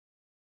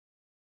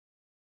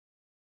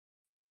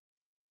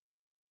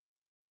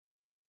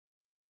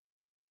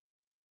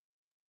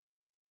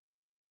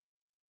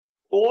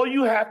All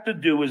you have to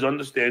do is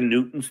understand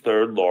Newton's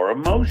third law of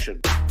motion.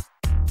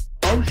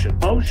 Motion,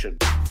 motion,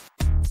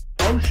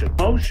 motion,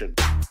 motion,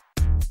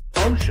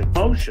 motion,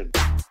 motion.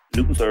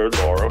 Newton's third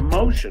law of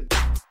motion.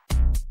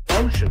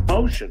 Motion,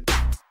 motion,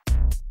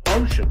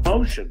 motion,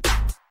 motion,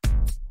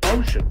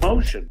 motion,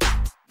 motion.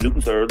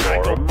 Newton's third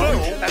law of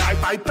motion. And I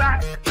fight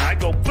back. And I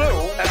go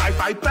boom. And I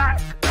fight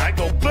back. And I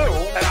go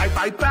boom. And I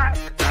fight back.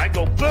 And I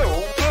go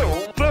boom,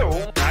 boom, boom.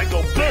 And I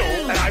go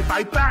boom. And I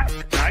fight back.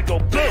 And I go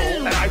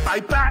boom. And I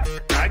fight back.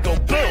 And I go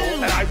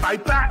boom. And I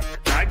fight back.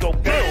 And I go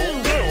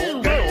boom,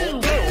 boom,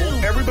 boom,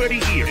 boom. Everybody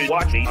here is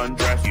watching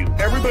undress you.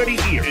 Everybody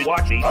here is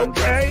watching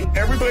undress.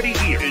 Everybody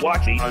here is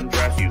watching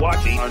undress you.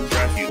 Watching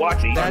undress you.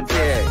 Watching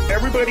undress.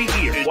 Everybody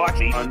here is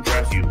watching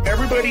undress you.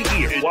 Everybody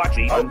here is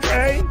watching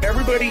undress.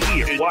 Everybody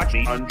here is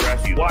watching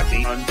undress you.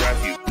 Watching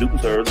undress you.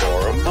 Newton's third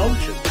law of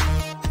motion.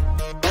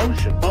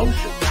 Motion,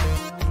 motion,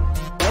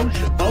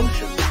 motion,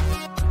 motion,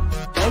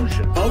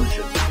 motion,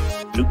 motion.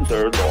 Newton's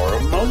third law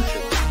of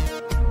motion.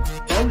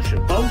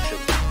 Motion, motion,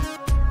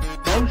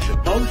 motion,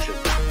 motion,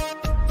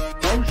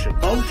 motion,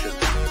 motion.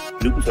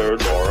 Newton's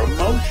third law of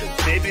motion.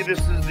 Maybe this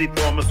is the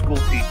former school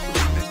teacher.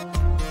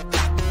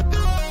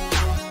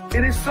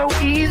 It is so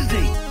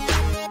easy.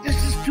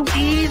 This is too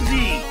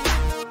easy.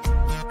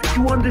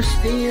 Do you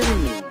understand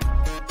me?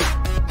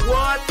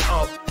 What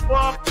a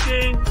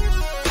fucking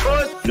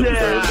pussy. Newton's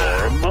third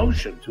law of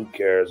motion. Who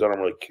cares? I don't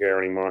really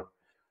care anymore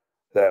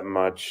that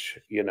much.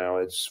 You know,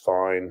 it's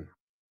fine.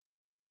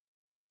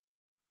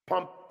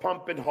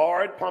 Pumping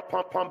hard,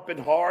 pumping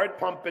hard,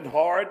 pumping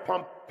hard,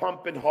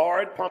 pumping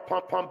hard,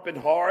 pumping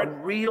hard. A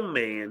real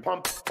man,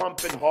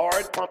 pumping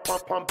hard,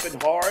 pumping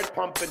hard,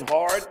 pumping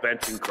hard.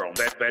 Benching chrome,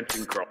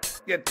 benching chrome.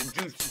 Get the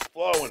juices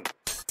flowing.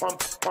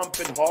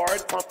 Pumping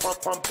hard,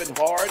 pumping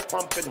hard,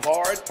 pumping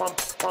hard,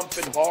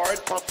 pumping hard,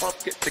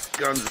 Get the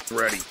guns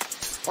ready.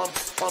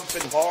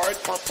 Pumping hard,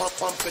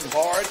 pumping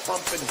hard,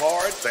 pumping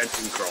hard.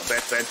 Benching chrome,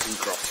 benching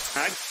chrome.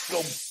 I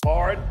go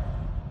hard.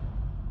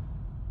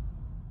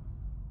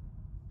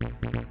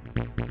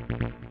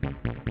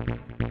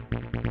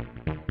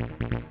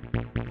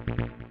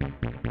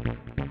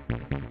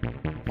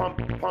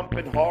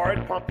 Pumping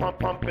hard,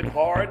 pumping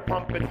hard,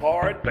 pumping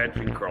hard.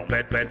 Benching chrome,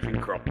 benching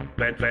chrome,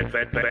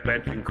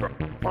 benching chrome.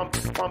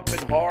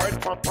 Pumping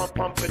hard,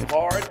 pumping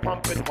hard,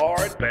 pumping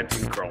hard.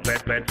 Benching chrome,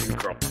 benching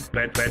chrome,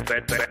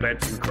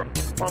 benching chrome.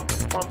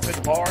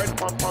 Pumping hard,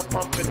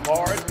 pumping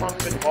hard,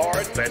 pumping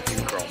hard.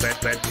 Benching chrome,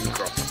 benching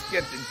chrome.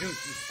 Get the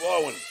juices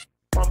flowing.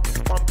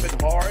 Pumping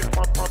hard,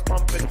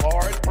 pumping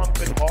hard,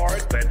 pumping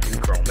hard. Benching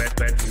chrome,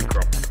 benching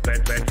chrome,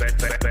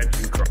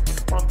 benching chrome.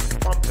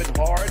 Pumping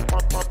hard,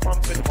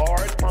 pumping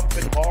hard,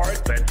 pumping hard.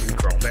 Benching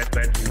chrome,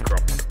 benching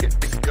chrome. Get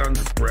the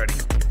guns ready.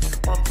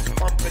 Pumping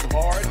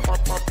hard,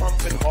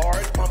 pumping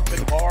hard,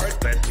 pumping hard.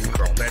 Benching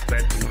chrome,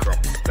 benching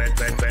chrome,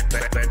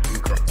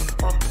 benching chrome.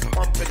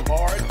 Pumping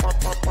hard,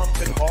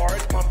 pumping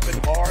hard, pumping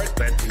hard.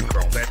 Benching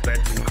chrome,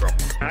 benching chrome.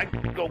 I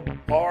go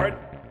hard.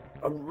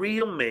 A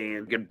real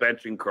man can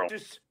benching chrome.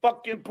 Just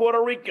fucking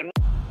Puerto Rican.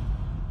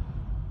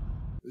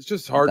 It's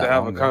just hard to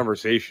have a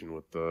conversation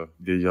with the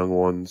young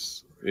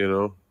ones, you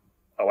know?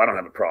 Oh, I don't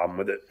have a problem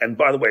with it. And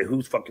by the way,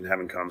 who's fucking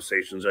having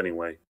conversations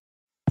anyway?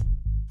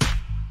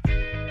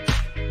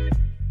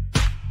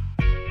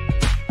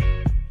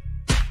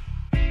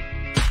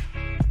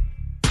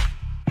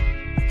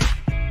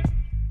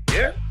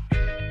 Yeah,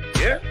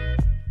 yeah,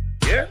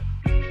 yeah,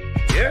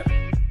 yeah,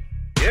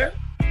 yeah,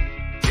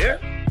 yeah,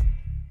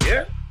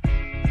 yeah.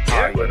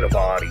 I with a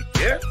body,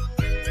 yeah.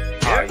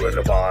 I with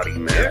a body,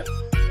 man.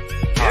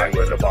 I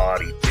with a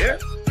body, yeah.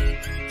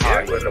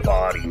 I with a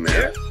body,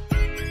 man.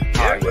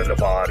 I with a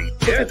body,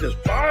 yeah. Look at this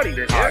body,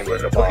 this. I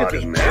with a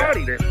body, man.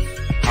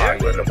 I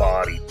with a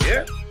body,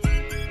 yeah.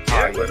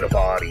 I with a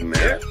body,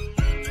 man.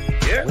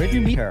 Yeah. Where'd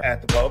you meet her?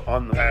 At the pub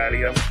on the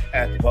patio.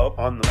 At the pub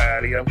on the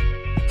patio.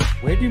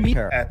 Where'd you meet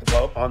her? At the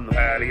pub on the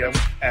patio.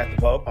 At the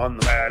pub on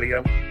the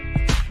patio.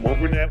 One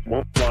brunette,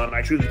 one blonde.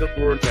 I choose the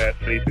word that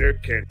made beer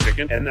can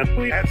chicken, and then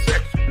we had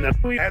sex, and then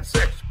we had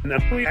sex, and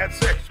then we had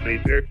sex.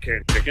 Made beer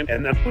can chicken,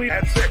 and then we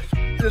had sex.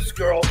 This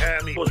girl,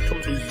 Tammy, was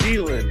from New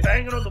Zealand,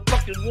 banging on the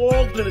fucking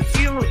walls and the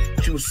ceiling.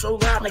 She was so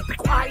loud, like, be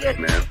quiet,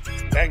 man.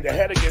 Banged her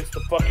head against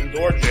the fucking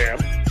door jam.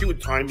 She would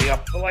tie me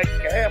up for like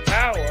a half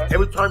hour.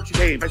 Every time she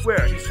came, I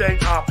swear, she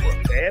sang opera.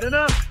 Bad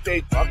enough,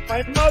 they fucked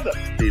my mother.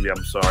 Baby,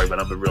 I'm sorry, but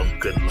I'm a real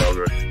good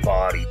lover.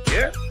 Body,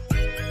 yeah.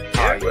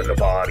 I with a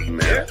body,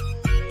 man.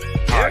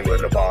 I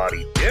with a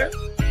body, yeah.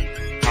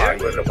 I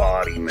with a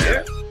body,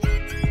 man.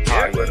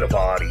 I with a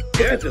body,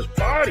 yeah. Look at this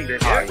body,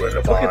 this. I with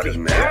a body,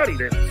 man.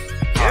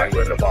 I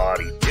with a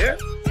body, yeah.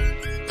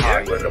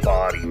 I with a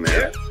body,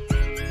 man.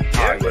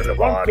 I with a body.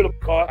 Run to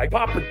the car, I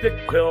pop a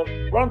dick pill.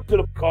 Run to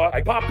the car,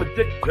 I pop a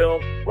dick pill.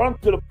 Run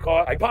to the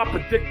car, I pop a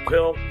dick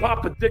pill.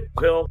 Pop a dick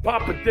pill,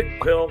 pop a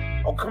dick pill.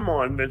 Oh, come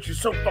on, man, she's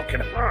so fucking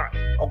hot.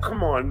 Oh,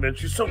 come on, man,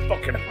 she's so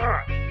fucking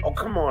hot. Oh,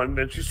 come on,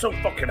 man, she's so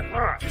fucking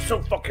hot. She's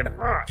so fucking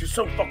hot. She's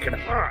so fucking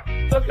hot.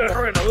 Look at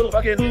her in a little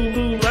fucking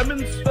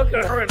Lululemons. Look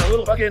at her in a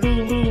little fucking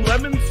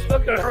Lululemons.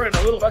 Look at her in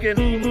a little fucking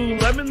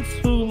Lululemons.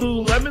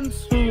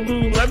 Lululemons.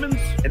 Lululemons. lemons,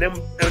 and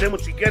then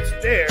when she gets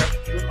there,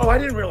 she goes, oh, I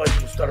didn't realize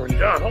you were Stuttering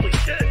John. Holy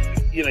shit.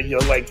 You know, you're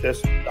like this,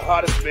 the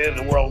hottest man in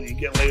the world. You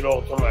get laid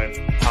all the time.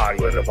 High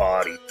with the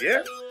body,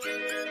 yeah.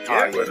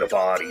 High with the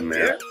body,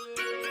 man.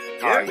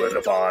 High with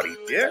the body,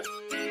 yeah.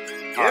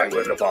 High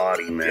with the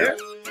body, man.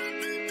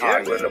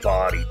 High with the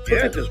body, yeah.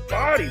 Look at this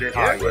body, then.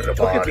 High with the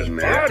body,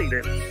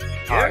 man.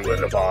 High with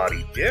the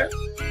body, yeah.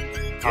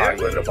 High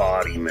with the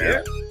body,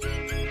 man.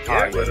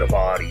 High with the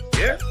body,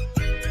 yeah.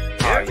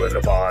 High with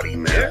the body,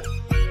 man.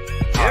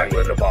 High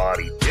with the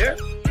body, yeah.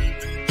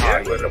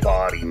 High with the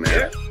body,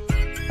 man.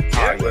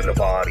 High with the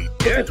body,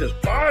 yeah. Look at this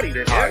body,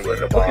 then. High with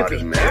the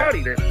body, man.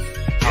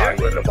 High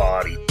with the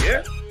body,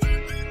 yeah.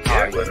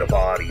 High with the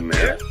body,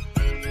 man.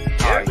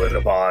 High with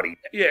the body.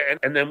 Yeah,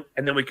 and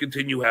then we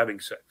continue having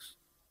sex.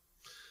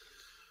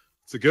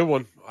 It's a good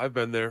one. I've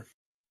been there.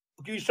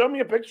 Can you show me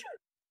a picture?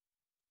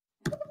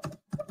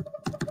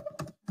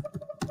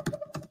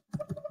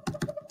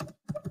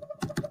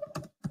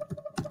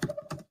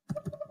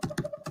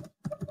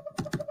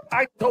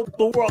 I told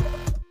the world,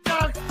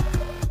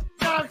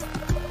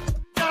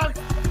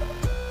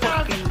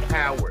 fucking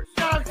cowards.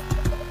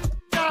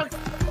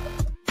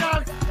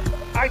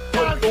 I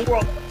told the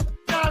world,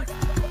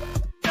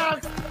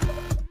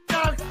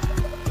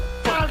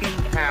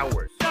 fucking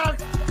cowards.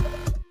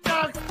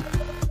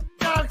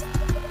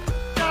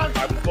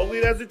 I was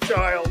bullied as a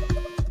child.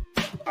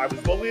 I was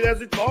bullied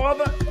as a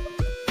father.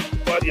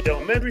 But in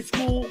elementary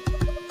school,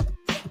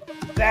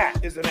 that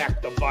is an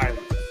act of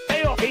violence.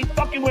 They don't hate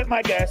fucking with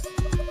my guests,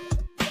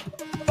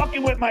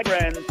 fucking with my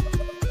friends,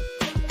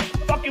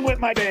 fucking with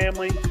my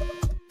family.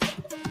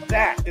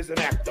 That is an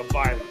act of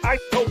violence. I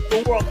told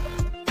the world,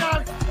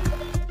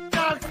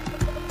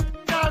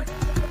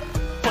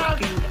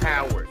 fucking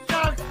cowards.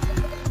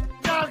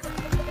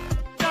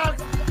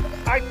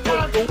 I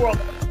told the world,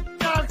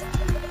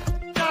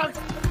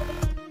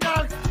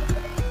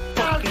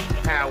 fucking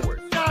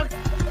cowards.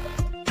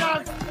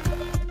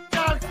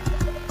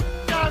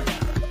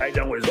 I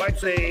done with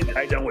wife's name,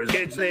 I done with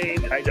kids'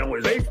 name, I done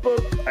with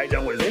Facebook, I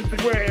done with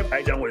Instagram,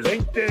 I done with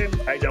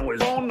LinkedIn, I done with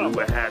phone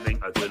number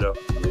having a Twitter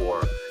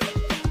war.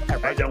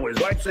 I done with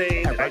wife's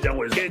name, I done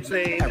with kids'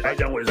 name, I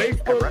done with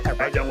Facebook,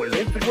 I done with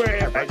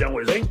Instagram, I done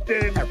with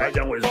LinkedIn, I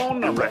done with phone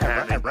number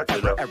having a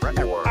Twitter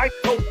war. I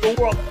told the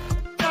world,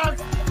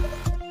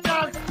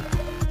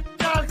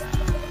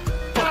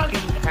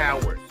 fucking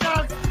cowards.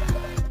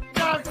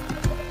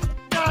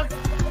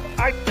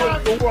 I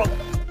told the world,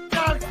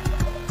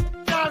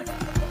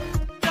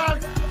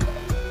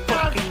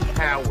 fucking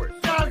cowards.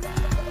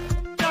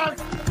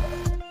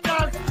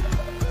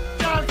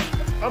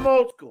 I'm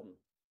old school.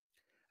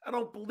 I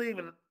don't believe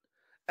in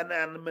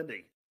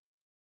anonymity.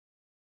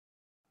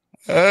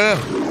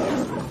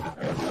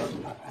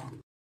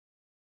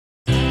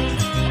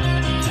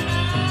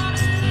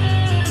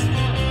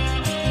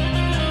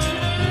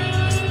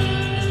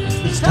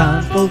 It's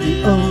time for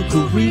the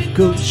Uncle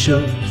Rico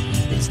Show.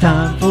 It's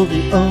time for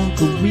the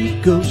Uncle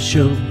Rico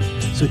Show.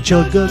 So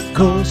chug a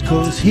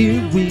cause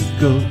here we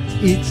go.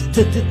 It's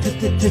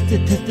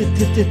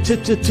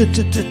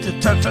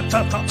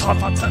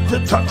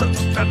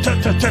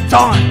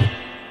time.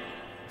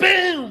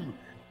 Boom!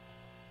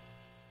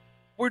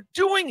 We're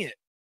doing it.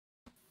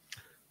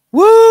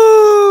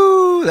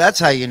 Woo! That's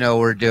how you know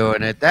we're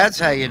doing it. That's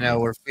how you know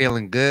we're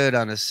feeling good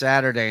on a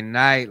Saturday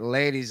night.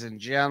 Ladies and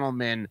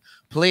gentlemen,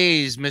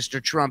 please, Mr.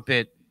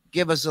 Trumpet,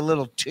 give us a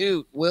little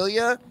toot, will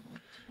ya?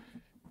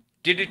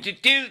 Thank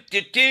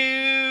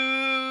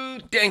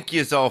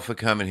you all for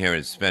coming here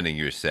and spending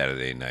your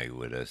Saturday night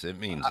with us. It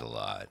means a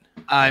lot.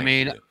 I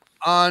mean,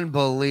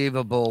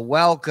 unbelievable.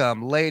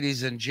 Welcome,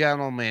 ladies and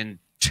gentlemen,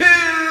 to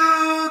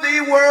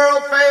the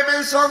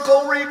world-famous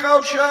Uncle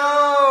Rico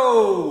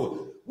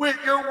Show with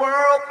your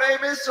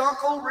world-famous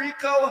Uncle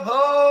Rico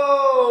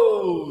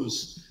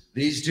host.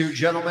 These two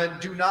gentlemen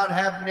do not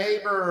have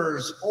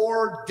neighbors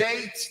or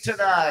dates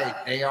tonight.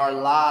 They are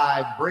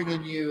live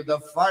bringing you the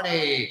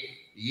funny.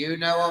 You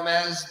know him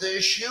as the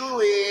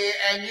Shuli,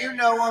 and you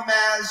know him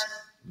as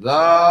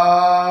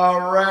the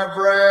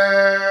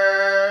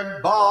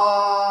Reverend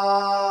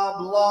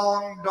Bob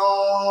Long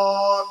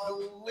Dog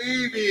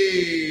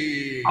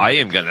Levy. I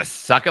am going to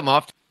suck him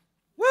off.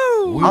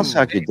 Woo! I'll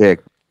suck your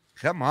dick.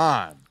 Come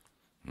on.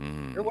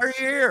 We're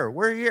here.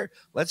 We're here.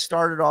 Let's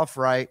start it off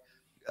right.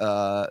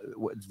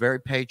 It's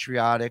very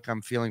patriotic.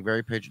 I'm feeling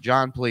very patriotic.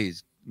 John,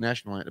 please.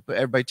 National anthem.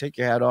 Everybody take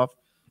your hat off.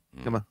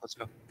 Come on, let's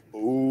go.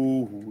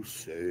 Oh,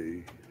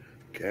 say,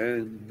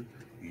 can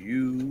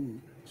you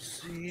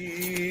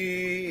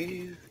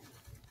see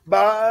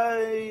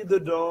by the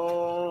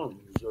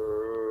dawn's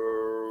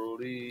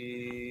early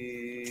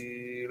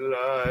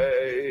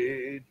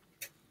light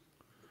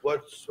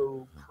what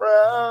so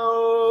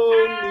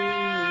proudly?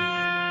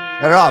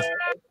 Cut it off.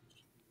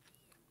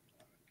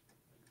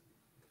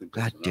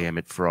 God damn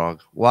it,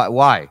 Frog.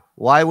 Why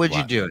would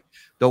you do it?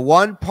 The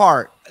one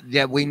part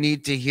that we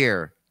need to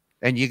hear.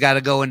 And you got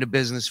to go into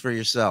business for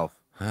yourself.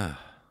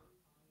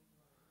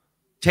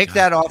 Take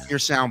that off your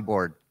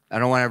soundboard. I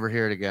don't want to ever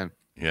hear it again.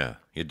 Yeah,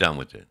 you're done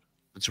with it.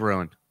 It's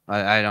ruined.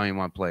 I don't even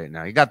want to play it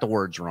now. You got the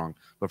words wrong.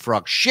 But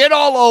frog shit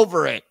all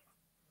over it.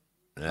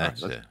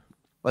 That's right, it.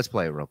 Let's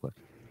play it real quick.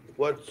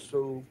 What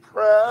so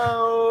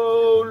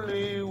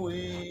proudly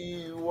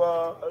we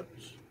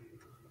watch.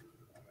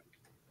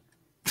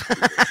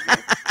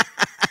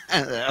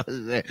 That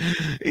was it.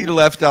 He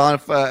left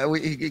off.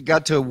 He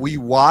got to we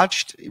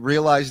watched,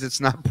 realized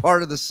it's not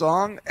part of the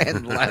song,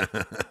 and left.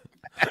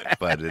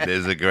 But it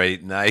is a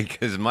great night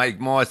because Mike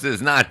Morse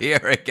is not here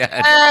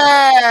again.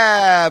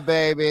 Yeah,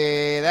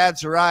 baby.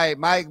 That's right.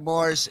 Mike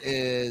Morse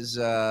is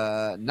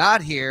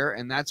not here,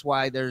 and that's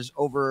why there's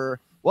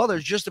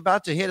there's just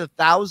about to hit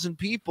 1,000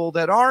 people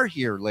that are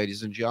here,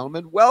 ladies and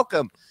gentlemen.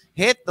 Welcome.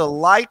 Hit the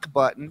like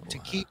button to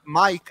keep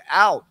Mike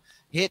out.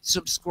 Hit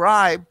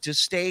subscribe to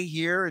stay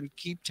here and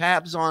keep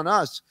tabs on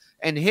us.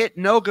 And hit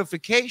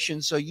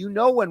notifications so you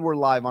know when we're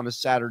live on a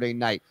Saturday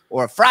night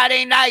or a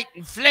Friday night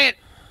in Flint.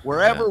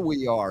 Wherever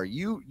we are,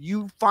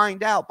 you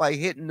find out by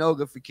hitting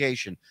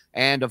notification.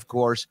 And, of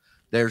course,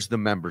 there's the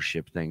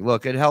membership thing.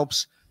 Look, it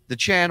helps the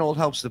channel. It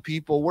helps the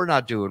people. We're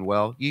not doing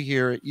well. You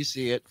hear it. You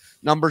see it.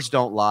 Numbers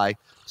don't lie.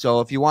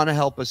 So if you want to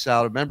help us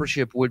out, a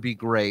membership would be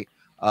great.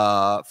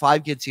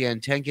 5 gets you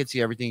in, 10 gets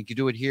you everything. You can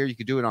do it here. You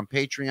can do it on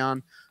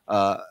Patreon.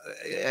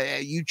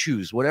 You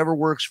choose whatever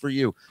works for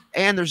you.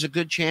 And there's a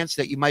good chance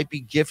that you might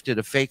be gifted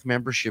a fake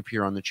membership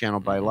here on the channel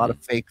by a lot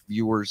of fake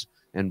viewers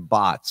and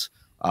bots.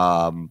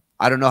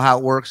 I don't know how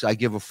it works. I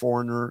give a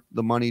foreigner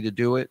the money to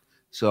do it.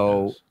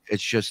 So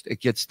it's just, it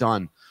gets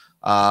done.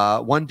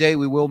 One day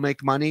we will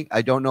make money.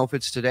 I don't know if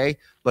it's today,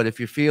 but if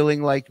you're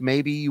feeling like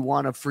maybe you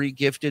want a free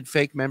gifted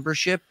fake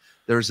membership,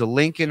 there's a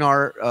link in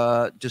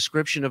our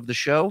description of the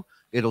show.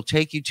 It'll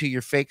take you to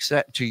your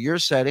your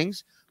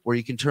settings where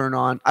you can turn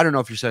on. I don't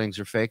know if your settings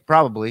are fake.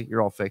 Probably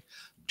you're all fake.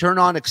 Turn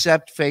on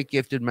accept fake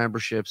gifted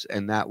memberships.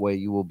 And that way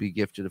you will be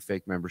gifted a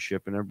fake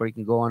membership and everybody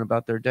can go on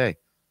about their day.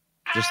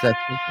 Just that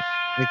simple.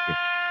 Thank you.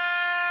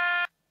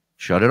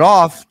 Shut it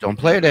off. Don't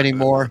play it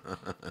anymore.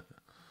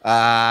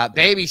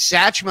 Baby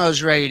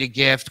Satchmo's ready to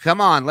gift.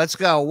 Come on, let's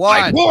go.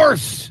 1, Mike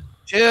Morse.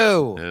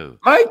 2,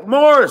 Mike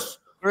Morse.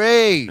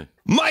 3,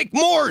 Mike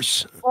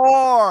Morse.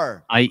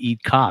 4, I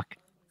eat cock.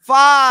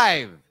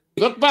 5.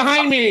 Look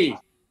behind me.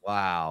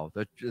 Wow,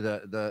 the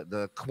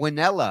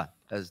quinella,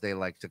 as they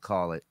like to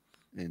call it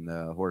in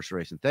the horse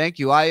racing. Thank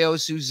you, I.O.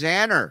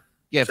 Susanner.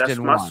 Gifted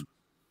 1.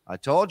 I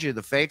told you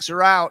the fakes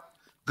are out.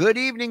 Good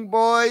evening,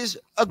 boys.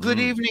 A good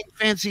evening,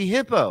 Fancy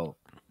Hippo.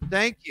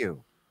 Thank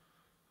you.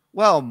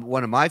 Well,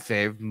 one of my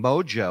favorite,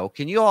 Mojo.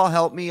 Can you all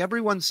help me?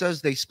 Everyone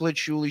says they split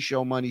Shuli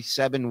Show money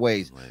 7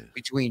 ways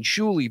between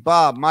Shuli,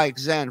 Bob, Mike,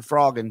 Zen,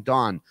 Frog, and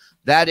Don.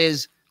 That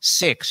is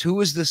 6. Who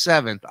is the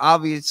 7th?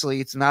 Obviously,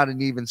 it's not an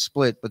even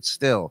split, but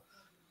still.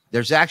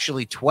 There's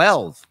actually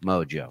 12,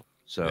 Mojo.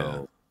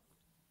 So,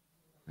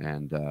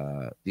 and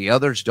the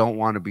others don't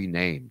want to be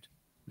named.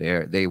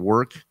 They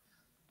work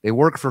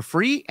for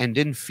free and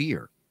in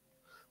fear.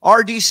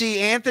 RDC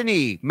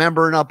Anthony,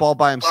 membering up all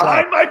by himself.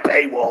 Behind my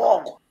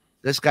paywall.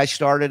 This guy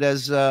started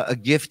as a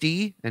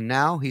giftee, and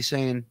now he's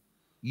saying,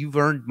 "You've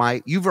earned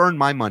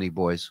my money,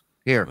 boys.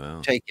 Here,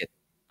 take it.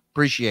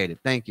 Appreciate it.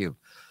 Thank you."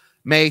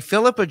 May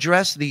Philip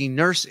address the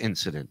nurse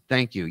incident?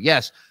 Thank you.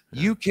 Yes,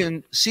 you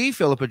can see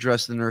Philip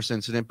address the nurse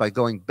incident by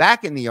going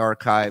back in the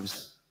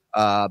archives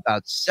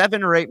about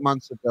 7 or 8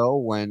 months ago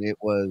when it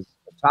was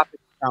a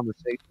topic of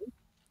conversation.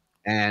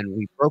 And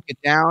we broke it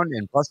down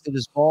and busted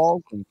his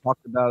balls and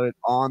talked about it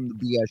on the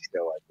BS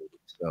show, I believe.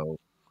 So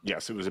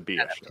Yes, it was a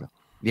BS show.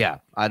 yeah,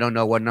 I don't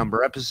know what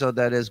number episode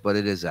that is, but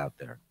it is out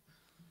there.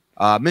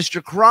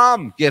 Mr.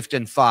 Crumb,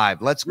 gifting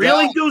 5. Let's go.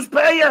 Really, dues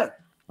payer?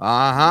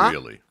 Uh-huh.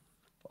 Really?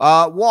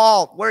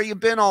 Walt, where you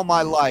been all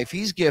my life?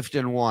 He's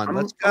gifting 1.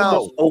 Let's go.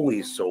 Almost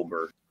always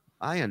sober.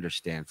 I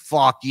understand.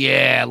 Fuck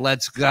yeah,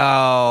 let's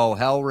go.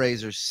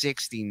 Hellraiser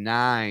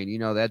 69. You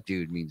know that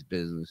dude means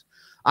business.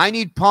 I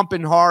need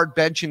pumping hard,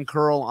 bench and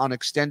curl on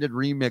extended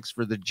remix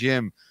for the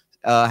gym.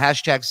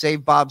 Hashtag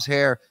save Bob's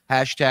hair.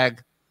 Hashtag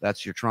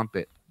that's your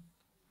trumpet.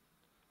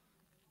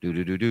 Do.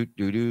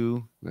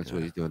 That's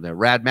what he's doing there.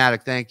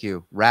 Radmatic, thank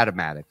you.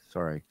 Radamatic,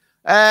 sorry.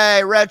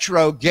 Hey,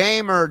 Retro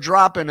Gamer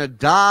dropping a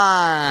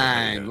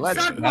dime.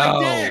 Let's go.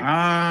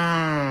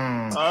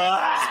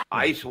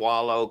 I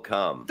swallow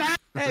cum.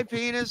 Hey,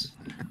 penis.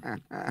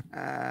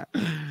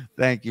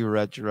 Thank you,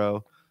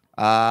 Retro.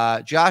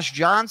 Josh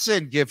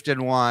Johnson gifted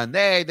 1.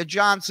 Hey, the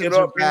Johnsons Get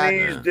are off your back.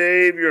 knees,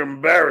 Dave. You're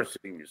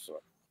embarrassing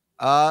yourself.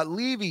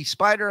 Levy,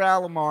 Spider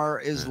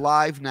Alamar is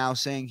live now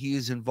saying he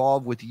is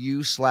involved with you,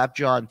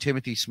 Slapjaw, and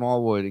Timothy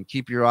Smallwood, and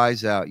keep your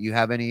eyes out. You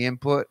have any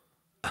input?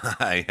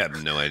 I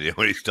have no idea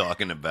what he's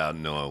talking about,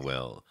 nor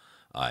will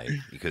I,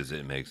 because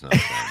it makes no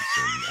sense.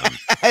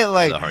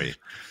 And sorry.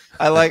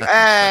 I like,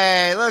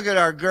 hey, look at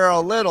our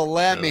girl, little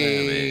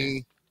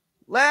Lemmy.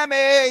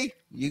 Lemmy,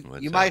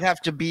 you might have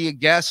to be a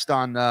guest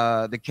on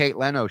the Kate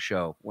Leno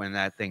show when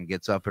that thing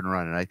gets up and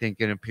running. I think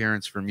an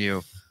appearance from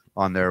you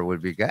on there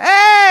would be good.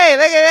 Hey,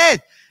 look at this.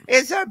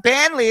 It's our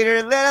band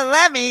leader, little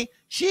Lemmy.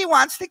 She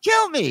wants to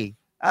kill me.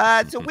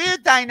 It's a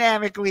weird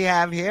dynamic we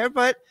have here,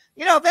 but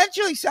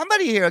eventually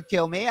somebody here will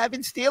kill me. I've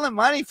been stealing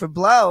money for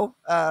Blow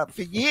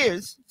for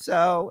years.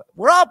 So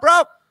we're all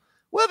broke.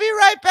 We'll be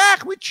right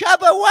back with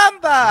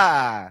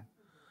Chubbawamba.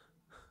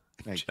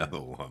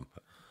 Chubbawamba.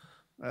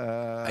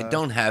 I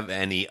don't have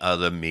any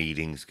other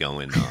meetings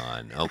going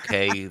on.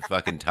 Okay,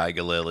 fucking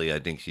Tiger Lily. I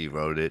think she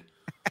wrote it.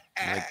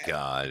 My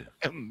God.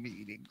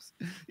 Meetings.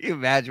 You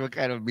imagine what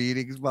kind of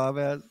meetings Bob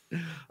has?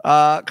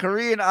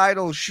 Korean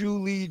Idol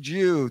Shuli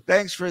Jew.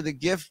 Thanks for the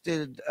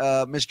gifted,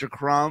 Mr.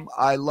 Crumb.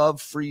 I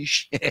love free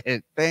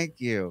shit.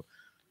 Thank you.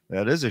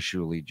 That is a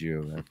Shuli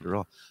Jew, after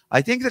all.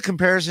 I think the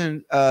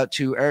comparison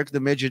to Eric the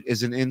Midget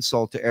is an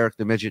insult to Eric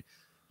the Midget.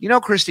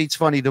 Christy, it's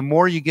funny. The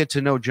more you get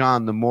to know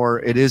John, the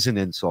more it is an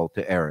insult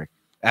to Eric.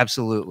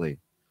 Absolutely.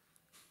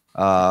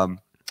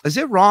 Is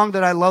it wrong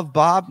that I love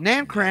Bob?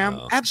 Nancram?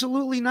 No.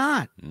 Absolutely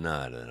not.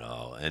 Not at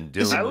all. And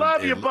Doom, I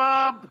love you,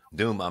 Bob.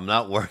 Doom, I'm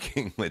not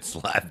working with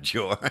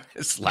Slapjaw.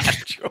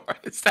 Slapjaw.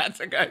 Is that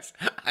the guys?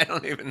 I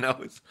don't even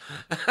know.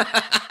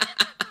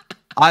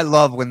 I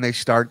love when they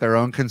start their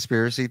own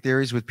conspiracy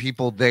theories with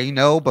people they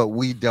know, but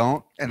we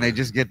don't, and they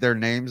just get their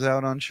names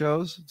out on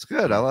shows. It's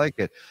good. I like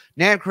it.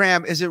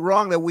 Nancram, is it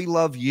wrong that we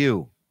love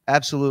you?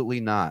 Absolutely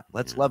not.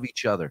 Let's love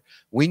each other.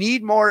 We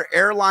need more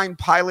airline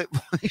pilot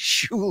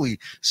Shuli.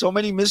 So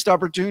many missed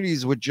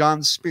opportunities with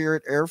John's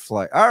Spirit Air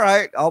Flight. All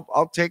right,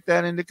 I'll take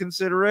that into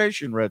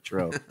consideration,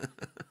 Retro.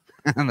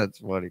 That's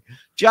funny.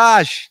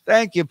 Josh,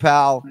 thank you,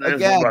 pal.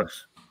 Again.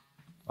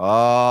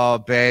 Oh,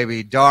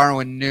 baby.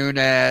 Darwin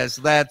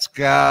Núñez. Let's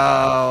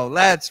go.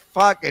 Let's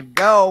fucking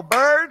go,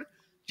 Bird.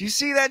 Did you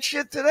see that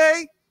shit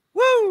today?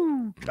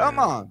 Woo. Come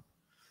on.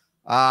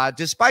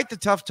 Despite the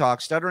tough talk,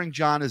 Stuttering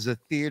John is a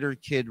theater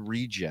kid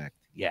reject.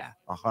 Yeah,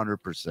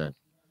 100%.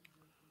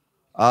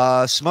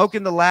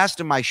 Smoking the last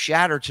of my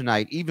shatter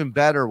tonight. Even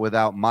better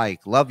without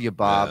Mike. Love you,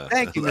 Bob.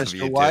 Thank you,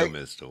 Mr. White. Too,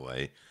 Mr.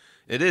 White.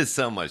 It is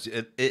so much.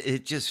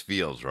 It just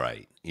feels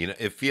right.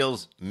 It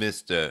feels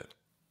Mr.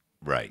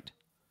 Right.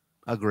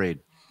 Agreed.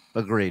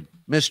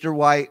 Mr.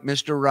 White,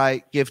 Mr.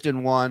 Right,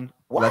 gifting one.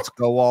 What? Let's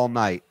go all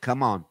night.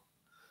 Come on.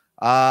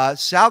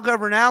 Sal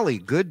Governale,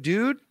 good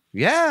dude.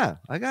 Yeah,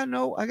 I got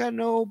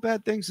no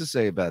bad things to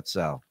say about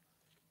Sal.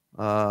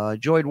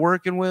 Enjoyed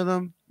working with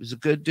him. He's a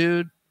good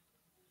dude.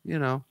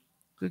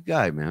 Good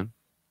guy, man.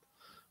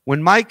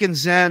 When Mike and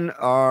Zen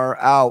are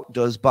out,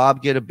 does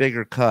Bob get a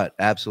bigger cut?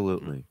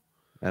 Absolutely.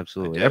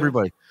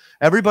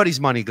 Everybody's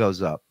money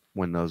goes up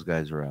when those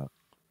guys are out.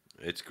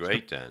 It's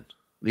great then.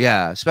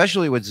 Yeah,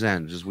 especially with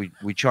Zen, because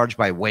we charge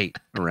by weight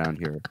around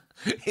here.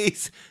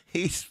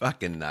 He's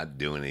fucking not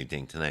doing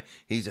anything tonight.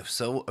 He's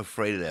so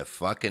afraid of that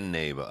fucking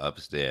neighbor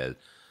upstairs,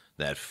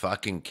 that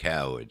fucking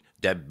coward,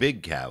 that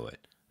big coward,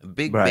 a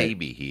big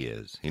baby he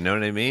is. You know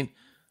what I mean?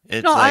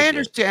 It's I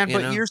understand,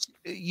 but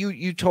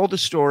you told a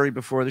story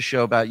before the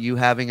show about you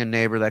having a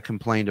neighbor that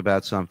complained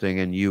about something,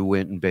 and you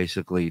went and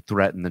basically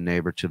threatened the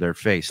neighbor to their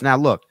face. Now,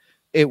 look,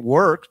 it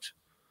worked.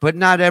 But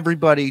not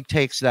everybody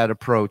takes that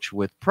approach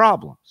with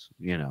problems,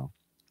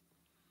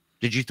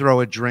 Did you throw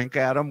a drink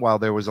at him while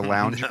there was a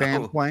lounge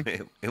band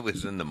playing? It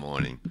was in the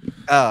morning.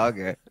 Oh,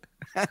 okay.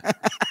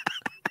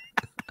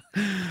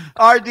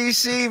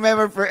 RDC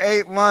member for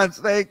 8 months.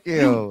 Thank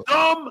you. You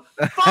dumb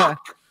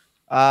fuck.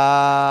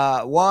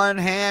 One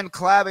hand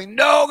clapping.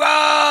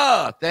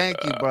 Noga.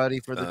 Thank you, buddy,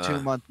 for the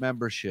 2-month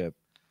membership.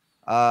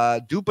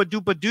 Dupa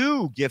Dupa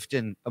Doo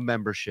gifting a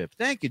membership.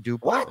 Thank you,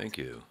 Dupa. What? Thank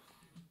you.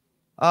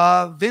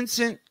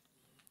 Vincent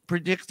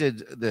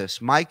predicted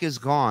this. Mike is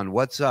gone.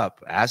 What's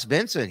up? Ask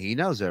Vincent. He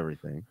knows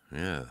everything.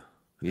 Yeah.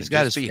 He's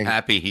got to be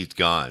happy he's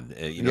gone.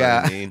 You know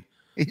what I mean?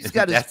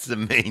 That's the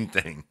main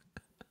thing.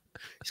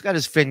 He's got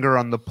his finger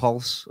on the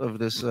pulse of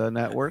this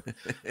network.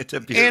 It's a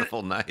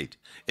beautiful night.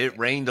 It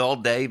rained all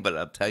day, but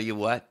I'll tell you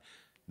what,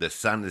 the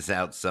sun is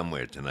out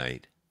somewhere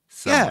tonight.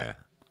 Somewhere.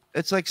 Yeah.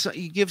 It's like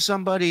you give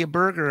somebody a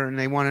burger and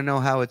they want to know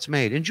how it's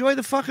made. Enjoy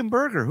the fucking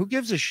burger. Who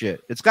gives a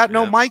shit? It's got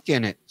no Mike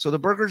in it, so the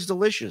burger's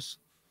delicious.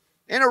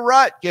 In a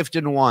Rut,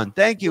 gifted one.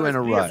 Thank you, In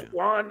a Rut.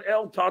 I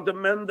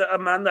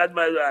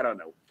don't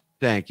know.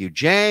 Thank you.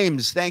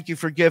 James, thank you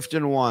for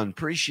gifting one.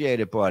 Appreciate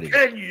it, buddy.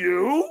 Can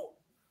you?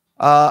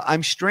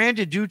 I'm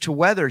stranded due to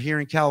weather here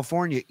in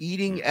California,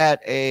 eating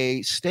at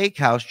a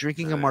steakhouse,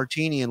 drinking a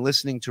martini, and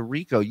listening to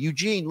Rico.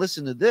 Eugene,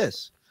 listen to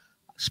this.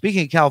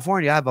 Speaking of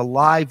California, I have a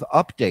live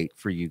update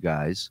for you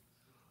guys.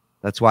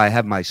 That's why I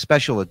have my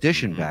special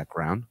edition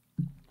background.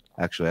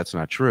 Actually, that's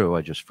not true.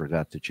 I just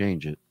forgot to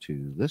change it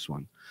to this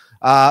one.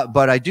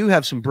 But I do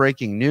have some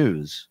breaking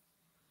news.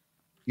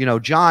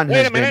 John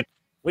has been... Wait a minute.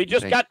 We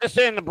just got this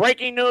in. The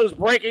breaking news.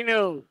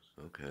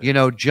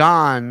 Okay.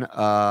 John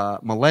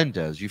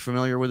Melendez, you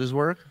familiar with his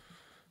work?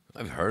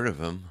 I've heard of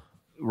him.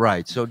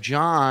 Right. So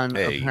John...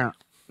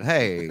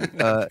 Hey.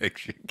 That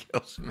picture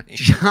kills me.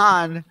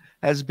 John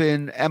has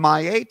been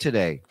MIA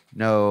today.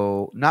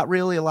 No, not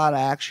really a lot of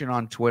action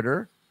on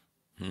Twitter.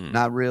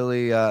 Not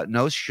really,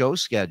 no show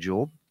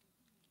scheduled.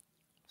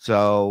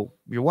 So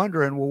you're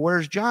wondering, well,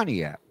 where's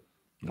Johnny at?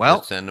 Well,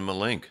 let's send him a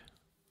link.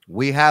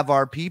 We have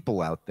our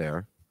people out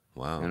there.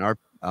 Wow. And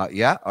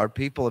our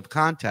people have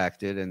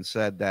contacted and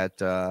said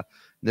that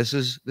This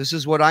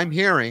is what I'm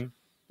hearing.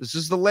 This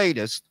is the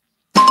latest.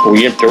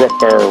 We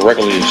interrupt our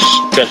regularly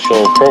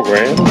scheduled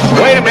program.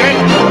 Wait a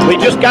minute. We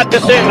just got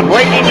this in.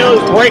 Breaking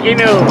news. Breaking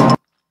news.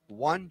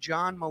 One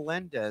John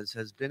Melendez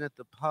has been at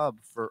the pub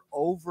for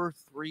over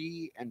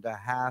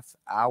 3.5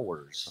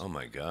 hours. Oh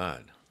my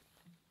God.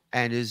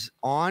 And is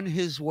on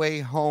his way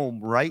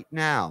home right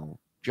now.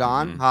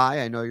 John,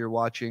 hi. I know you're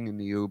watching in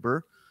the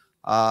Uber.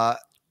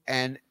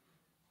 And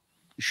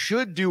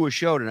should do a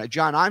show tonight.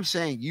 John, I'm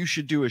saying you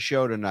should do a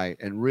show tonight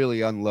and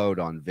really unload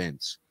on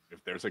Vince.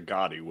 If there's a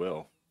God, he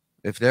will.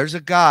 If there's a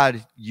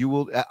God, you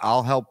will.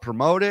 I'll help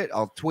promote it.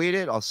 I'll tweet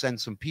it. I'll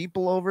send some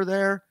people over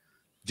there.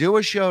 Do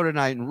a show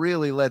tonight and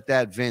really let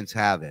that Vince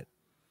have it.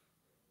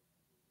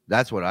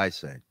 That's what I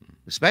say.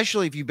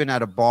 Especially if you've been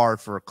at a bar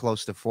for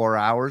close to 4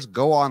 hours.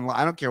 Go on.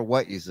 I don't care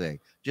what you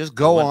say. Just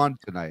go on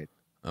tonight.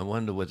 I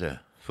wonder what the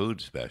food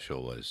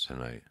special was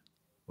tonight.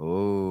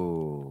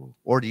 Oh,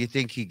 or do you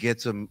think he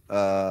gets him?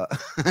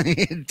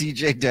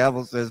 DJ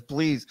Devil says,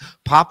 please,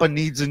 Papa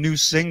needs a new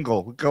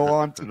single. Go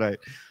on tonight.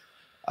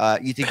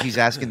 You think he's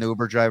asking the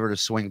Uber driver to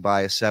swing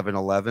by a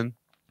 7-Eleven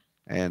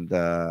and,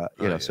 so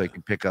he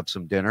can pick up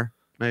some dinner,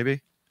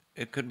 maybe?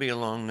 It could be a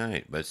long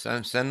night, but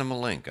send him a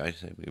link. I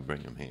say we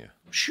bring him here.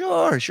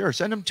 Sure.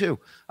 Send him 2.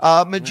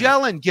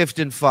 Magellan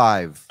gifting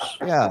 5.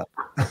 Yeah.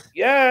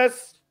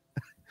 Yes.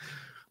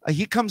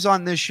 He comes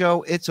on this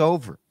show. It's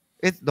over.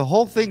 The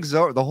whole thing's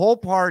over. The whole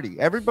party.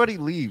 Everybody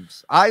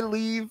leaves. I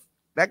leave.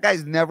 That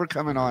guy's never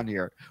coming on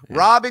here.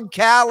 Robin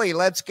Callie,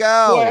 let's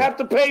go. So I have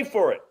to pay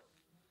for it.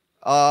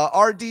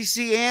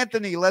 RDC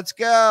Anthony, let's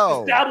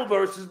go. This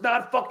Dabbleverse is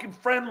not fucking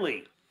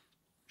friendly.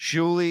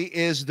 Shuli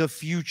is the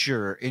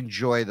future.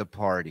 Enjoy the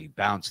party.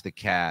 Bounce the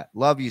cat.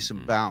 Love you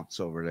some bounce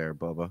over there,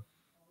 Bubba.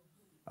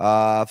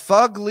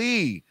 Fug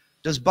Lee.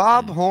 Does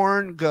Bob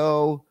Horn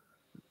go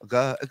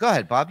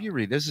ahead, Bob. You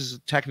read. This is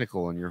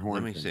technical in your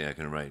horn. Let me see. I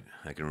can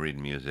read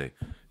music.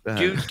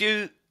 Do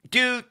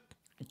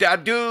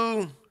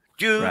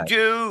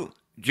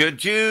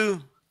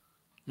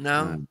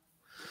No.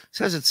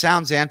 Says it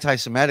sounds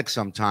anti-Semitic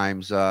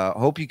sometimes.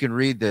 Hope you can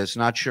read this.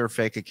 Not sure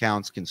fake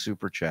accounts can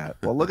super chat.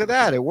 Well, look at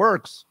that. It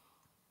works.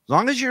 As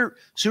long as you're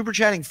super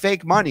chatting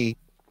fake money,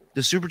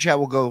 the super chat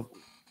will go.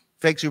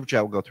 Fake super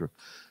chat will go through.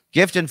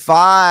 Gift in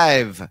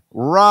 5.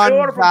 Run I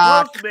order from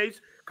back. Postmates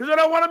because I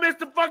don't want to miss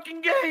the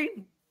fucking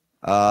game.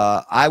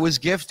 I was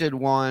gifted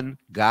one.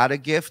 Got a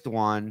gift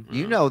one.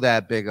 You know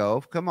that, Big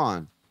O. Come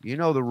on. You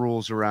know the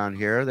rules around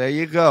here. There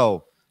you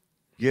go.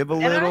 Give a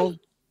little,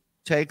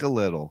 take a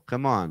little.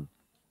 Come on.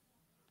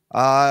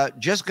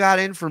 Just got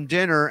in from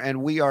dinner,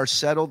 and we are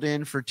settled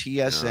in for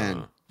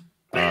TSN.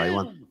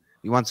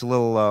 He wants a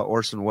little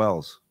Orson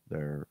Welles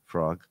there,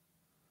 Frog.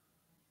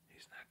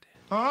 He's not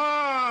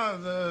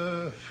dead.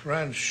 The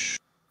French.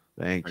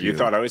 Thank you. You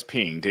thought I was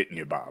peeing, didn't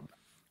you, Bob?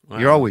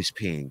 You're always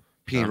peeing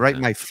right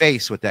in my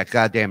face with that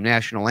goddamn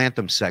national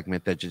anthem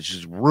segment that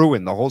just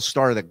ruined the whole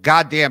start of the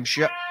goddamn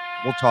show.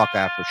 We'll talk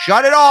after.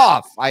 Shut it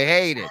off. I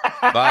hate it.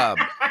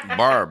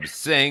 Barb,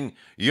 sing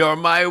 "You're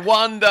My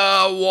Wonder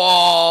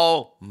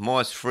Wall."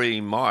 Morse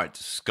Free Mart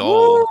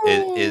skull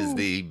is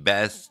the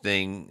best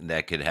thing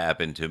that could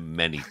happen to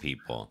many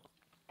people.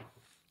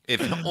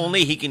 If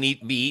only he can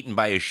be eaten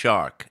by a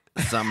shark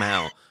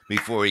somehow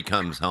before he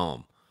comes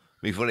home.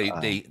 Before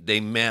they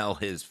mail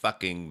his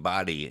fucking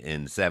body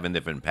in 7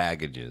 different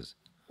packages.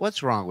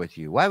 What's wrong with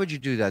you? Why would you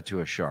do that to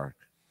a shark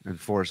and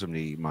force him to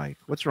eat Mike?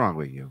 What's wrong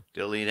with you?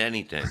 They'll eat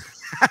anything.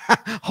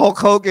 Hulk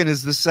Hogan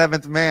is the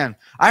 7th man.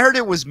 I heard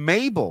it was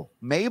Mabel.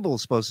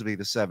 Mabel's supposed to be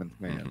the 7th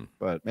man,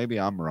 but maybe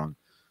I'm wrong.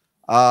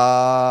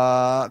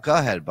 Go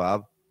ahead,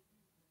 Bob.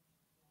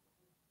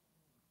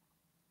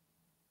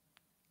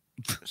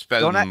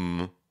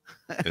 Spasm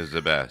is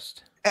the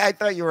best. I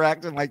thought you were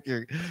acting like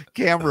your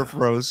camera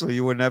froze so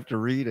you wouldn't have to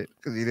read it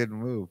because you didn't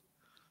move.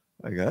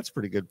 Like, that's a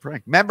pretty good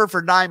prank. Member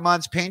for 9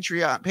 months,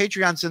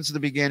 Patreon since the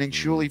beginning,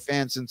 Shuli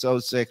fan since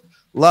 06.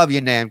 Love you,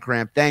 Nan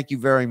Cramp. Thank you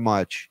very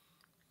much.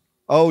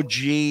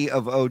 OG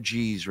of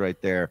OGs right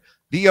there.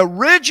 The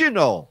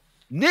original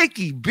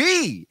Nikki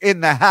B in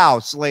the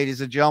house,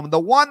 ladies and gentlemen. The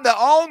one, the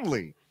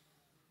only.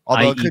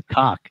 Although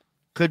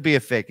could be a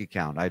fake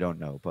account. I don't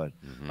know. But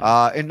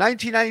in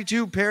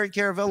 1992, Perry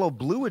Caravello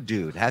blew a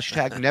dude.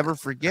 # never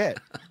forget.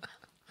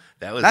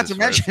 That was not his to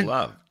mention, first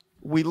love.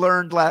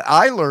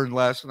 I learned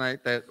last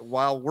night that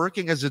while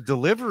working as a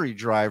delivery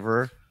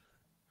driver,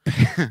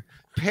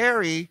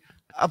 Perry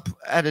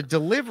at a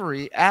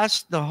delivery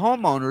asked the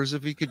homeowners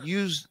if he could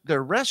use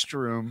their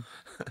restroom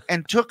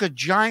and took a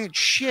giant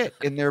shit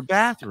in their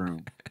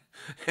bathroom.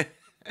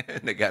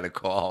 And they got a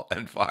call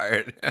and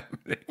fired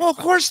him. Well, of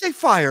course they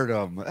fired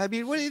him. I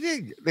mean, what do you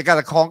think? They got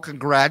a call and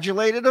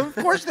congratulated him? Of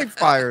course they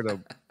fired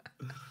him.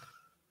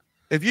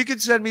 If you could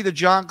send me the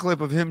John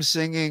clip of him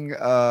singing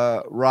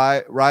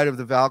Ride of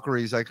the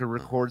Valkyries, I could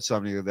record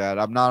something of that.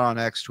 I'm not on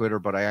X Twitter,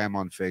 but I am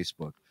on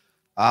Facebook.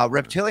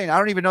 Reptilian, I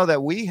don't even know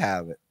that we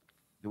have it.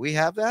 Do we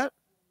have that?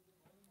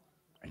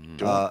 I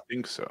don't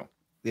think so.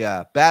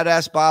 Yeah.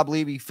 Badass Bob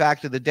Levy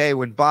fact of the day.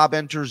 When Bob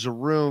enters a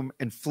room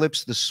and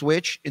flips the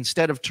switch,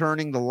 instead of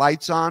turning the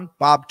lights on,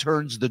 Bob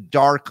turns the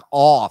dark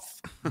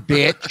off,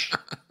 bitch.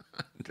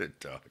 The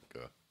dark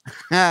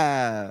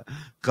off.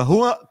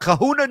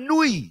 Kahuna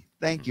Nui.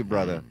 Thank you,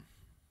 brother.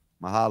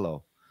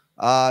 Mahalo.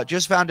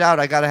 Just found out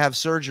I got to have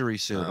surgery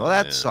soon. Well,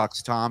 that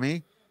sucks,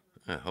 Tommy.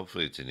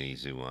 Hopefully it's an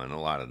easy one. A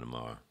lot of them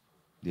are.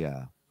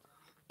 Yeah.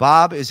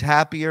 Bob is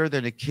happier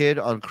than a kid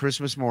on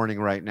Christmas morning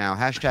right now.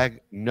 Hashtag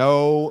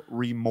no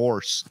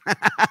remorse.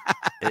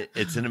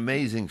 It's an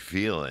amazing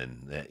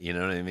feeling. That, you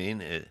know what I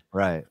mean?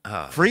 Right.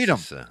 Freedom.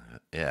 It's just,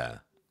 yeah.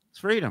 It's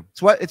freedom.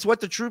 It's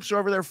what the troops are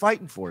over there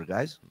fighting for,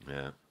 guys.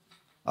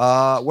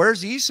 Yeah.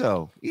 Where's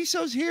Eso?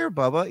 Eso's here,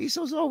 Bubba.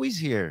 Eso's always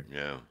here.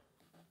 Yeah.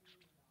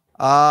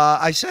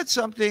 I said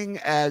something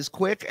as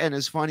quick and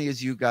as funny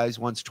as you guys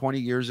once 20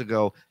 years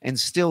ago and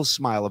still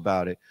smile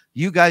about it.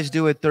 You guys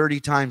do it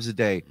 30 times a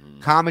day.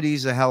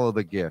 Comedy's a hell of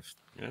a gift.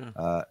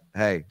 Yeah.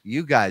 Hey,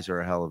 you guys are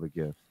a hell of a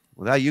gift.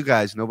 Without you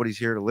guys, nobody's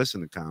here to listen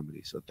to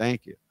comedy. So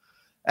thank you.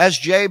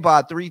 SJ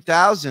bought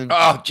 3,000.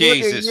 Oh,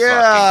 Jesus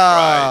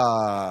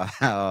yeah.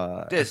 fucking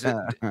Christ.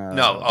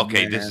 No,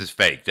 okay, this is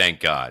fake.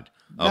 Thank God.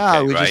 Okay,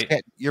 no, we right?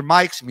 just your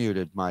mic's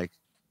muted, Mike.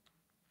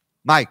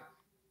 Mike,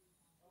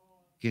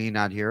 can he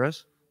not hear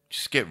us?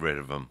 Just get rid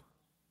of him.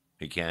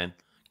 He can.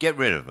 Get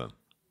rid of him.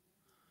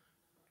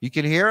 You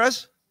can hear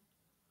us?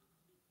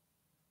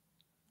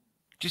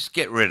 Just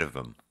get rid of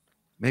him.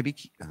 Maybe.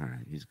 All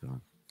right, he's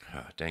gone.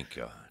 Oh, thank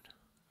God.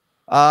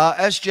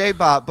 SJ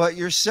Bot, but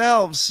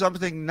yourselves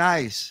something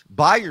nice.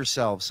 Buy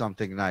yourself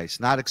something nice,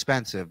 not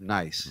expensive,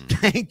 nice.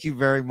 Thank you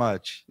very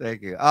much.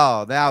 Thank you.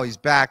 Oh, now he's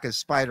back as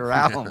Spider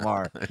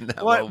Alomar.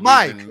 No, What, well,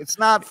 Mike? It's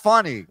not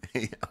funny.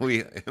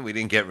 We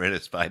didn't get rid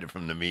of Spider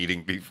from the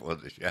meeting before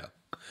the show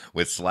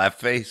with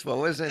Slapface. What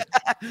was it?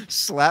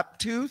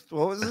 Slaptooth.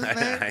 What was his name?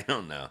 I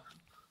don't know.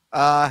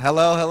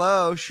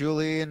 Hello,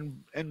 Shuli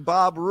and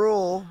Bob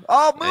Rule.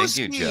 Oh, Moose.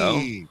 Thank you, Joe.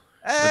 Hey,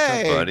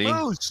 What's up, buddy?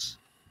 Moose.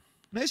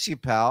 Miss you,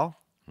 pal.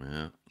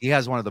 Yeah. He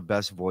has one of the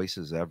best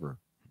voices ever.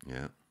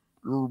 Yeah.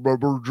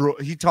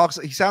 He talks.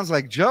 He sounds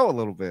like Joe a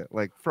little bit,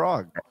 like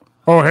Frog.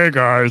 Oh, hey,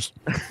 guys.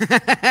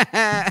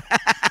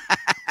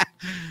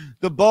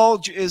 The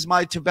bulge is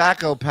my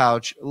tobacco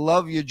pouch.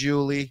 Love you,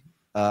 Julie.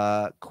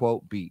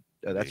 Quote beat.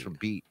 That's from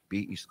Beat.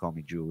 Beat used to call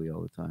me Julie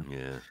all the time.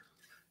 Yeah.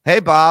 Hey,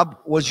 Bob,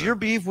 was your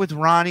beef with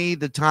Ronnie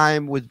the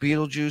time with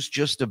Beetlejuice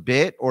just a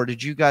bit, or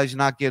did you guys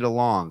not get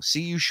along?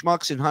 See you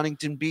schmucks in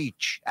Huntington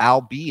Beach,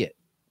 albeit.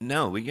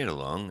 No, we get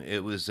along.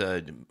 It was,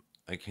 I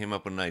came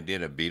up with an idea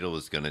that Beetle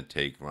was going to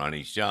take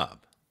Ronnie's job.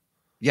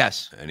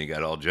 Yes. And he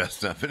got all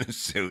dressed up in a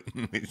suit,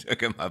 and we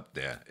took him up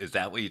there. Is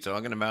that what you're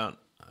talking about?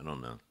 I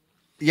don't know.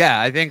 Yeah,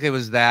 I think it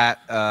was that.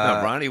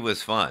 No, Ronnie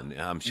was fun.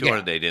 I'm sure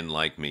yeah. they didn't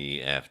like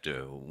me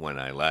after when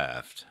I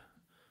left,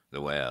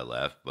 the way I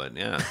left. But,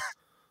 yeah,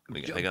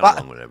 I got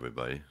along with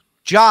everybody.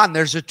 John,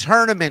 there's a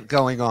tournament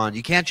going on.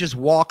 You can't just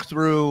walk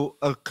through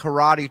a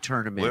karate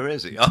tournament. Where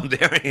is he? Oh,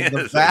 there he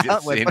is. There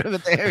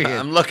he is.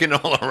 I'm looking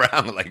all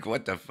around like,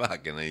 what the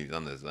fuck? And he's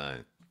on the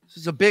side. This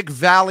is a big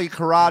Valley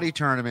karate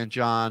tournament,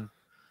 John.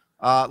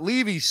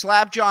 Levy,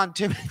 Slap John,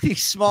 Timothy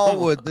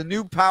Smallwood, the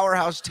new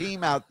powerhouse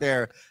team out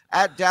there.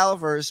 At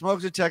Daliver,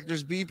 smoke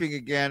detectors beeping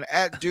again.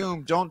 At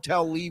Doom, don't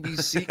tell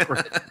Levy's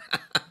secret.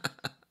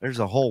 There's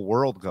a whole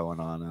world going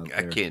on out there.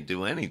 I can't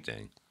do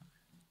anything.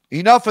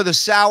 Enough of the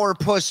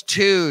sourpuss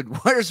dude.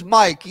 Where's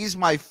Mike? He's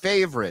my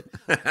favorite.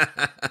 I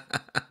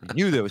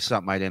knew there was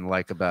something I didn't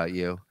like about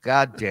you.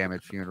 God damn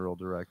it, funeral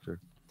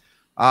director.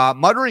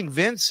 Muttering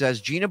Vince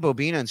says Gina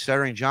Bobina and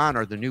Stuttering John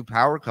are the new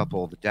power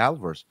couple of the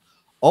Dalvers.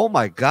 Oh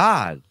my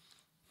God.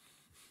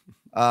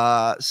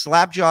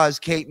 Slapjaw is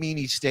Kate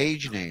Meany's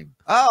stage name.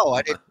 Oh,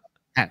 I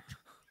didn't.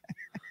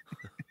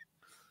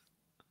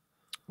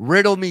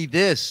 Riddle me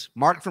this.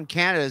 Mark from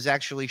Canada is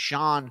actually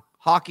Sean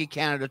Hockey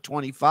Canada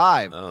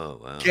 25.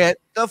 Oh, wow. Get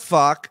the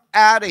fuck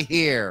out of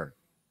here.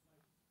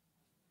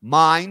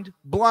 Mind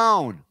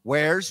blown.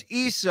 Where's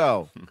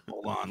ESO?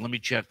 Hold on, let me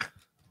check.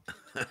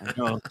 I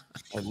know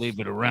I leave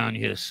it around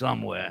here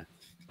somewhere.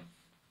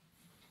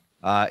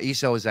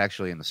 ESO is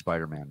actually in the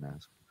Spider-Man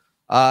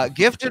mask.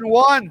 Gifted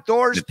one.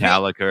 Thor's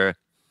Metallica.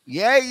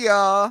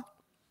 Yeah.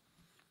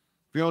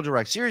 Funeral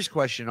Direct. Serious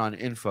question on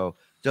info.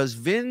 Does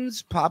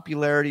Vin's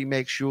popularity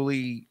make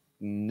Shuli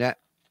Net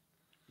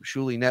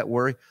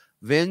worry?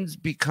 Vin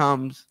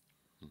becomes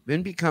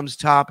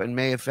top and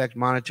may affect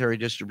monetary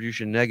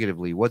distribution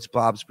negatively. What's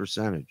Bob's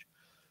percentage?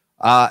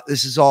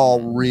 This is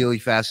all really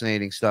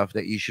fascinating stuff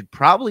that you should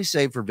probably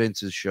save for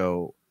Vince's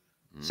show,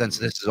 since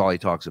this is all he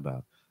talks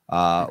about.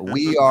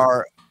 We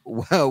are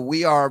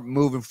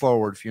moving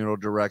forward, funeral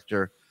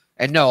director.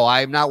 And no,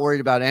 I'm not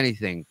worried about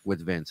anything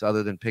with Vince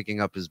other than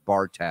picking up his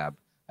bar tab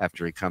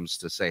after he comes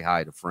to say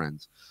hi to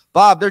friends.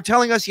 Bob, they're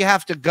telling us you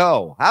have to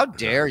go. How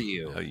dare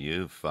you? Oh,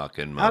 you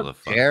fucking motherfucker.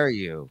 How dare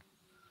you?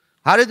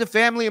 How did the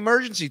family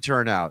emergency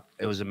turn out?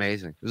 It was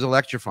amazing. It was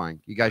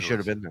electrifying. You guys should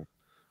have been there.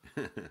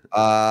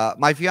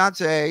 My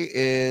fiance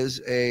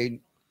is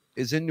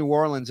is in New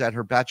Orleans at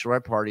her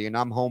bachelorette party, and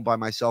I'm home by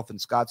myself in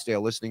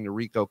Scottsdale listening to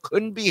Rico.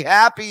 Couldn't be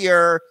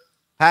happier.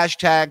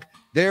 Hashtag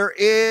there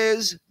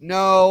is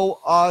no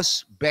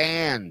us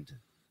band.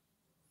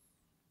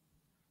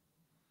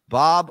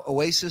 Bob,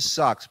 Oasis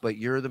sucks, but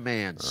you're the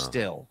man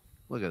still.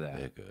 Look at that.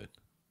 They're good.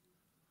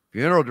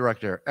 Funeral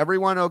director.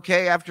 Everyone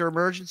okay after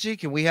emergency?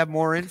 Can we have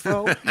more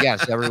info?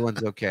 Yes,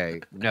 everyone's okay.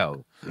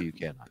 No, you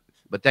cannot.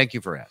 But thank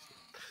you for asking.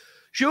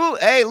 Shuli,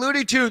 hey,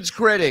 Looney Tunes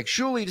critic.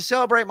 Shuli, to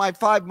celebrate my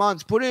 5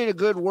 months, put in a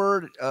good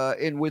word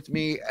in with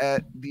me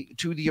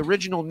to the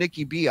original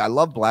Nikki B. I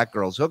love black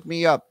girls. Hook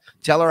me up.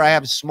 Tell her I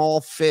have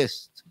small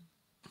fists.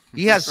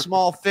 He has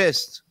small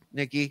fists,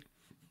 Nikki.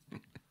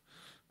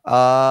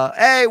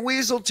 Hey,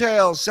 Weasel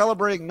Tales,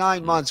 celebrating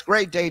 9 months.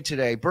 Great day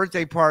today.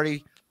 Birthday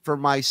party for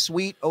my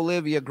sweet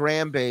Olivia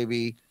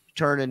grandbaby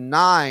turning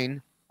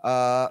 9.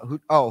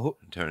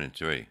 Turning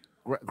 3.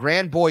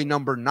 Grandboy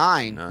number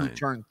 9 who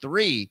turned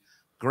 3.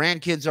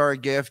 Grandkids are a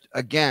gift.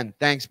 Again,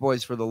 thanks,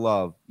 boys, for the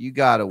love. You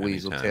got a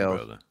Weasel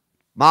Tales.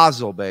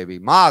 Mazel, baby.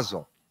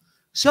 Mazel.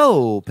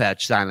 So,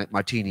 Patch Silent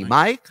Martini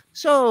Mike.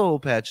 So,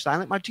 Patch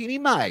Silent Martini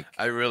Mike.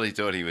 I really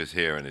thought he was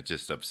here, and it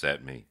just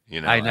upset me.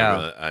 You know, I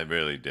know. I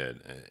really did.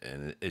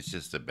 And it's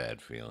just a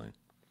bad feeling.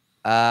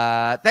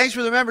 Thanks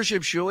for the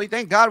membership, Shuli.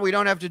 Thank God we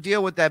don't have to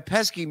deal with that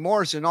pesky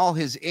Morse and all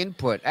his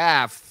input.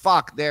 Ah,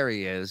 fuck. There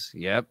he is.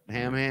 Yep.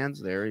 Ham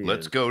hands. There he is.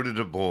 Let's go to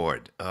the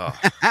board. Oh.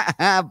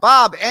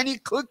 Bob, any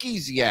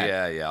cookies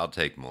yet? Yeah. I'll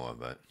take more,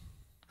 but.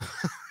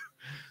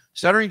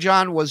 Stuttering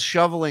John was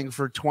shoveling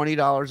for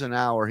 $20 an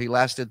hour. He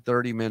lasted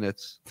 30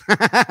 minutes.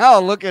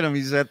 Oh, look at him.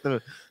 He's at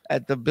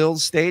the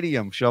Bills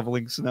Stadium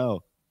shoveling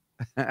snow.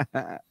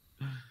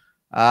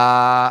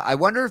 I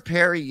wonder if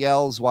Perry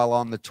yells while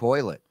on the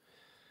toilet.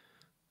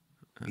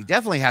 He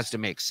definitely has to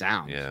make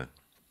sound. Yeah.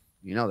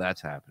 You know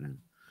that's happening.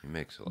 He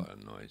makes a lot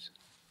of noise.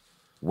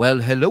 Well,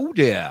 hello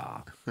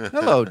there.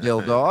 Hello,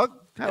 Dill Dog.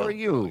 How are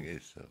you?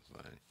 It's so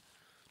funny.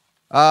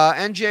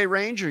 NJ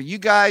Ranger, you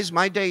guys,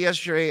 my day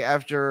yesterday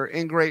after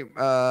ingrate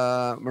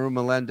Maru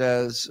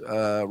Melendez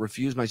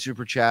refused my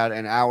super chat,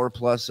 an hour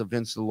plus of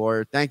Vince the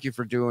Lawyer. Thank you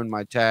for doing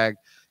my tag.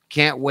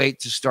 Can't wait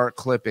to start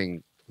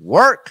clipping.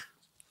 Work.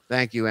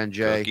 Thank you,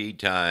 NJ. Cookie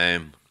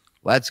time.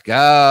 Let's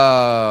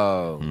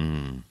go.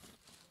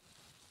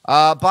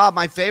 Bob,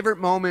 my favorite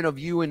moment of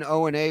you in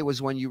O&A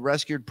was when you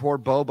rescued poor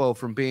Bobo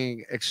from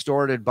being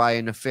extorted by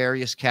a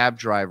nefarious cab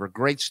driver.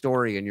 Great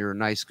story, and you're a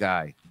nice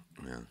guy.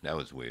 Yeah, that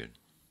was weird.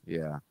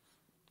 Yeah.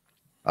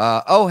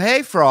 Oh,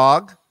 hey,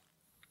 Frog.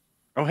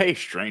 Oh, hey,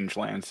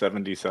 Strangeland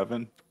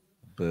 77.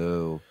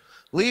 Boo.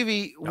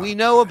 Levy, we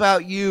know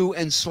about you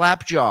and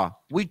Slapjaw.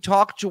 We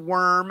talked to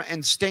Worm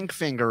and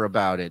Stinkfinger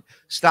about it.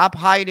 Stop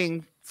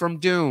hiding from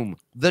Doom.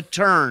 The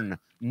Turn.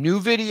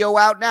 New video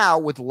out now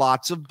with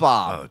lots of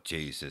Bob. Oh,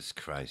 Jesus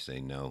Christ, they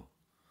know.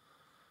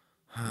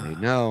 They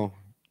know.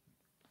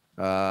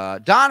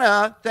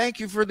 Donna, thank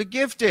you for the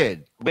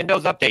gifted.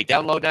 Windows update.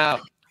 Download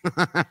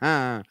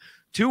now.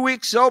 2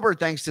 weeks sober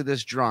thanks to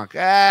this drunk.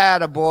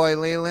 Attaboy,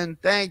 Leland.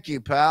 Thank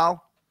you,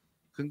 pal.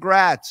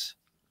 Congrats.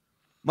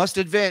 Must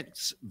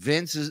admit,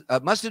 Vince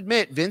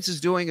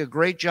is doing a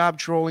great job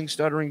trolling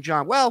Stuttering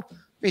John. Well, I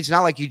mean, it's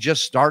not like he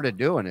just started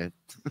doing it.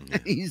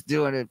 He's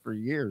doing it for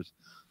years.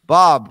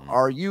 Bob,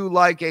 are you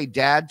like a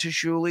dad to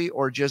Shuli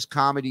or just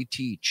comedy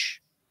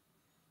teach?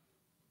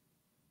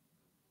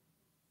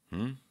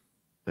 There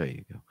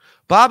you go.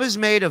 Bob is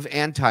made of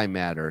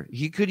antimatter.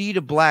 He could eat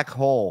a black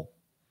hole.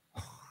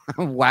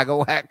 Wagga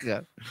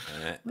wagga.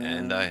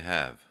 And I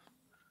have.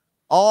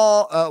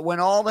 When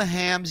all the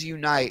hams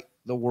unite,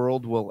 the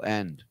world will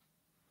end.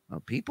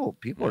 People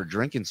are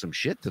drinking some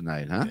shit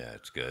tonight, huh? Yeah,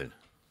 it's good.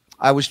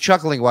 I was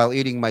chuckling while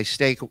eating my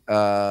steak.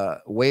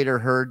 Waiter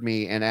heard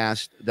me and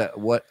asked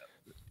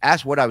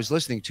what I was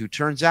listening to.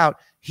 Turns out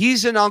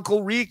he's an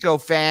Uncle Rico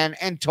fan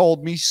and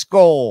told me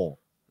Skull.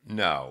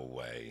 No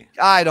way.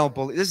 I don't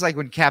believe this is like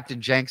when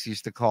Captain Jenks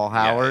used to call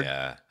Howard.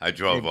 Yeah. I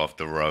drove off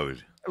the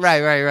road.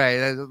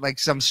 Right. Like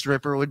some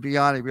stripper would be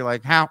on. He'd be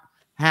like,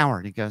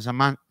 Howard. He goes,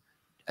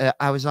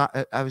 I was on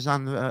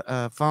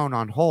the phone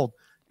on hold,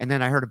 and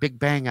then I heard a big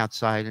bang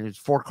outside, and it's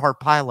 4-car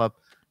pileup.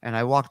 And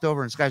I walked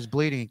over, and this guy's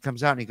bleeding. He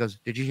comes out, and he goes,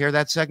 "Did you hear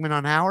that segment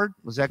on Howard?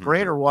 Was that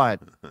great or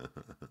what?"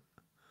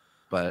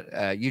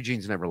 But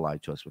Eugene's never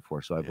lied to us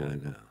before, so I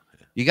believe him.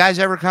 Yeah. You guys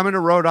ever come into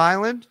Rhode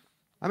Island?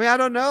 I mean, I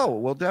don't know.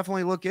 We'll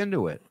definitely look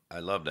into it. I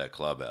love that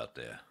club out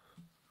there.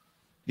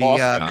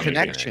 The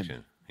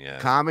Connection. Yeah.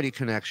 Comedy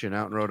Connection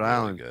out in Rhode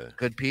Island.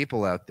 Good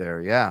people out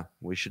there. Yeah,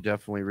 we should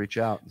definitely reach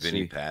out.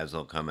 Vinny Paz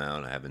will come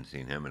out. I haven't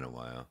seen him in a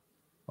while.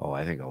 Oh,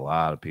 I think a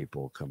lot of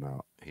people will come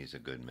out. He's a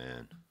good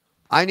man.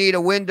 I need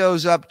a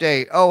Windows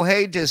update. Oh,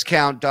 hey,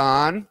 Discount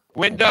Don.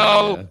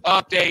 Window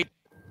update.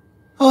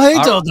 Oh,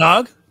 hey, Dill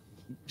Dog.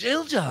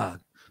 Dill Dog.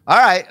 All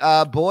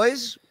right,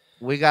 boys,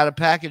 we got a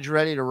package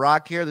ready to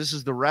rock here. This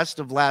is the rest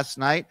of last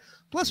night.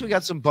 Plus, we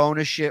got some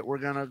bonus shit we're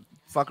going to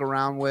fuck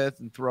around with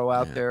and throw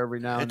out there every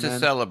now and then.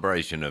 It's a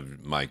celebration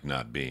of Mike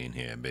not being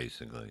here,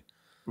 basically.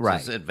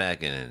 Right. So sit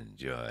back and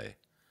enjoy.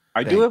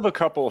 I do have a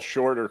couple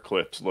shorter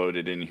clips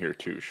loaded in here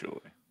too, Shuli.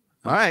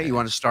 All right, you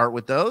want to start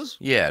with those?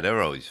 Yeah,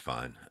 they're always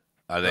fun.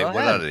 What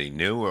are they,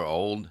 new or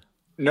old?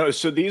 No,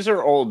 so these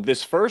are old.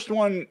 This first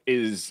one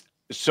is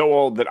so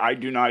old that I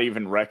do not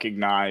even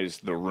recognize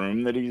the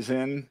room that he's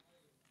in.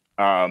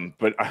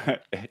 But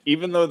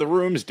even though the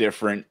room's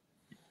different,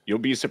 you'll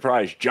be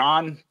surprised.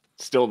 John,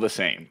 still the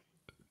same.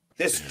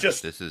 This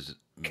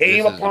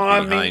came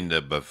upon me. Behind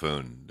the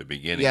buffoon, the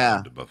beginning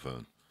of the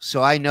buffoon.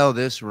 So I know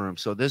this room.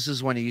 So this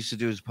is when he used to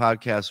do his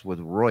podcast with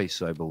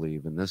Royce, I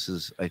believe. And this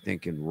is, I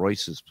think, in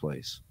Royce's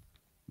place.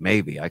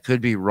 Maybe. I could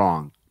be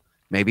wrong.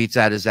 Maybe it's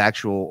at his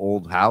actual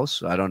old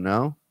house. I don't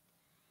know.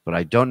 But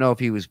I don't know if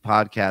he was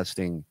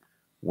podcasting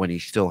when he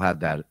still had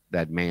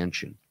that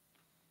mansion.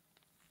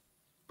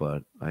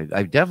 But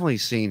I've definitely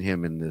seen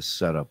him in this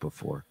setup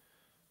before.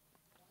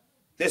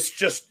 This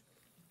just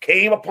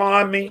came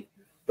upon me.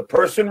 The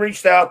person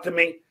reached out to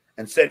me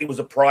and said he was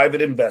a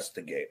private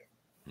investigator.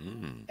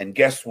 And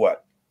guess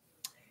what?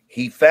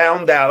 He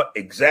found out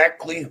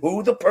exactly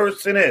who the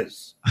person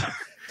is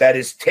that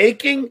is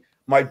taking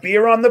my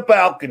beer on the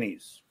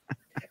balconies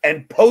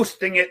and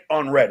posting it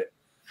on Reddit.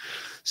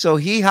 So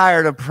he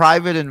hired a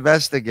private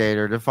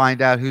investigator to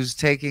find out who's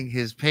taking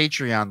his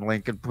Patreon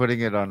link and putting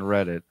it on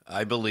Reddit.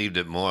 I believed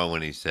it more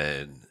when he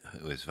said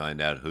it was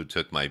find out who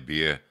took my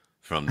beer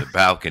from the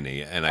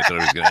balcony, and I thought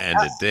it was going to end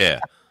it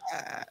there.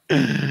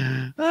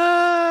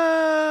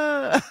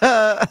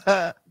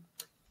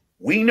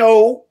 We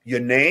know your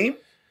name.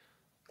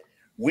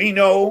 We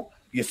know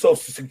your social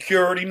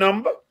security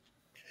number.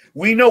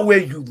 We know where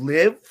you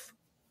live.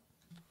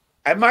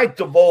 I might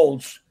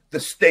divulge the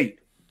state.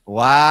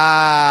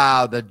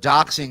 Wow, the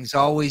doxing's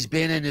always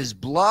been in his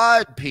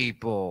blood,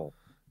 people.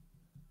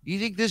 You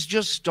think this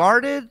just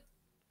started?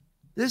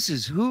 This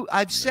is who,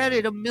 I've said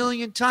it a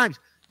million times.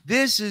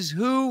 This is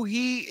who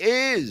he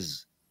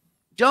is.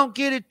 Don't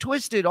get it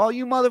twisted. All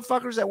you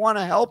motherfuckers that want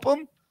to help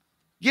him,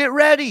 get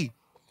ready.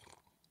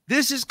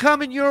 This is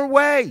coming your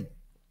way.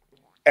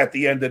 At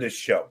the end of this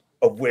show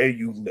of where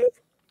you live.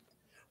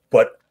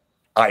 But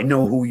I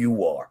know who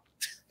you are.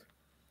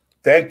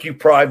 Thank you,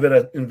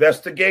 private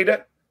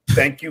investigator.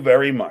 Thank you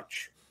very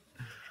much.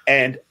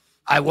 And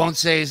I won't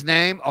say his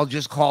name. I'll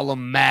just call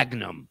him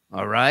Magnum.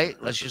 All right?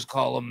 Let's just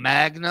call him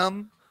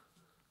Magnum.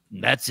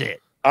 That's it.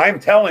 I'm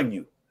telling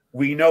you,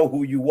 we know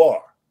who you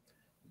are.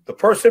 The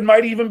person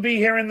might even be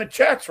here in the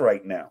chats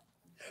right now.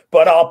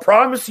 But I'll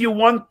promise you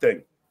one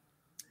thing.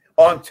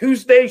 On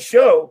Tuesday's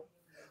show,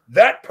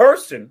 that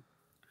person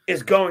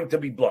is going to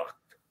be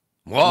blocked.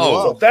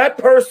 Whoa. So that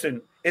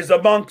person is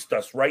amongst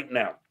us right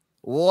now.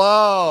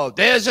 Whoa,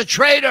 there's a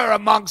traitor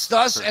amongst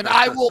us, and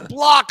I will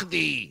block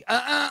thee.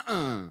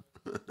 I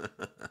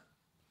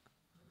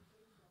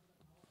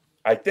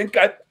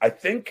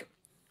think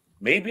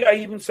maybe I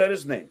even said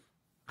his name.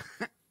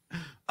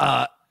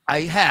 I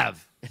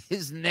have.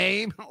 His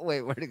name,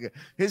 wait, where'd it go?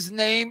 His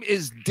name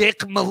is Dick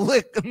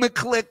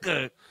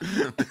McClicker.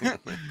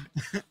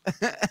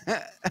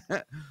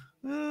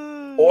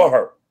 Or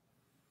her.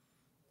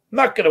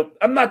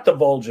 I'm not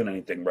divulging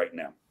anything right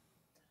now.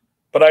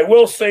 But I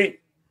will say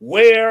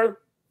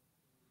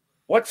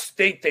what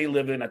state they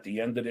live in at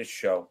the end of this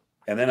show.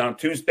 And then on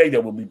Tuesday, they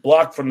will be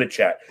blocked from the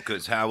chat.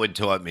 Because Howard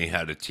taught me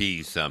how to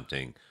tease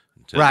something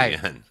until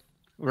Right. the end.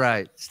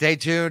 Right. Stay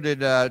tuned.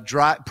 And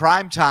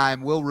Prime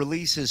Time will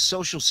release his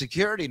social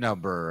security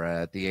number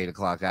at the 8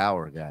 o'clock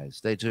hour, guys.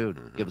 Stay tuned.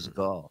 Give us a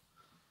call.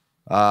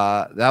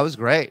 That was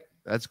great.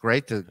 That's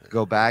great to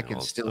go back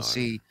and still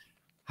see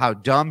how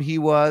dumb he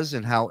was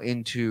and how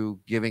into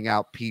giving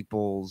out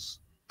people's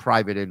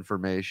private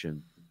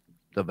information.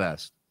 The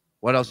best.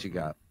 What else you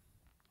got?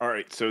 All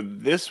right, so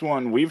this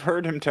one, we've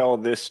heard him tell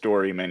this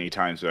story many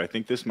times, but I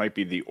think this might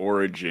be the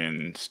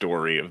origin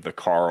story of the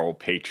Carl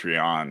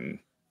Patreon.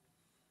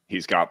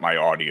 He's got my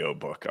audio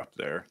book up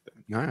there.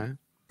 All right.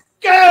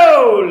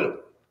 Go!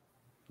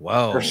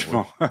 Whoa. First of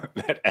all,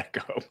 that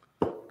echo.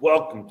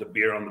 Welcome to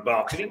Beer on the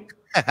Balcony.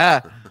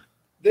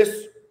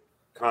 This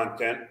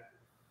content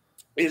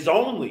is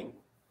only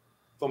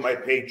for my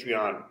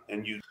Patreon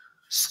and you.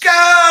 Sco!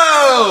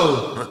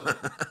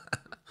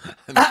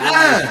 I'm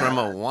feeling this from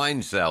a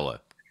wine cellar.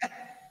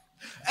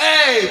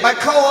 Hey, my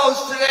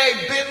co-host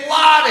today, Bin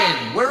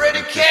Laden. We're in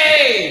a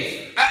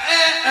cave.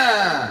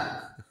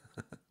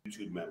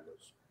 YouTube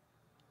members.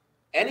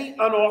 Any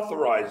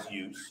unauthorized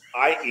use,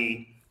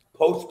 i.e.,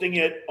 posting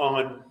it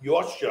on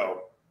your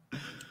show,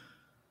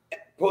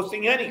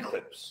 posting any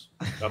clips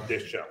of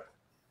this show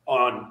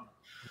on.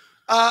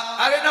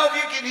 I don't know if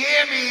you can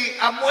hear me.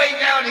 I'm way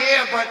down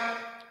here, but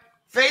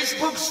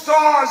Facebook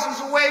Stars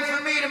is a way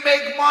for me to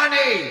make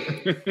money.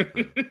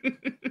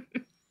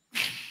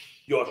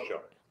 Your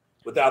show,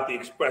 without the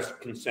express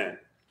consent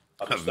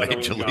of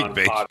Major League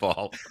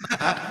Baseball.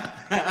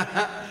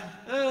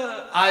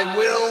 I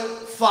will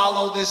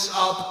follow this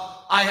up.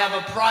 I have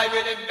a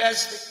private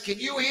investment. Can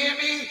you hear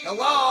me?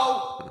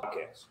 Hello?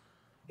 Podcast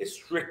is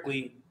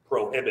strictly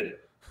prohibited.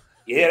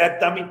 You hear that,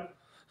 dummy?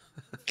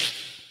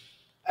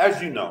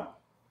 As you know.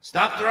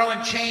 Stop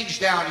throwing change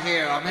down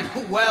here. I'm in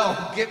a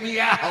well. Get me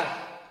out.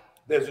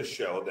 There's a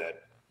show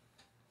that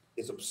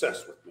is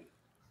obsessed with me.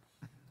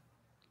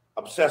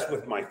 obsessed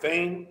with my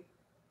fame,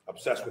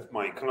 obsessed with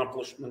my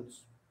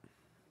accomplishments,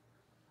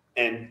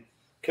 and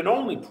can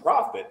only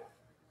profit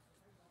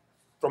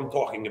from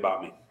talking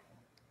about me.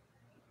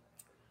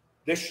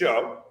 This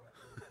show,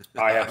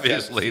 I have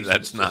obviously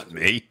that's not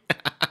me.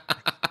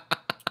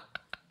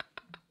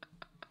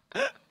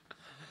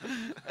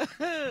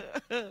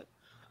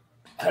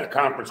 Had a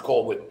conference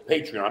call with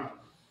Patreon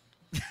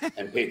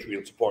and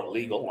Patreon Support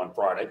Legal on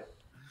Friday.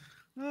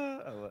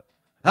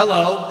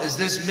 Hello, is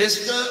this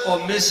Mr. or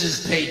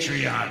Mrs.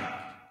 Patreon?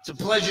 It's a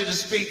pleasure to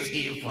speak to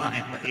you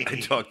finally. I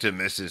talked to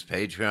Mrs.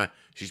 Patreon.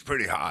 She's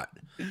pretty hot.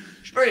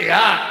 She's pretty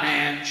hot,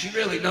 man. She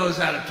really knows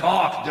how to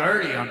talk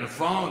dirty on the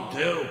phone,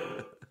 too.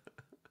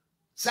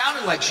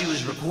 Sounded like she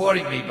was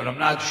recording me, but I'm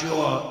not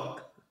sure.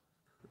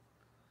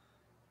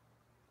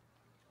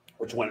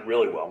 Which went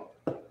really well.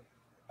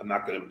 I'm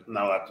not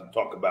allowed to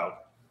talk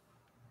about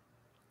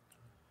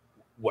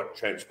what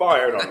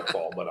transpired on the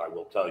call, but I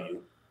will tell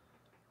you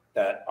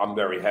that I'm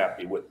very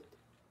happy with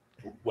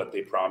what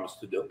they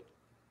promised to do.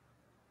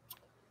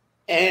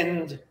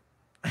 And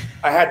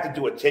I had to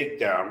do a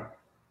takedown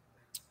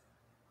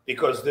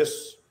because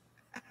this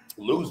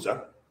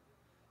loser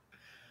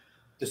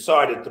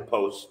decided to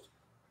post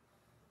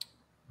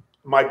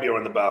my beer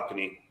on the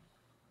balcony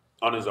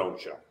on his own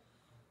show.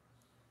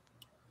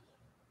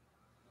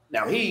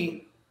 Now,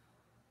 he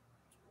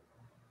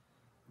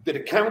did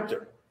a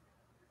counter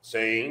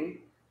saying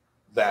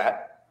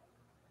that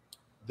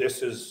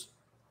this is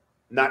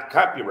not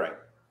copyright.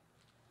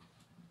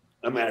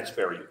 I mean, it's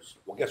fair use.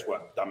 Well, guess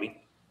what, dummy?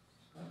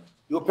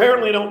 You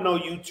apparently don't know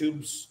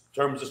YouTube's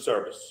terms of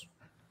service.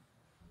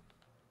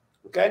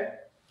 Okay?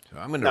 So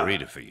I'm going to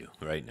read it for you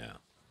right now.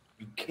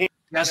 You can't.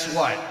 Guess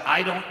what?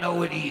 I don't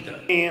know it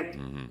either.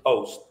 Can't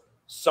post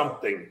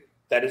something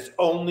that is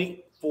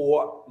only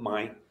for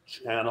my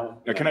channel.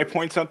 Now, can I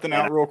point something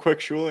out real quick,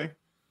 Shuli?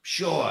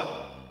 Sure.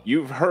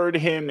 You've heard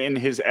him in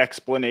his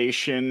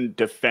explanation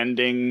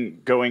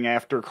defending going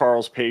after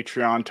Carl's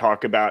Patreon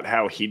talk about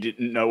how he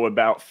didn't know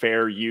about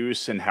fair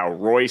use and how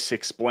Royce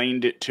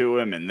explained it to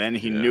him and then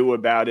he knew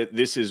about it.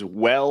 This is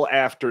well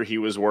after he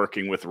was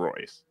working with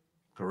Royce.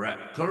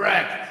 Correct.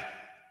 Correct.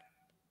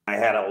 I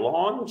had a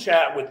long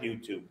chat with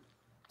YouTube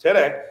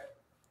today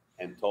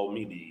and told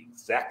me the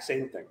exact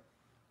same thing.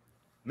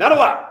 Not a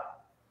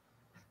lot.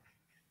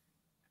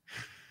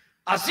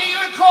 I'll see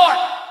you in court.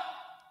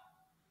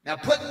 Now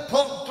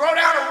throw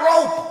down a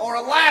rope or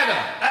a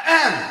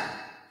ladder.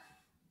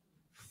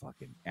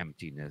 Fucking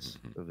emptiness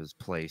of his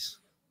place.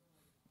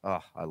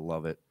 Oh, I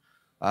love it.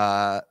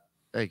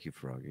 Thank you,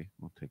 Froggy.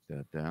 We'll take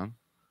that down.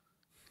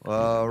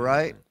 All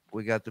right.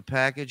 We got the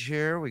package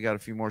here. We got a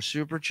few more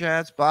super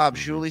chats. Bob,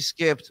 Shuli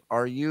skipped.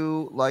 Are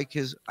you like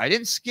his? I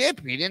didn't skip.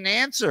 He didn't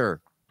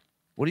answer.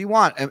 What do you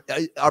want?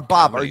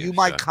 Bob, are you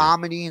my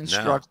comedy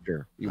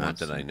instructor? No, not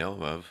that I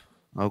know of.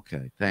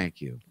 Okay,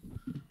 thank you.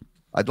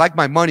 I'd like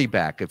my money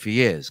back if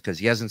he is, because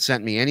he hasn't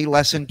sent me any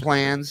lesson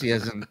plans. He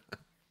hasn't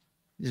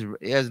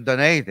done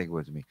anything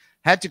with me.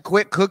 Had to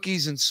quit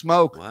cookies and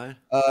smoke. What?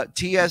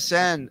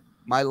 TSN,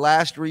 my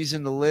last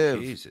reason to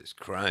live. Jesus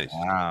Christ.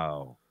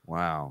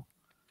 Wow.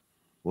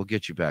 We'll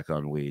get you back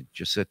on weed.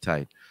 Just sit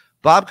tight.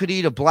 Bob could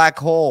eat a black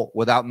hole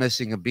without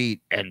missing a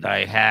beat, and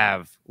I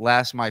have.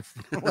 Laugh my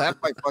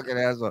fucking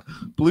ass off.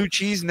 Blue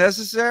cheese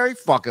necessary?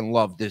 Fucking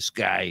love this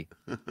guy.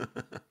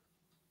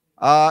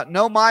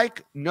 No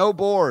mic, no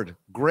board.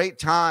 Great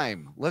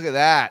time. Look at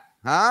that.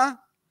 Huh?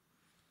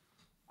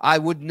 I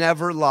would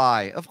never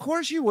lie. Of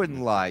course you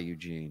wouldn't lie,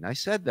 Eugene. I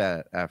said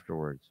that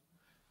afterwards.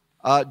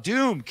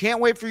 Doom, can't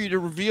wait for you to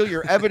reveal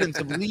your evidence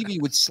of Levy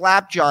with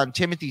Slapjaw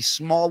Timothy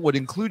Smallwood,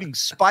 including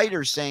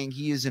Spider saying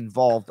he is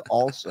involved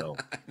also.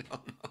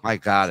 My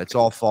God, it's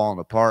all falling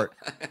apart.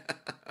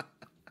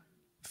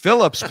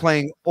 Phillips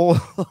playing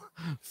old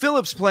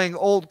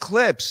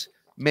clips.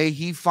 May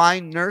he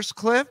find Nurse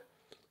Cliff?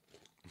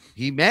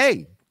 He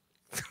may.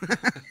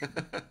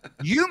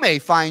 You may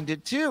find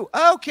it too.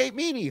 Oh, Kate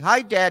Meany.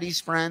 Hi, Daddy's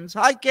friends.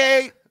 Hi,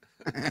 Kate.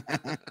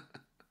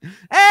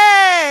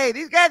 Hey,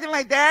 these guys are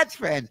my dad's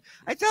friends.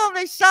 I told them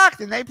they sucked,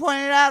 and they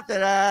pointed out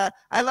that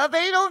I love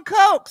anal and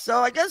coke, so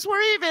I guess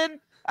we're even.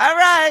 All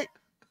right.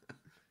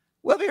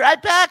 We'll be right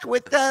back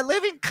with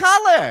Living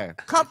Color,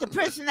 Cult of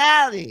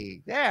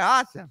Personality. They're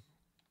awesome.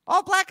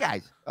 All black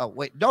guys. Oh,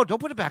 wait. No,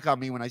 don't put it back on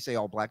me when I say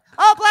all black.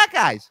 All black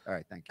guys. All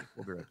right, thank you.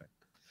 We'll be right back.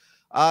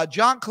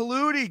 John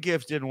Kaludi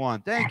gifted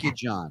one. Thank you,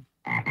 John.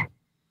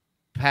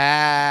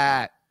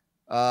 Pat.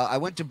 I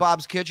went to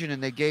Bob's Kitchen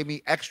and they gave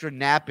me extra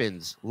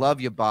napkins. Love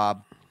you,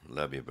 Bob.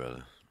 Love you,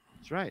 brother.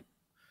 That's right.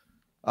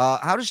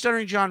 How does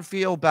Stuttering John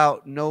feel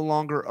about no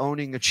longer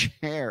owning a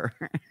chair?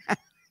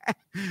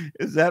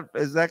 Is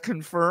that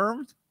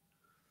confirmed?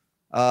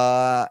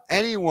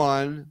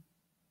 Anyone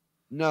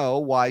know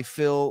why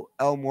Phil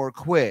Elmore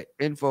quit?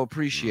 Info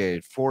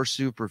appreciated. 4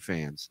 super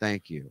fans.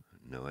 Thank you.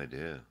 No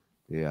idea.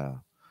 Yeah.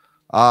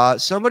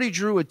 Somebody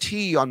drew a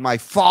T on my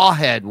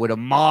forehead with a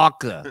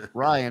marker.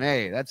 Ryan,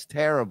 hey, that's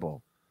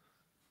terrible.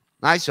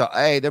 Nice.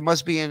 Hey, there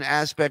must be an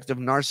aspect of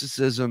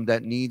narcissism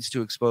that needs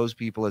to expose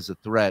people as a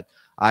threat.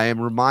 I am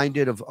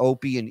reminded of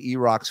Opie and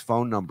E-Rock's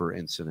phone number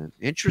incident.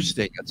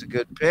 Interesting. That's a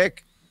good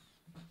pick.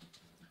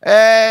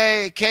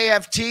 Hey,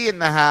 KFT in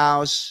the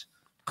house.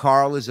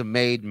 Carl is a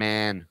made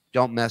man.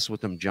 Don't mess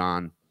with him,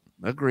 John.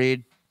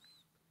 Agreed.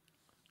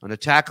 An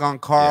attack on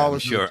Carl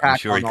is an attack I'm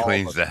sure on he all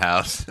cleans of the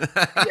us. house.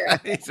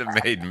 He's a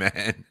made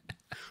man.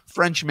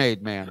 French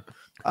made man.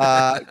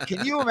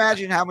 Can you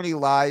imagine how many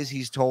lies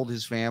he's told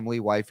his family,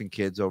 wife, and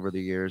kids over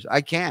the years?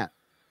 I can't.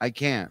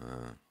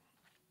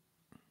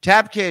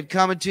 Tap Kid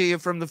coming to you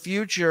from the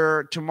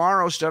future.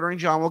 Tomorrow, Stuttering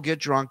John will get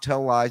drunk,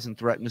 tell lies, and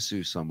threaten to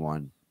sue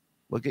someone.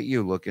 Look at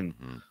you looking,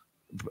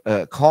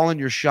 calling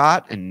your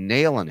shot and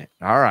nailing it.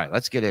 All right,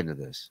 let's get into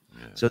this.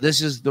 Yeah. So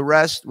this is the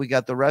rest. We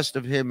got the rest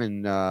of him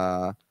and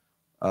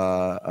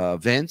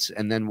Vince,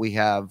 and then we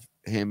have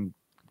him,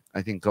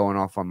 I think, going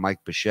off on Mike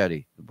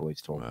Bocchetti. The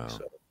boys told me so.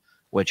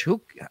 Which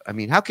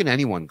how can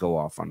anyone go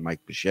off on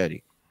Mike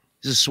Bocchetti?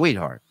 He's a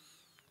sweetheart.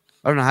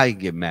 I don't know how you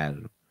can get mad at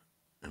him.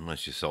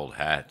 Unless you sold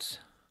hats.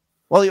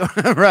 Well, you're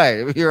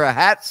right. If you're a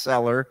hat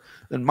seller,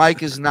 then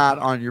Mike is not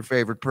on your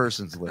favorite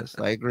persons list.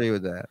 I agree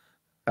with that.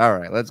 All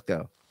right, let's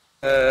go.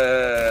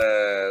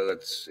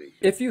 Let's see.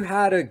 If you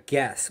had to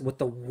guess what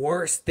the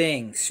worst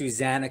thing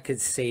Susanna could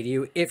say to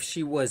you if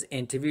she was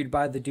interviewed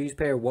by the Dues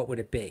Payer, what would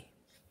it be?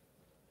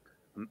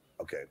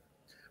 Okay.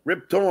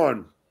 Rip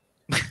Torn.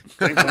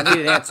 I need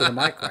an answer to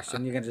my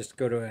question. You're going to just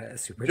go to a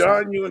super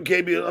John, chat. you and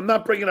KB. I'm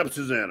not bringing up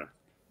Susanna.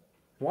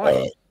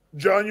 Why?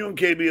 John, you and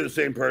KB are the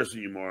same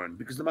person, you moron,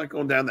 because I'm not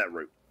going down that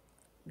route.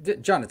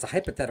 John, it's a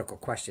hypothetical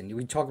question.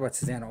 We talk about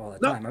Susanna all the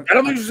time. I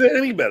don't think you said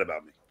any bad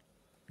about me.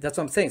 That's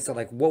what I'm saying. So,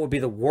 what would be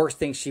the worst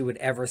thing she would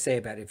ever say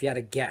about it if you had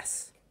to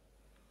guess?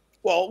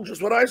 Well,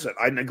 just what I said.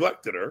 I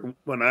neglected her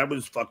when I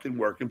was fucking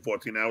working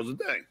 14 hours a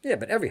day. Yeah,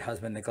 but every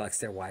husband neglects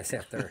their wives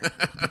after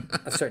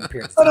a certain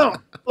period of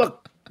time. No.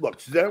 Look,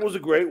 Susanna was a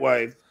great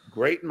wife,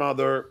 great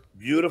mother,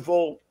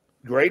 beautiful,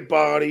 great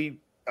body.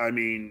 I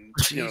mean,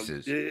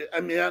 Jesus. I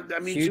mean,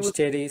 huge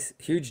titties,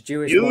 huge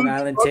Jewish Long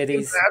Island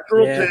titties,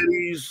 natural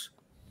titties,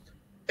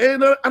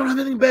 and I don't have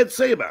anything bad to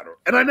say about her,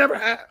 and I never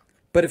have.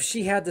 But if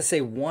she had to say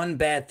one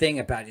bad thing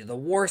about you, the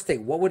worst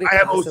thing, what would it? I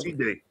have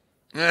OCD.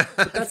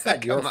 But that's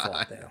not your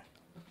fault, though.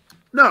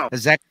 No,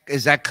 is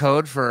that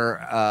code for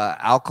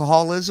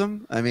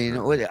alcoholism? I mean,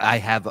 I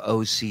have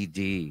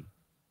OCD.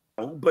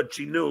 But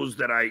she knows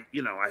that I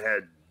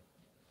had,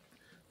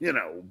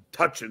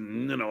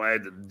 touching.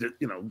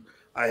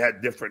 I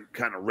had different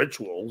kind of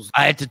rituals.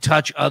 I had to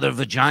touch other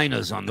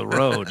vaginas on the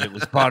road. It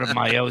was part of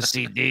my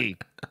OCD.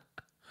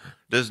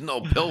 There's no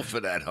pill for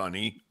that,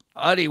 honey.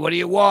 Honey, what do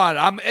you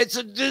want? It's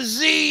a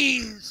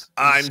disease.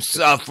 I'm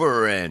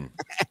suffering.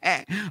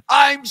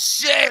 I'm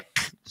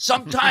sick.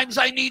 Sometimes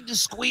I need to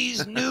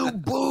squeeze new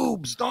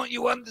boobs. Don't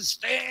you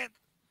understand?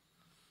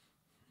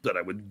 That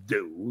I would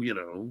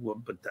do,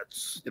 but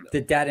that's,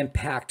 Did that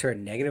impact her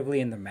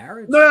negatively in the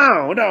marriage?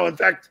 No. In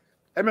fact,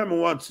 I remember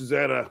once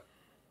Susanna,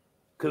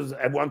 because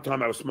at one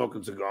time I was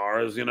smoking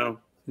cigars,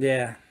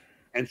 Yeah.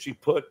 And she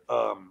put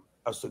a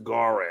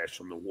cigar ash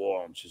on the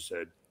wall, and she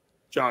said,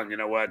 "John, you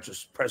know what?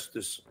 Just press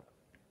this.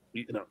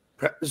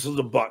 This is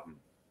a button.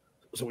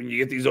 So when you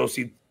get these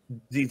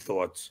OCD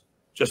thoughts,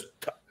 just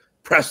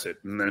press it,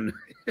 and then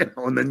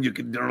and then you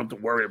don't have to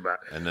worry about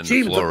it." And then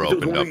the floor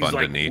opened up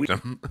underneath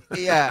them.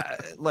 Yeah,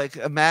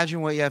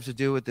 imagine what you have to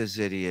do with this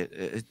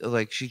idiot.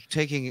 She's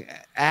taking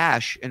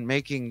ash and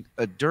making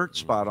a dirt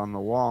spot on the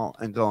wall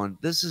and going,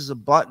 "This is a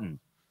button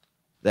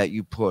that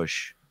you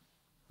push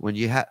when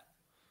you have."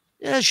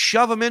 Yeah,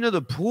 shove him into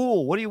the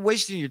pool. What are you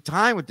wasting your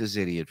time with this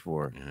idiot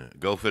for? Yeah,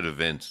 go for the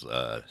Vince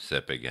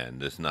sip again.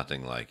 There's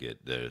nothing like it.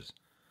 There's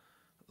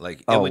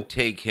it would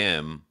take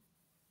him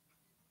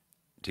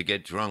to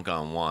get drunk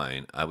on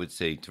wine, I would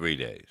say 3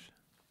 days.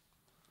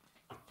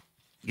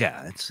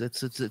 Yeah, it's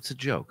a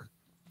joke.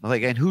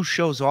 And who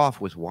shows off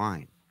with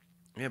wine?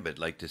 Yeah, but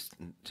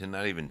to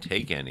not even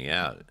take any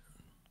out.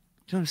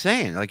 That's what I'm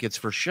saying. It's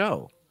for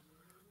show.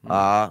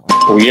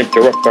 We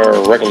interrupt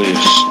our regularly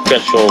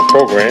scheduled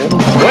program.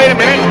 Wait a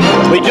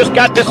minute. We just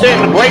got this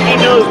in.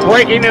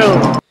 Breaking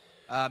news.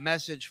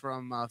 Message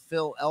from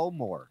Phil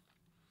Elmore.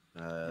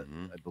 I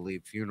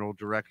believe funeral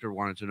director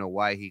wanted to know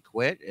why he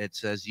quit. It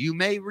says, "You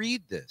may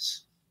read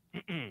this.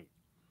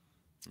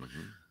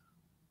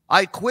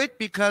 I quit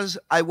because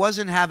I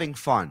wasn't having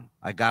fun.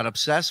 I got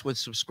obsessed with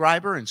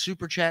subscriber and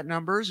super chat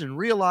numbers and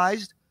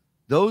realized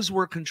those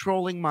were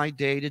controlling my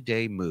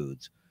day-to-day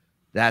moods.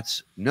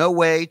 That's no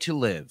way to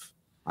live.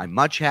 I'm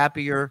much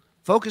happier,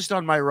 focused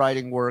on my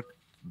writing work.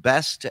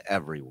 Best to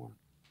everyone."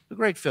 The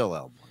great Phil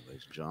Elmore,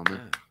 ladies and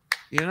gentlemen.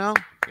 Yeah.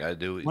 Gotta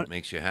do what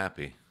makes you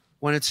happy.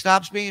 When it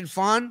stops being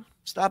fun,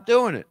 stop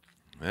doing it.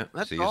 Yeah.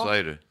 See you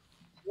later.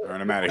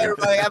 Turn him out of here.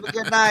 Everybody have a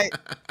good night.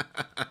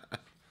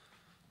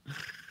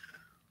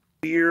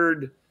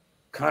 Weird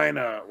kind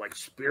of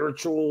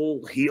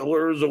spiritual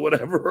healers or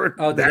whatever.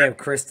 Oh, did they have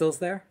crystals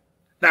there?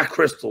 Not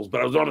crystals,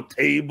 but I was on a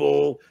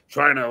table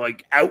trying to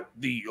out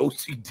the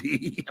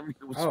OCD. I mean,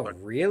 it was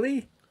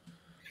really?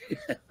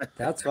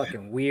 That's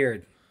fucking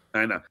weird.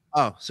 I know.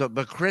 Oh, so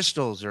but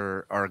crystals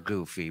are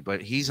goofy,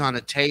 but he's on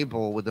a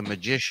table with a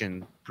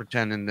magician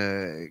pretending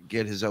to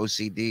get his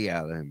OCD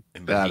out of him.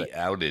 But he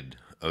outed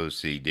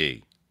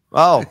OCD.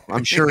 Oh,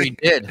 I'm sure he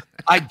did.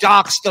 I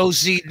doxed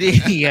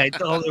OCD. I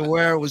told her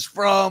where it was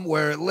from,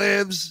 where it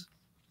lives.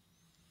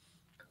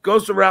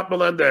 Goes to Ralph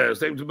Melendez.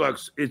 Thank you,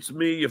 $2. It's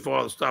me, your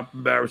father. Stop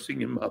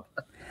embarrassing your mother.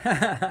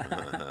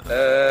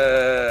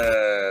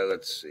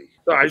 Let's see.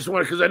 So I just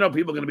want to, because I know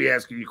people are going to be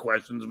asking you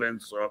questions,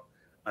 Vince. So,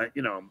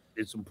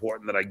 it's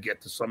important that I get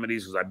to some of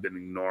these because I've been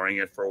ignoring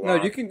it for a while.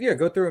 No, you can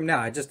go through them now.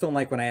 I just don't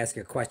like when I ask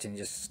you a question, you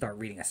just start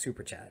reading a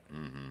super chat.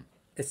 Mm-hmm.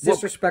 It's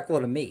disrespectful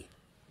to me.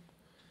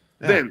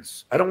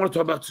 Vince, I don't want to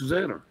talk about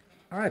Susanna.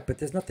 All right, but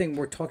there's nothing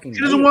we're talking.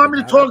 She doesn't want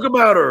me to talk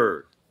about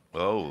her.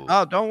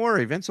 Oh, don't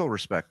worry. Vince will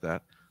respect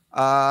that.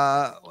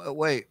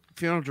 Wait,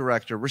 funeral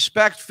director.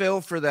 Respect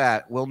Phil for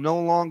that. We'll no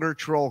longer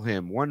troll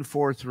him.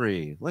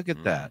 143. Look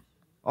at that.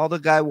 All the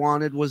guy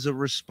wanted was a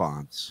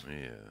response.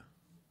 Yeah.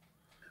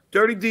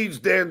 Dirty Deeds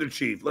Dander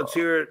Chief. Let's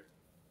hear it.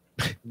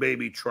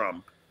 Baby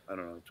Trump. I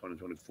don't know,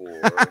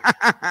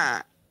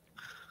 2024.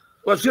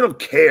 Well, she don't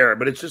care,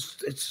 but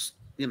it's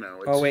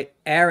oh, wait.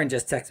 Aaron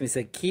just texted me,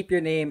 said, keep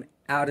your name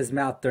out his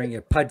mouth during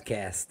your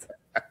podcast.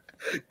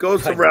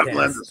 Goes to Ralph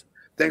Melendez.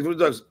 Thanks for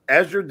the ducks.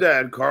 As your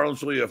dad, Carl and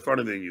Shuli are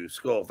fronting you.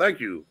 Skull. Thank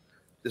you.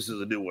 This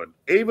is a new one.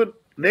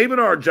 Navin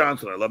R.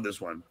 Johnson. I love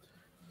this one.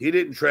 He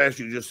didn't trash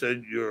you. Just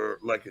said you're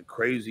like a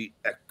crazy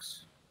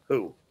ex.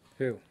 Who?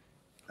 I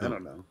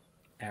don't know.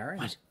 Aaron?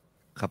 What?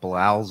 Couple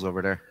owls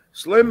over there.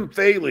 Slim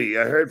Faley.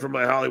 I heard from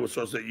my Hollywood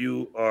source that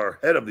you are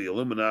head of the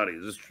Illuminati.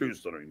 Is this true,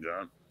 Stuttering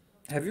John?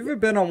 Have you ever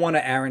been on one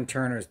of Aaron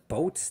Turner's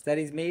boats that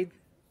he's made?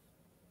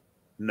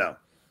 No.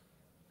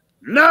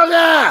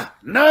 Naga!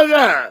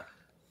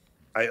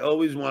 I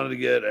always wanted to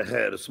get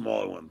ahead, a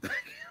smaller one.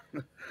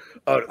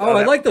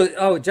 I like those.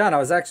 Oh, John, I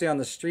was actually on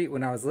the street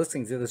when I was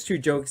listening to those 2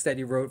 jokes that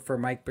you wrote for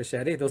Mike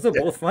Bocchetti. Those are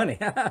both funny.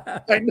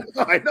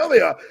 I know they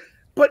are.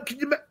 But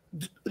did you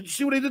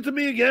see what he did to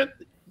me again?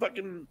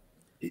 Fucking,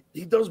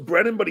 he does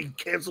Brennan, but he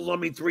cancels on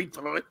me 3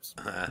 times.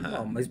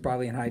 Well, he's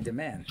probably in high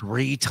demand.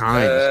 3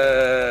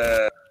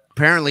 times.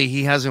 Apparently,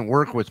 he hasn't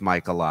worked with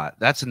Mike a lot.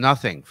 That's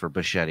nothing for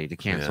Bocchetti to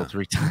cancel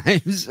 3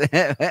 times.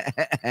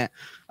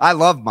 I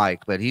love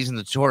Mike, but he's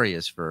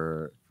notorious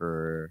for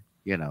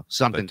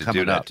something but to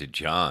coming do that up. To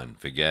John,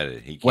 forget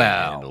it. He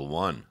can't handle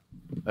one.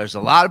 There's a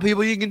lot of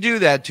people you can do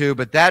that to,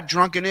 but that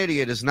drunken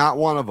idiot is not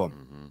one of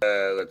them.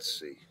 Let's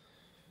see.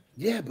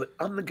 Yeah, but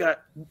I'm the guy.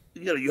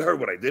 You heard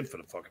what I did for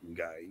the fucking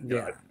guy.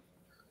 Yeah.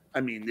 I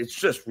mean, it's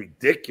just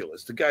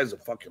ridiculous. The guy's a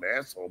fucking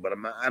asshole, but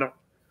I'm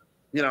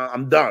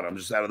done. I'm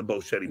just out of the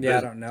Bocchetti business. Yeah,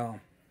 I don't know.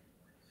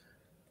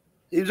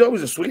 He's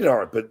always a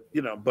sweetheart,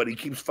 but he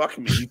keeps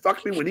fucking me. He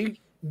fucked me when he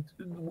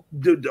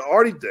did the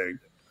Artie thing.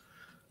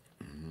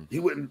 He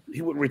wouldn't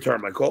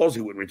return my calls.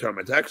 He wouldn't return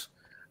my texts.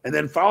 And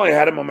then finally I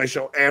had him on my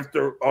show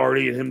after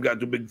Artie and him got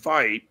into a big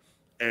fight.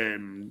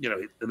 And,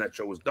 and that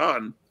show was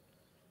done.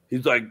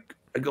 He's like,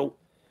 I go,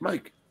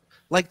 Mike.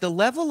 Like the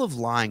level of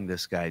lying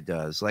this guy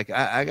does. Like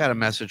I got a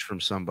message from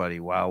somebody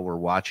while we're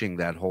watching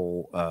that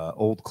whole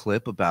old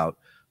clip about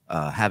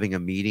having a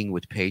meeting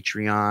with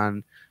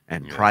Patreon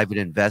and private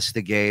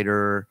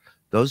investigator.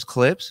 Those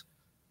clips.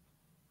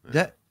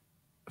 That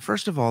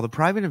first of all, the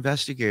private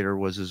investigator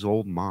was his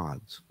old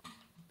mods.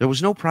 There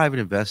was no private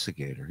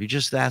investigator. He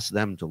just asked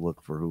them to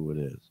look for who it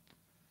is.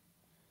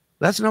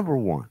 That's number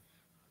 1.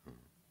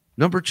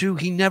 Number 2,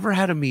 he never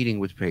had a meeting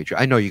with Patreon.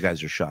 I know you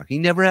guys are shocked. He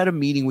never had a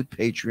meeting with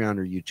Patreon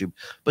or YouTube.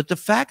 But the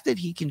fact that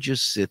he can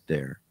just sit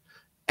there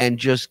and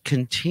just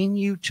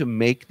continue to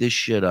make this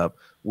shit up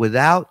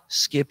without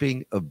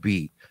skipping a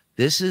beat.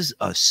 This is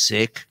a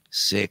sick,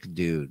 sick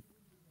dude.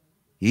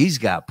 He's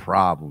got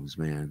problems,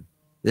 man.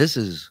 This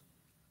is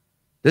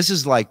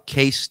like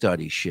case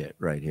study shit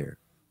right here.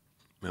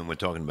 And we're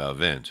talking about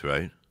Vince,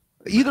 right?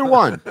 Either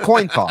one.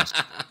 Coin toss.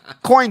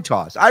 Coin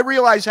toss. I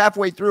realized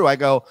halfway through, I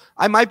go,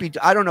 I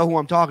don't know who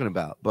I'm talking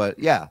about, but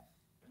yeah.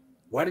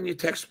 Why didn't you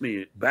text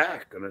me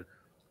back? And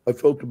I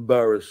felt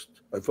embarrassed.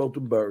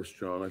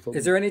 John.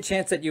 Is there any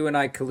chance that you and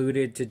I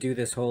colluded to do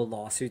this whole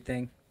lawsuit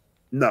thing?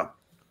 No.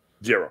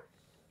 Zero.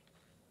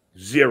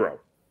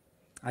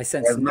 I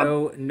sense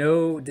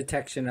no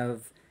detection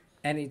of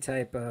any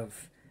type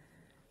of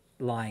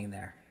lying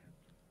there.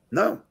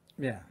 No.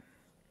 Yeah.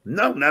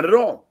 No, not at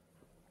all.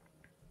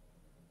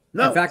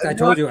 No. In fact, I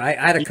told you I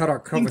had to cut our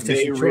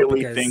conversation short. They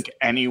really think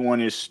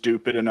anyone is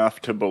stupid enough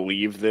to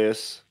believe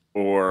this,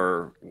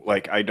 or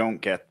I don't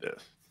get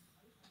this.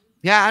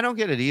 Yeah, I don't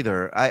get it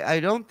either. I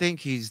don't think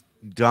he's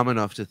dumb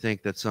enough to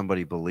think that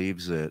somebody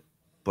believes it,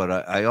 but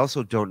I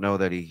also don't know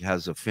that he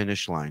has a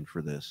finish line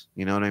for this.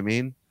 You know what I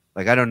mean?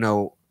 I don't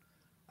know.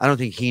 I don't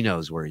think he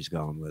knows where he's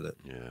going with it.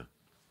 Yeah.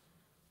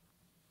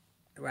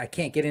 I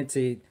can't get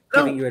into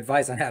giving you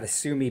advice on how to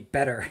sue me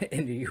better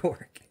in New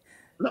York.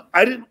 No,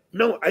 I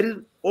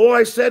didn't. All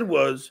I said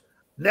was,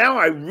 now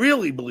I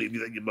really believe you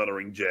that you're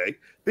buttering Jay,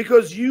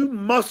 because you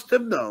must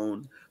have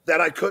known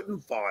that I couldn't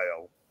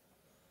file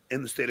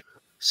in the state of.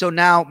 So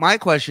now my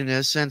question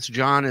is, since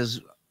John is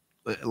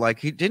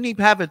Like didn't he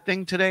have a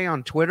thing today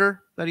on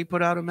Twitter that he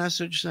put out a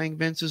message saying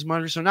Vince is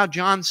muttering? So now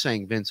John's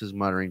saying Vince is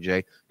muttering.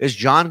 Jay, is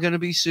John going to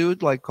be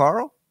sued like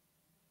Carl?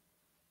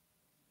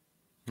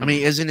 I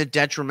mean, isn't it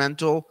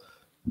detrimental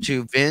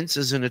to Vince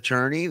as an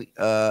attorney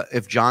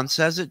if John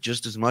says it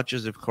just as much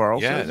as if Carl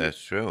says it? Yeah,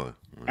 that's true.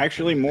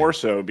 Actually, more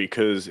so,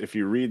 because if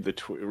you read the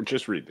tweet,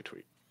 just read the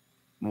tweet.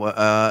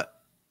 Well,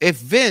 if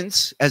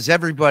Vince, as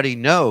everybody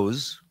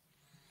knows,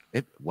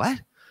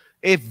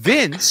 if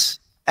Vince,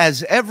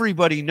 as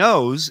everybody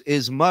knows,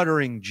 is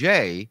muttering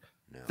Jay,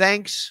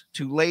 thanks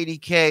to Lady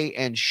K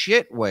and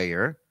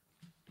Shitwayer,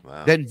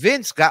 then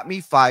Vince got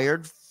me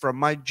fired from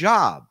my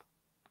job.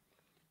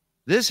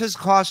 This has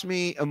cost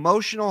me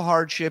emotional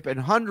hardship and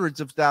hundreds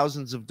of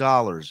thousands of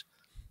dollars.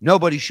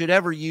 Nobody should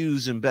ever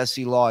use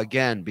embassy law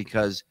again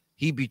because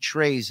he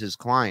betrays his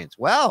clients.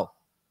 Well,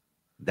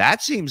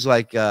 that seems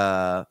like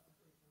a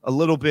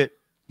little bit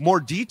more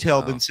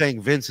detailed than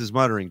saying Vince is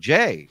muttering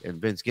Jay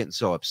and Vince getting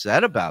so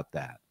upset about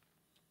that.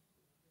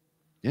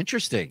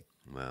 Interesting.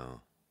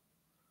 Well,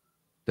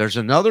 there's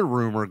another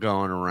rumor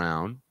going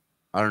around.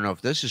 I don't know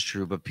if this is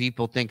true, but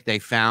people think they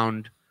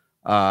found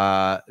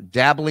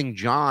Dabbling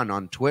John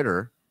on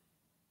Twitter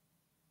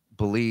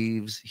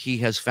believes he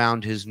has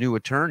found his new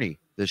attorney,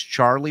 this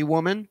Charlie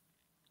woman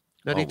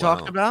that he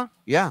talked about.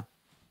 Yeah.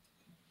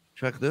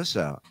 Check this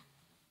out.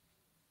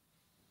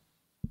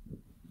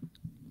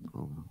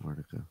 Oh, where'd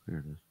it go?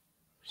 Here it is.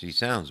 She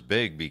sounds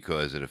big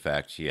because of the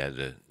fact she had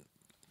to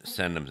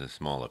send them to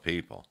smaller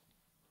people.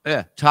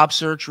 Yeah. Top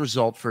search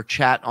result for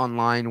chat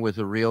online with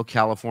a real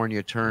California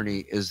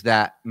attorney is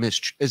that Miss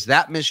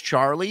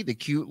Charlie, the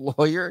cute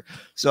lawyer.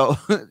 So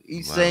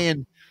he's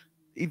saying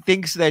he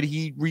thinks that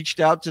he reached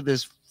out to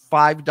this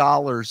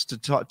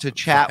 $5 to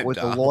chat with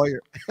a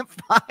lawyer.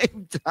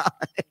 $5.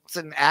 It's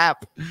an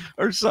app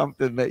or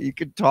something that you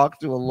can talk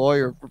to a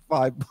lawyer for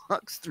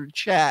 $5 through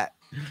chat.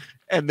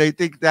 And they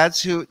think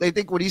that's who they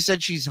think when he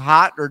said she's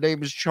hot, her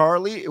name is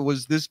Charlie. It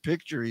was this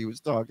picture he was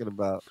talking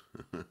about,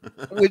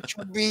 which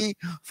would be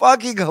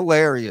fucking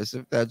hilarious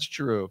if that's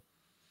true.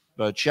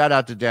 But shout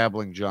out to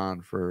Dabbling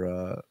John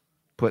for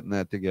putting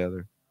that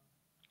together.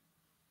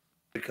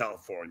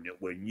 California,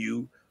 when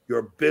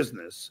your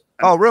business.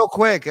 Oh, real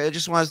quick, I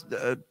just want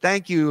to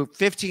thank you,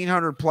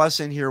 1,500 plus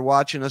in here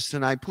watching us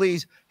tonight.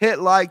 Please hit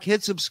like,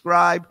 hit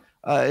subscribe.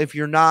 If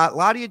you're not, a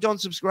lot of you don't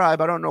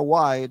subscribe. I don't know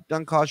why. It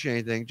doesn't cost you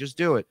anything. Just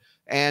do it.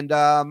 And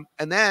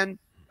then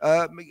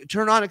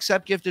turn on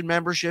accept gifted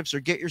memberships or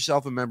get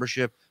yourself a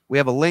membership. We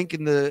have a link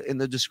in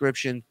the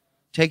description.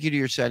 Take you to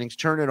your settings.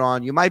 Turn it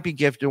on. You might be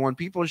gifted one.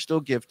 People are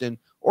still gifting,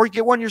 or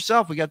get one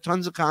yourself. We got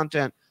tons of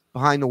content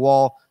behind the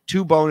wall.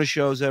 2 bonus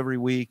shows every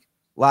week.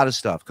 A lot of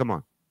stuff. Come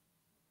on.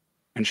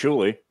 And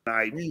Shuli,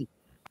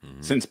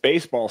 since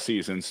baseball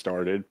season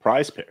started,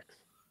 Prize Picks.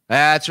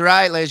 That's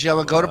right, ladies and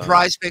gentlemen. Go to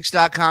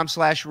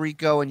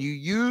prizepicks.com/Rico and you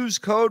use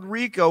code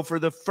Rico for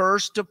the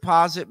first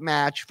deposit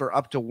match for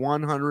up to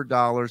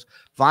 $100.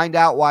 Find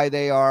out why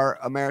they are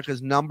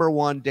America's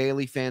 #1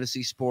 daily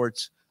fantasy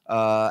sports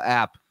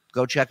app.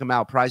 Go check them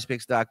out.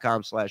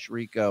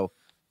 Prizepicks.com/Rico.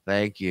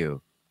 Thank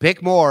you.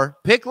 Pick more,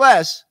 pick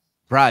less.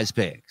 Prize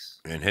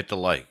Picks. And hit the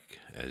like,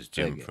 as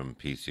Jim from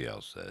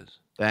PCL says.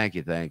 Thank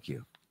you. Thank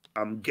you.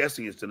 I'm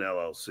guessing it's an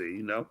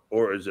LLC,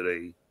 or is it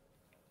an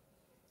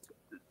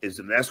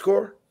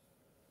S-Corp?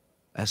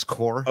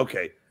 S-Corp?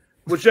 Okay.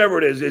 Whichever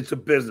it is, it's a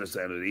business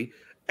entity.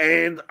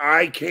 And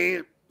I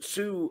can't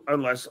sue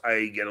unless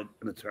I get an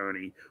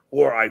attorney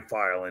or I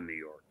file in New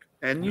York.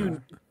 And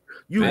you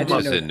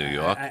must in New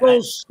York.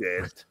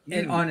 Bullshit.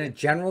 And on a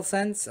general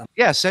sense,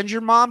 yeah, send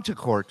your mom to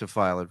court to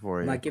file it for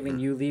you. I'm not giving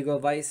you legal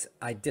advice.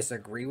 I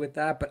disagree with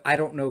that, but I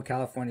don't know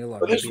California law.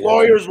 But this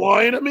lawyer's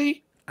lying to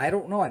me? I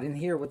don't know. I didn't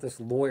hear what this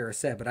lawyer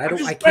said, but I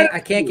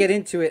can't get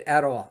into it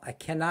at all. I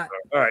cannot.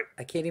 All right.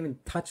 I can't even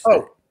touch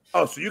that.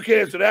 Oh, so you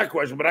can't answer that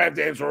question, but I have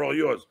to answer all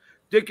yours.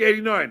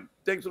 Dick89,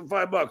 thanks for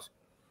 $5.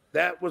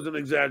 That was an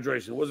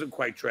exaggeration. It wasn't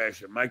quite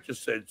trash. Mike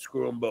just said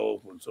screw them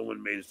both when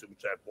someone made a super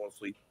chat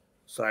falsely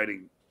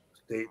citing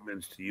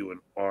statements to you and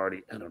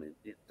Artie. I don't even,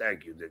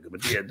 thank you, Dick.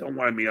 But yeah, don't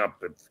wind me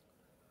up if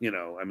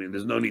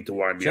there's no need to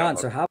wind me John, up.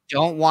 so how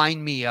don't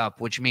wind me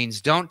up, which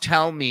means don't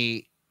tell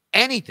me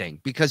anything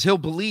because he'll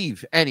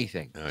believe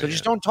anything. So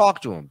just don't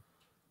talk to him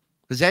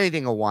because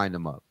anything will wind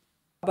him up.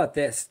 How about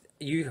this?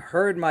 You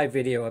heard my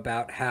video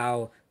about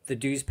how the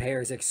dues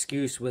payer's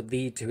excuse would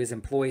lead to his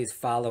employees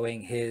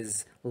following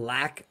his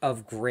lack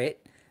of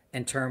grit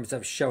in terms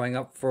of showing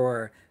up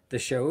for the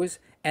shows.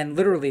 And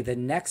literally the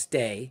next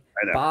day,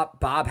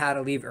 Bob had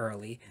to leave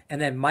early. And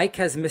then Mike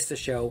has missed a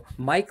show.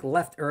 Mike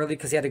left early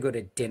because he had to go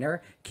to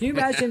dinner. Can you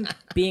imagine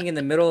being in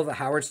the middle of a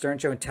Howard Stern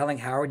show and telling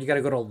Howard you got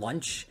to go to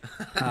lunch?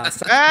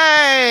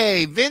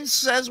 Hey, Vince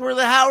says we're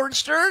the Howard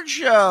Stern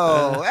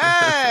show.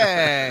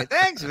 Hey,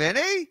 thanks,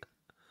 Vinny.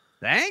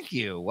 Thank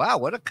you. Wow,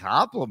 what a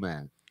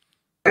compliment.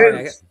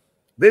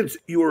 Vince,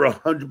 you were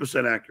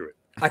 100% accurate.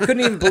 I couldn't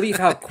even believe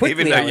how quickly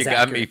Even though I was you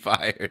got accurate. me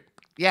fired.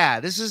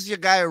 Yeah, this is your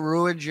guy who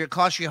ruined you,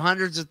 cost you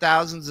hundreds of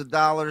thousands of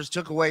dollars,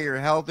 took away your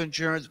health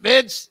insurance.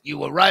 Vince, you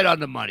were right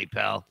on the money,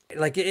 pal.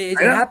 Like it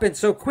happened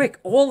so quick.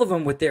 All of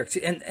them with their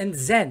and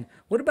Zen.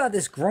 What about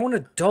this grown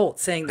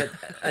adult saying that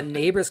a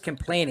neighbor's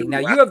complaining? Now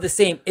you have the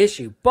same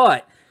issue,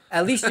 but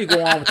at least you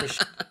go on with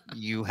the.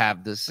 You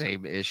have the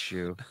same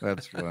issue.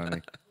 That's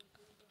funny.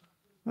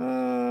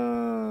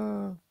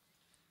 Imagine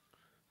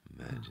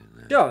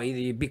that. Joe, either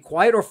you be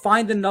quiet or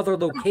find another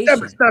location.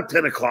 Yeah, it's not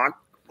 10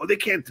 o'clock. Well, they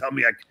can't tell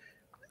me.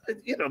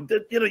 You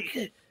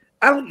can't.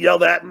 I don't yell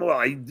that.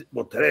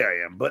 Well, today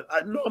I am, but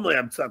normally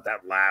it's not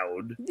that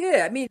loud.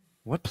 Yeah, I mean,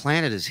 what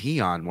planet is he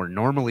on? Where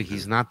normally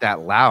he's not that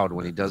loud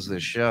when he does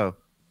this show.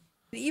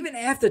 Even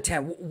after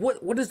 10,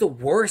 what is the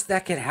worst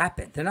that could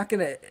happen?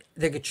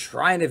 They could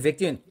try and evict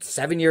you, and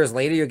 7 years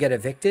later you'll get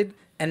evicted,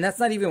 and that's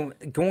not even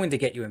going to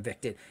get you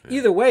evicted.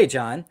 Either way,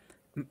 John,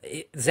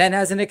 Zen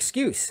has an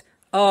excuse.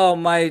 Oh,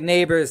 my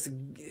neighbors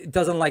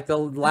doesn't like the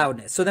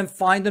loudness. So then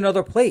find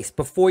another place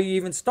before you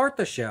even start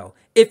the show,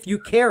 if you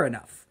care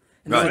enough.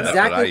 And Right, that's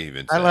that's what I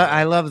even say.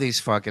 I love these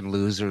fucking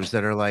losers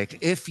that are like,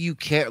 if you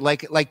care,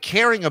 like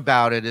caring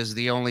about it is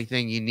the only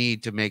thing you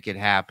need to make it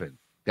happen.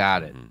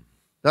 Got it.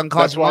 Doesn't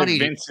cost That's why money.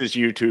 Vince's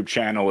YouTube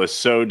channel is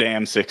so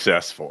damn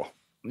successful.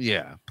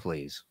 Yeah,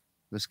 please.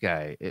 This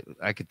guy,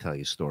 I could tell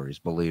you stories.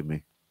 Believe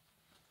me.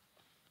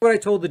 What I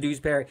told the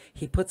Dewsbury,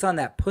 he puts on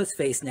that puss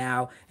face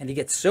now, and he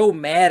gets so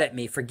mad at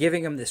me for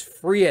giving him this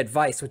free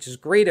advice, which is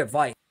great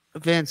advice.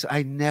 Vince,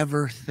 I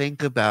never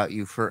think about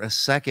you for a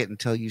second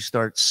until you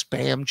start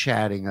spam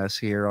chatting us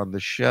here on the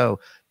show.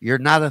 You're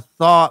not a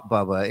thought,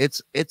 Bubba.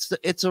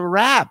 It's a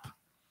wrap.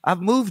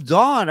 I've moved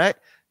on.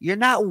 You're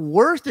not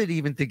worth it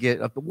even to get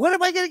up. What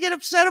am I going to get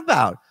upset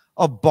about?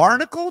 A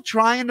barnacle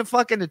trying to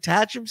fucking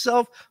attach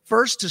himself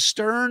first to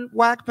Stern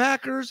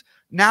Whackpackers,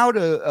 now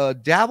to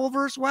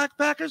Dabbleverse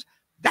Whackpackers?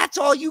 That's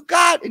all you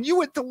got, and you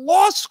went to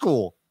law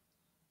school.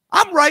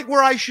 I'm right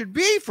where I should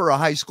be for a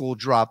high school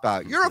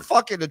dropout. You're a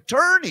fucking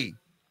attorney.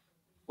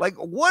 Like,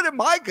 what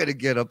am I going to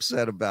get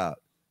upset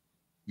about?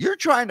 You're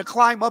trying to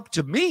climb up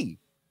to me.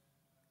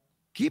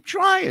 Keep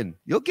trying.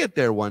 You'll get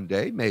there one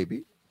day,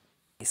 maybe.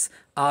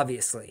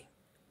 Obviously.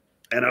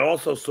 And I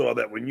also saw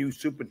that when you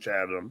super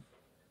chatted him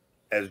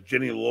as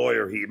Jenny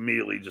Lawyer, he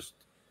immediately just,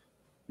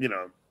 he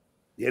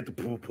had to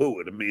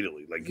poo-poo it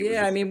immediately. Like,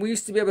 yeah, I mean, we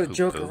used to be able to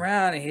joke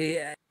around.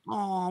 And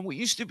we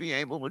used to be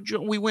able to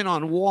joke. We went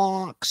on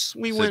walks.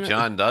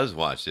 John does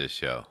watch this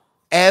show.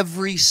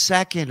 Every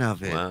second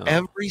of it. Wow.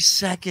 Every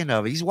second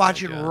of it. He's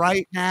watching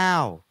right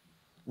now.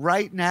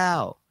 Right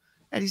now.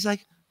 And he's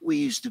like, we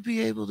used to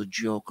be able to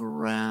joke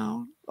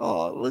around.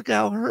 Oh, look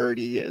how hurt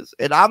he is.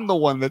 And I'm the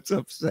one that's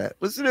upset.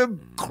 Listen to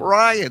him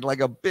crying like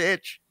a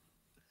bitch.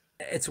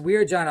 It's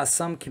weird, John, how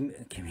some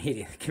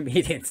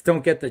comedians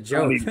don't get the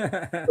joke.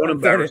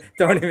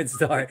 Don't even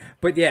start.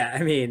 But yeah,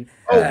 I mean,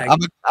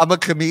 I'm a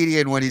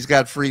comedian when he's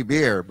got free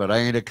beer, but I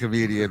ain't a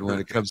comedian when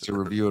it comes to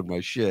reviewing my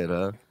shit,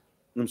 huh?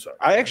 I'm sorry.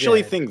 I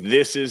actually think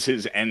this is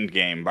his end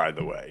game, by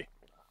the way.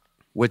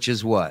 Which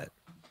is what?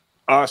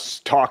 Us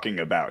talking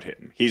about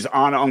him. He's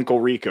on Uncle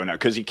Rico now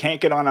because he can't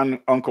get on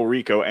Uncle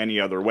Rico any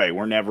other way.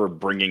 We're never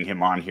bringing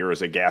him on here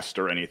as a guest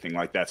or anything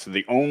like that. So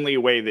the only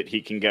way that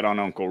he can get on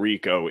Uncle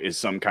Rico is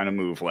some kind of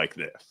move like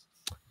this.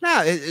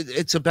 No,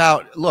 it's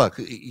about, look,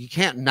 you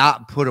can't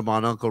not put him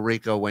on Uncle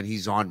Rico when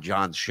he's on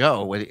John's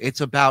show.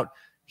 It's about,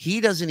 he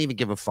doesn't even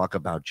give a fuck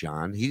about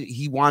John.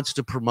 He wants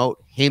to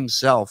promote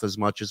himself as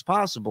much as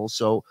possible.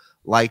 So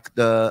like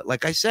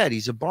I said,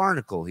 he's a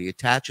barnacle. He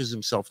attaches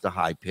himself to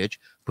High Pitch,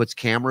 puts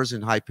cameras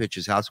in High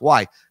Pitch's house.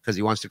 Why? Because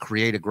he wants to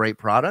create a great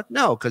product?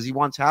 No, because he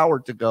wants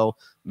Howard to go,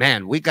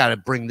 man, we got to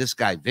bring this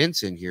guy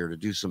Vince in here to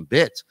do some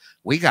bits.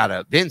 We got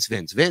to Vince.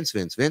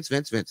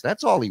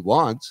 That's all he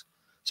wants.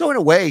 So in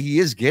a way, he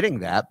is getting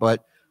that,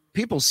 but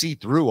people see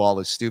through all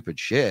this stupid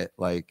shit.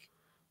 Like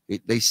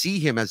they see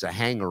him as a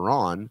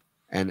hanger-on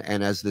and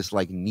as this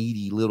like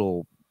needy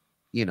little,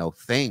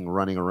 thing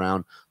running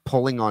around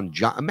pulling on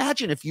John.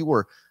 Imagine if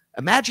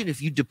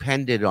you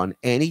depended on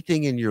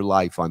anything in your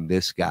life on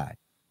this guy,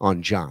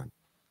 on John.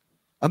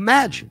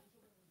 Imagine.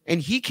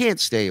 And he can't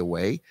stay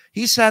away.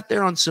 He sat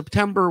there on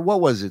September,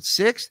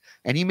 6th,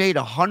 and he made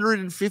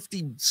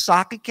 150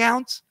 sock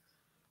accounts.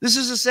 This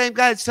is the same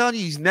guy that's telling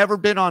you he's never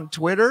been on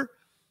Twitter.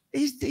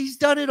 He's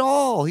done it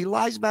all. He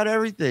lies about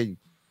everything.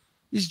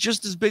 He's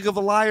just as big of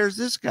a liar as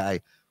this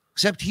guy,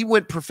 except he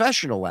went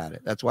professional at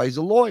it. That's why he's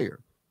a lawyer.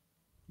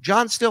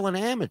 John's still an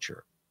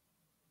amateur,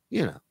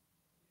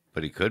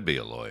 But he could be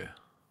a lawyer.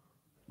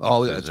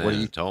 Oh, that's what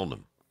he told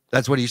him.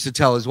 That's what he used to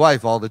tell his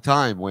wife all the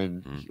time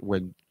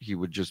when he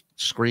would just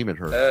scream at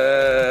her.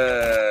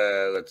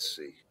 Let's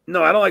see.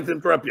 No, I don't like to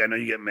interrupt you. I know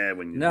you get mad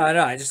when you. No.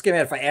 I just get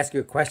mad if I ask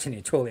you a question,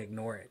 you totally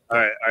ignore it. All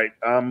right.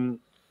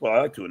 Well, I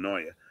like to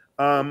annoy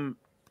you.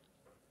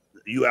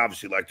 You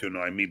obviously like to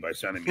annoy me by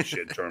sending me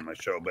shit during my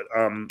show, but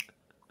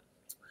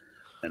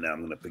and now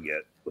I'm gonna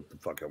forget what the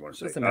fuck I want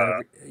to say.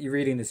 You're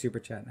reading the super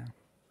chat now.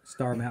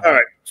 Star Mountain. All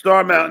right,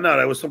 Star Mountain. No,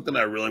 that was something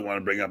I really want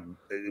to bring up.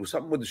 It was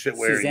something with the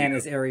shitware.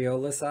 Susanna's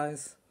areola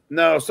size.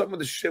 No, something with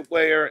the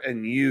shitware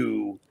and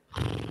you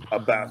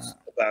about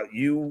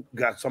you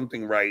got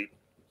something right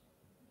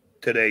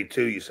today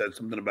too. You said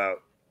something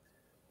about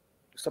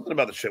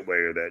the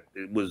shitware that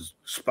it was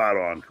spot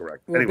on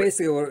correct. Well, anyway.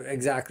 basically,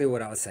 exactly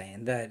what I was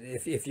saying, that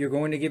if you're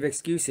going to give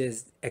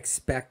excuses,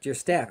 expect your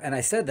staff. And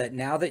I said that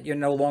now that you're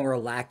no longer a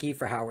lackey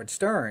for Howard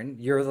Stern,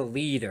 you're the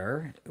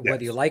leader,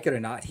 whether you like it or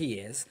not, he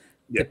is.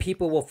 The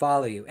people will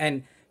follow you.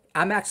 And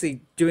I'm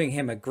actually doing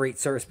him a great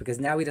service because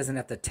now he doesn't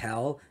have to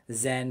tell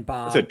Zen,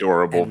 Bob. It's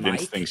adorable. And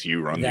Vince Mike thinks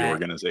you run the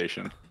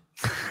organization.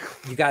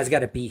 You guys got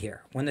to be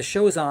here. When the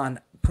show's on,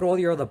 put all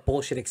your other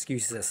bullshit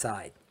excuses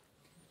aside.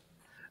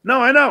 No,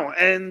 I know.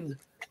 And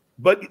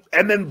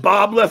then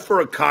Bob left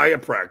for a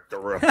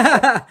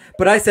chiropractor.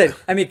 But I said,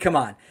 I mean, come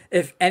on.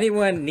 If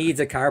anyone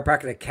needs a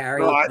chiropractor to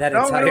carry that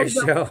entire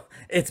show,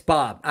 it's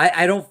Bob.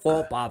 I don't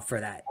fault Bob for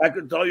that. I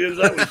could tell you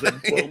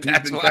exactly.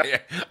 That's why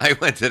I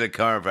went to the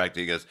chiropractor.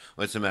 He goes,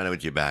 "What's the matter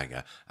with your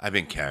back?" I've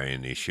been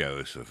carrying these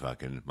shows for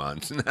fucking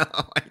months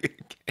now. I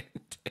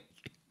can't take it.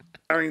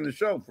 Carrying the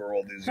show for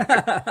all these years.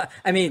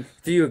 I mean,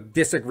 do you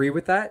disagree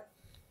with that?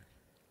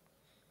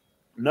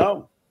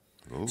 No.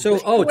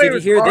 So, did you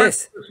hear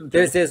this?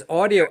 There's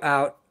audio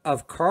out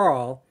of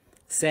Carl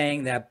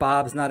saying that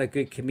Bob's not a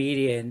good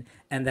comedian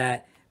and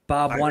that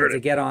Bob wanted to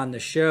get on the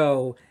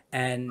show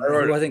and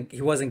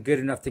he wasn't good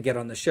enough to get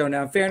on the show.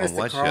 Now, in fairness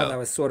to Carl, that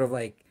was sort of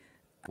like,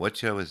 what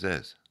show is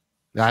this?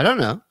 I don't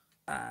know.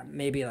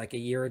 Maybe like a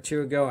year or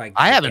two ago.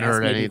 I haven't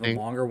heard anything. Even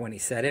longer when he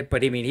said it,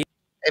 but I mean,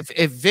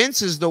 if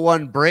Vince is the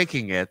one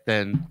breaking it,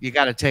 then you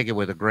got to take it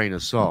with a grain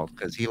of salt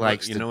because he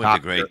likes. You know what the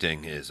great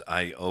thing is?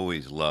 I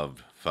always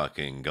loved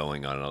fucking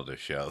going on other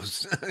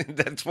shows.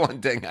 That's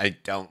one thing I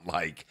don't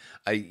like.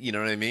 You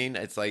know what I mean?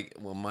 It's like,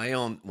 well,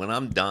 when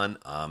I'm done,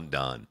 I'm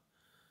done.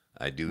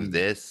 I do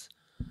this.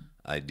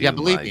 I do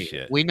my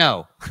shit. We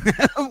know.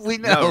 We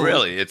know. No,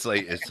 really. It's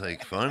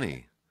like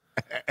funny.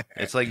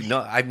 It's like,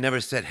 no, I've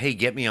never said, hey,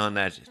 get me on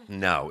that.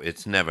 No,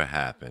 it's never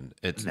happened.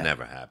 It's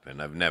never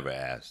happened. I've never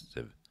asked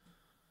to.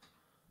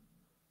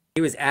 He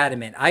was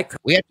adamant.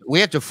 We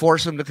had to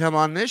force him to come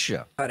on this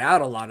show. Cut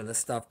out a lot of the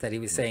stuff that he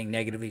was saying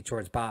negatively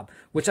towards Bob,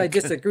 which I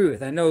disagree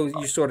with. I know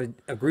you sort of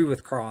agree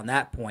with Carl on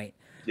that point,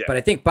 but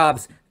I think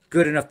Bob's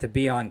good enough to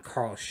be on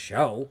Carl's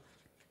show.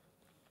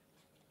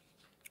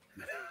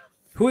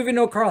 Who even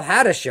know Carl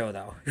had a show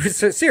though?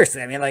 So,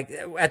 seriously, I mean, like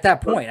at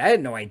that point, I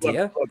had no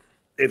idea. Look,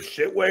 if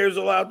Shitware's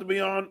allowed to be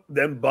on,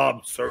 then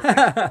Bob certainly.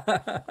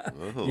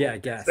 Yeah, I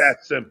guess that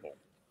simple.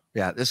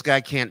 Yeah, this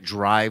guy can't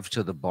drive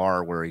to the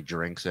bar where he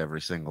drinks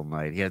every single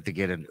night. He had to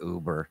get an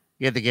Uber.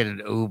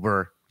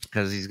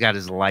 Because he's got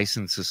his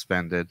license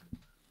suspended.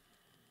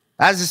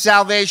 How's the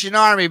Salvation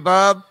Army,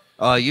 bub?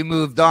 Oh, you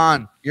moved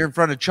on. You're in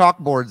front of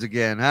chalkboards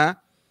again, huh?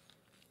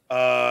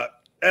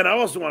 And I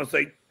also want to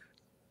say,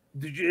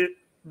 did you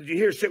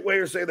hear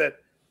Shitwayer say that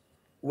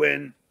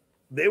when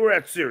they were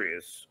at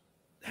Sirius,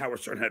 Howard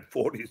Stern had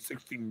 40,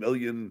 60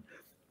 million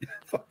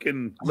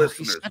fucking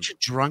listeners. He's such a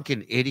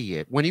drunken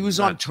idiot. When he was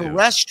on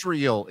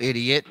terrestrial,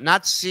 idiot,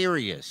 not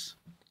Sirius.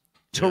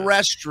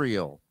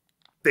 Terrestrial.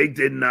 They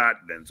did not,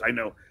 Vince. I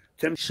know.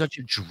 Tim, such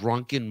a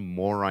drunken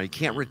moron. He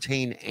can't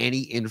retain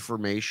any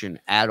information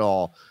at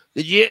all.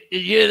 This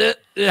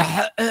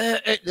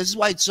is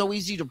why it's so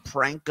easy to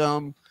prank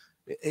him.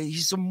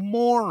 He's a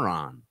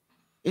moron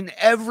in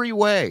every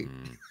way.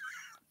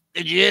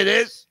 Did you hear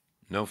this?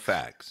 No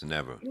facts,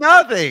 never.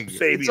 Nothing.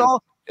 Fabian.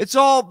 It's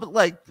all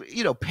like,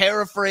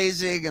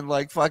 paraphrasing and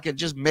like fucking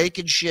just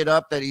making shit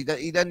up that he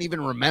doesn't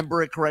even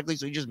remember it correctly,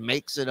 so he just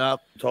makes it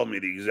up. Told me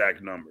the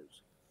exact numbers.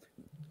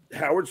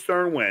 Howard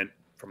Stern went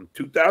from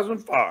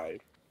 2005,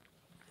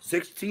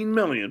 16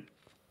 million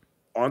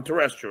on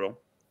terrestrial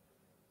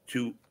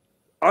to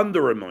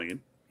under a million.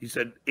 He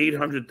said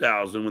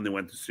 800,000 when they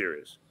went to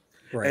Sirius.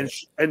 Right.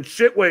 And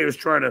Shitway was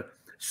trying to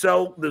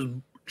sell this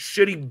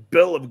shitty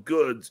bill of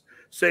goods,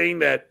 saying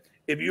that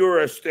if you were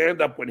a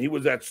stand-up when he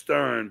was at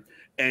Stern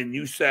and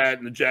you sat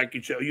in the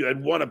Jackie show, you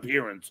had one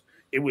appearance,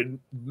 it would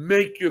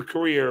make your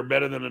career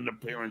better than an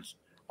appearance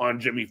on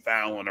Jimmy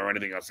Fallon or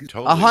anything else.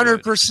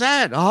 100%.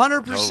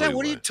 100%.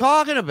 What are you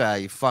talking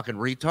about, you fucking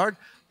retard?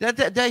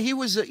 That he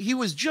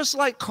was just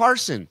like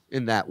Carson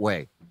in that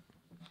way.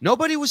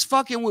 Nobody was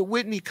fucking with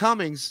Whitney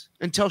Cummings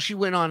until she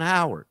went on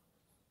Howard.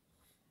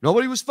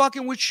 Nobody was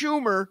fucking with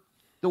Schumer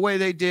the way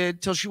they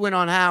did till she went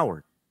on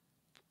Howard.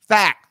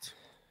 Fact.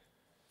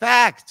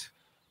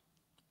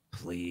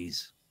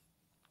 Please.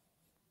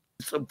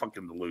 So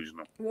fucking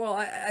delusional. Well,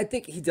 I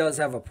think he does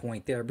have a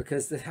point there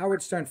because the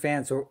Howard Stern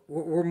fans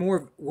were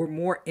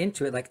more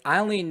into it. Like I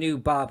only knew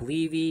Bob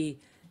Levy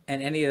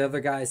and any of the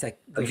other guys. Like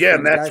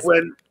again, that's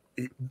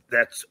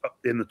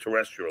in the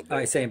terrestrial. Oh,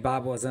 you're saying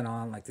Bob wasn't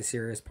on like the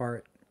serious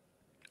part?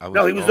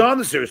 No, he was on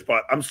the serious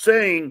part. I'm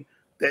saying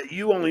that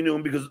you only knew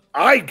him because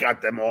I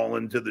got them all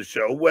into the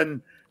show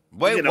when.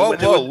 Wait, whoa.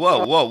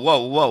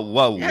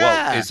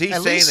 Is he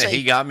saying that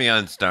he got me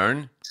on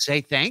Stern?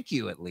 Say thank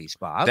you at least,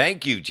 Bob.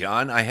 Thank you,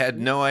 John. I had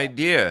no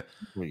idea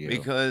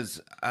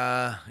because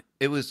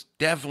it was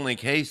definitely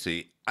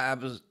Casey. I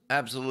was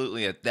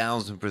absolutely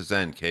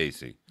 1,000%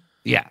 Casey.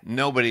 Yeah.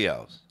 Nobody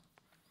else.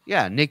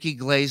 Yeah, Nikki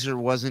Glaser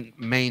wasn't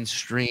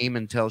mainstream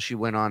until she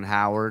went on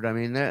Howard. I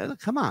mean,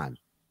 come on.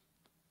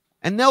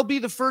 And they'll be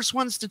the first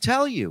ones to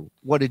tell you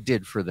what it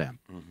did for them.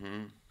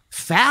 Mm-hmm.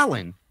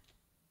 Fallon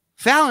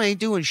ain't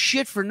doing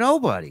shit for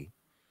nobody.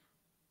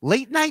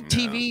 Late night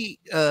TV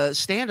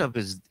stand-up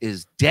is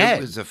dead.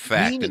 It was a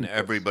fact, and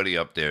everybody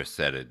up there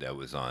said it that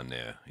was on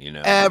there. You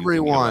know,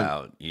 everyone. You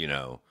out, you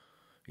know,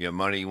 your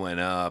money went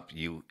up.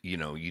 You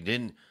know, you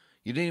didn't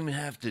even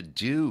have to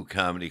do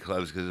comedy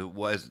clubs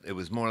because it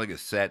was more like a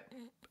set.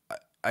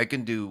 I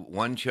can do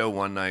one show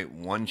one night,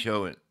 one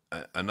show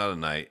another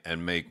night,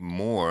 and make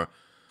more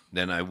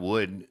than I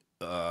would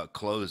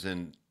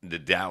closing the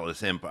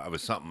Dallas Improv or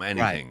something,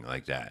 anything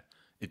like that.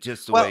 It's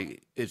just the way.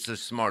 It's a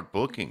smart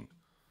booking.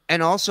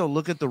 And also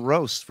look at the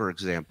roast, for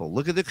example.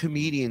 Look at the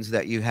comedians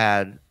that you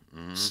had,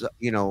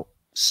 you know,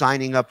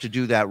 signing up to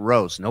do that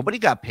roast. Nobody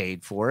got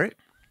paid for it.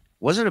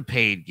 Wasn't a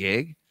paid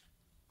gig.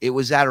 It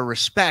was out of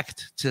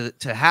respect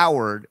to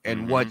Howard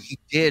and what he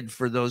did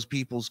for those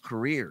people's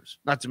careers.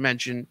 Not to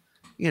mention,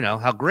 you know,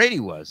 how great he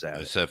was at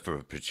it. Except for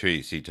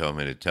Patrice, he told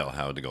me to tell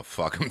Howard to go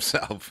fuck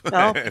himself,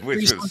 No,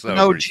 which was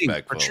so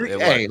respectful.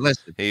 Hey,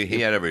 listen.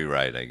 He had every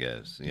right, I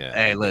guess. Yeah.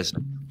 Hey,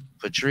 listen.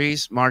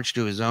 Patrice marched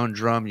to his own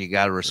drum. You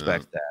got to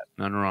respect that.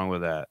 Nothing wrong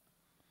with that.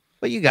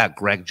 But you got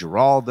Greg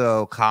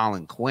Giraldo,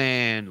 Colin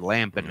Quinn,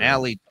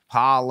 Lampanelli,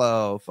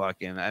 Apollo,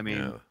 fucking, I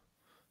mean,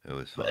 it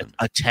was fun.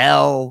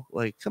 Attell,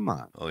 like, come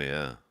on. Oh,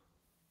 yeah.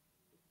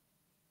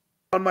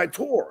 On my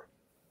tour.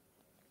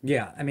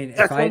 Yeah, I mean,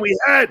 that's when we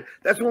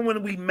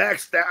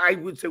maxed that. I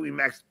would say we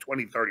maxed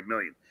 20, 30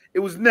 million. It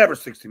was never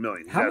 60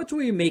 million. How much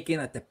were you making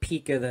at the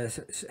peak of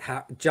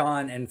the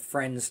John and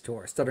Friends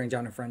tour, Stuttering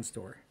John and Friends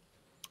tour?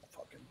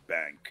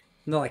 Bank.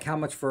 No, like how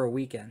much for a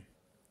weekend?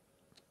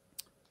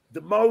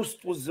 The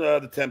most was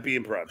the Tempe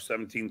Improv,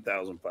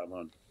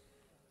 17,500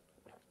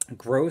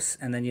 gross,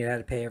 and then you had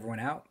to pay everyone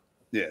out.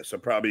 Yeah, so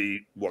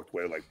probably walked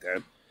away like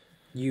 10.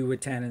 You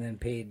with 10, and then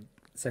paid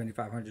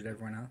 7,500 to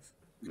everyone else.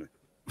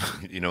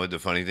 You know what? The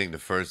funny thing, the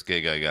first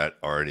gig I got,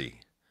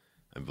 Artie,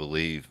 I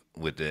believe,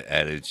 with the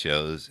added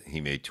shows, he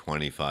made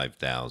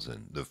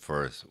 25,000 the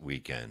first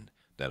weekend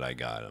that I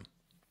got him.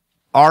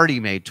 Artie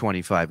made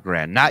 25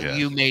 grand. Not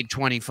you made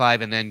 25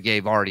 and then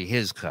gave Artie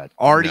his cut.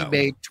 Artie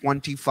made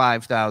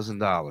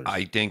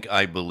 $25,000.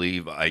 I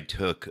believe I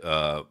took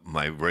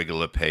my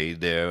regular pay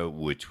there,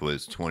 which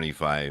was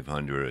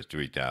 2,500 or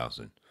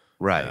 3,000.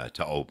 Right.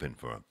 To open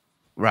for him.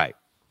 Right.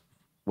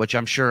 Which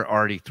I'm sure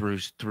Artie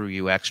threw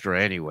you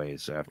extra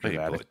anyways after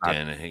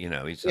that. You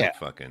know, he's like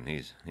fucking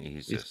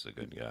he's just a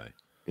good guy.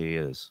 He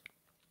is.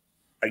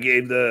 I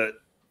gave the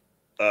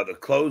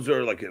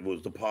closer, like it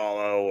was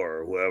Apollo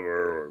or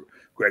whoever, or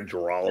Greg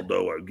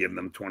Giraldo, I gave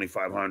them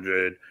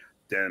 2,500.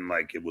 Then,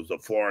 like it was the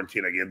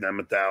Florentine, I gave them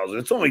 1,000.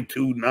 It's only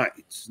 2 nights.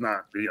 It's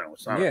not, you know,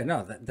 it's not. Yeah,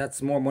 no,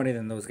 that's more money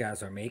than those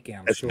guys are making.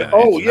 I'm sure. It's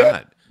no,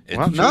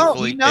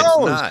 he knows. It's not.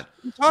 What are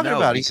you talking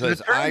about? He's an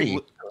because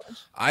attorney.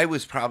 I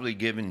was probably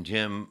giving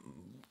Jim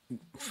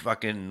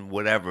fucking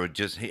whatever,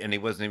 and he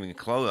wasn't even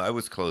close. I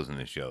was closing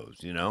the shows,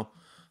 you know.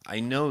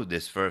 I know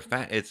this for a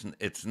fact.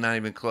 It's not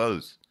even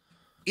close.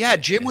 Yeah,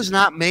 Jim was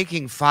not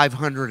making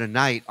 500 a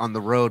night on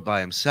the road by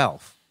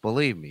himself.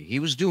 Believe me, he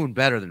was doing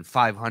better than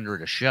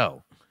 500 a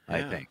show.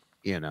 I think,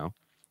 you know.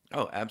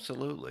 Oh,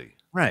 absolutely.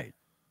 Right.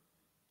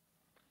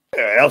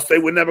 Yeah, else they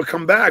would never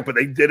come back, but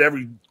they did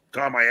every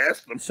time I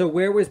asked them. So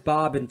where was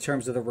Bob in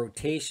terms of the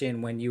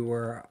rotation when you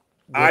were?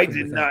 I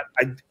did not.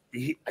 And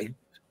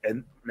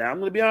now I'm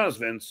going to be honest,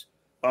 Vince.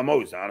 I'm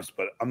always honest,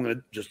 but I'm going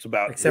to just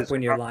about. Except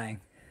when you're lying.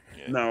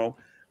 No,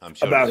 I'm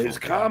sure about his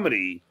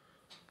comedy.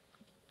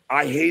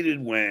 I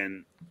hated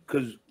when,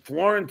 because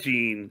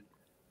Florentine,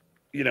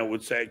 you know,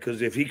 would say,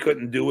 because if he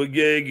couldn't do a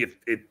gig, if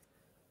it,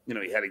 you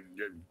know, he had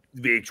a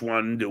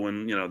VH1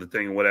 doing, you know, the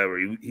thing or whatever,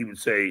 he would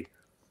say,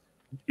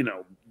 you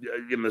know,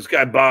 this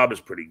guy Bob is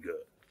pretty good.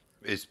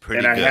 It's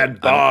pretty and good. I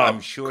had Bob. I'm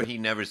sure he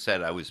never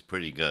said I was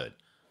pretty good.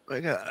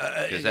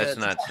 Because that's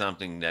not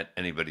something that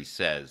anybody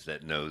says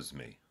that knows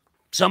me.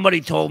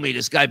 Somebody told me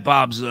this guy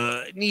Bob's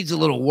needs a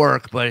little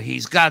work, but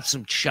he's got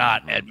some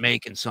shot at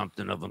making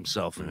something of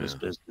himself in this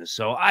business.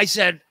 So I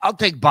said, I'll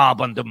take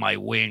Bob under my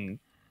wing.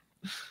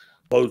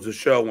 Closed the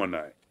show one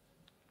night,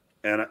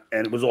 and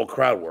it was all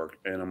crowd work,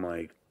 and I'm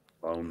like,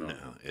 oh no,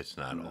 it's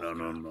not.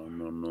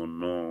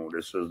 No,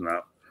 this is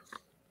not.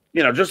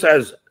 You know, just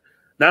as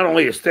not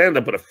only a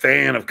stand-up but a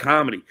fan of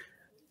comedy.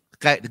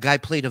 The guy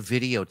played a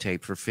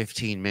videotape for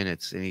 15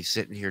 minutes, and he's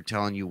sitting here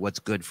telling you what's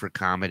good for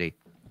comedy.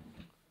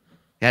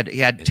 He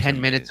had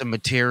 10 minutes of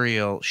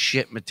material,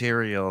 shit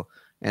material,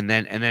 and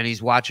then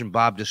he's watching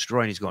Bob destroy,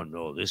 and he's going,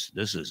 no, this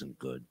isn't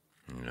good.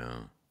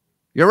 No.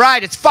 You're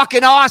right. It's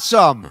fucking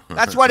awesome.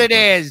 That's what it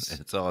is.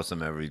 It's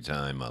awesome every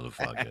time,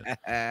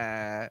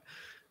 motherfucker.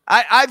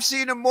 I've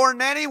seen him more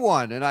than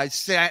anyone, and I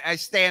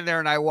stand there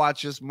and I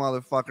watch this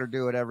motherfucker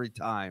do it every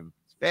time.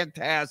 It's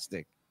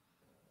fantastic.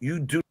 You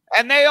do.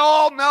 And they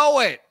all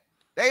know it.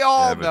 They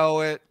all know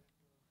it.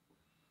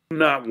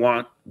 Not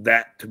want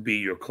that to be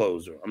your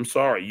closer. I'm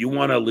sorry. You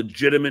want a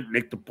legitimate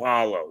Nick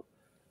DiPaolo.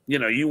 You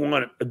know, you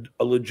want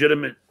a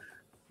legitimate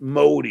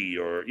Modi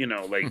or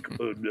like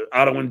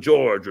Otto and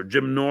George or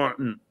Jim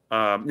Norton.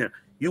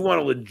 You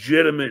want a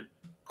legitimate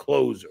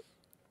closer,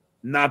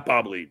 not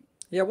Bob Lee.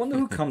 Yeah, I wonder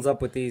who comes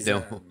up with these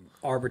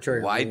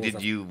arbitrary Why rules.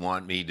 did you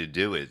want me to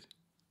do it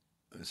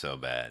so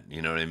bad?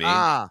 You know what I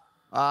mean?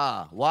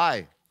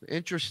 Why?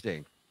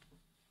 Interesting.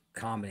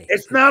 Comedy.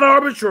 It's not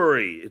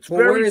arbitrary. It's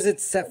where is it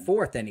set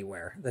forth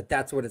anywhere that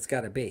that's what it's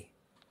got to be?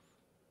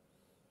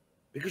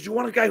 Because you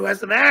want a guy who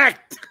has an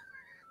act.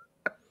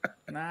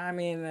 I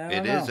mean,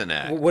 it is an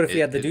act. What if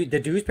you have the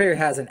dues payer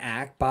has an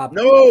act? Bob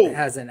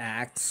has an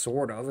act,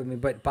 sort of. I mean,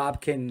 but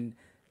Bob can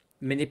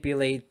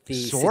manipulate the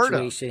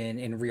situation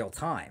in real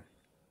time.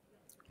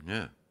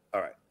 Yeah.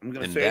 All right. I'm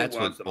going to and say that's it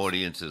once. what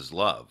audiences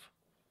love.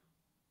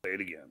 Say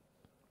it again.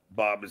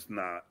 Bob is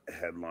not a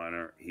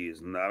headliner. He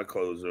is not a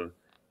closer.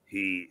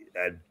 He,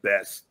 at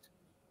best,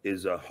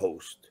 is a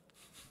host.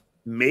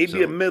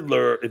 Maybe a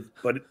middler,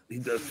 but he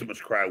does too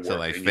much crowd work.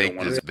 So I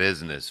faked his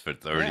business for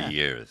 30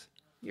 years.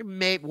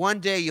 One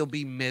day you'll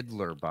be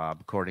middler, Bob,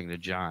 according to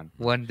John.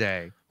 One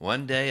day.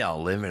 One day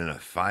I'll live in a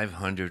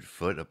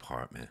 500-foot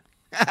apartment.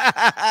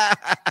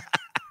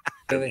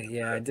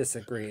 Yeah, I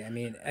disagree. I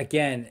mean,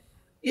 again,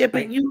 yeah,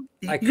 but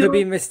I could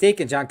be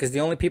mistaken, John, because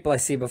the only people I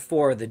see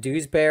before are the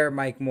Dues Bear,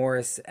 Mike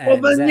Morris, and well,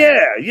 then Zen.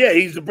 yeah,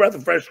 he's a breath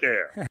of fresh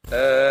air.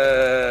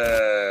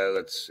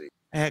 Let's see.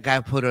 That guy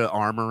put an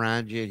arm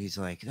around you, and he's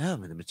like, "Oh,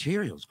 man, the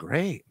material's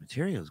great.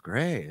 Material's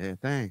great. Yeah,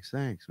 thanks,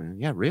 man.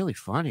 Yeah, really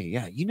funny.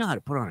 Yeah, you know how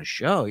to put on a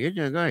show. You're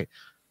doing great."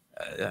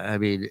 I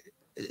mean,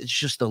 it's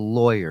just a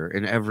lawyer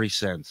in every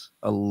sense.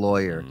 A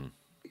lawyer.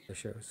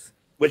 Shows.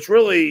 Which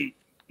really,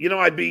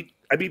 I beat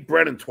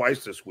Brennan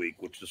twice this week,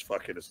 which is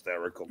fucking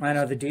hysterical. I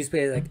know the Dues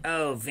Bear is like,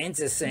 oh, Vince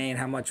is saying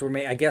how much we're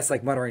making. I guess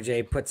like Muttering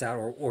Jay puts out,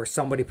 or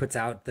somebody puts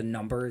out the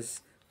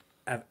numbers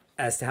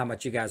as to how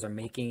much you guys are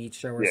making each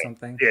show or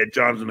something. Yeah,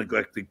 John's a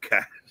neglected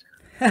cat.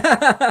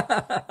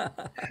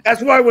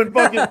 That's why when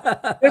fucking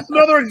that's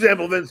another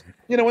example, Vince.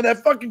 When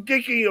that fucking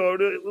Kiki or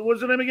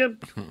what's her name again?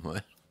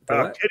 What?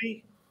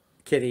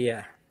 Kitty,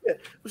 yeah.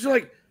 It was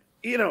like,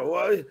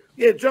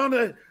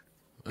 John.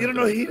 You don't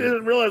know. He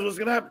didn't realize what's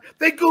gonna happen.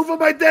 They goof on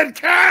my dead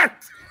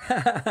cat.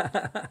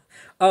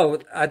 Oh,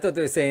 I thought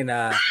they were saying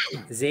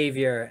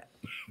Xavier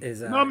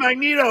is. No,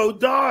 Magneto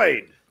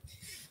died.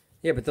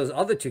 Yeah, but those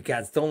other two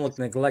cats don't look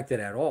neglected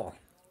at all.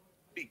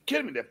 Are you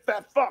kidding me? They're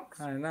fat fucks.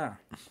 I know.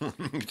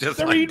 Just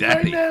they're like eating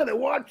Daddy. right now. They're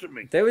watching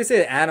me. They always say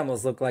that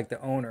animals look like the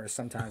owners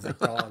sometimes, like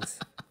dogs.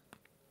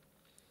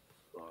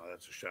 Oh,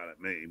 that's a shot at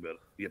me, but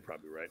you're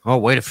probably right. Oh,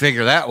 way to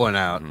figure that one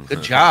out.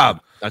 Good job.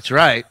 That's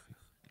right.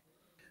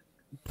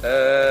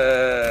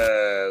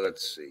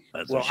 Let's see.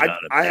 Well,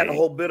 I had a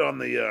whole bit on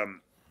the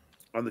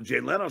Jay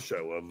Leno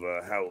show of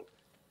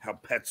how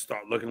pets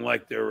start looking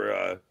like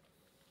their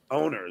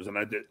owners, and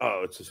I did.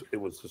 Oh, it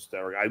was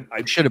hysterical.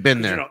 I should have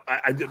been there.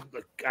 I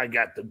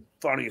got the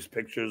funniest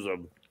pictures of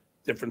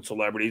different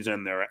celebrities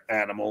and their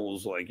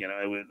animals.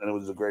 It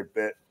was a great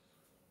bit.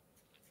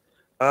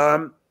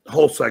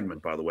 Whole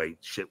segment, by the way,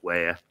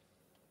 shitware.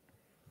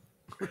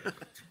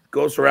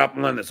 Goes for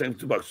Apple London, same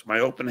 $2. My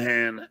open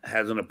hand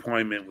has an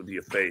appointment with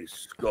your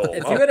face. Goal.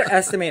 If you were to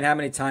estimate how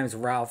many times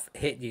Ralph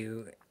hit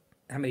you,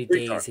 how many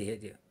days times. he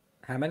hit you?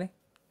 How many?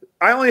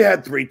 I only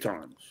had 3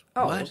 times.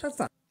 Oh, What? that's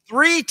not.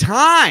 3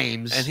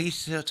 times. And he's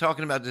still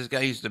talking about this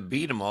guy used to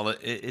beat him all.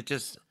 It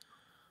just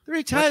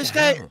 3 times.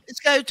 This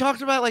guy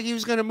talked about like he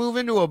was going to move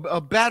into a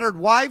battered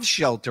wives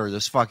shelter.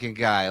 This fucking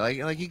guy,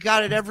 like he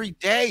got it every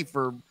day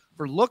for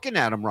looking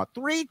at him.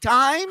 3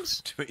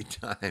 times. 3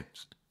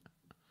 times.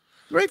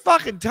 3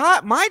 fucking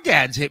times. My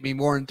dad's hit me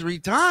more than 3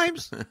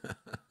 times.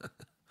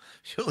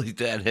 Shuli's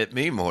dad hit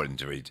me more than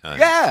 3 times.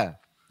 Yeah.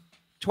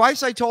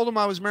 Twice I told him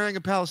I was marrying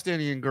a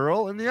Palestinian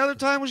girl, and the other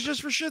time was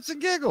just for shits and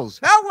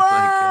giggles.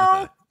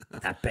 Hello.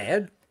 Not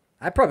bad.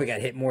 I probably got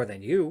hit more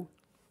than you.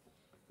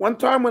 One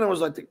time when I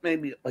was, I think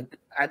maybe I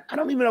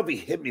don't even know if he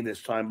hit me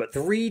this time, but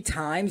 3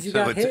 times you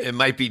So got hit. it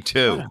might be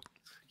 2.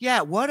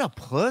 Yeah, what a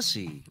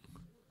pussy.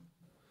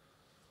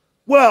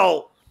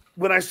 Well,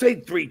 when I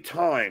say 3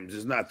 times,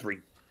 it's not 3.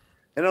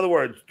 In other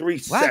words, 3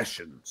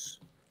 sessions.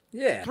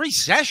 Yeah. 3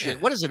 sessions?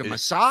 What is it, a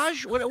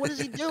massage? What is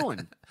he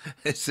doing?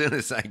 As soon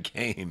as I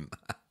came,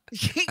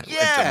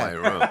 Yeah. I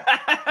went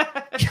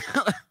to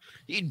my room.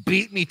 He'd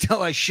beat me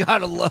till I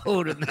shot a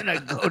load, and then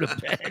I'd go to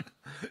bed.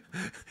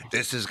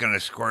 This is going to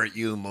squirt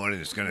you more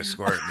than it's going to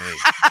squirt me.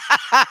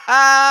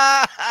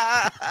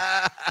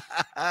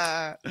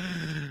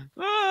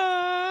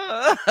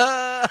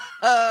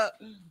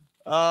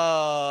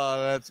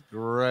 Oh, that's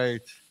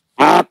great.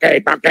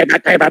 Okay. I'm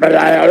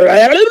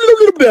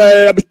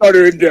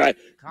Stuttering John.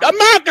 Come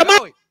on.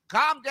 Joey,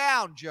 calm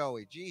down,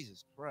 Joey.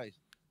 Jesus Christ.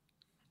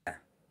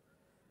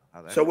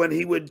 So when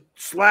he would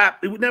slap,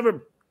 he would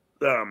never,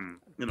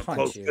 Punch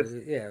close you. fist.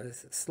 Yeah, it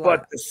was a slap.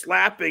 But the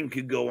slapping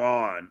could go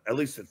on. At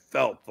least it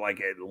felt like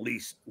at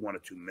least 1 or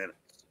 2 minutes.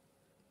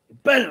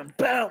 Bam,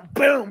 bam,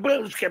 bam,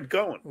 bam. Just kept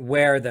going.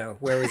 Where though?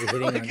 Where was he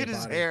hitting? Look on at your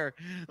his body? hair.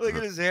 Look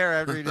at his hair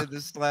after he did the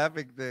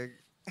slapping thing.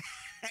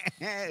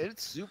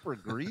 It's super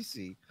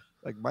greasy,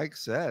 like Mike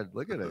said.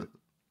 Look at it.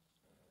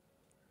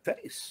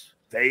 Face.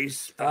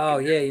 face. Oh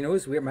yeah, you know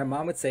what's weird? My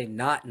mom would say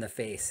 "not in the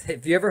face."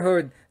 If you ever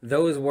heard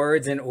those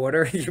words in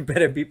order, you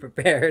better be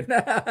prepared.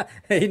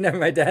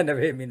 My dad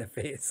never hit me in the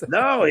face.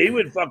 No, he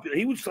would slap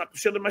the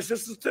shit at my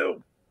sisters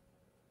too.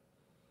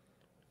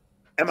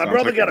 And my Sounds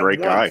brother like a got it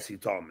great guy. once. He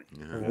told me,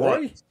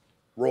 Really?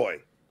 Roy,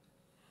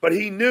 but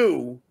he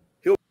knew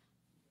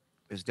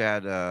His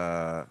dad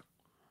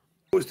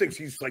always thinks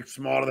he's like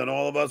smarter than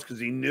all of us because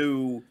he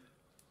knew,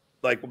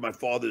 like, when my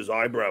father's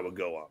eyebrow would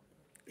go up,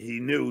 he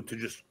knew to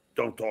just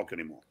don't talk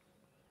anymore.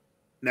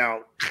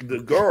 Now the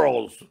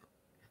girls,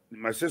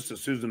 my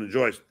sisters Susan and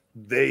Joyce,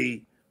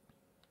 they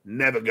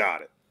never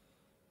got it.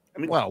 I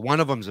mean, well,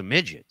 one of them's a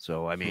midget,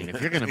 so I mean, if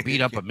you're gonna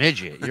beat up a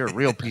midget, you're a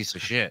real piece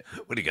of shit.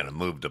 What are you gonna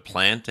move the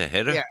plant to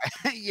hit her? Yeah,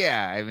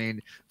 yeah. I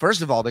mean,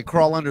 first of all, they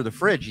crawl under the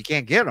fridge. You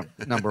can't get them.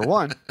 Number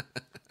one.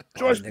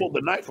 Joyce pulled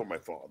the knife on my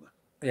father.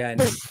 Yeah,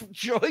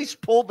 Joyce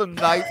pulled the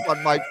knife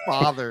on my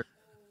father.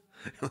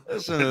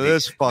 Listen to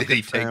this fucking. Did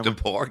he take the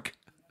pork?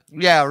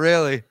 Yeah,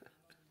 really.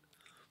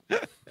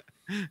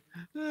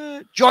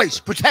 Joyce,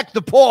 protect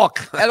the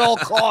pork at all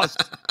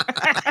costs.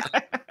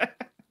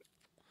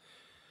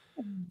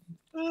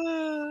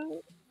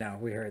 No,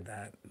 we heard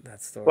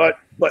that story.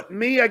 But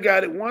me, I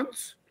got it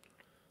once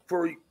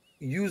for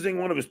using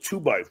one of his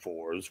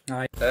 2x4s.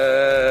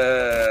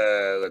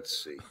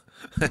 Let's see.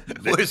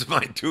 Where's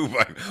my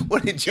 2x?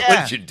 What did your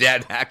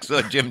dad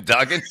hacksaw Jim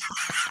Duggan?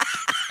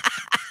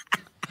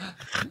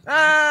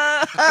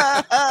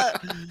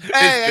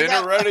 Hey, is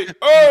dinner ready?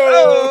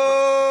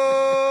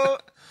 Oh!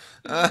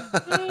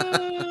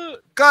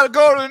 Gotta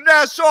go to the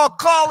Nassau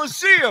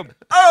Coliseum.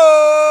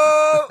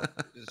 Oh!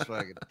 Just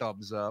fucking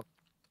thumbs up.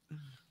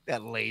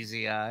 That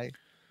lazy eye.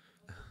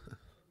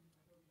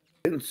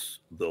 Vince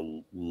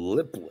the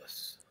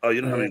lipless. Oh, you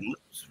don't have any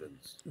lips,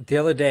 Vince. The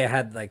other day, I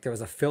had there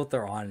was a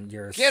filter on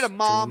your Get him,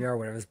 Mom. or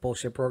whatever this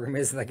bullshit program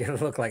is. Like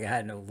it looked like I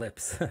had no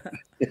lips.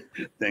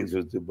 Thanks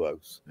for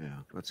 $2. Yeah,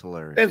 that's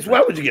hilarious. Vince,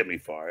 why would you get me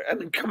fired? I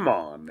mean, come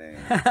on, man.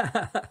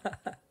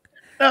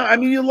 No, I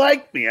mean, you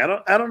like me. I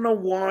don't know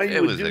why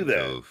you would do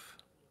that. Goof.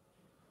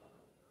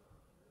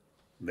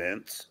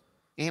 Vince.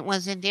 It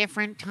was a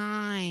different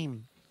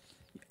time.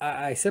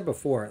 I said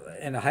before,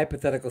 in a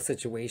hypothetical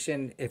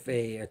situation, if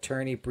a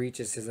attorney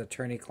breaches his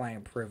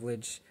attorney-client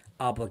privilege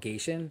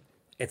obligation,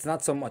 it's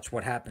not so much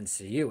what happens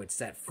to you; it's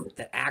that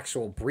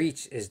actual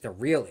breach is the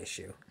real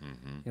issue.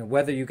 Mm-hmm. You know,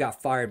 whether you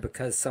got fired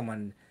because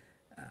someone,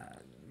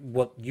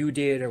 what you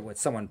did or what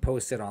someone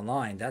posted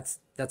online, that's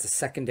a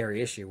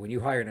secondary issue. When you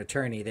hire an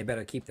attorney, they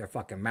better keep their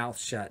fucking mouth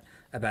shut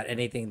about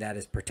anything that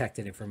is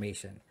protected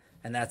information,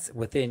 and that's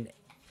within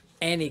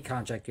any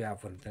contract you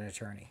have with an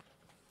attorney.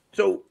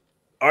 So,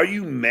 are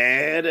you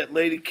mad at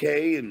Lady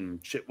K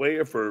and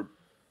Shitwayer for?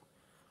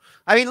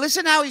 I mean,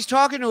 listen how he's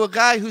talking to a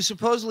guy who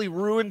supposedly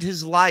ruined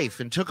his life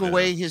and took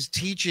away his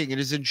teaching and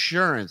his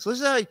insurance.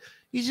 Listen how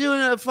he's doing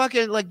a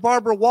fucking like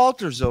Barbara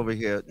Walters over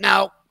here.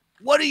 Now,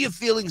 what are your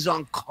feelings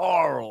on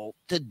Carl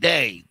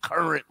today,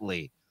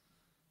 currently?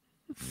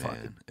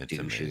 Man, it's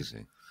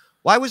amazing.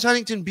 Why was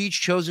Huntington Beach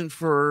chosen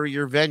for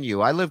your venue?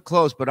 I live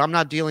close, but I'm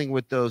not dealing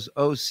with those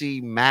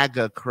OC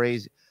MAGA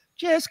crazy.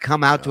 Just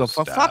come out to a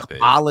fuck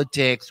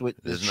politics with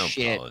There's no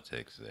shit.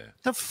 politics there.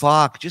 The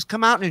fuck? Just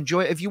come out and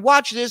enjoy it. If you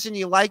watch this and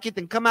you like it,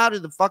 then come out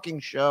to the fucking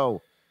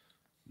show.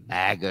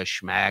 MAGA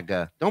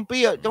schmaga. Don't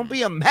be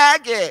a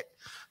maggot.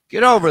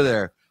 Get over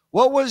there.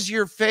 What was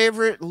your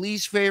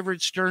least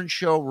favorite Stern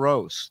Show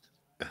roast?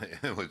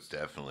 It was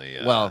definitely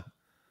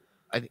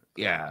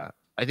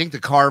I think the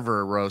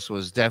Carver roast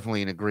was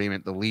definitely in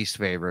agreement, the least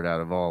favorite out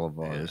of all of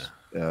ours.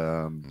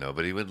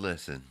 Nobody would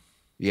listen.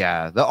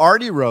 Yeah, the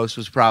Artie roast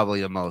was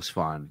probably the most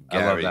fun.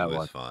 Gary I love that was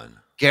one. fun.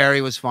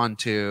 Gary was fun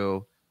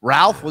too.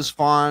 Ralph was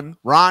fun.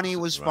 Ronnie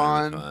was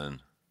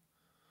fun.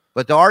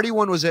 But the Artie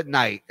one was at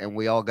night, and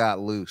we all got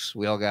loose.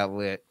 We all got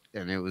lit,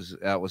 and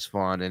that was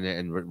fun.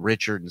 And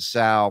Richard and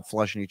Sal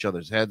flushing each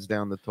other's heads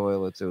down the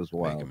toilets. It was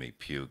wild. Making me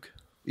puke.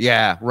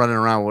 Yeah, Richard running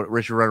around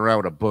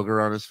with a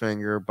booger on his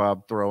finger.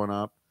 Bob throwing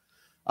up.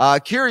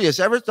 Curious,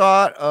 ever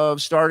thought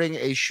of starting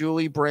a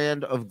Shuli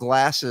brand of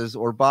glasses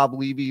or Bob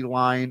Levy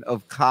line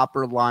of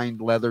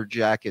copper-lined leather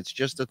jackets?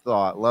 Just a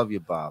thought. Love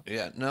you, Bob.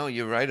 Yeah, no,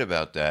 you're right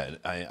about that.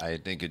 I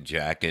think a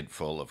jacket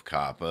full of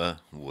copper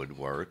would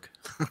work.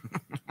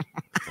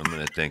 I'm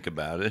going to think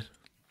about it.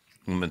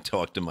 I'm going to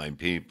talk to my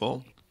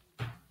people.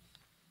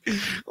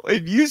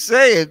 When you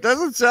say it,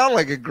 doesn't sound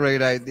like a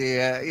great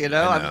idea. You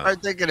know, I'm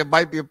start thinking it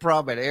might be a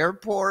problem at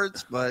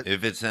airports, but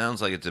if it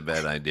sounds like it's a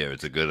bad idea,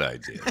 it's a good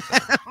idea.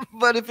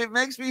 But if it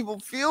makes people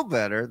feel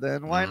better,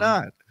 then why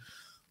not?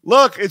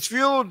 Look, it's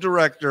funeral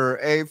director,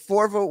 a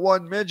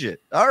 4'1" midget.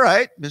 All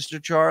right,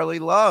 Mr. Charlie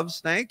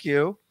Loves. Thank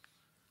you.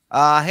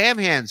 Ham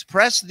hands,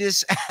 press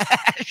this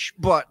ash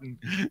button.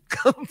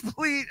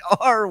 Complete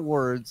our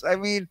words. I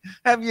mean,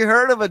 have you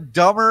heard of a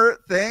dumber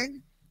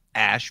thing?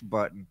 Ash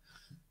button.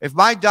 If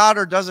my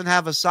daughter doesn't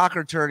have a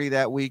soccer tourney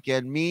that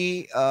weekend,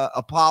 me,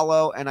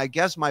 Apollo, and I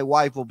guess my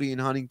wife will be in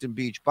Huntington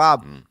Beach.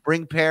 Bob,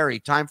 bring Perry.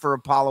 Time for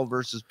Apollo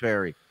versus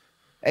Perry.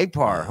 Hey,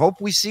 Par,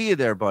 hope we see you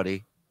there,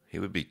 buddy. He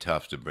would be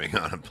tough to bring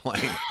on a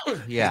plane.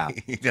 Yeah.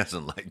 He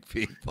doesn't like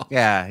people.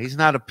 Yeah, he's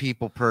not a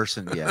people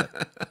person yet.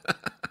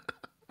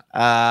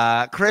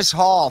 Chris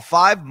Hall,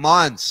 5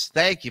 months.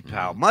 Thank you,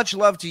 pal. Much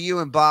love to you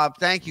and Bob.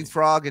 Thank you,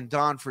 Frog and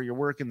Don, for your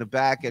work in the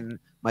back. And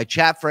my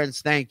chat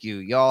friends, thank you.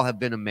 Y'all have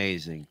been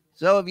amazing.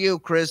 So have you,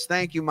 Chris.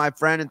 Thank you, my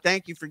friend. And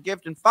thank you for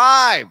gifting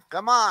 5.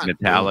 Come on.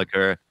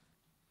 Metallica.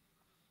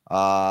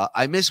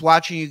 I miss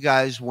watching you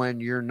guys when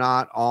you're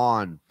not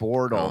on.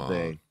 Bored all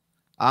day.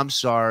 I'm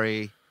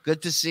sorry.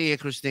 Good to see you,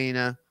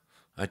 Christina.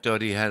 I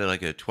thought he had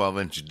like a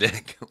 12-inch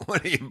dick.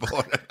 What are you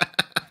bought?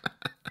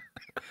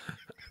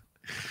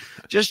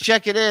 Just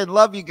check it in.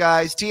 Love you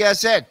guys.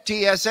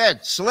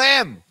 TSN.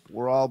 Slim.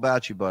 We're all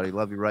about you, buddy.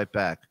 Love you right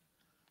back.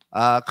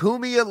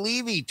 Kumia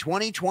Levy,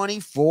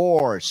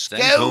 2024.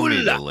 Send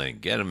Kumi the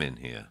link. Get him in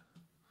here.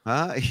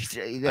 Huh?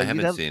 I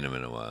haven't seen him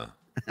in a while.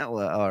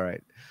 Well, all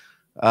right.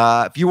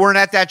 If you weren't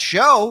at that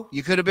show,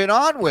 you could have been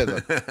on with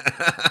him.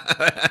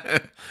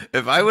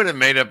 If I would have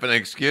made up an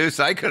excuse,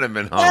 I could have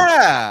been home.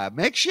 Yeah,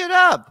 make shit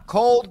up.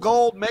 Cold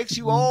gold makes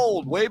you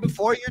old way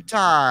before your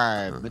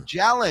time.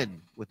 Magellan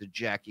with a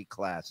Jackie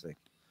classic.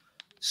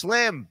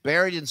 Slim,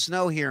 buried in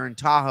snow here in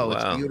Tahoe. Wow.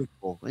 It's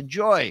beautiful.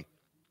 Enjoy.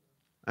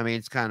 I mean,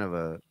 it's kind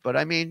of but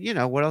I mean, you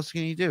know, what else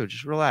can you do?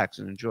 Just relax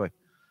and enjoy.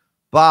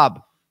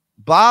 Bob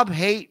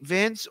hate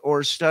Vince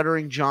or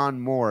Stuttering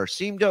John more?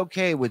 Seemed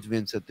okay with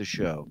Vince at the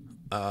show.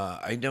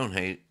 I don't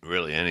hate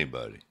really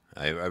anybody.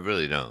 I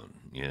really don't.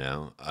 You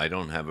know, I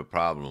don't have a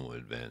problem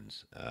with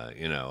Vince.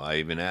 You know,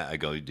 I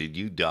go, did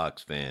you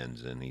dox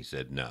fans? And he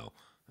said no.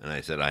 And I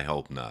said, I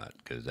hope not,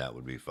 because that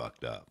would be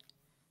fucked up.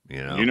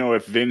 You know,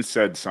 if Vince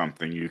said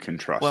something, you can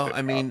trust it. Well,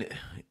 I mean,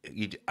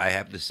 I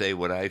have to say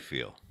what I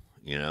feel,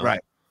 you know?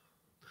 Right.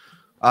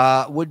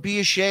 Would be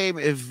a shame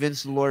if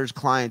Vince the lawyer's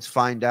clients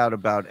find out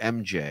about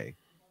MJ.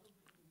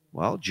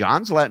 Well,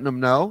 John's letting them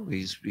know.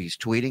 He's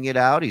tweeting it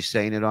out. He's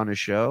saying it on his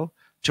show.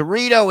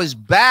 Torito is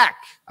back.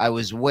 I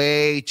was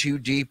way too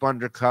deep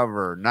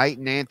undercover. Knight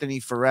and Anthony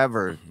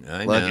forever.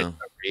 I Look know. at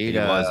He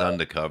was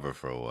undercover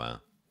for a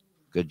while.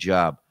 Good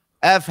job.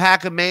 F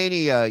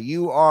Hackamania,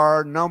 you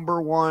are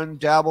 #1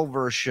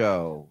 Dabbleverse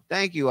show.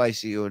 Thank you,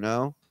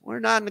 ICUNO. We're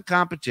not in a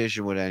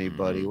competition with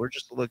anybody. We're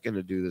just looking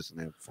to do this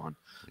and have fun.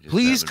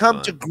 Please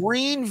come to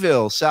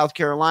Greenville, South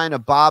Carolina.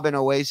 Bob and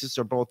Oasis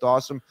are both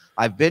awesome.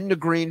 I've been to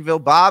Greenville.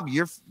 Bob,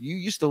 you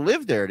used to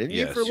live there, didn't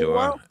you? Yeah, For a little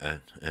while?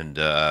 And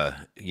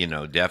you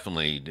know,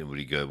 definitely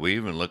pretty good. We're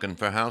even looking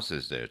for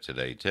houses there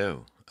today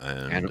too.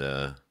 And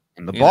the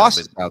boss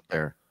is out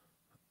there.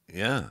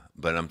 Yeah,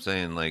 but I'm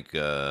saying like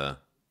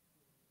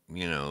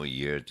you know, a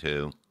year or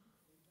two.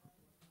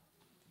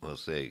 We'll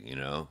see. You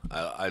know,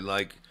 I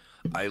like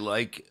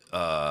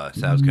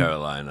South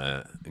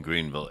Carolina,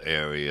 Greenville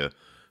area,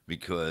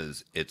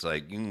 because it's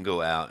like you can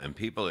go out and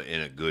people are in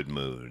a good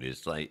mood.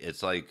 It's like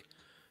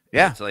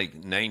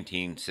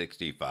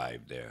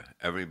 1965 there.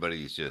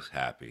 Everybody's just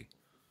happy.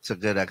 It's a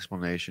good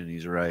explanation.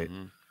 He's right.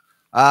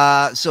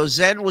 So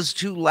Zen was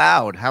too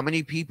loud. How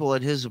many people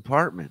at his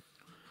apartment?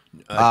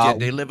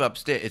 They live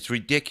upstairs. It's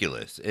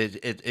ridiculous.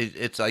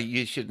 It's like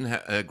you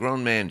shouldn't. A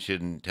grown man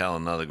shouldn't tell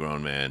another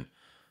grown man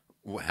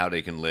how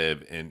they can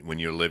live when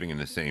you're living in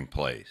the same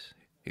place.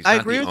 I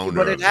agree with you,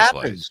 but it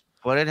happens.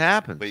 But it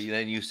happens. But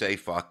then you say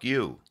 "fuck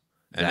you,"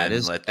 and that then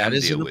is let them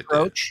deal an with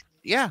approach.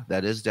 Yeah,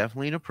 that is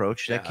definitely an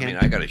approach. it. I mean,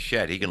 I got a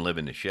shed. He can live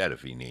in the shed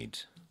if he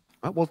needs.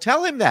 Well,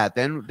 tell him that.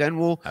 Then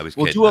we'll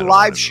kidding. do a I don't live want him in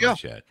my show.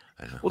 shed.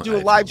 We'll do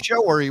a live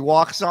show where he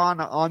walks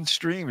on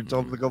stream and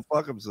tells him to go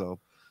fuck himself.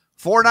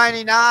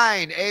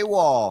 $4.99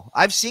 AWOL.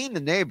 I've seen the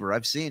neighbor.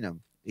 I've seen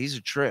him. He's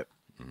a trip.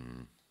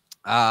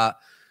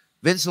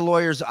 Vince the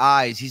lawyer's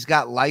eyes. He's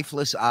got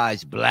lifeless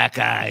eyes, black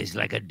eyes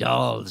like a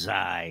doll's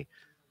eye.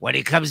 When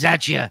he comes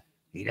at you,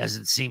 he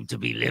doesn't seem to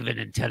be living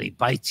until he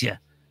bites you.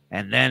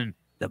 And then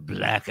the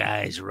black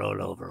eyes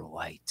roll over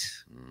white.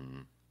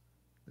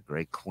 The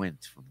great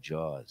Quint from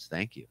Jaws.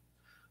 Thank you.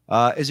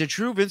 Is it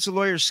true Vince the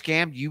lawyer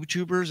scammed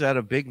YouTubers out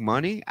of big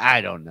money? I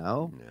don't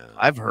know. No.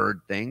 I've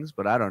heard things,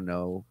 but I don't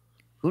know.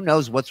 Who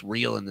knows what's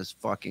real in this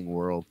fucking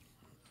world?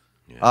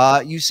 Yeah.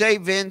 You say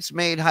Vince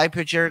made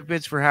high-pitch Eric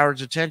bits for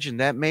Howard's attention.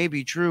 That may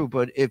be true,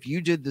 but if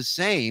you did the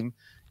same,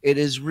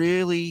 is it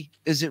really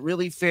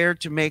fair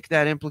to make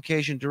that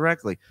implication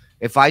directly?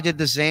 If I did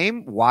the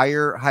same,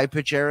 wire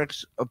high-pitch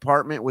Eric's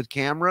apartment with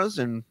cameras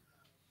and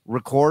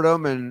record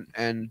him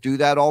and do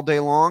that all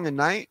day long and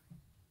night,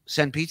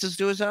 send pizzas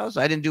to his house,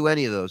 I didn't do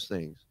any of those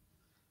things.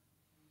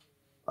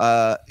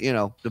 You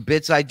know, the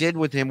bits I did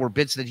with him were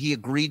bits that he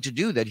agreed to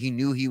do that he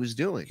knew he was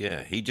doing.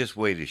 Yeah, he just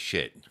weighed his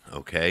shit.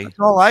 Okay, that's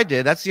all I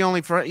did. That's the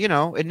only you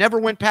know, it never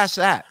went past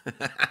that.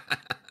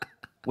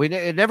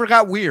 It never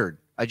got weird.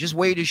 I just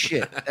weighed his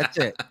shit. That's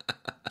it.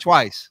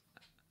 Twice.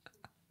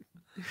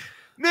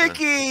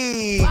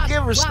 Nikki,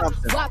 give her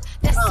something.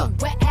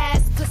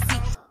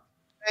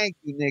 Thank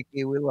you,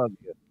 Nikki. We love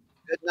you.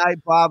 Good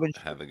night, Bob and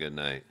have a good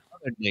night.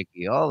 Other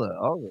Nikki, all the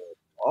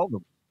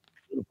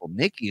beautiful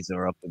Nickies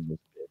are up in this bitch.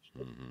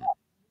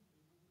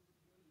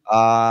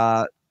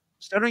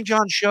 Stuttering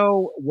John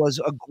show was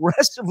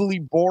aggressively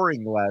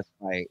boring last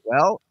night.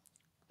 Well,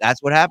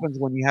 That's what happens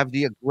when you have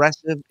the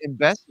aggressive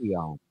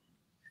imbecile.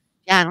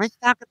 John, let's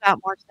talk about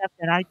more stuff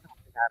that I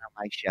talked about on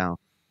my show.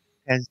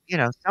 Because,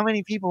 so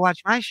many people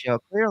watch my show.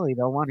 Clearly,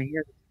 they'll want to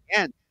hear this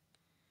again.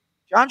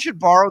 John should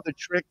borrow the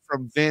trick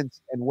from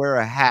Vince and wear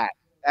a hat.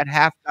 That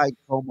half-dyed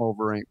comb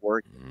over ain't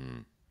working for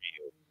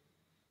you.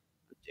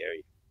 How dare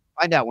you?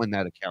 Find out when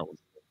that account was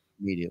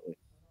immediately.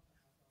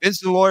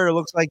 Vince the lawyer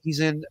looks like he's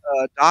in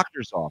a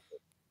doctor's office.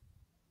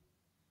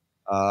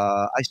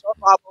 I saw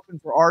Bob looking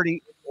for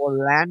Artie in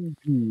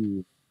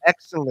Orlando.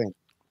 Excellent.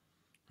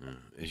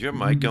 Is your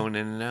mic going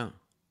in and out?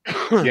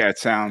 Yeah, it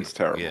sounds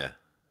terrible. Yeah.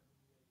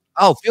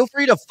 Oh, feel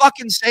free to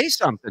fucking say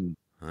something,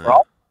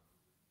 bro.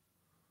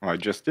 Well, I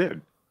just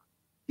did.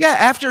 Yeah,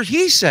 after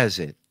he says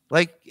it.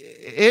 Like,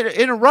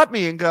 interrupt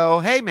me and go,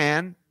 hey,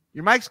 man,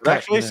 your mic's It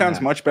actually sounds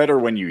much better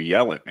when you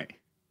yell at me.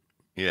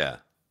 Yeah.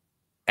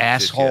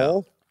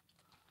 Asshole.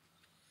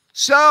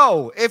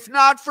 So, if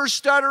not for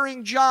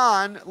Stuttering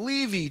John,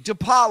 Levy,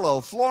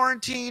 DePaulo,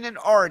 Florentine, and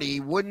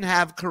Artie wouldn't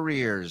have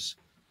careers.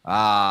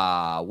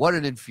 Ah, what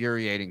an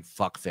infuriating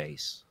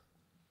fuckface.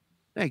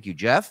 Thank you,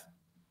 Jeff.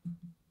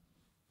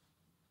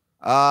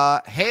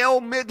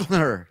 Hail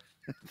Midler.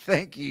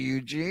 Thank you,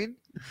 Eugene.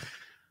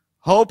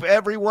 Hope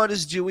everyone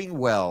is doing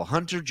well.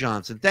 Hunter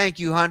Johnson. Thank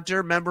you,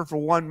 Hunter. Member for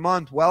 1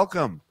 month.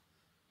 Welcome.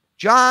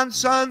 John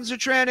Sons of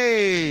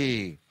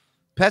Trini.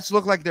 Pets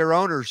look like their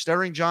owner.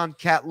 Stuttering John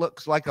cat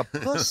looks like a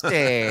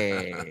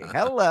pussy.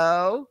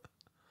 Hello.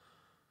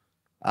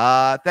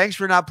 Thanks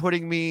for not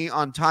putting me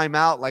on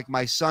timeout like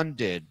my son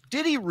did.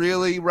 Did he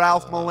really,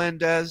 Ralph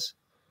Melendez?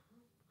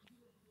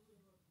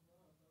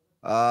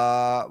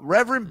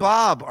 Reverend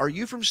Bob, are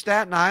you from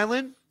Staten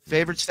Island?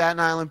 Favorite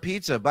Staten Island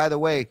pizza? By the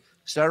way,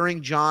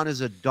 Stuttering John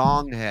is a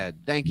dong head.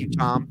 Thank you,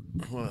 Tom.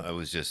 Well, I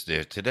was just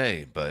there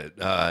today, but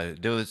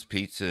there was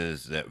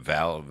pizzas that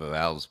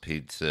Val's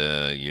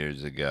Pizza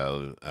years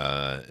ago.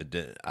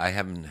 I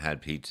haven't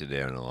had pizza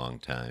there in a long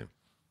time.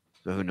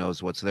 So who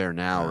knows what's there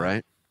now,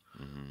 right?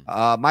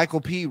 Mm-hmm.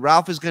 Michael P.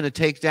 Ralph is going to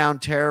take down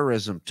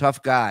terrorism.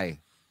 Tough guy.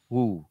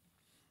 Ooh.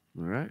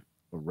 All right.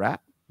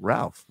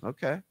 Ralph.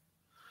 Okay.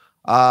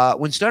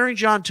 When Stuttering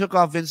John took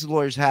off Vince the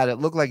lawyer's hat, it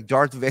looked like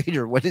Darth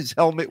Vader when his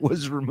helmet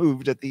was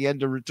removed at the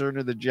end of Return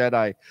of the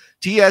Jedi.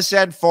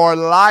 TSN for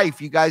life.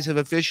 You guys have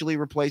officially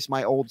replaced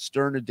my old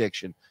Stern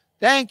addiction.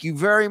 Thank you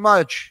very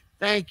much.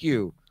 Thank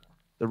you.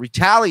 The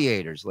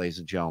Retaliators, ladies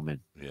and gentlemen.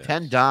 Yes.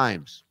 10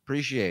 dimes.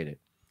 Appreciate it.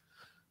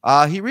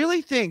 He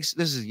really thinks,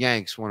 this is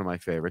Yanks, one of my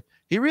favorite.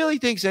 He really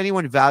thinks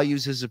anyone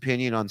values his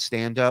opinion on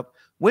stand-up.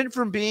 Went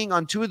from being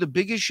on 2 of the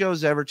biggest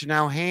shows ever to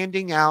now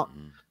handing out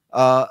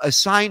a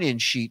sign-in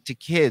sheet to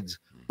kids.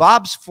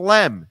 Bob's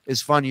phlegm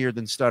is funnier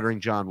than Stuttering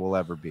John will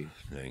ever be.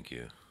 Thank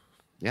you.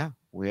 Yeah,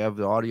 we have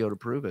the audio to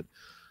prove it.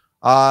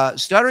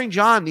 Stuttering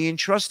John, the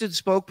entrusted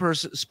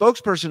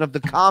spokesperson of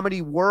the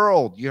comedy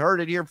world. You heard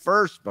it here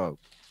first,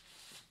 folks.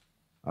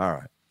 All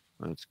right,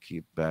 let's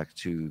keep back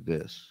to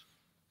this.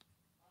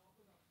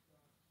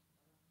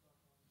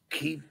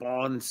 Keep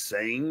on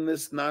saying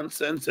this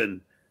nonsense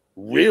and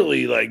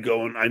really like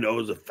going, I know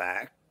is a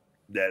fact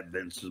that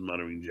Vince is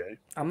muttering Jay.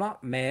 I'm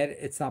not mad.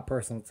 It's not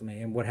personal to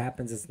me. And what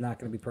happens is not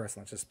going to be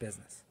personal. It's just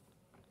business.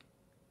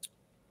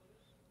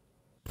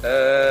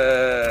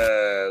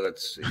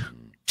 Let's see.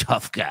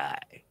 Tough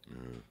guy.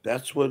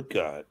 That's what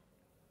got.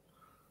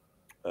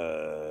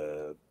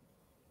 No,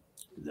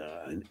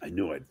 I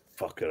knew I'd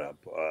fuck it up.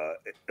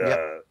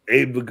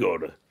 Abe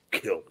Vigoda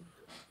killed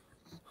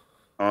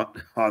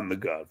on The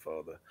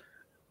Godfather.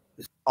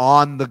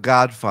 On The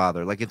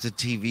Godfather, like it's a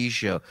TV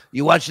show.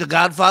 You watched The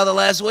Godfather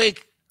last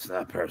week? It's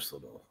not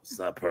personal. It's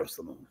not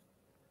personal.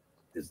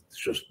 It's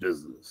just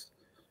business.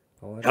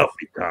 Help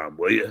me, Tom,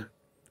 will you?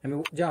 I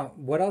mean, John,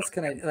 what else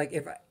can I, like,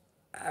 if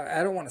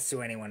I don't want to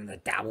sue anyone in the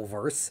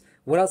Dabbleverse.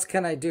 What else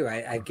can I do?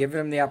 I give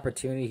him the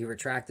opportunity. He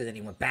retracted, and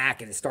he went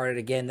back, and it started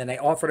again. Then I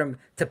offered him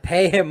to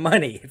pay him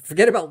money.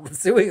 Forget about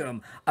suing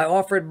him. I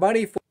offered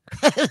money for.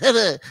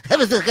 I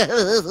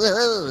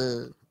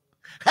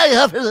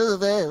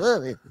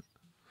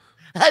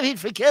mean,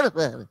 forget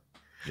about it.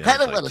 Yeah, I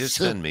don't want to just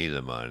send me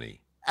the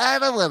money. I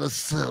don't want to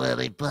sue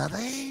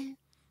anybody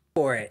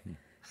for it,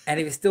 and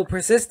he was still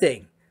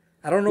persisting.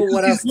 I don't know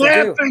what else to do.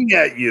 He's laughing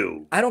at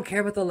you. I don't care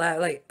about the laugh.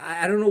 Like,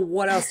 I don't know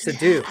what else to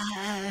do.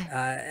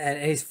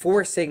 And he's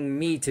forcing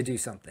me to do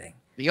something.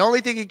 The only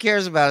thing he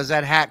cares about is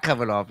that hat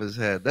coming off his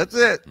head. That's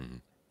it.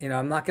 You know,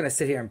 I'm not going to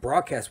sit here and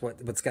broadcast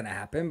what's going to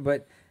happen,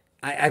 but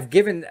I've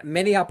given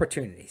many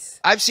opportunities.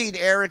 I've seen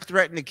Eric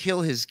threaten to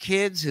kill his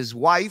kids, his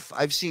wife.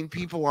 I've seen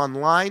people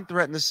online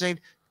threaten the same.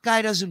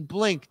 Guy doesn't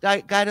blink.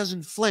 Guy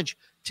doesn't flinch.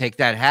 Take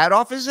that hat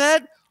off his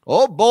head?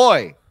 Oh,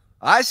 boy.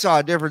 I saw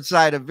a different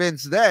side of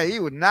Vince there. He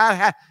would not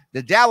have.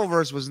 The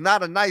Dabbleverse was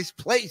not a nice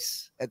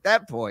place at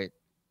that point.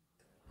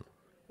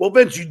 Well,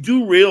 Vince, you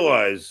do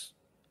realize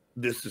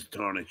this is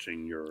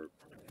tarnishing your.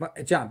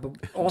 John, but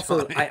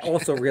also, I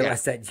also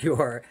realize that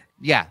you're.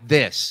 Yeah,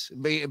 this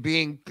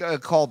being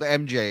called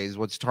MJ is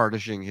what's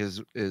tarnishing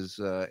his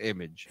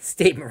image.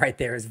 Statement right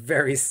there is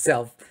very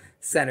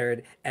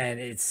self-centered, and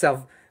it's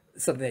something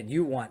that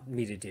you want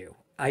me to do.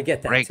 I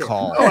get that. Great too.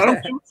 call. Oh, I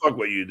don't give a fuck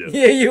what you do.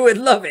 Yeah, you would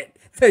love it.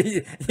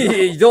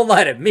 You don't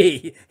lie to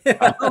me.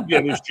 I don't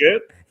give a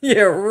shit.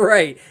 Yeah,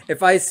 right.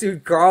 If I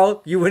sued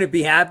Carl, you wouldn't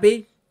be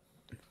happy?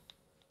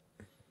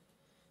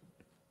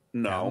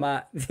 No. Come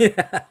on.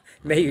 Yeah.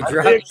 May you I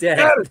drop think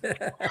dead.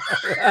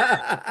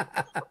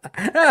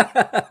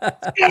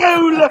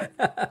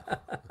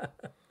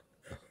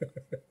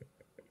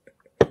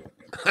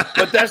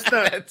 But that's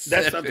not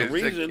the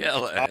reason.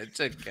 It's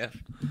a killer.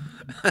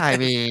 I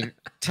mean,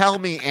 tell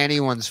me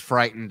anyone's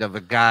frightened of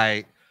a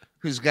guy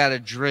who's got a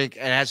drink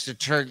and has to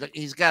turn.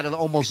 He's got to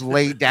almost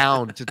lay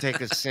down to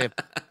take a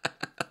sip.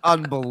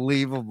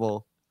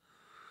 Unbelievable.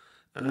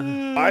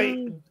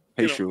 Hey,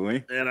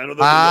 Shuli. And I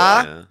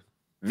know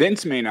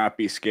Vince may not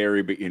be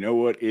scary, but you know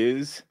what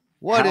is?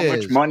 What How is?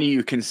 much money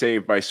you can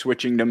save by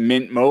switching to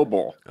Mint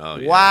Mobile. Oh,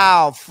 yeah.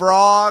 Wow,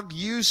 Frog,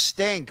 you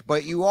stink,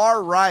 but you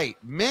are right.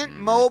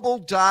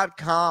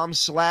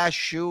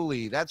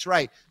 Mintmobile.com/Shuli. That's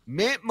right.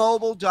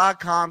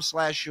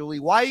 Mintmobile.com/Shuli.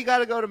 Why you got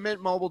to go to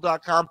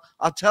mintmobile.com?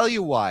 I'll tell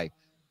you why.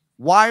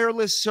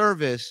 Wireless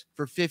service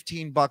for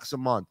 $15 a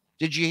month.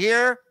 Did you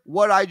hear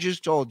what I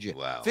just told you?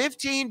 Wow.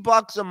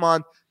 $15 a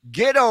month.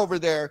 Get over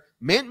there.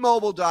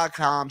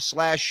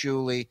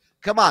 Mintmobile.com/Shuli.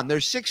 Come on,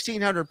 there's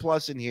 1,600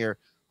 plus in here.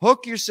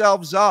 Hook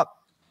yourselves up.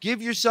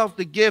 Give yourself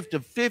the gift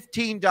of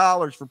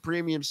 $15 for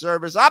premium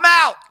service. I'm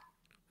out.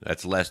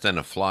 That's less than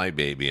a fly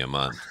baby a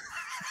month.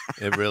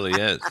 It really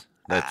is.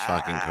 That's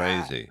fucking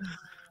crazy.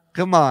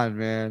 Come on,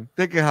 man.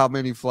 Think of how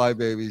many fly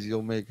babies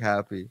you'll make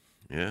happy.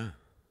 Yeah.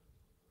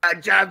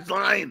 John's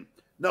lying.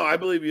 No, I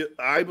believe you.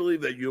 I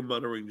believe that you're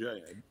muttering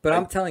Jay. But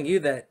I'm telling you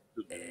that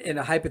in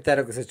a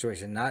hypothetical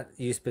situation, not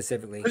you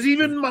specifically. Because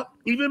even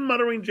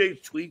muttering Jay's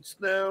tweets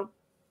now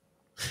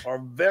are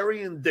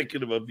very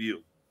indicative of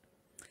you.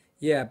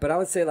 Yeah, but I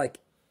would say like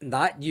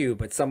not you,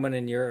 but someone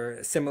in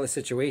your similar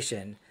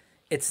situation.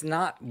 It's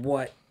not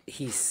what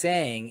he's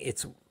saying.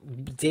 It's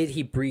did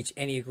he breach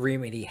any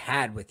agreement he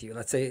had with you?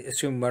 Let's say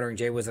assume Muttering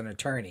Jay was an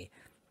attorney.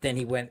 Then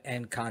he went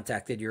and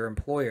contacted your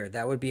employer.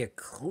 That would be a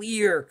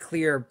clear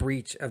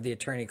breach of the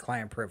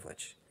attorney-client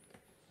privilege.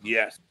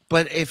 Yes.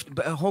 But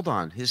hold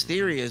on. His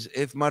theory is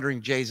if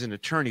Muttering Jay's an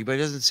attorney, but it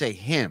doesn't say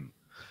him.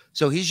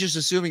 So he's just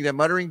assuming that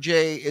Muttering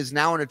Jay is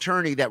now an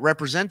attorney that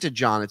represented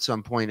John at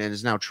some point and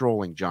is now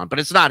trolling John, but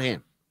it's not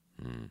him.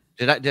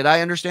 Did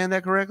I understand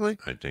that correctly?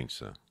 I think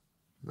so.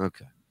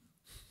 Okay.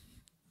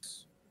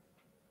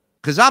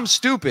 Because I'm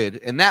stupid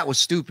and that was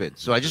stupid.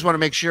 So I just want to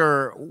make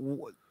sure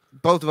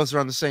both of us are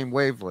on the same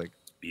wavelength.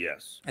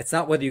 Yes. It's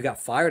not whether you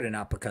got fired or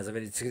not because of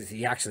it. It's because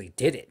he actually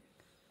did it.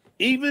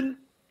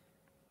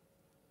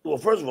 Well,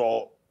 first of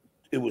all,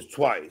 it was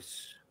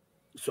twice.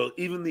 So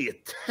even the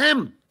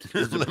attempt.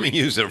 Let me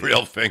use a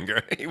real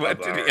finger. He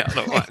went to the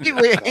other one.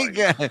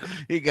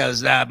 he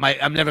goes,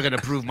 I'm never going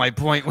to prove my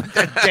point with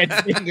that dead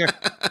finger.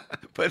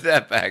 Put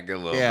that back a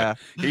little bit.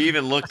 He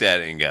even looked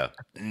at it and go,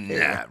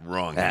 nah,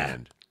 wrong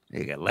hand.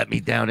 You got let me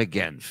down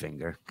again,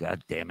 finger.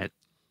 God damn it.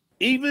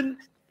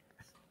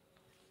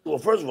 Well,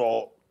 first of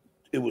all,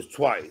 it was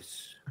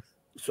twice.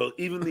 So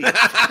even the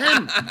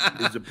attempt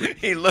is a breach.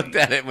 He looked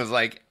at it and was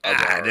like,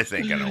 this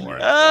ain't going to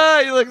work.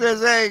 He looked at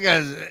it and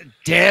goes,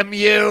 damn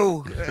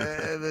you.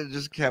 And then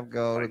just kept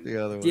going with the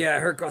other one. Yeah, I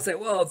heard Carl say,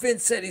 well,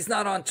 Vince said he's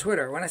not on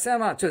Twitter. When I say I'm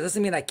not on Twitter, it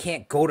doesn't mean I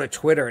can't go to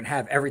Twitter and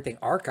have everything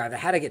archived. I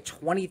had to get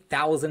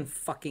 20,000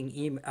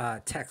 fucking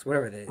texts,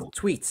 whatever the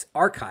tweets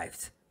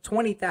archived.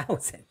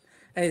 20,000.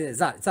 And it's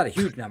not a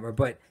huge number,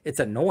 but it's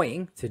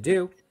annoying to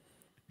do.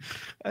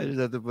 I just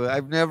have to put,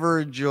 I've never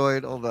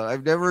enjoyed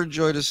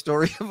a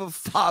story of a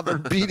father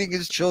beating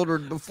his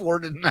children before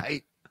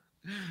tonight.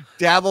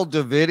 Dabble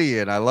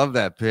Davidian. I love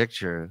that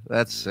picture.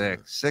 That's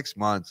sick. 6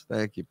 months.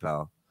 Thank you,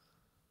 pal.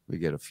 We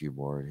get a few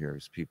more in here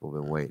as people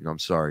have been waiting. I'm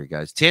sorry,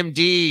 guys. Tim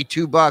D,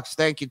 $2.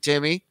 Thank you,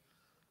 Timmy.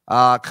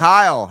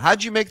 Kyle,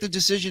 how'd you make the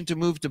decision to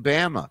move to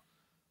Bama?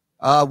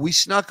 We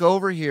snuck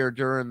over here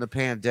during the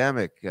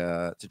pandemic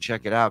to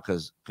check it out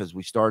because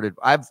we started.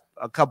 I have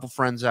a couple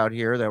friends out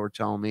here that were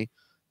telling me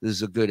this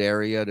is a good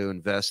area to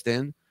invest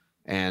in,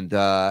 and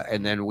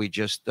then we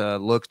just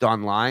looked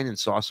online and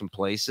saw some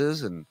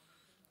places and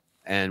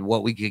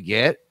what we could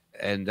get,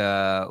 and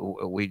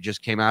we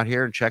just came out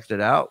here and checked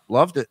it out.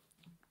 Loved it.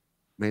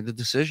 Made the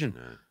decision.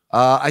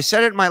 I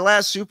said it in my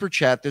last super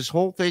chat. This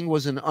whole thing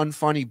was an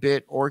unfunny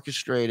bit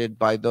orchestrated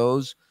by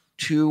those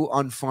two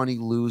unfunny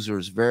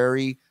losers.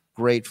 Very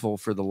grateful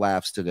for the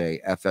laughs today,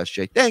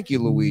 FSJ. Thank you,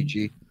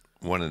 Luigi.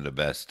 One of the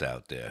best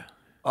out there.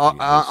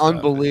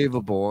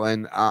 Unbelievable,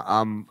 and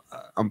I'm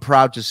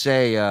proud to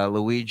say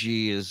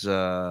Luigi is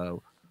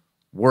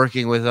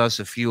working with us.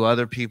 A few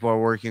other people are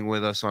working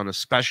with us on a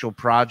special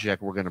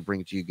project we're going to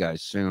bring to you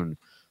guys soon.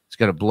 It's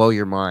going to blow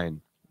your mind.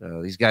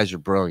 These guys are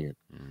brilliant.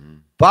 Mm-hmm.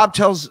 Bob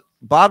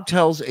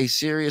tells a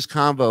serious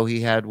convo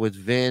he had with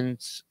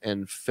Vince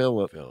and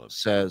Philip.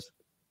 Says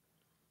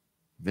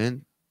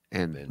Vin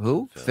and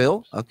who?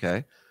 Phil?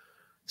 Okay.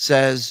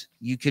 Says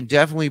you can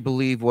definitely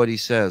believe what he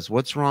says.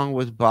 What's wrong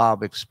with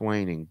Bob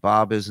explaining?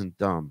 Bob isn't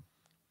dumb.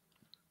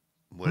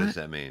 What does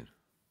that mean?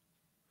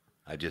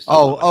 I just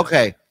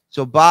okay.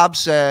 So Bob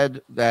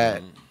said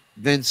that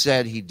Vince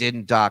said he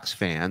didn't dox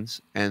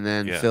fans, and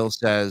then Phil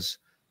says,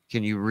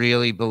 "Can you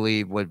really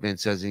believe what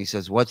Vince says?" And he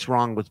says, "What's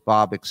wrong with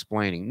Bob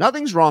explaining?"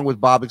 Nothing's wrong with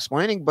Bob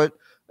explaining, but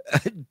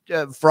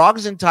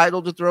Frog's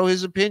entitled to throw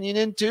his opinion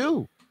in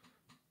too.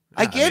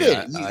 I get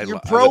it. You're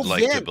pro I would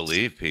like to Vince.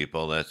 believe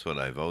people. That's what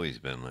I've always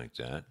been like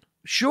that.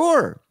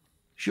 Sure,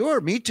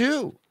 me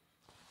too.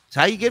 It's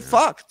how you get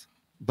fucked,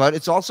 but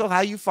it's also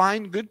how you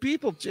find good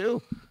people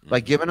too, by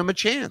giving them a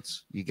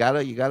chance. You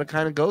gotta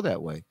kind of go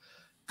that way.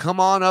 Come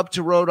on up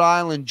to Rhode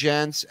Island,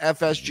 gents.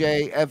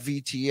 FSJ,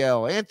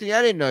 FVTL. Anthony,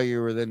 I didn't know you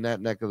were in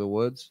that neck of the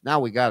woods. Now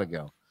we gotta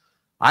go.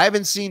 I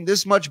haven't seen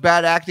this much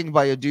bad acting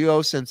by a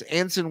duo since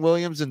Anson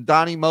Williams and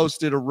Donnie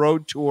Most did a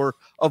road tour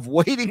of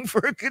Waiting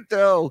for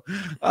Godot.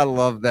 I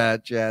love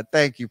that, Chad.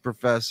 Thank you,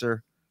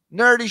 Professor.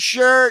 Nerdy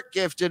shirt,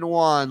 gifted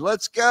one.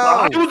 Let's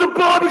go. It was a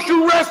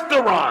barbecue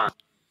restaurant.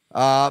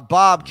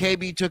 Bob,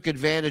 KB took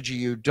advantage of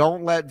you.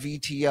 Don't let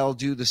VTL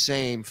do the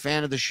same.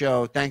 Fan of the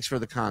show. Thanks for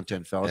the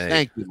content, fellas. Hey,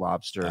 thank you,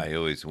 Lobster. I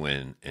always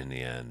win in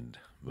the end.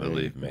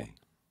 Believe me.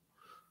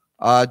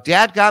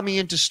 Dad got me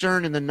into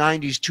Stern in the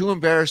 90s. Too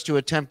embarrassed to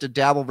attempt a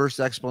Dabbleverse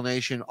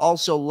explanation.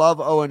 Also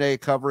love O&A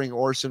covering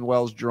Orson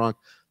Welles drunk.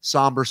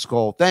 Somber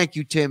Skull. Thank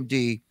you, Tim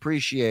D.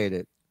 Appreciate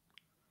it.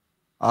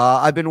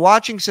 I've been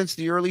watching since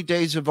the early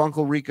days of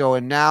Uncle Rico,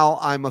 and now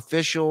I'm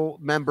official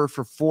member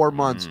for 4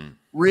 months.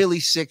 Really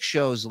sick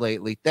shows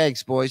lately.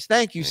 Thanks, boys.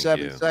 Thank you,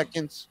 7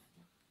 seconds.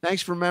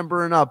 Thanks for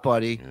membering up,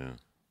 buddy. Yeah.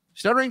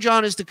 Stuttering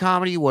John is to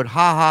comedy what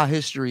Ha Ha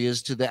History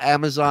is to the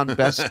Amazon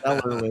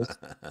bestseller list.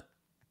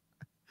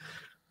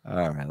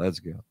 All right, let's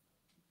go.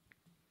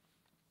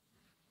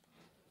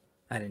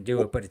 I didn't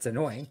do it, but it's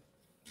annoying.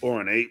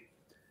 4 and 8.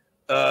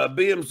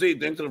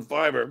 BMC, thanks to the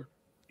fiver.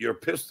 You're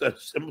pissed at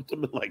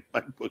Simpleton like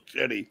Mike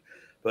Bocchetti,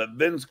 but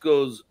Vince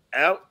goes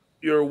out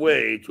your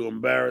way to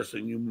embarrass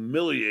and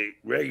humiliate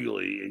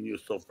regularly, and you're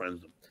still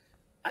friends with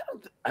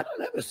him. I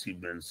don't ever see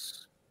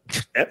Vince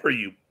ever.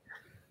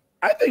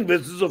 I think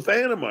Vince is a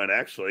fan of mine,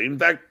 actually. In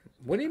fact,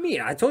 what do you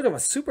mean? I told him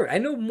I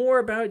know more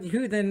about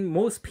you than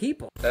most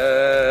people.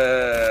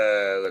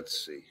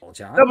 Let's see.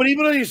 John? No, but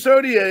even on your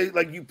Zodiac,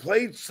 like you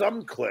played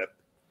some clip.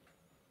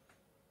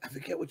 I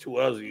forget which it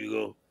was. And you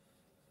go,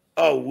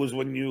 oh, it was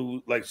when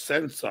you like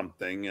sent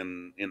something,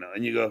 and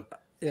and you go,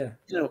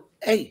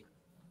 hey,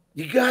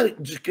 you got to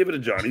just give it to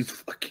John. He's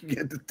fucking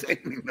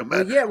entertaining. No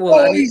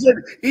matter. He said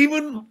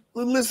even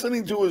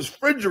listening to his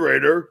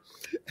refrigerator,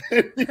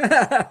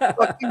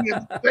 fucking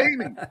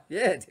entertaining.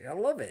 Yeah, dude, I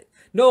love it.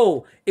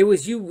 No, it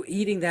was you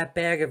eating that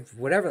bag of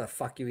whatever the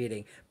fuck you're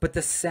eating, but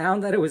the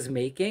sound that it was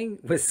making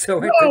was so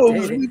entertaining. No, it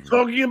was me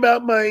talking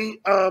about my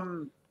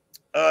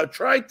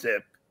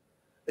tri-tip,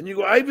 and you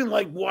go, I even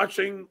like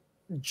watching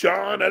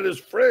John at his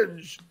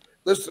fridge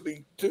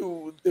listening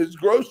to his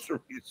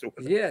groceries.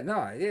 Yeah,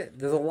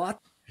 there's a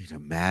lot. You'd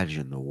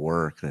imagine the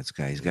work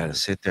he's got to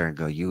sit there and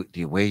go,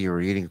 the way you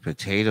were eating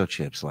potato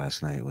chips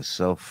last night was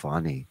so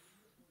funny.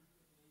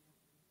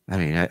 I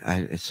mean,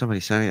 if somebody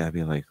sent me, I'd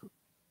be like,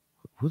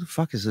 who the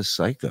fuck is this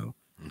psycho?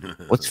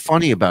 What's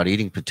funny about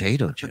eating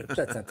potato chips?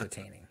 That's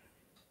entertaining.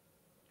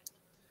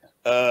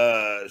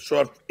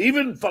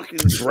 Even fucking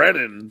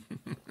Brennan,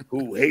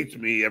 who hates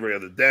me every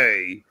other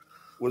day,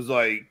 was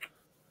like,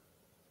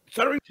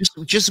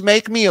 just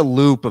make me a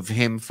loop of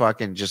him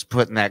fucking just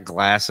putting that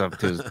glass up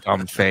to his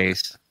dumb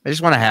face. I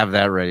just want to have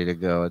that ready to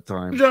go at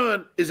times.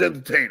 John is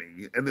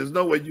entertaining, and there's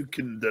no way you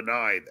can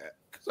deny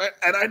that.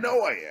 And I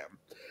know I am.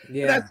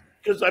 Yeah. That's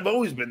because I've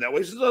always been that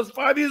way since I was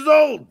 5 years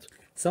old.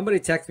 Somebody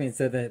texted me and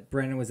said that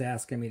Brennan was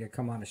asking me to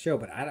come on the show,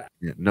 but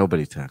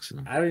nobody texted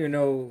him. I don't even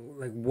know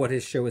like what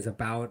his show is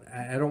about.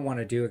 I don't want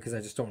to do it because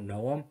I just don't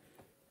know him,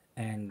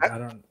 and I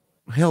don't.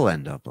 He'll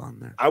end up on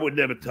there. I would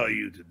never tell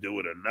you to do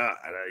it or not.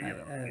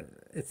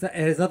 It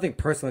has nothing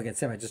personal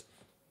against him. I just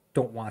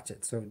don't watch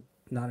it, so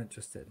not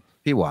interested.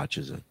 He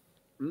watches it.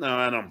 No,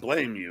 I don't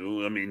blame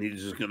you. I mean,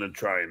 he's just going to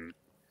try and.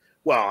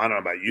 Well, I don't know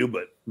about you,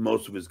 but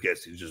most of his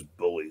guests, he just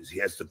bullies. He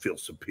has to feel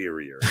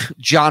superior.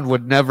 John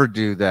would never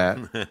do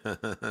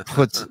that.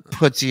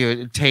 Puts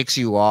you, takes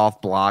you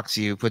off, blocks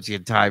you, puts you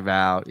in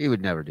timeout. He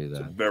would never do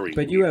that.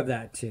 But you have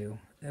that too.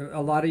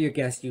 A lot of your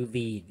guests, you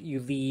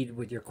lead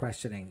with your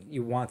questioning.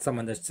 You want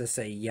someone to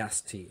say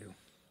yes to you.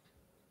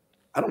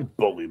 I don't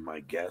bully my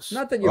guests.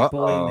 Not that you're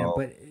bullying them,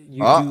 but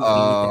you do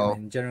lead them,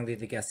 and generally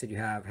the guests that you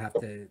have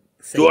to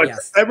say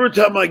yes. Do I ever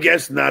tell my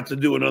guests not to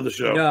do another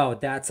show? No,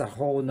 that's a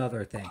whole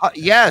nother thing.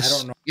 Yes. I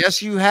don't know.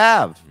 Yes, you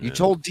have. You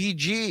told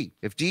DG.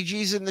 If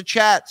DG's in the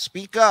chat,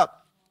 speak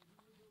up.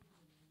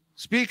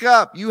 Speak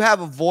up. You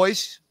have a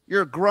voice.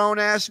 You're a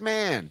grown-ass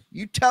man.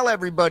 You tell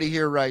everybody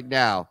here right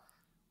now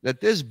that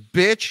this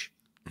bitch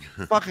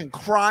fucking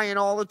crying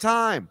all the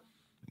time.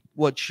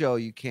 What show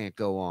you can't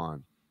go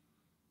on?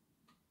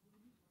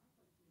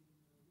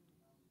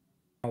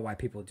 I don't know why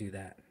people do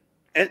that.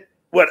 And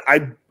what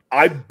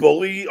I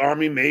bully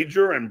Army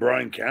Major and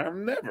Brian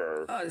Cameron?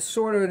 Never.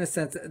 Sort of in a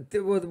sense.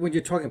 When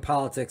you're talking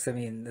politics, I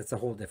mean, it's a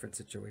whole different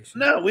situation.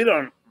 No, we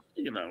don't.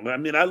 I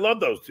mean, I love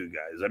those two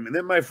guys. I mean,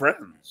 they're my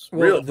friends.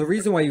 Well, the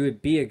reason why you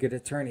would be a good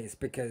attorney is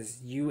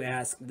because you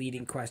ask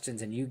leading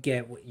questions and you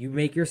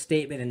make your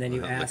statement and then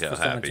you ask for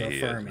someone to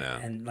affirm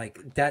it. And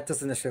like that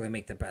doesn't necessarily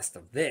make the best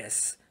of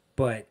this,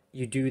 but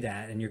you do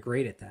that and you're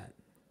great at that.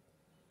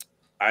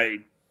 I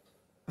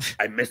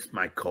missed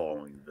my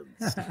calling,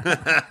 Vince.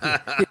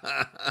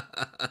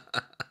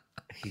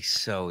 He's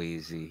so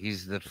easy.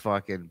 He's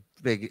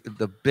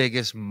the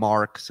biggest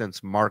Mark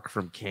since Mark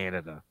from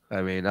Canada.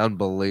 I mean,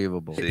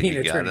 unbelievable. See,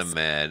 he got him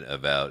mad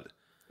about,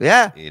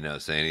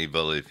 saying he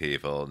bullied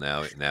people.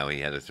 Now he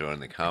had to throw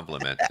in the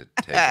compliment to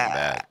take him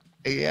back.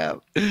 Yeah,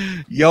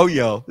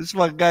 yo-yo. This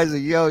fucking guy's a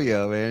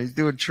yo-yo, man. He's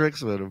doing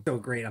tricks with him. So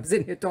great. I'm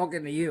sitting here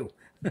talking to you.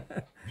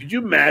 Could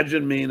you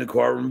imagine me in a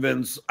courtroom,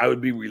 Vince? I would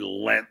be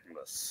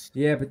relentless.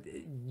 Yeah, but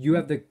you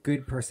have the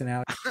good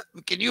personality.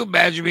 Can you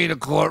imagine me in a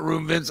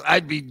courtroom, Vince?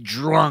 I'd be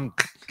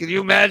drunk. Can you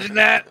imagine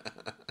that?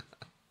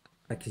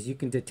 Because you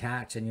can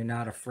detach and you're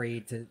not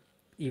afraid to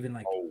even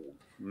like. Oh,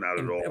 not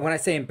at all. When I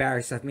say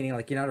embarrass stuff, meaning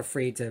like you're not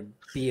afraid to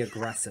be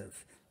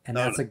aggressive. And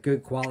that's a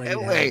good quality.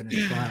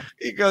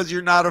 He goes,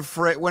 you're not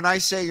afraid. When I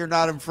say you're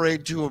not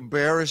afraid to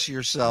embarrass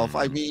yourself,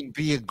 I mean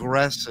be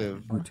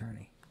aggressive.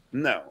 Attorney.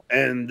 No.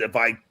 And if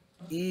I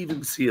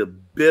even see a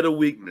bit of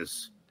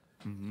weakness,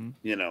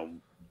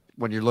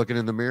 when you're looking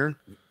in the mirror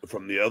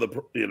from the other,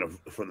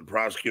 from the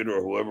prosecutor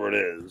or whoever it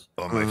is,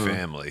 or my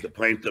family, the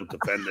plaintiff,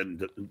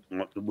 defendant,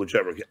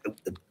 whichever,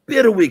 a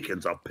bit of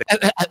weakness, I'll pick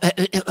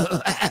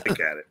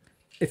at it.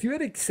 If you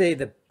had to say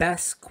the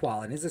best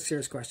quality, this is a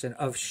serious question,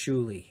 of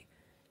Shuli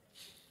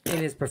in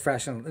his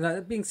professional,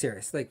 no, being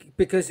serious, like,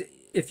 because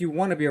if you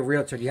want to be a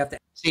realtor, you have to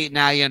see.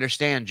 Now you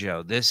understand,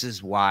 Joe. This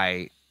is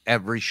why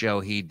every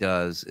show he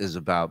does is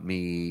about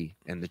me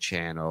and the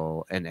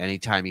channel, and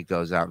anytime he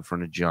goes out in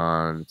front of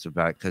John, it's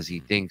about because he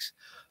thinks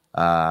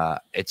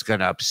it's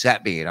gonna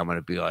upset me, and I'm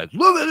gonna be like,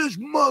 "Look at this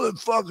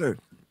motherfucker!"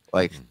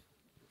 Like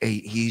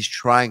he's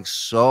trying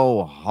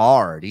so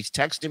hard. He's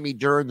texting me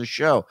during the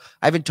show.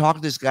 I haven't talked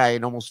to this guy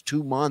in almost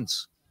 2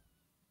 months.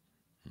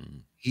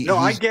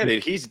 I get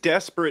it. He's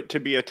desperate to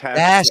be attached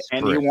to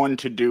anyone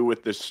to do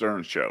with the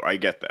Stern show. I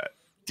get that.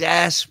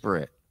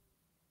 Desperate.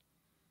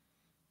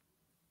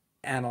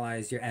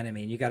 Analyze your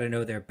enemy, and you got to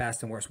know their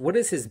best and worst. What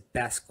is his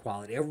best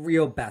quality? A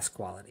real best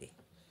quality.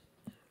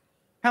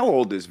 How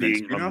old is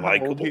Vince? Do you know how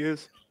old he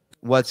is?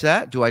 What's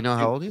that? Do I know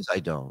how old he is? I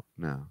don't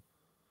know.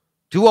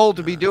 Too old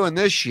to be doing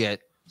this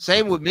shit.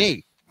 Same with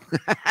me.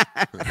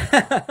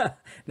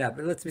 No,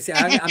 but let's see.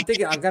 I'm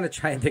thinking. I'm gonna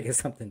try and think of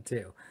something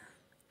too.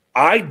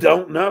 I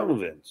don't know,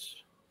 Vince.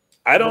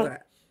 I don't.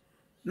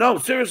 No,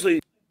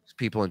 seriously.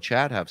 People in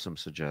chat have some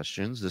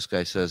suggestions. This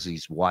guy says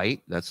he's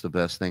white. That's the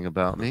best thing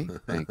about me.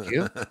 Thank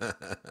you.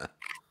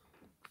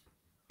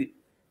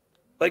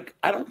 Like,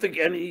 I don't think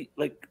any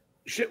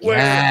Shitware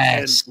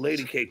and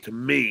Lady K to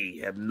me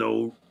have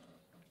no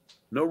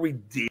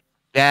redeem.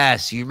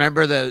 Yes, you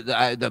remember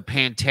the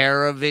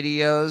Pantera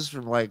videos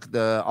from like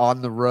the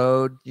On the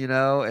Road,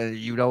 and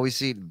you'd always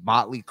see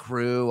Motley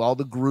Crue, all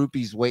the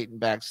groupies waiting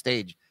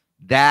backstage.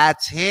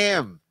 That's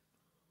him.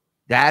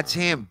 That's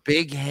him.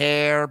 Big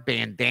hair,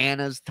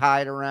 bandanas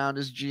tied around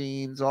his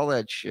jeans, all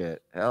that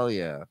shit. Hell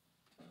yeah.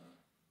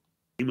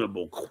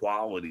 Redeemable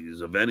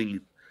qualities of any.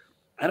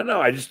 I don't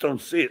know. I just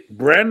don't see it.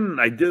 Brennan,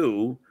 I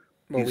do.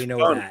 Well, we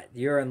know that.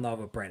 You're in love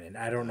with Brennan.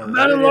 I don't know. I'm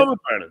not in love with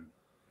Brennan.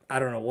 I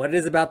don't know what it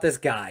is about this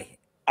guy.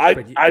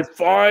 I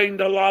find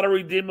a lot of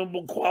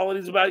redeemable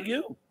qualities about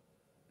you.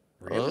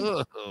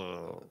 Really?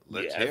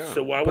 Let's hear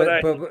so why would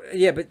I?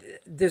 But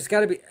there's got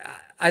to be.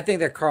 I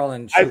think that Carl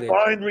and Shuli.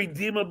 I find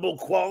redeemable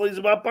qualities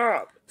about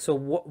Bob. So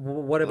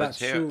what about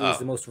Shuli is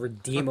the most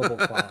redeemable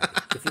quality?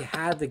 If you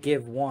had to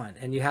give one,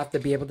 and you have to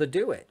be able to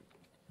do it.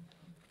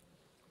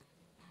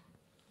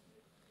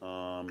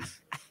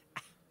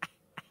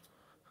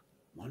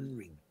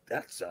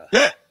 That's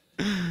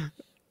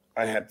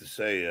I have to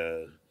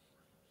say,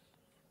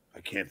 I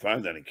can't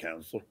find any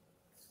counsel.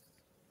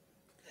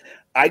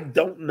 I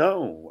don't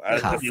know.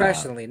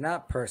 Professionally,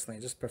 not personally,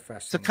 just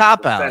professionally. It's a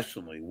cop-out.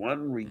 Professionally,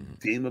 one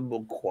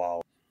redeemable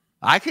quality.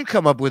 I could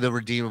come up with a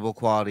redeemable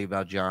quality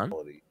about John.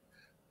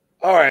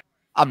 All right.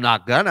 I'm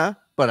not gonna,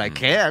 but I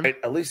can. Right.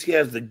 At least he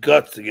has the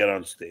guts to get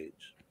on stage.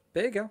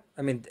 There you go.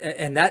 I mean,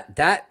 and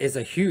that is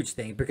a huge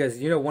thing because,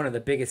 one of the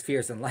biggest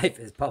fears in life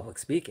is public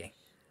speaking.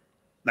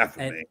 Not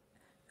for me.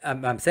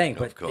 I'm saying,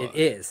 but it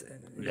is.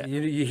 Yeah.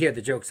 You hear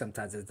the joke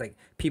sometimes. It's like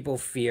people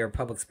fear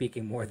public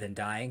speaking more than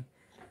dying.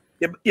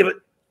 Yeah,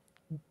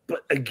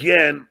 but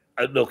again,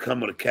 they'll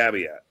come with a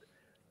caveat.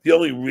 The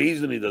only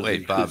reason he doesn't.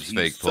 Wait, Bob's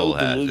fake pull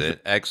has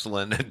it.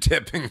 Excellent at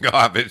tipping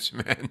garbage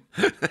men.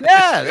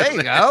 Yeah, there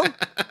you go.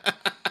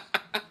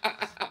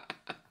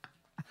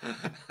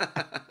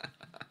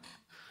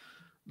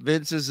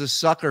 Vince is a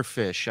sucker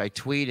fish. I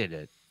tweeted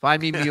it.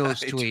 Find me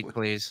Mule's tweet,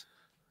 please.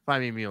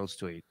 Find me Mule's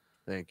tweet.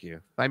 Thank you.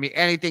 Find me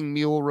anything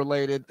mule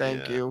related.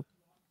 Thank you.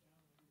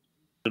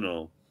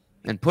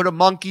 And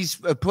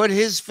put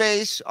his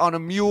face on a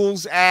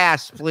mule's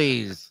ass,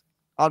 please.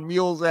 on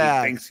Mule's He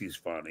ass. thinks he's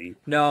funny.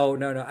 No.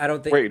 I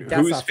don't think. Wait,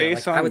 that's whose not fair.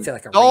 face Like, I would on- say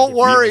like a. Don't Reagan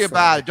worry face or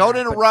about like it. Don't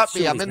that, but interrupt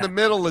me. I'm Shuli's in the not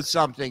middle of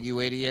something, you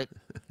idiot.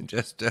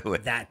 Just do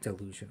it. that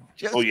delusional.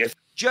 Just, Oh yes,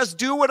 just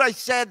do what I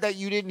said that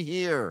you didn't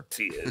hear.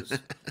 he is.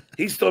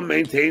 He still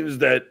maintains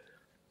that,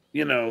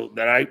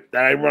 that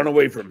I run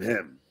away from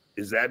him.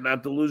 Is that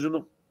not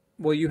delusional?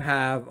 Well, you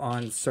have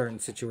on certain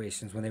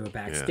situations when they were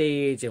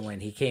backstage and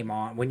when you came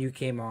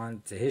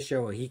on to his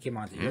show or he came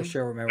on to your show.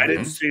 Remember? I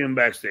didn't see him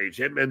backstage.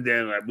 Him and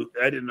Dan,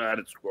 I didn't know how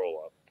to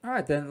scroll up. All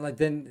right,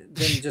 then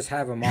just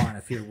have him on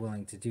if you're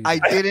willing to do that. I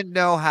didn't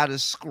know how to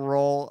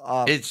scroll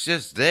up. It's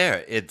just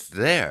there. It's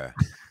there.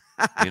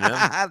 You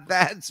know?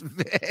 That's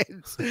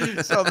Vince.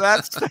 So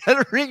that's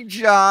Stuttering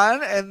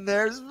John, and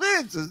there's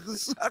Vince as the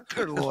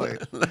sucker lawyer.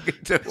 Look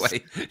at the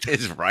way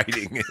his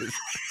writing is.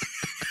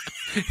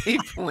 He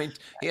points.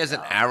 He has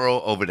an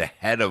arrow over the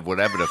head of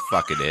whatever the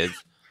fuck it is.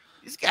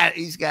 He's got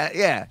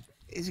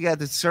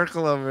the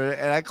circle over it,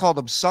 and I called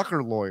them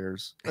sucker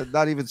lawyers,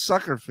 not even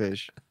sucker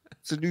fish.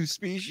 It's a new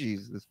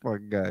species. This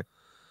fucking guy.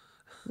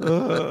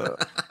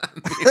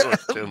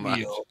 Too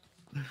much.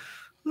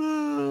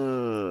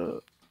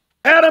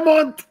 Had him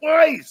on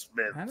twice,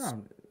 man. I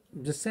don't.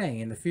 I'm just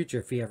saying, in the future,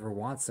 if he ever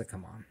wants to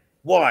come on,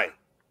 Why?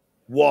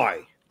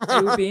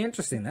 it would be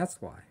interesting.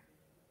 That's why.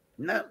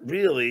 Not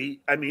really.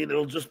 I mean,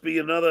 it'll just be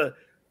another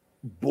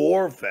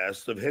bore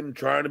fest of him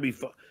trying to be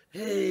fun.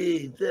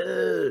 Hey,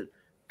 dude,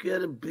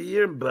 get a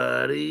beer,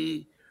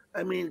 buddy.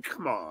 I mean,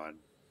 come on,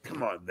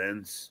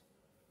 Vince.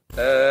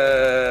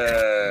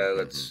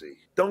 Let's see.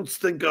 Don't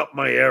stink up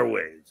my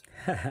airways.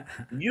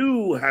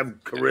 You have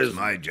charisma. It's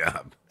my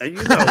job, and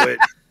you know it.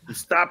 And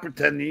stop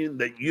pretending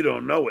that you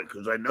don't know it,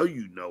 because I know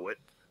you know it.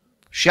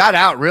 Shout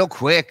out real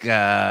quick.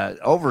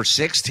 Over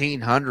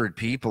 1,600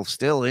 people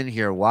still in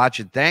here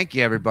watching. Thank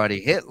you,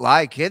 everybody. Hit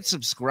like, hit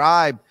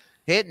subscribe,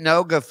 hit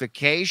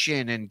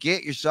notification, and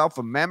get yourself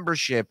a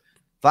membership.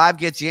 5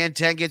 gets you in,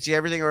 10 gets you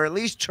everything, or at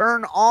least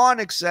turn on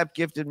accept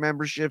gifted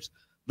memberships.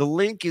 The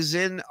link is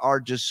in our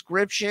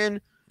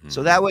description.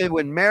 So that way,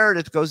 when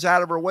Meredith goes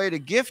out of her way to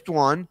gift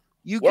one,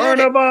 you get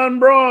it. Von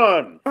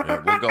Braun.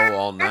 Yeah, we'll go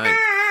all night.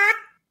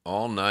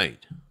 All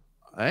night.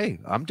 Hey,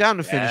 I'm down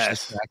to finish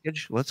this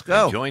package. Let's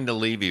go. Join the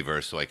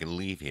Levyverse so I can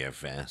leave here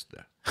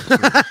faster.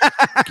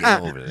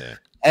 Get over there.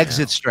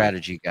 Exit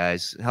strategy,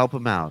 guys. Help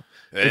him out.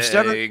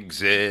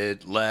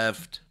 Exit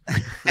left.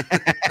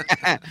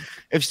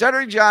 If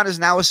Stuttering John is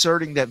now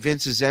asserting that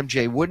Vince is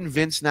MJ, wouldn't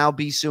Vince now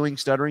be suing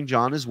Stuttering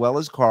John as well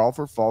as Carl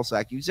for false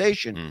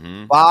accusation?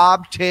 Mm-hmm.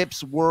 Bob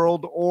Tips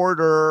World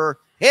Order.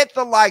 Hit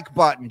the like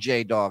button,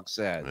 J-Dog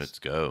says. Let's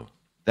go.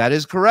 That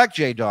is correct,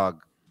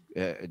 J-Dog.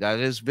 That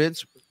is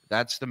Vince.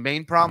 That's the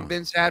main problem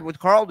Vince had with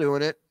Carl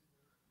doing it.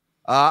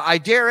 I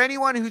dare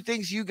anyone who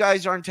thinks you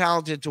guys aren't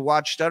talented to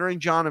watch Stuttering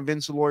John and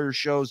Vince the Lawyer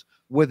shows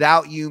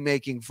without you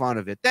making fun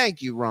of it.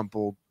 Thank you,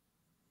 Rumpled.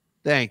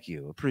 Thank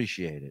you.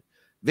 Appreciate it.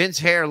 Vince's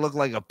hair looked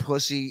like a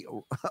pussy.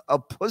 A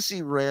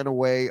pussy ran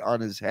away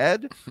on his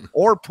head,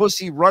 or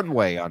pussy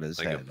runway on his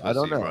head. I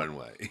don't know.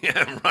 Runway.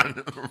 Yeah,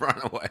 run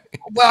away.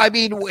 Well, I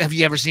mean, have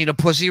you ever seen a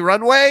pussy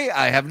runway?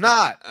 I have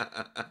not.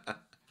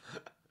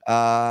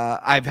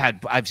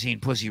 I've seen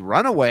pussy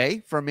run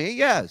away from me.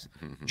 Yes.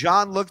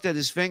 John looked at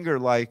his finger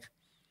like,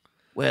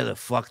 where the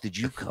fuck did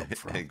you come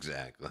from?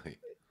 Exactly.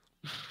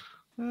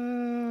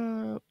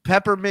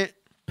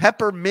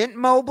 Peppermint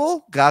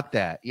Mobile got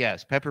that.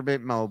 Yes.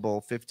 Peppermint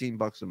Mobile,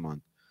 $15 a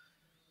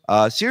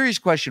month. Serious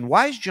question.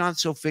 Why is John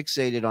so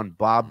fixated on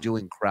Bob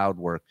doing crowd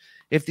work?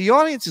 If the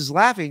audience is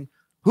laughing,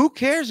 who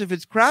cares if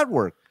it's crowd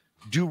work?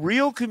 Do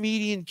real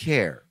comedians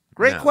care?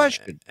 Great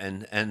question.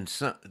 And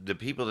some, the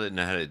people that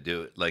know how to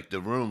do it, like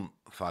the room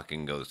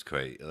fucking goes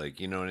crazy.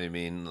 Like, you know what I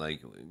mean?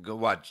 Like, go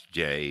watch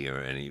Jay or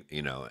any,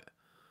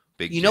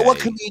 Big You know Jay, what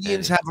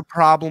comedians have a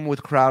problem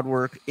with crowd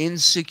work?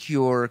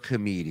 Insecure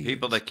comedians.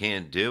 People that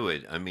can't do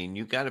it. I mean,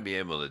 you got to be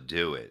able to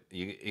do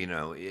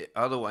it.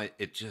 Otherwise,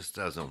 it just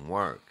doesn't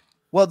work.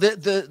 Well,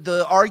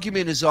 the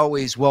argument is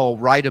always, well,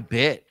 write a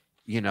bit.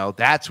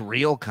 That's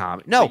real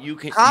comedy. No, but you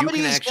can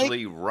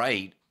actually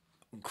write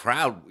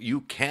crowd.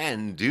 You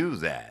can do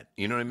that.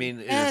 You know what I mean?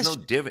 Yes. There's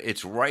no difference.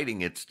 It's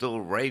writing. It's still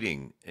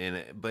writing,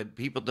 but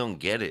people don't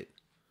get it.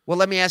 Well,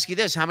 let me ask you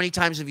this. How many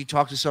times have you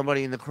talked to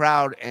somebody in the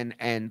crowd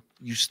and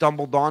you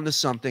stumbled onto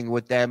something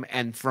with them,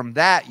 and from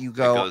that you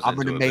go, I'm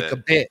going to make a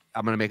bit.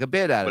 I'm going to make a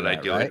bit out of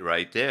that. But I do it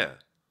right there.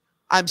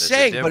 I'm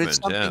saying, but it's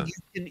something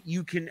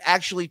you can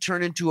actually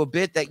turn into a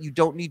bit that you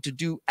don't need to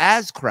do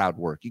as crowd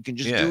work. You can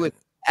just do it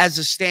as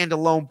a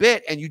standalone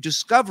bit, and you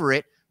discover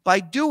it by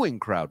doing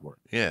crowd work.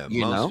 Yeah,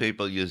 most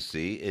people you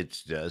see,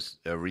 it's just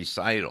a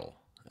recital,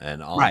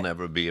 and I'll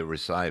never be a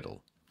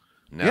recital.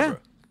 Never. Yeah.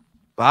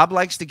 Bob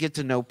likes to get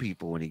to know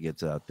people when he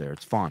gets out there.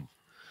 It's fun.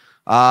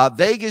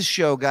 Vegas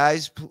show,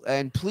 guys,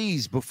 and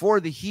please,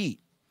 before the heat.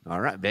 All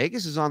right,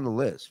 Vegas is on the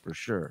list for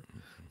sure.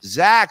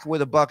 Zach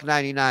with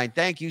 $1.99.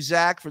 Thank you,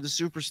 Zach, for the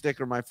super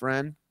sticker, my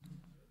friend.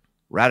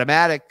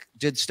 Ratomatic.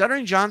 Did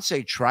Stuttering John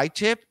say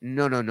tri-tip?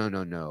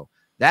 No.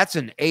 That's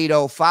an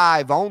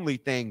 805 only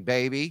thing,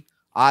 baby.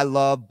 I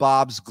love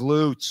Bob's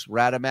glutes.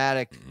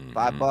 Ratomatic,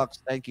 $5.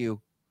 Thank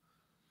you.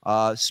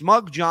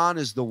 Smug John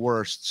is the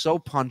worst. So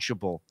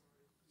punchable.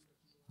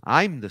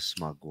 I'm the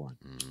smug one.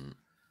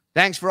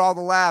 Thanks for all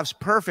the laughs.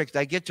 Perfect.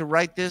 I get to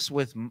write this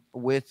with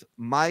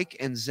Mike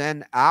and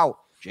Zen out.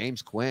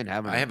 James Quinn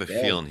having. I have a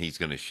feeling he's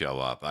going to show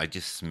up. I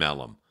just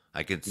smell him.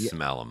 I can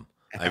smell him.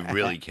 I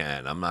really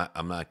can. I'm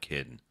not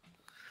kidding.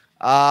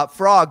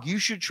 Frog, you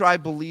should try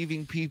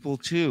believing people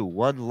too.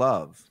 One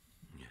love.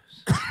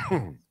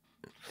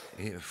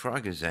 Yeah,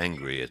 Frog is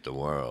angry at the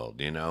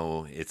world. You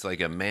know, it's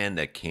like a man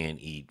that can't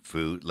eat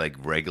food, like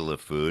regular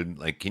food.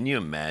 Like, can you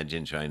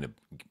imagine trying to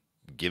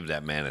give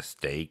that man a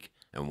steak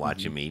and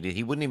watch him eat it?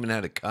 He wouldn't even know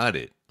how to cut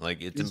it.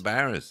 Like, it's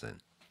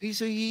embarrassing. He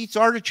eats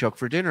artichoke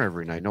for dinner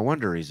every night. No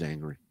wonder he's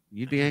angry.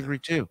 You'd be angry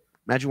too.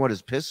 Imagine what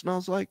his piss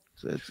smells like.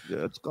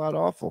 It's god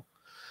awful.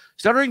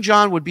 Stuttering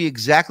John would be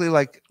exactly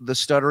like the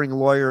stuttering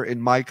lawyer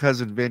in My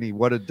Cousin Vinny.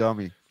 What a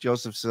dummy.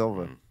 Joseph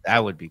Silva.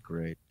 That would be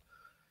great.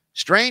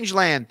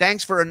 Strangeland,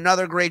 thanks for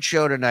another great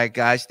show tonight,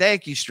 guys.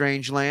 Thank you,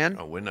 Strangeland.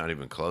 Oh, we're not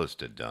even close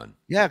to done.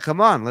 Yeah,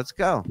 come on. Let's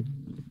go.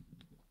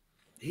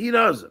 He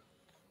doesn't.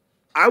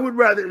 I would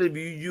rather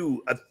interview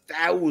you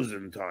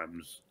 1,000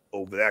 times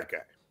over that guy.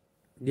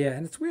 Yeah,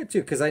 and it's weird,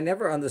 too, because I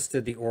never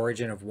understood the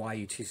origin of why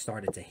you two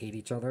started to hate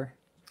each other.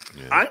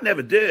 Yeah. I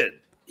never did.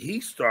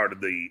 He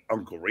started the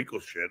Uncle Rico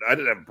shit. I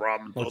didn't have a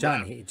problem. Well,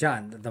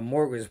 John, the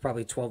morgue was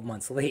probably 12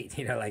 months late.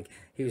 You know, like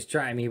he was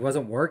trying. I mean, he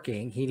wasn't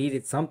working. He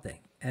needed something,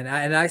 and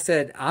I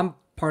said I'm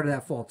part of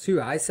that fault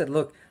too. I said,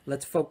 look,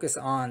 let's focus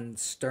on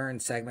Stern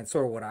segments,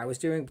 sort of what I was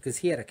doing, because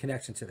he had a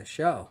connection to the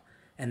show,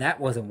 and that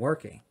wasn't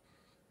working.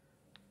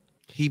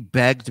 He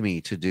begged me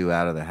to do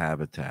Out of the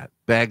Habitat.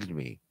 Begged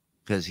me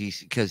because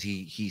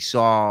he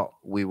saw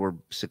we were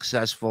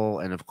successful,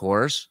 and of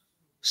course,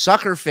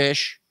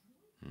 Suckerfish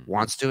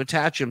wants to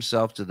attach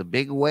himself to the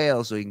big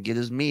whale so he can get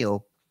his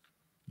meal.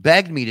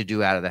 Begged me to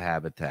do Out of the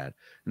Habitat.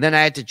 And then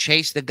I had to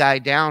chase the guy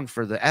down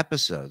for the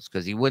episodes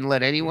because he wouldn't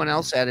let anyone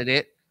else edit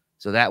it.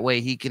 So that way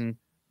he can,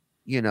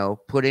 you know,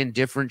 put in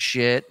different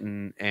shit.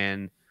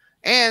 And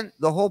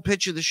the whole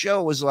pitch of the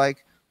show was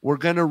like, we're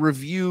going to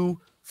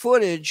review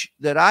footage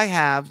that I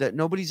have that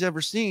nobody's ever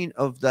seen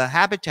of the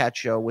Habitat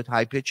show with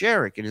High Pitch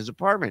Eric in his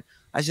apartment.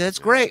 I said, that's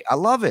great. I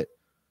love it.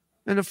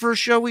 And the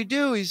first show we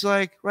do, he's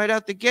like, right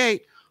out the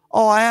gate,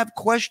 oh, I have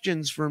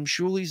questions from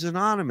Shuli's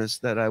Anonymous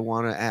that I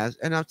want to ask.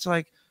 And it's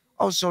like,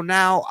 oh, so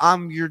now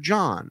I'm your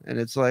John. And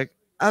it's like,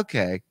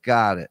 okay,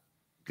 got it.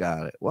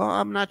 Well,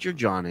 I'm not your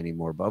John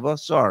anymore, Bubba.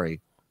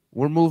 Sorry.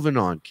 We're moving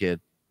on,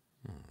 kid.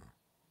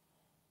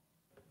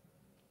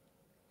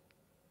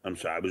 I'm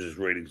sorry. I was just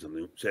reading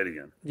something. Say it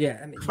again.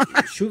 Yeah, I mean,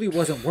 Shuli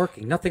wasn't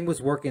working. Nothing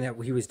was working that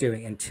he was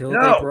doing until they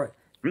brought.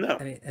 No.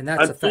 I mean, and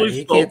that's a fact.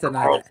 He can't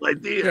deny Carl's that.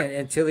 idea. Yeah,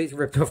 until he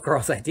ripped off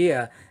Carl's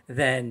idea,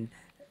 then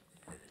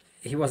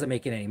he wasn't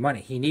making any money.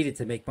 He needed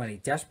to make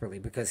money desperately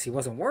because he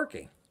wasn't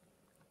working.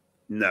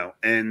 No,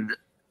 and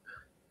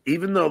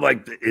even though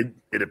like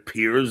it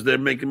appears they're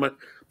making money,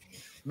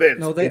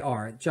 Vince, no, they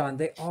are, John.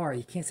 They are.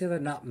 You can't say they're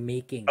not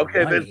making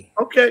okay, money. Vince,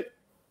 okay.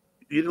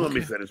 You didn't let me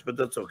finish, but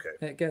that's okay.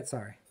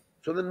 Sorry.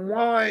 So then,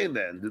 why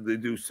then did they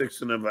do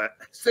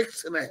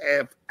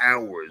 6.5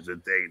 hours a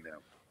day now?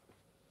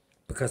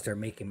 Because they're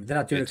making. They're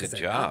not doing It's it because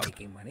a they're not job.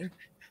 making money.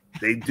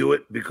 They do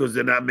it because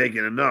they're not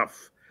making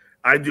enough.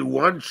 I do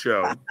one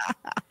show,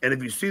 and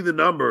if you see the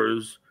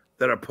numbers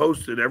that are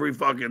posted every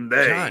fucking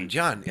day,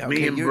 John, me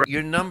okay, and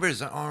your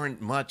numbers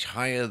aren't much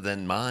higher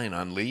than mine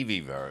on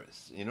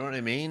Levyverse. You know what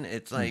I mean?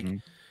 It's like,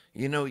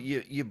 you know,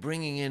 you're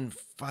bringing in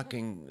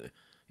fucking,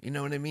 you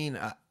know what I mean?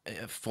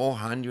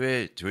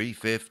 400,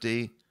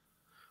 350.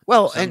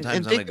 Well, sometimes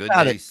and on a think good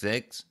about day, it.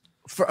 6.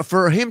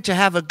 For him to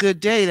have a good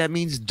day, that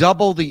means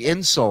double the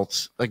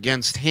insults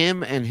against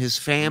him and his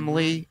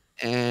family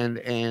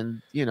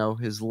and you know,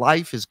 his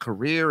life, his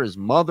career, his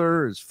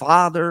mother, his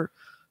father.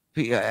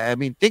 I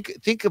mean,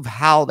 think of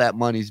how that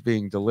money's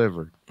being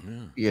delivered,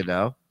 you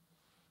know.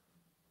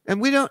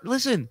 And we don't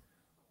listen.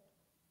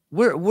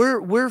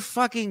 We're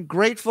fucking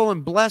grateful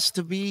and blessed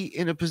to be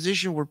in a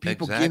position where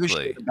people give a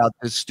shit about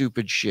this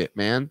stupid shit,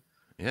 man.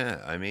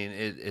 Yeah, I mean,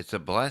 it's a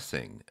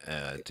blessing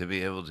to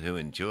be able to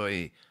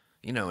enjoy,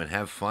 you know, and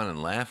have fun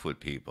and laugh with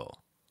people.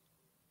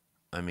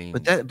 I mean,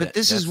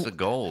 this is the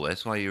goal.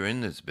 That's why you're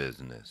in this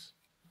business.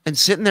 And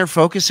sitting there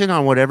focusing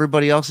on what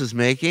everybody else is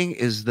making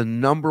is the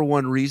number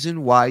one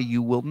reason why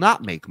you will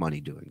not make money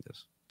doing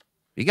this.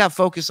 You got to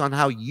focus on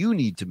how you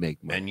need to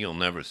make money. And you'll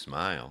never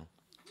smile.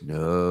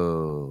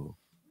 No.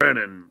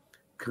 And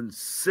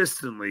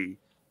consistently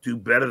do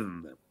better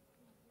than them.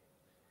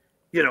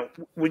 You know,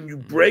 when you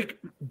break,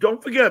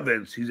 don't forget,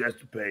 Vince, he has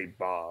to pay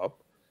Bob.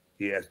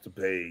 He has to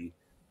pay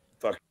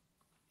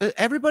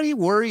everybody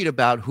worried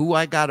about who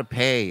I got to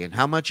pay and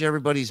how much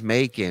everybody's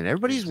making.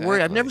 Everybody's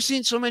worried. I've never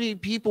seen so many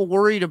people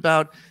worried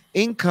about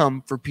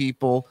income for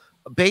people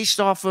based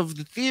off of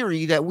the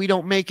theory that we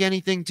don't make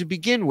anything to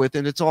begin with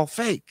and it's all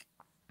fake.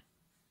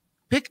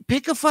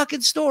 Pick a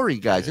fucking story,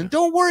 guys, and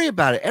don't worry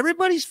about it.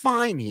 Everybody's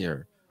fine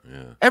here.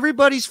 Yeah.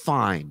 Everybody's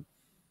fine.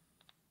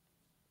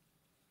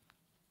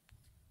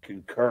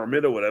 fucking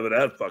Kermit or whatever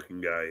that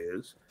fucking guy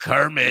is.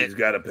 Kermit. He's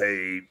got to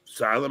pay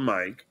Silent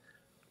Mike,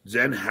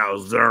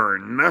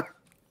 Zenhausen,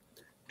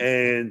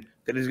 and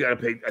then he's got to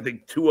pay, I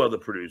think, 2 other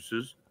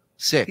producers.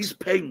 6. He's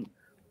paying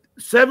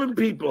 7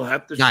 people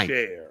have to 9.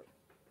 share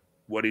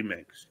what he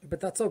makes. But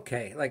that's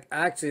okay. Like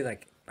actually,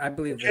 like I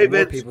believe Hey,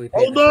 there are more Vince, people. Who pay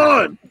hold than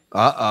on.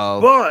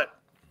 Uh-oh. But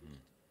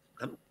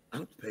I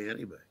don't pay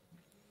anybody.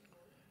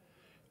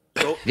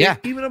 So Yeah.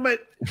 even if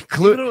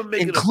I'm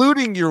making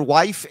including your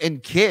wife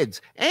and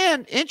kids.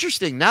 And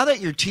interesting, now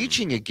that you're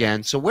teaching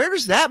again, so where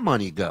does that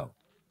money go?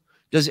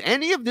 Does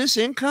any of this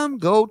income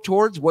go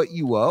towards what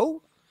you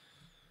owe?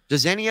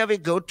 Does any of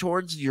it go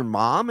towards your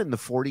mom and the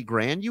 40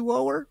 grand you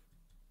owe her?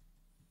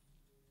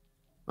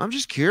 I'm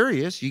just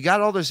curious. You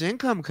got all this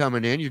income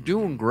coming in. You're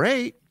doing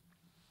great.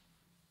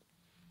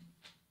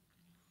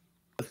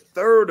 a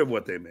third of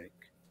what they make,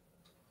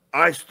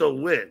 I still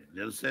win.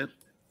 You understand?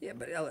 Yeah,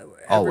 but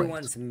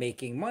everyone's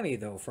making money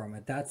though from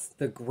it. That's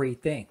the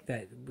great thing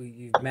that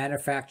you've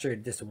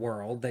manufactured this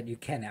world that you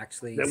can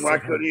actually. Then why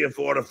couldn't he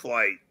afford a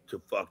flight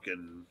to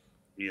fucking,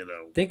 you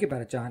know? Think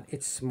about it, John.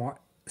 It's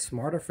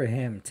smarter for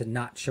him to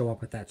not show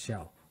up at that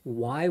show.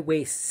 Why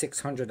waste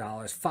 $600,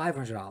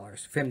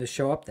 $500 for him to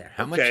show up there?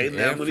 How much? Okay,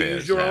 then when you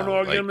use your own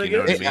argument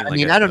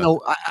again. I don't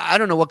know. I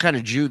don't know what kind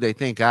of Jew they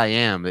think I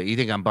am. That you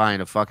think I'm buying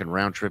a fucking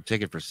round trip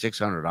ticket for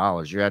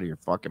 $600? You're out of your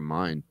fucking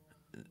mind.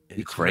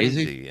 You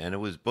crazy? And it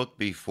was booked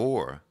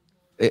before.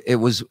 It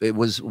was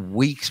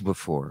weeks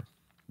before.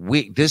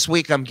 This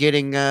week I'm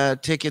getting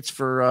tickets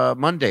for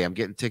Monday. I'm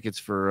getting tickets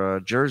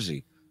for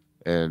Jersey,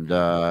 and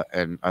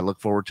I look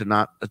forward to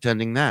not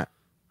attending that.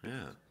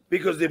 Yeah.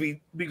 Because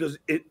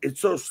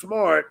it's so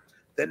smart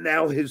that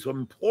now his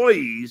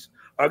employees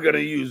are going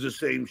to use the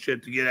same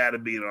shit to get out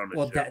of being on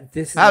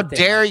the show. How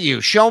dare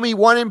you? Show me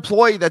one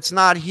employee that's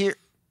not here.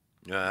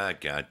 Ah,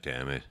 God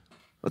damn it.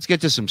 Let's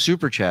get to some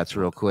super chats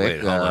real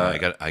quick. Wait, hold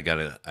on. I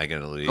gotta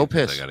leave. Go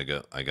piss. I gotta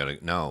go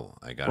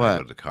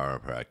to the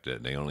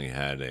chiropractor. They only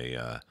had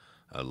a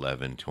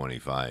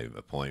 11:25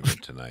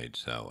 appointment tonight,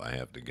 so I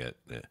have to get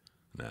there.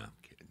 No, I'm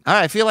kidding. All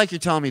right, I feel like you're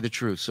telling me the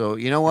truth. So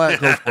you know what?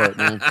 Go for it,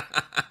 man.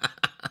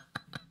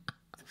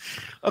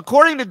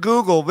 According to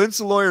Google, Vince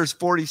the Lawyer is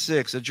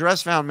 46.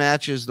 Address found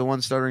matches the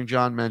one Stuttering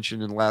John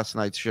mentioned in last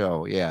night's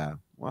show. Yeah.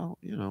 Well,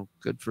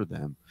 good for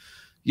them.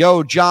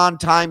 Yo, John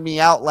timed me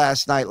out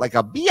last night like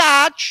a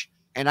biatch,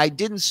 and I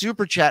didn't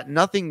super chat.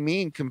 Nothing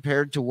mean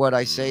compared to what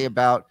I say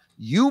about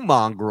you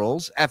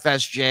mongrels.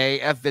 FSJ,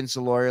 F Vince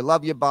the Lawyer.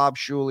 Love you, Bob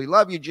Shuli.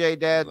 Love you, J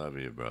Dad. Love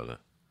you, brother.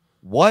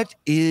 What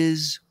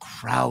is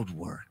crowd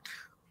work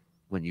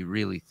when you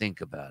really think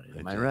about it?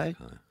 Am I right?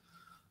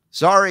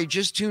 Sorry,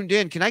 just tuned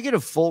in. Can I get a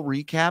full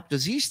recap?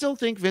 Does he still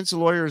think Vince the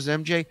Lawyer is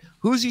MJ?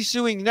 Who's he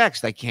suing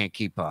next? I can't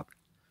keep up.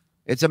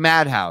 It's a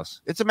madhouse.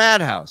 It's a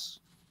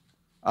madhouse.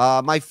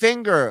 My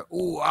finger.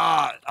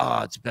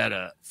 It's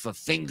better for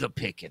finger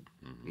picking.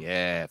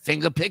 Yeah,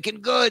 finger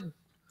picking good.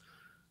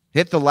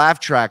 Hit the laugh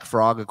track,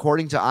 Frog.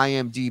 According to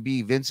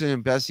IMDb, Vincent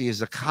and Bessie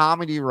is a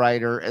comedy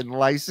writer and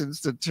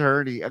licensed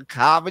attorney. A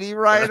comedy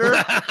writer?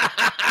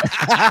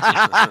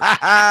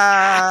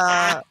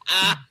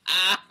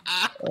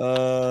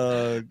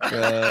 Oh,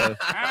 God.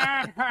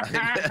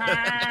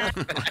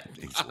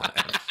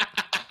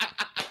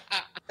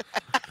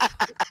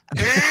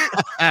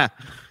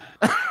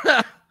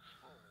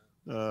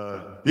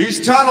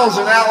 These tunnels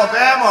in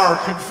Alabama are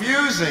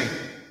confusing.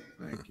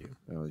 Thank you.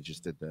 Oh, we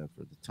just did that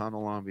for the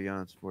tunnel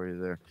ambiance for you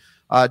there.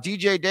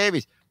 DJ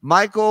Davies.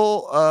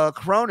 Michael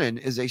Cronin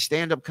is a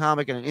stand-up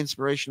comic and an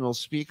inspirational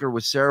speaker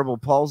with cerebral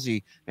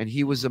palsy, and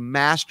he was a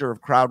master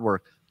of crowd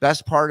work.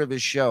 Best part of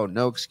his show.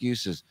 No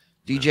excuses.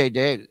 DJ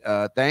Dave,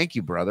 thank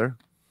you, brother.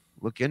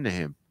 Look into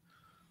him.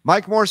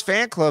 Mike Moore's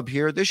fan club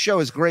here. This show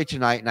is great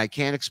tonight, and I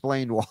can't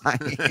explain why.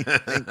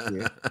 Thank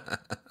you.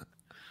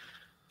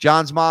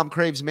 John's mom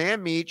craves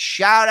man meat.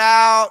 Shout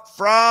out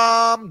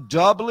from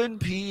Dublin,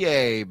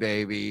 PA,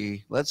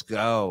 baby. Let's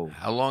go.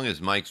 How long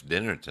is Mike's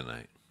dinner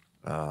tonight?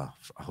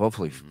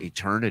 Hopefully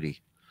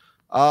eternity.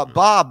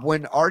 Bob,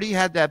 when Artie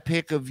had that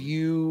pic of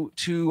you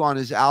two on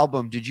his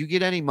album, did you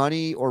get any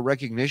money or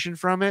recognition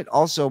from it?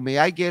 Also, may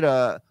I get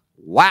a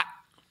whack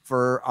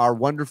for our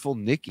wonderful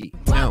Nikki?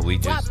 No, we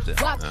just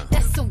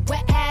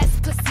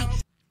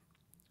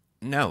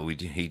no,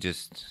 he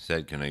just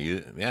said, "Can I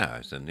use?" Yeah,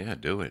 I said, "Yeah,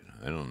 do it."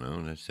 I don't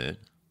know. That's it.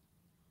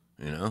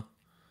 There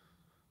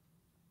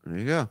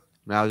you go.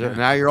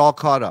 Now you're all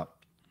caught up.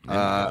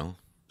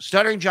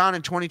 Stuttering John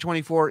in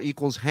 2024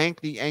 equals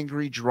Hank the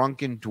Angry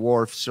Drunken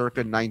Dwarf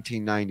circa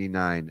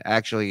 1999.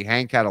 Actually,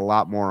 Hank had a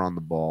lot more on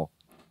the ball.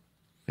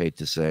 Hate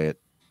to say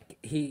it.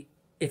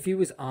 If he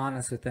was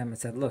honest with them and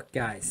said, "Look,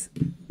 guys,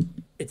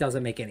 it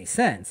doesn't make any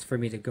sense for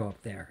me to go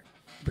up there,"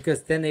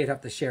 because then they'd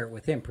have to share it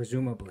with him,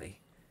 presumably.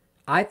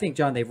 I think,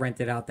 John, they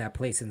rented out that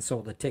place and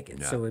sold the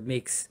tickets. Yeah. So it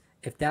makes,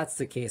 if that's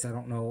the case, I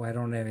don't know. I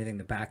don't have anything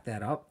to back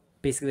that up.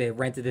 Basically, they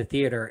rented the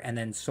theater and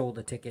then sold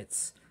the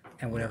tickets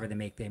and whatever they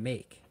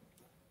make.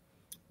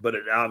 But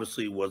it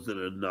obviously wasn't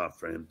enough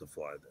for him to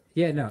fly there.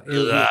 Yeah, no.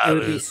 It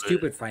would be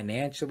stupid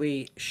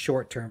financially,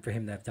 short term for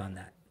him to have done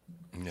that.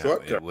 No,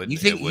 Short-term. You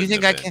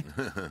think I can?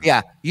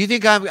 Yeah. You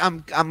think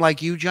I'm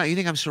like you, John? You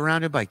think I'm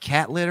surrounded by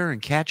cat litter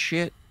and cat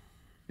shit?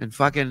 And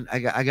fucking,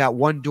 I got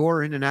one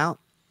door in and out.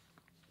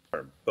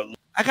 But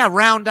I got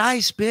round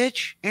ice,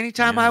 bitch.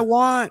 Anytime I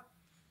want.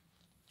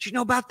 What you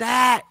know about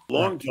that?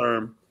 long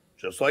term,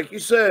 just like you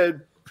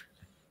said,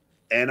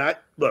 and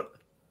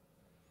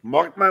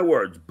mark my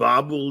words,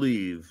 Bob will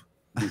leave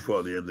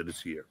before the end of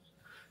this year.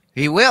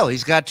 He will.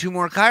 He's got 2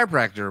 more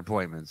chiropractor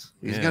appointments.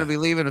 He's going to be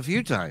leaving a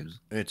few times.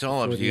 It's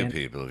all up to you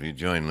people if you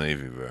join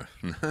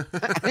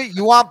Levyverse.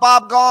 You want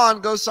Bob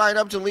gone? Go sign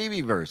up to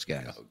Levyverse,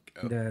 guys.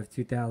 The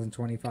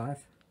 2025.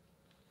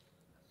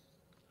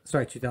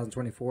 Sorry,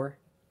 2024.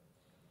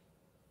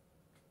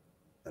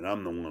 And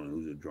I'm the one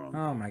who's a drunk.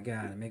 Oh my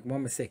God, I make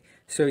one mistake.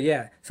 So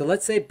yeah, so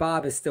let's say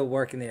Bob is still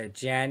working there,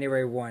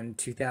 January 1,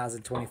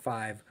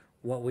 2025.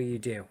 What will you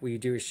do? Will you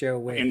do a show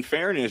with? In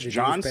fairness,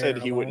 John said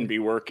he alone? wouldn't be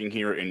working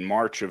here in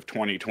March of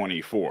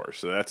 2024,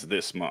 so that's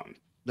this month.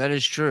 That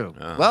is true.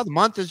 Well, the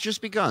month has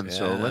just begun,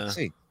 so let's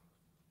see.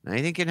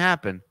 Anything can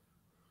happen.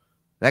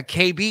 That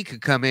KB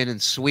could come in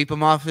and sweep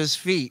him off his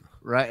feet,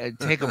 right? And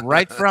take him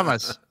right from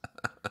us.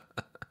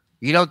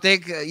 You don't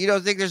think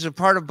there's a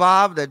part of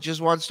Bob that just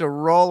wants to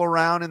roll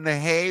around in the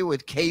hay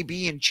with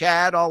KB and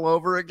Chad all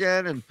over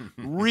again and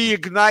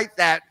reignite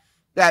that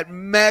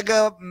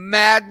mega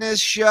madness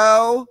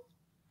show?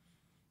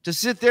 To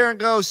sit there and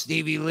go,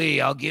 Stevie Lou,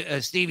 I'll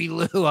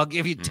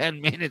give you 10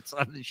 minutes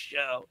on the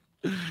show.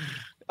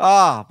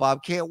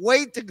 Bob can't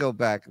wait to go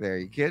back there.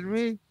 You kidding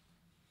me?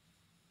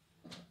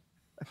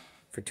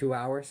 For 2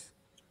 hours?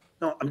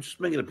 No, I'm just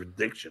making a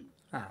prediction.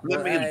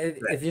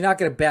 If you're not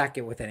going to back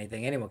it with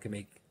anything, anyone can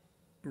make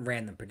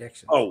random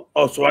predictions. Oh,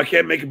 so I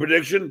can't make a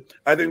prediction?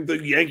 I think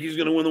the Yankees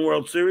going to win the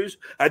World Series.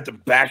 I have to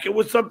back it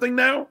with something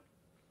now?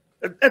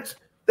 That's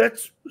a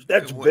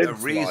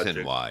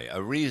reason why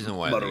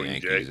the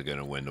Yankees are going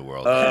to win the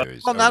World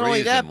Series. Well, not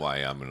only that, why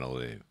I'm going to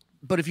leave.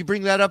 But if you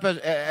bring that up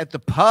at the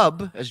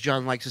pub, as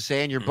John likes to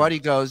say, and your buddy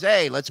goes,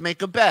 "Hey, let's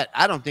make a bet.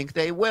 I don't think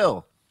they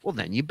will." Well,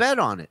 then you bet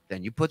on it.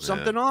 Then you put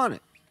something on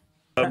it.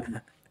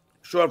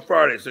 Short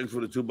Friday, thanks for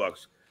the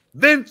 $2.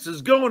 Vince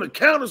is going to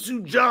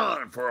countersue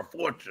John for a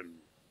fortune.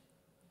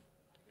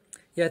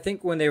 Yeah, I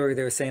think when they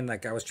were saying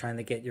like I was trying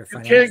to get your You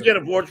financials. can't get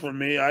a fortune from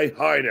me. I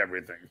hide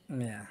everything.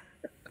 Yeah.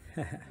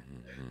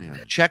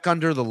 Check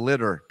under the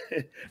litter.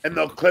 And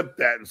they'll clip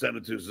that and send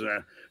it to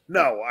Susanna.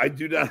 No, I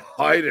do not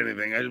hide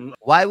anything.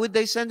 Why would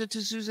they send it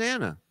to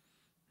Susanna?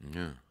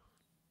 Yeah.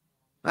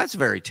 That's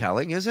very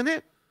telling, isn't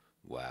it?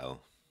 Wow.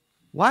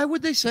 Why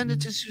would they send it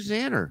to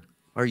Susanna?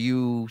 Are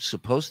you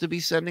supposed to be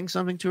sending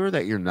something to her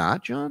that you're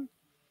not, John?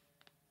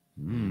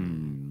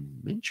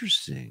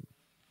 Interesting.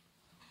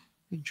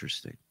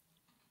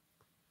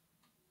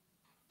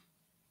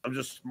 I'm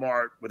just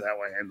smart with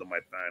how I handle my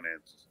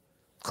finances.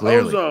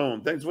 Clearly.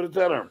 Ozone, thanks for the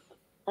tenor.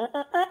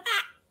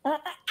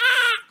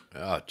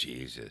 Oh,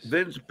 Jesus.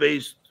 Vince,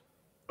 based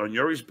on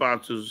your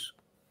responses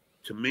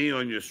to me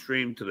on your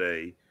stream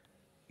today,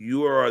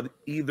 you are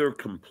either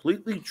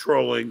completely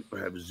trolling or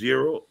have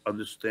zero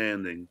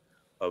understanding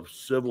of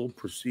civil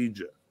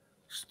procedure.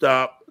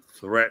 Stop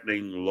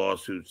threatening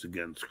lawsuits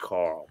against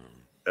Carl.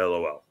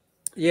 LOL.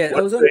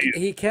 Yeah,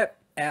 he kept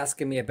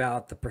asking me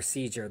about the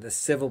procedure, the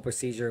civil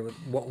procedure,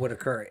 what would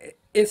occur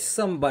if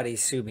somebody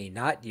sued me,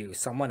 not you,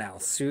 someone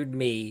else sued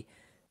me.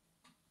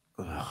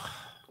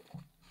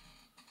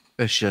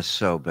 It's just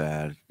so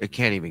bad. It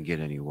can't even get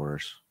any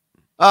worse.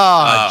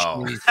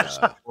 Oh, Jesus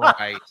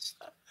Christ.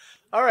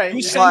 All right.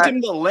 Who sent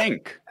him the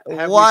link?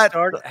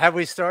 Have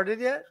we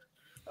started yet?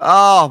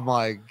 Oh,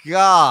 my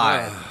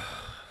God.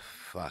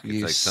 Fuck,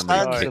 it's like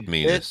somebody kicked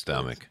me in the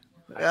stomach.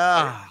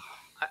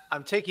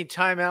 I'm taking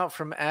time out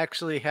from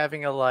actually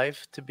having a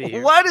life to be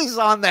here. What is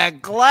on that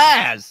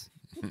glass?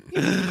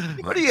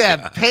 What do you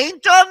have?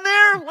 Paint on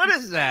there? What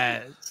is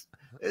that?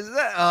 Is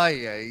that? Oh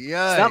yeah.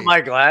 It's not my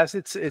glass.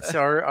 It's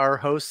our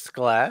host's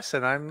glass,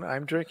 and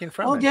I'm drinking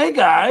from it. Okay,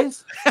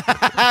 guys.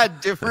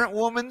 Different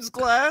woman's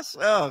glass.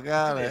 Oh,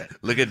 got it.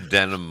 Look at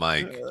Denim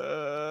Mike.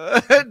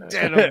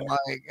 Denim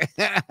Mike.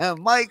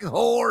 Mike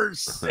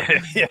Horse.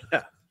 Yeah.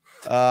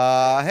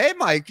 Hey,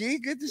 Mikey.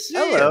 Good to see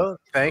you. Hello.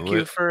 Thank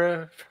you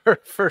for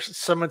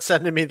someone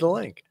sending me the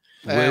link.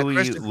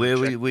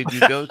 Where'd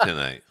you go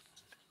tonight?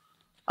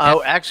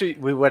 Oh, actually,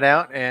 we went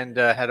out and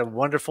had a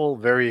wonderful,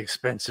 very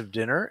expensive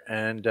dinner,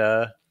 and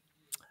saw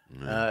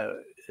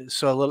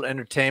a little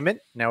entertainment.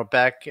 Now we're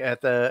back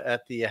at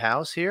the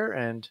house here,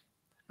 and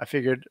I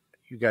figured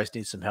you guys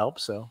need some help,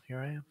 so here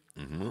I am.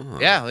 Mm-hmm.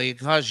 Yeah,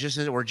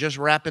 because we're just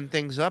wrapping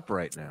things up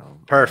right now.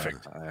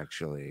 Perfect.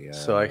 Actually,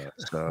 so I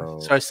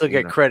still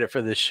get credit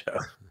for this show.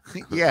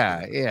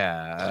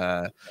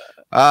 Yeah.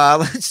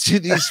 Let's do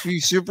these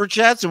few super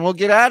chats, and we'll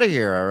get out of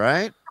here. All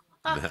right.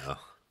 No.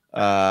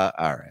 All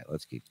right,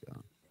 let's keep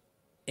going.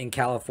 In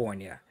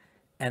California,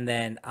 and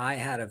then I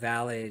had a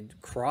valid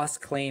cross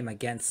claim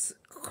against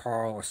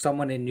Carl or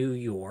someone in New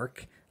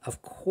York.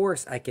 Of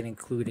course, I can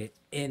include it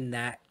in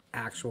that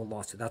actual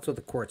lawsuit. That's what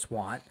the courts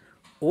want.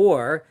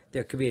 Or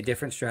there could be a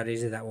different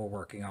strategy that we're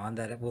working on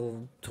that it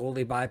will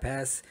totally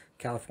bypass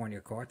California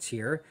courts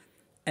here.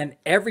 And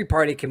every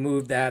party can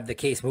move the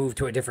case moved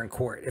to a different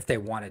court if they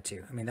wanted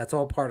to. I mean, that's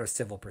all part of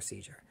civil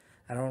procedure.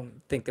 I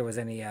don't think there was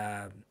any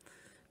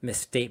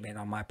misstatement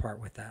on my part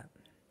with that.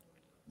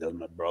 That's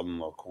my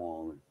brother-in-law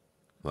calling me.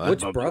 What?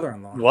 Which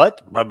brother-in-law?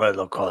 What? My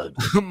brother-in-law called.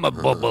 My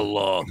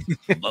bubble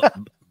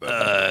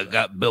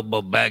got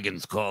Bilbo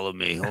Baggins calling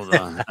me. Hold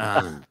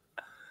on.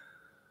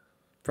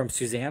 From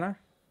Susanna?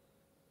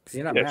 Because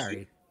you're not Yes.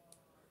 married.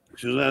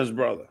 Susanna's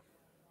brother.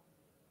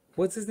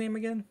 What's his name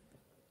again?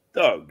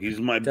 Doug. He's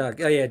my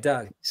Doug. Oh, yeah,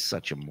 Doug.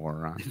 Such a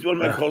moron. He's one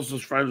of my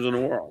closest friends in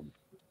the world.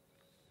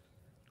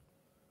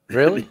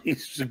 Really?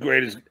 He's the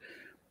greatest.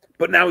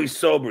 But now he's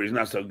sober. He's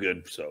not so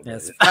good sober.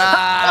 Yes.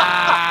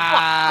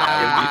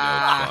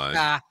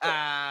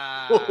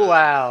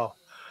 Wow.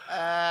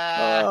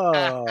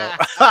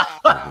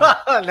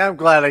 Now I'm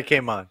glad I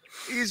came on.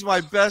 He's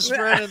my best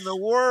friend in the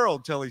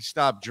world till he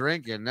stopped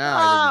drinking.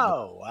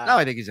 Now,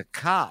 I think he's a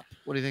cop.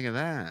 What do you think of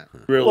that?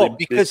 Really? Well,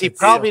 because he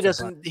probably it's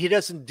doesn't. He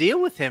doesn't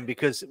deal with him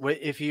because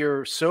if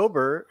you're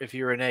sober, if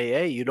you're in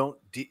AA, you don't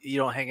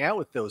hang out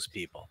with those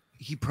people.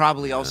 He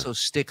probably also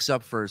sticks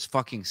up for his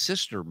fucking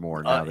sister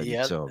more now that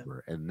he's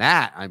sober, and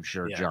that I'm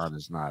sure John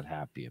is not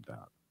happy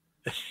about.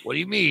 What do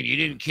you mean? You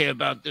didn't care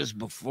about this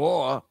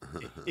before?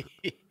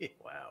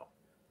 Wow.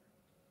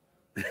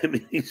 I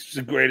mean, he's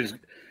the greatest.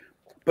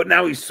 But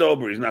now he's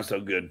sober. He's not so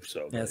good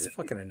sober. Yeah, it's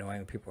fucking annoying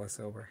when people are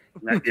sober.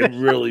 It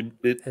really.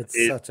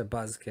 It's such a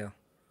buzzkill.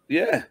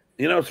 Yeah.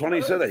 You know, it's funny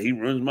you said that. He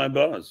ruins my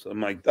buzz. I'm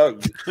like,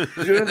 Doug, you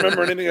didn't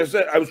remember anything I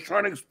said. I was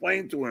trying to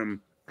explain to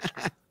him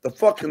the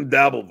fucking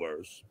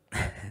Dabbleverse.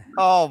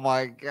 Oh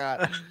my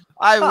god!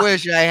 I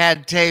wish I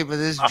had tape of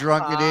this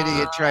drunken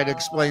idiot trying to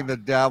explain the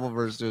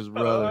Dabbleverse to his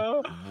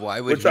brother.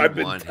 Why would Which you I've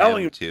been want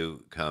telling him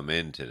to come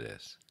into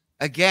this?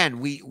 Again,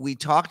 we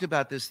talked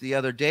about this the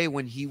other day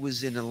when he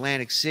was in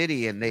Atlantic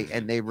City, and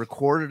they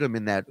recorded him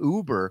in that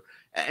Uber,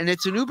 and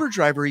it's an Uber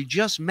driver he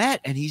just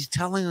met, and he's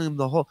telling him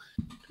the whole.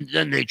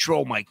 Then they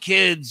troll my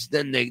kids.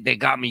 Then they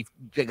got me.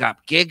 They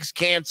got gigs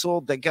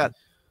canceled. It's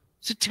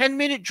a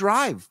 10-minute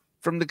drive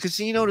from the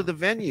casino to the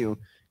venue,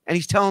 and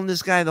he's telling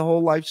this guy the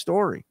whole life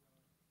story.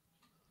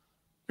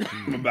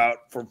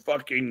 About for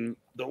fucking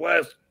the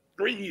last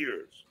 3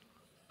 years.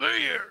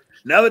 3 years.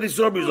 Now that he's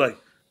sober, he's like,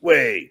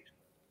 wait,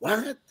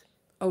 what?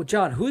 Oh,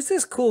 John, who's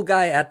this cool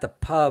guy at the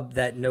pub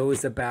that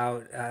knows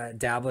about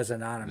Dabblers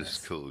Anonymous?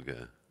 This cool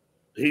guy.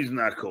 He's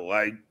not cool.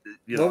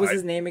 What was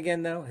his name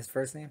again, though? His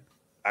first name?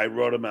 I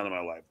wrote him out of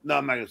my life. No,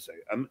 I'm not going to say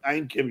it. I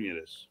ain't giving you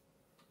this.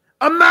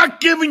 I'm not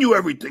giving you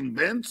everything,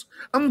 Vince.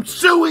 I'm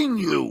suing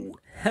you.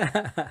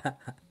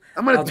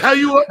 I'm going to tell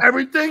you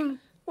everything.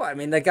 Well, I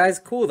mean, that guy's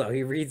cool, though.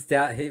 He reads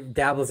he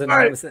dabbles in All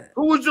right.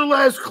 Who was your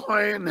last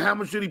client and how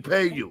much did he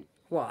pay you?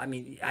 Well, I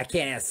mean, I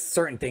can't ask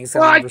certain things.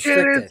 Well, I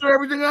can't answer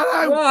everything.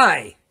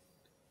 Why?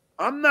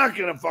 I'm not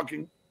going to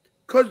fucking...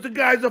 Because the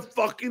guy's a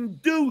fucking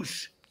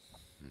douche.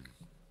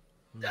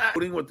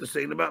 Putting what they're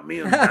saying about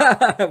me.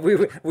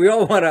 we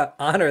all want to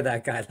honor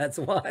that guy. That's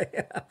why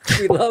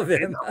we love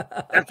him.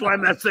 That's why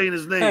I'm not saying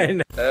his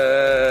name.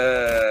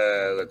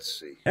 Let's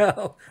see.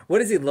 No. What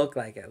does he look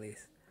like, at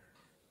least?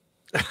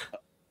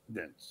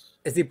 Vince.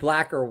 Is he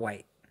black or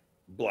white?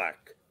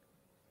 Black.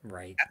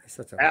 Right.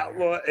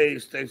 Outlaw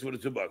Ace, thanks for the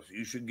 $2.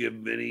 You should give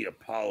Vinny a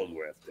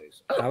polygraph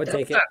test. I would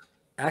take it.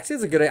 Actually,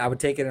 it's a good. I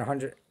would take it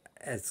 100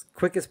 as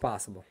quick as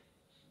possible.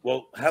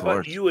 Well, how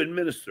about you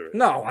administer it?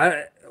 No,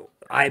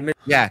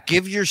 Yeah,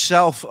 give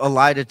yourself a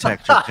lie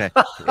detector test.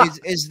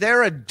 Is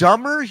there a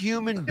dumber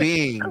human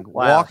being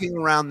walking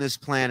around this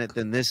planet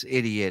than this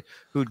idiot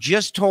who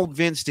just told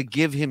Vince to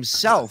give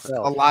himself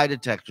a lie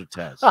detector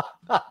test?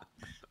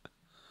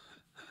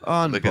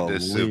 Look at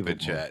this super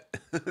chat.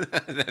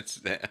 That's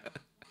that.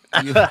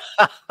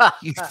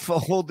 You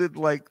folded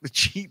like the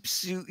cheap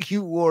suit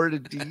you wore to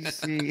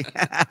DC.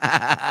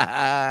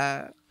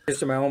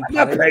 Just my own. I'm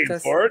not paying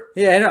for it.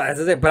 Yeah, I know. That's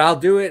it. But I'll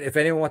do it if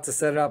anyone wants to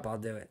set it up. I'll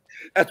do it.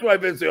 That's why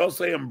Vince, they all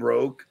say I'm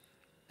broke,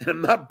 and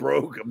I'm not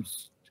broke. I'm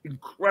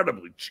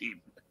incredibly cheap.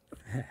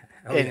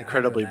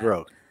 Incredibly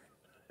broke.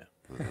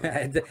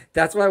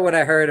 That's why when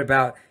I heard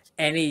about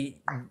any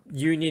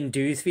union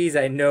dues fees,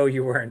 I know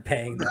you weren't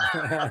paying them.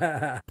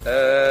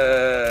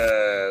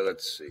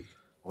 Let's see.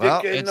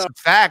 Well, it's a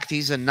fact.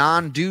 He's a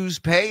non-dues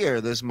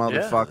payer, this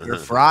motherfucker.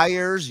 Yeah.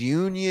 Friars,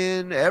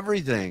 union,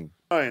 everything.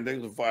 Fine,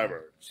 thanks for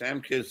fiber.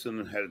 Sam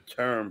Kinison had a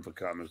term for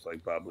comments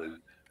like probably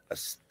a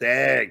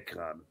stag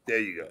comment. There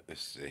you go.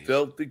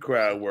 Filthy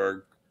crowd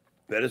work,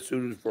 better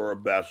suited for a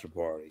bachelor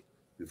party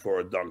before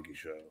a donkey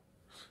show.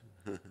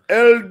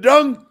 El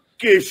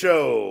Donkey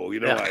Show. You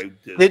know,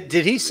 did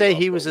he say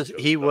he was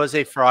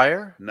a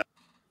friar? No.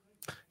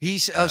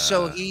 He's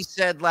so he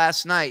said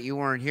last night. You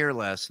weren't here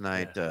last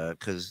night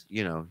because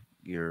you know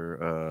you're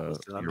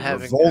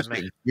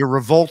revolting. You're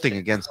revolting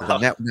against the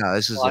net. No,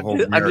 this is the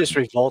whole. I'm just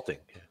revolting.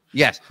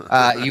 Yes,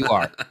 you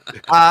are.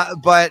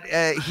 But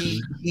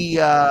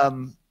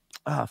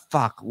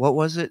fuck. What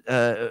was it?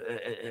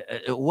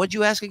 What'd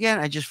you ask again?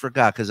 I just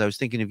forgot because I was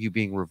thinking of you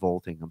being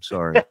revolting. I'm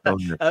sorry.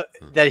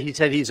 That he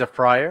said he's a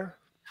friar.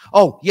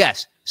 Oh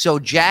yes. So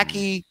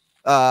Jackie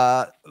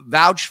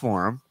vouch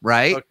for him,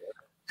 right?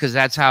 Because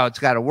that's how it's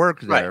got to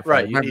work there. If I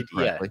Right. remember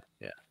correctly.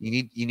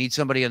 You need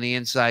somebody on the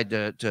inside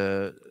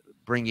to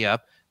bring you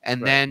up,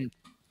 and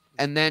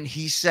then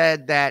he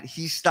said that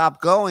he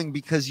stopped going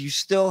because you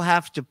still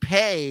have to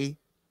pay,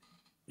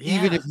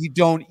 even if you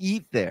don't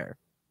eat there.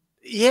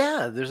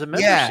 Yeah, there's a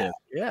membership.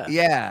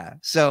 Yeah.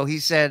 So he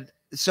said.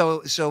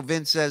 So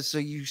Vince says, so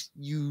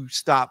you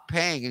stopped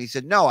paying, and he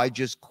said, no, I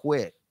just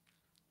quit.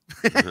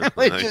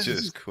 I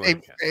just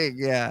quit.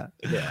 Yeah.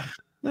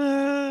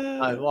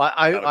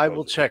 I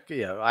will check.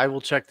 Yeah, I will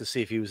check to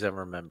see if he was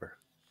ever a member.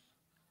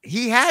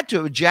 He had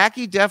to.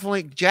 Jackie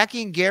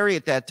and Gary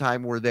at that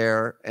time were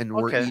there and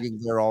were eating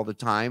there all the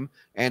time.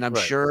 And I'm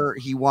sure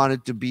he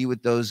wanted to be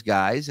with those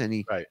guys,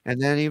 and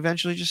then he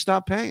eventually just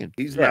stopped paying.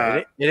 He's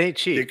not. It ain't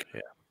cheap.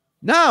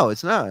 No,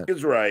 it's not.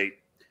 He's right.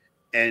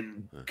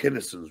 And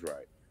Kinnison's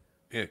right.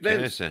 Yeah,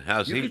 Kinnison,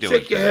 how's he you doing? You can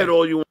shake your head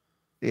all you want.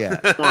 Yeah.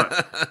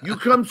 You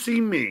come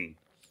see me.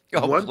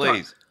 Oh,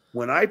 please. Time.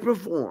 When I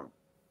perform,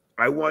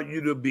 I want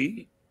you to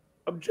be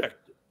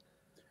objective.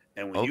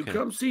 And when you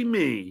come see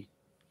me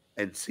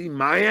and see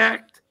my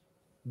act,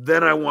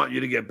 then I want you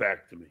to get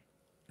back to me.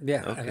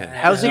 Yeah. Okay.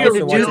 How's he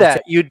going to do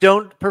that? You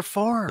don't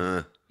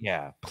perform.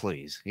 Yeah,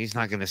 please. He's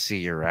not going to see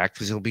your act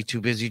because he'll be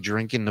too busy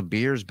drinking the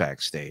beers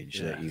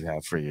backstage that you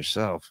have for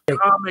yourself.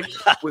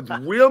 Comics with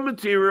real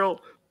material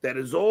that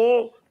is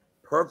all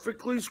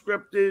perfectly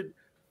scripted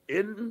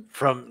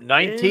from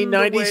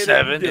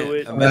 1997.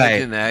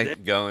 Imagine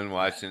that going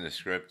watching the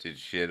scripted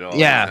shit all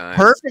the time.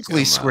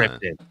 Perfectly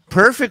scripted.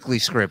 Perfectly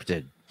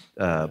scripted,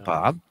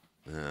 Bob.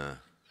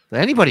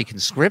 Anybody can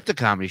script a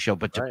comedy show,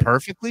 but to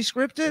perfectly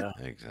script it,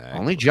 exactly.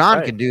 Only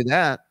John can do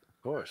that.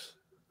 Of course.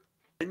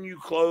 Then you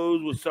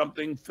close with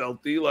something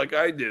filthy like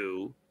I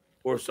do,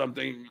 or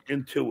something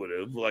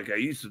intuitive like I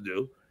used to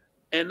do,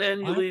 and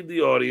then you leave the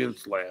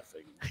audience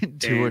laughing.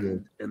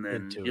 Intuitive. And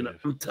then, you know,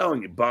 I'm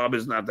telling you, Bob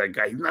is not that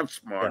guy. He's not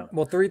smart. Yeah.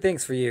 Well, 3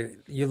 things for you.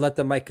 You let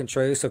the mic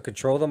control you, so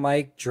control the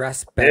mic,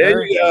 dress better.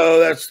 There you go.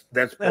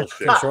 That's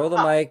bullshit. Control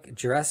the mic,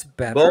 dress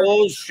better.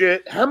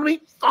 Bullshit. How many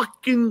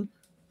fucking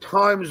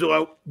times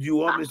do you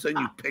want me to send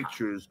you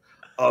pictures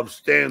of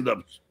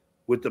stand-ups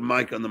with the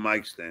mic on the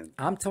mic stand?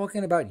 I'm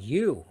talking about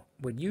you.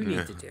 What you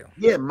need to do.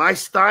 Yeah, my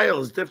style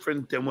is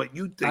different than what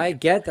you think. I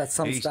get that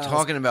some He's styles.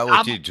 talking about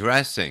what you're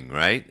dressing,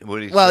 right?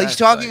 He's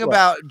talking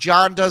about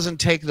John doesn't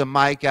take the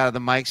mic out of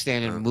the mic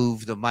stand and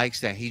move the mic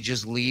stand. He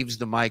just leaves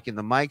the mic in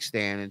the mic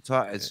stand and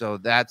talk. So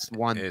that's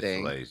one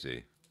thing.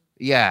 Lazy.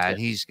 Yeah, and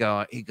he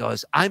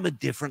goes, I'm a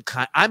different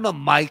kind. I'm a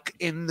mic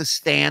in the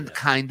stand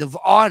kind of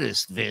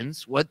artist,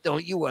 Vince. What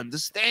don't you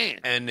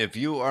understand? And if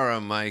you are a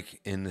mic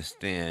in the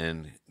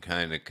stand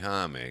kind of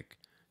comic,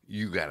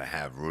 you got to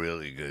have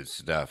really good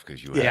stuff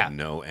because you have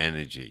no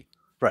energy.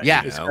 Right.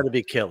 Yeah. It's got to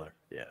be killer.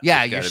 Yeah.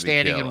 Yeah. You're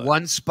standing in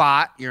one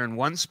spot. You're in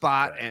one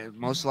spot, and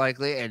most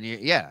likely. And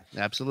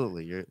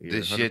absolutely. You're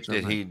the shit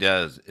that he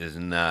does is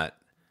not,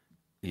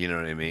 you know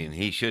what I mean?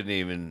 He shouldn't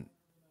even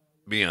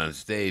be on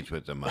stage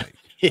with the mic.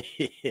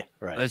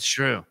 Right. That's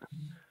true.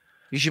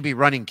 You should be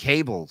running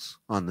cables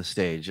on the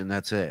stage, and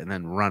that's it. And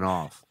then run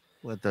off.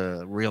 Let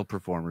the real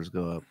performers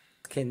go up.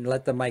 Can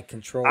let the mic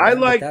control. I them,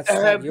 like but that's to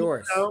not have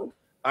yours.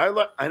 I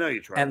know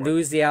you're trying. And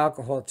lose the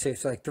alcohol too.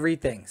 So like 3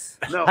 things.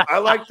 No, I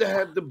like to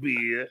have the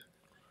beer.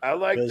 I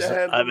like to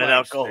have. I'm an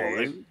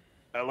alcoholic. Stand.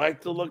 I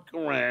like to look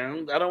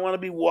around. I don't want to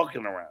be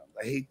walking around.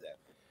 I hate that.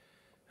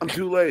 I'm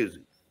too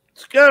lazy.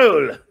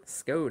 Skola.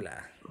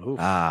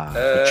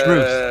 The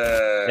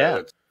truth.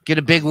 Yeah. Get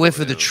a big whiff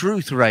of the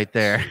truth right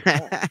there.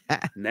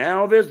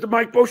 Now there's the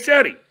Mike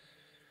Bocchetti.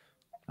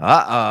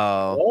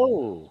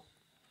 Uh-oh.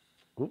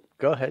 Ooh,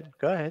 go ahead.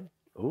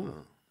 Ooh.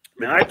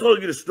 Man, I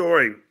told you the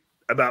story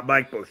about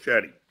Mike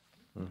Bocchetti.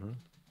 Mm-hmm.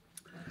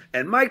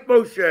 And Mike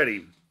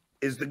Bocchetti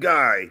is the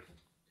guy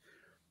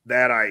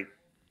that I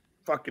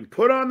fucking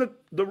put on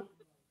the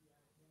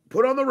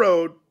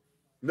road.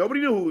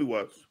 Nobody knew who he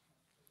was.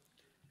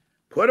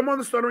 Put him on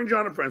the Stuttering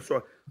John and Friends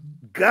tour.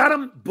 Got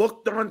him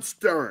booked on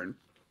Stern,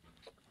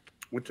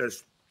 which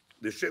is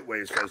the shit way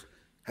it says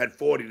had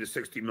 40 to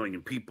 60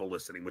 million people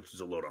listening, which is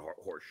a load of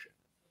horse shit.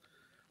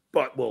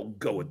 But we'll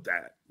go with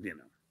that, you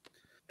know.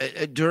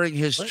 During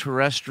his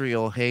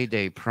terrestrial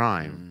heyday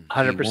prime,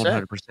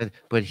 100%. 100%.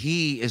 But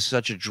he is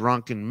such a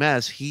drunken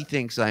mess. He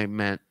thinks I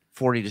meant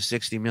 40 to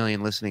 60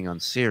 million listening on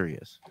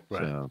Sirius.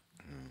 Right. So.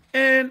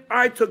 And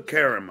I took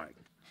care of Mike.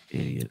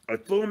 Idiot. I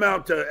flew him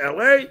out to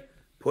L.A.,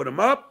 put him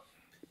up,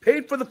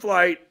 paid for the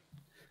flight,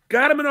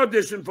 got him an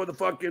audition for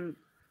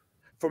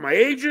my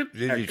agent.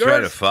 Did you try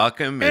to fuck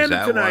him? Is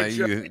that why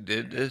you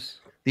did this?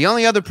 The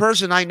only other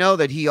person I know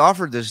that he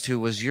offered this to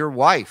was your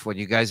wife when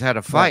you guys had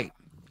a fight.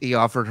 He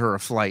offered her a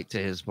flight to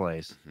his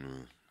place.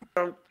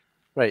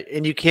 Right.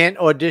 And you can't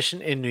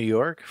audition in New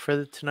York for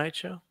the Tonight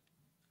Show?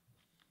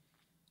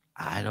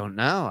 I don't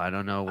know. I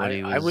don't know what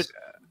he was.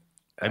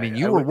 I mean,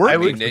 you were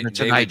working they for the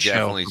Tonight Show.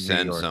 Definitely from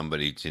send New York.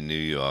 somebody to New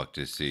York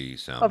to see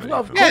somebody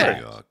Of from course.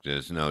 New York.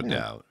 There's no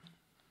doubt.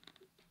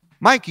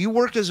 Mike, you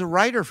worked as a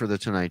writer for the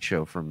Tonight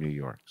Show from New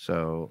York.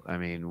 So, I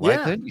mean, why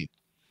couldn't you?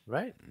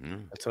 Right.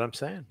 That's what I'm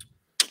saying.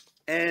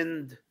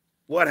 And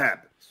what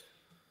happens?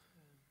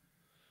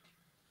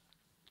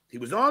 He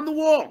was on the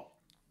wall.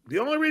 The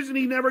only reason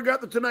he never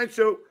got the Tonight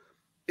Show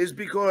is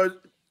because,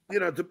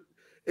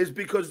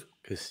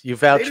 because you they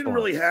vouched didn't for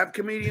really him. have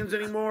comedians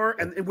anymore.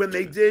 And when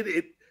they did,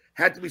 it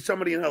had to be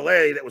somebody in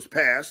LA that was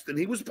passed, and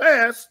he was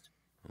passed.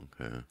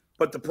 Okay.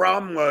 But the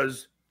problem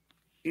was,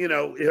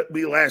 it'd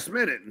be last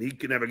minute, and he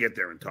could never get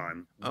there in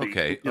time.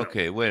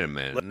 Okay, wait a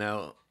minute.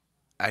 Now,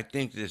 I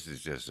think this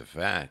is just a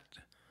fact.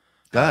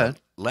 Go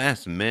ahead.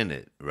 Last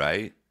minute,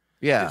 right?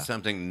 Yeah. It's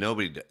something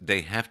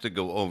they have to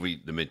go over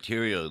the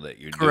material that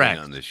you're Correct.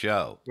 doing on the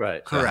show.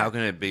 Right. So how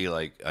can it be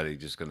like, are they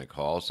just going to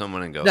call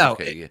someone and go, No,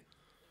 okay,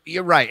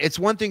 you're right. It's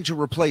one thing to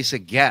replace a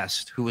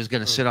guest who is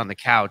going to sit on the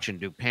couch and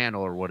do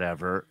panel or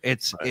whatever.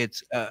 It's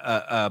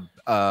a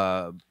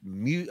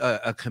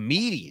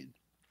comedian.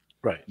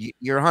 Right.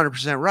 You're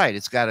 100% right.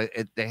 It's got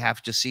to. They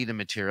have to see the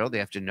material. They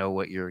have to know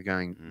what you're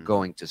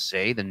going to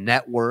say. The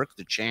network,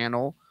 the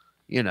channel.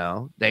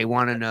 They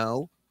want to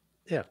know.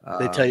 Yeah.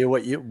 They tell you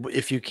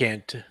if you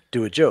can't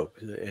do a joke,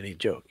 any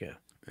joke. Yeah.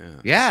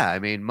 Yeah. I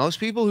mean, most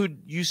people who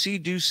you see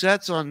do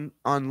sets on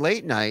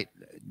late night,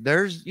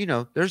 there's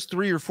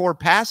 3 or 4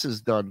 passes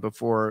done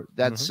before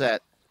that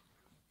set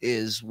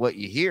is what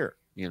you hear.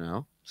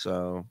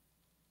 So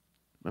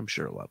I'm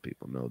sure a lot of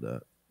people know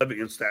that. Living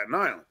in Staten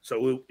Island,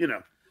 so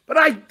but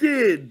I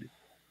did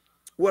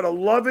what a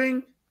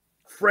loving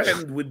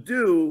friend would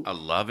do. A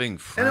loving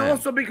friend. And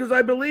also because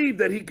I believe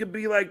that he could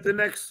be like the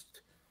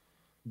next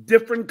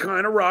different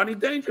kind of Rodney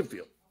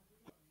Dangerfield.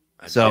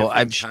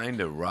 I'm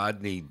kind of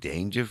Rodney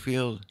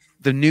Dangerfield.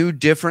 The new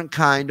different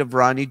kind of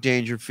Rodney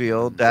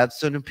Dangerfield.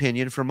 That's an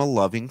opinion from a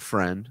loving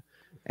friend.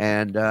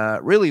 And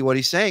really what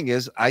he's saying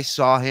is I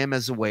saw him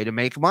as a way to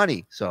make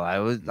money. So I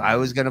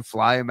was going to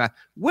fly him out.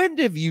 When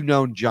have you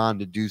known John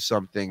to do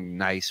something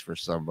nice for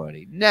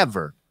somebody?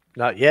 Never.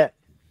 Not yet.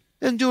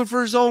 Didn't do it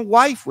for his own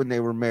wife when they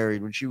were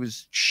married, when she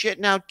was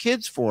shitting out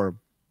kids for him.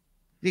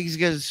 Think he's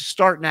going to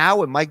start now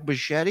with Mike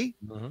Bocchetti?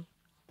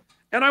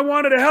 And I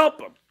wanted to help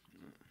him.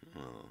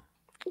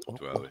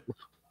 Throw it.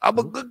 I'm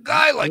a good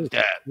guy like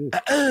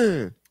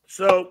that.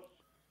 So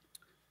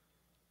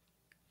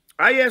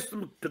I asked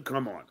him to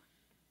come on.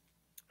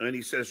 And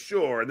he says,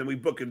 sure. And then we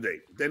book a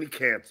date. Then he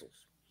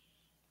cancels.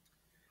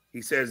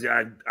 He says,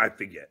 yeah, I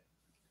forget.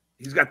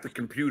 He's got the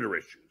computer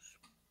issues.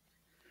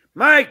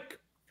 Mike,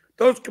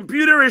 those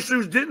computer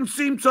issues didn't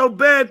seem so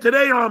bad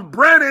today on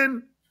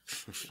Brennan.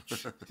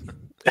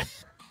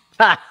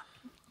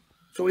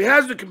 So he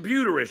has the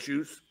computer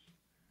issues.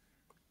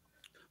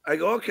 I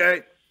go,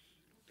 okay.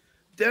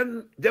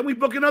 Then we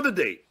book another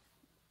date.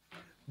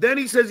 Then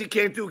he says he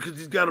can't do it because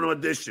he's got an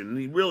audition. And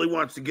he really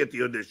wants to get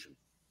the audition.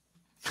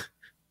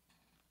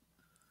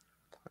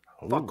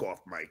 Fuck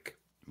off, Mike.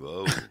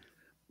 Whoa.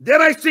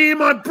 Then I see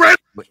him on Brent.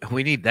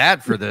 We need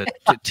that for the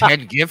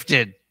 10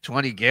 gifted,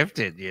 20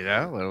 gifted,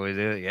 What do we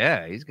do?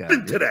 Yeah, he's got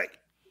it. Today.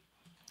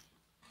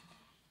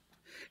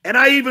 And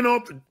I even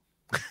offered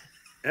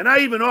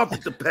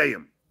to pay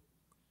him.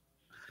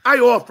 I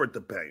offered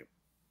to pay him.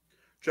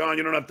 John,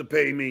 you don't have to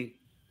pay me.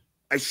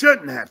 I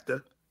shouldn't have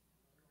to.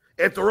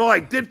 After all I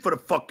did for the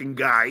fucking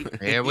guy.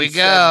 Here we He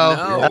go.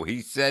 said no.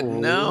 He said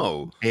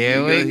no.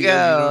 Here we You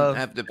go. don't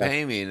have to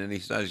pay me. And then he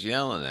starts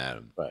yelling at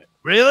him. Right.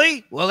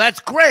 Really? Well, that's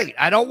great.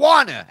 I don't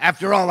want to.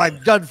 After all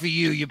I've done for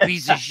you, you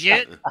piece of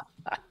shit.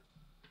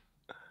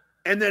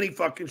 And then he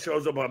fucking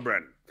shows up on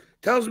Brennan.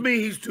 Tells me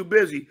he's too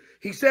busy.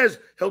 He says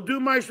he'll do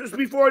my shows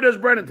before he does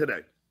Brennan today.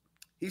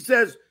 He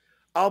says,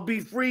 I'll be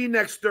free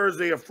next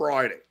Thursday or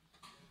Friday.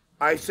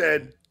 I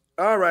said,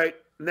 all right,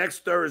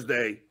 next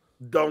Thursday,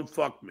 don't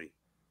fuck me.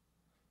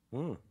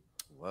 Whoa.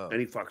 And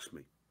he fucks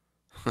me.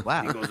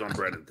 Wow. He goes on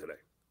Brennan today.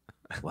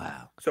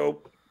 Wow.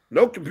 So,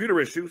 no computer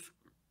issues.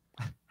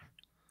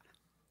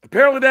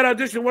 Apparently that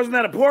audition wasn't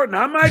that important,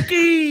 huh,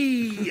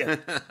 Mikey?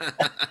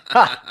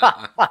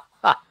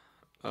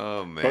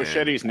 Oh, man.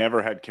 Bocchetti's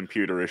never had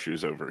computer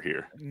issues over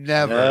here.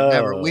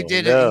 Never. We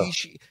did it.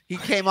 He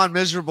came on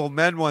Miserable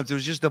Men once. It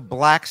was just a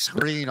black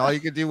screen. All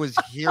you could do was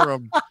hear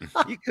him.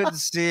 You couldn't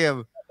see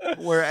him.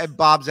 And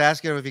Bob's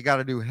asking him if he got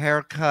a new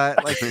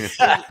haircut. Like,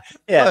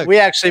 yeah, look, we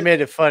actually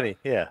made it funny.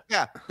 Yeah.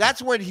 Yeah,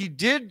 that's when he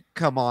did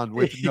come on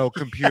with no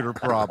computer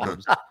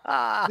problems.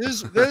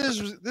 This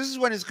is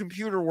when his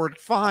computer worked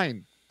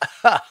fine.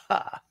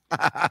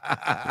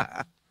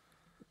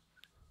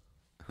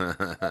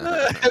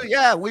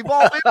 Yeah, we've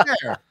all been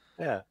there.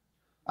 Yeah.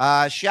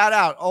 Shout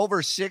out over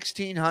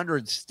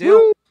 1,600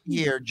 still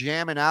here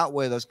jamming out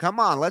with us. Come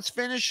on, let's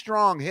finish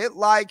strong. Hit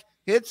like,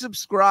 hit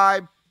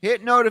subscribe,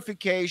 hit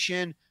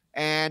notification,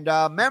 and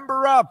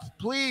member up,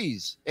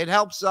 please. It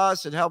helps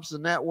us. It helps the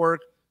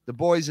network. The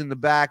boys in the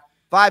back.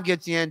 5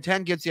 gets you in,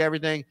 10 gets you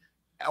everything,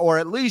 or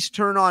at least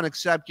turn on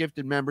accept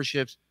gifted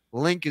memberships.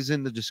 Link is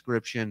in the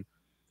description.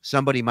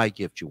 Somebody might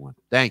gift you one.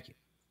 Thank you.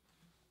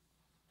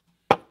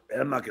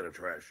 I'm not going to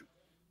trash him.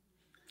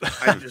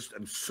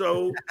 I'm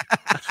so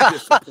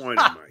disappointed,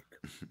 Mike.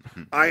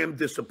 I am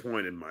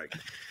disappointed, Mike.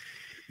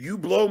 You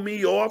blow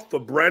me off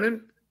for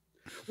Brennan?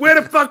 Where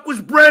the fuck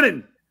was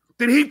Brennan?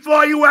 Did he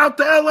fly you out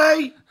to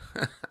L.A.?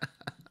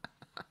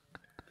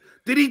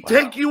 Did he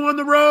take you on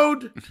the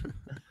road?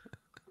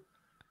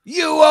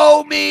 You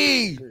owe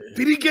me.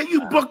 Did he get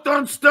you booked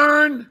on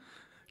Stern?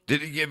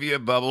 Did he give you a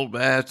bubble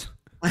bath?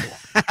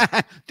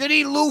 Did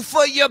he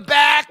loofah your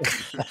back?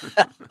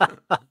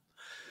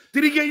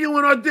 Did he get you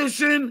an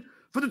audition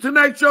for the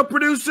Tonight Show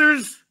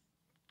producers?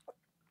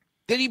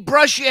 Did he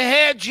brush your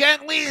hair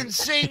gently and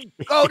sing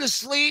 "Go to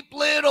Sleep,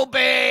 Little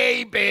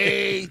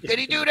Baby"? Did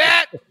he do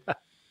that?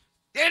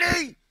 Did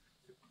he?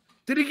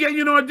 Did he get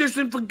you an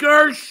audition for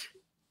Gersh?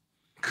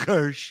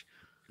 Gersh.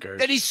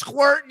 Did he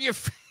squirt in your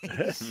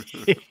face?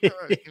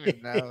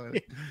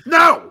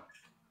 No,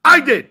 I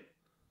did.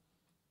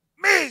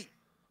 Me.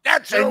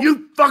 That's and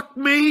you fucked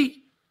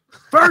me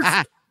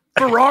first,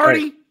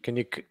 Ferrari.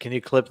 Hey, can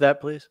you clip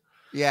that, please?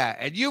 Yeah,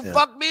 and you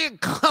fucked me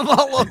and come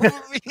all over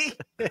me.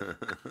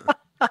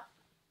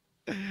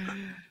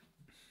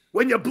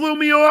 When you blew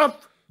me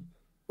off,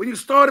 when you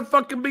started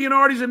fucking being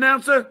Artie's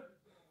announcer,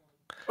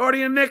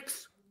 Artie and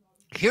Nick's.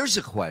 Here's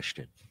a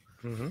question.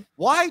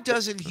 Why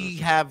doesn't he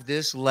have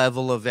this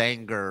level of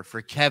anger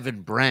for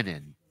Kevin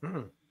Brennan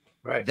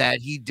that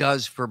he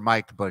does for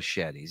Mike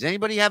Bocchetti? Does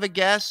anybody have a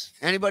guess?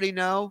 Anybody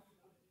know?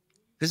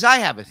 Because I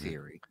have a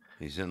theory.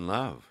 He's in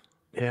love.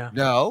 Yeah.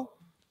 No.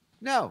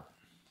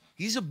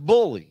 He's a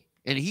bully,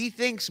 and he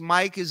thinks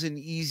Mike is an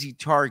easy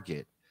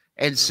target.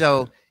 And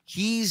so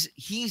he's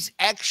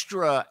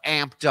extra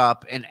amped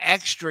up and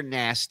extra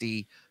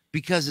nasty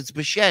because it's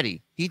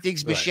Bocchetti. He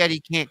thinks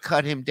Bocchetti can't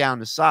cut him down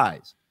to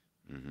size.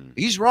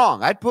 He's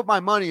wrong. I'd put my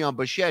money on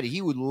Bocchetti.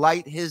 He would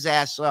light his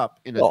ass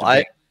up in a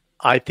debate.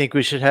 I think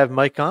we should have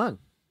Mike on.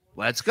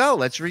 Let's go.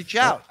 Let's reach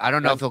out. I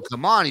don't know if he'll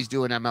come on. He's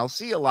doing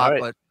MLC a lot,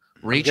 but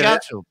reach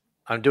out to him.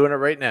 I'm doing it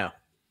right now.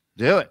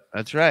 Do it.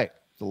 That's right.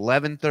 It's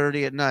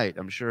 11:30 at night.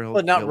 I'm sure he'll.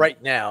 Well, not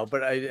right now,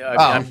 but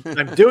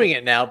I'm doing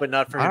it now, but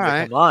not for him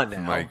to come on now.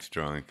 Mike's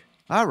drunk.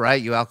 All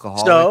right, you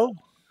alcoholic. So,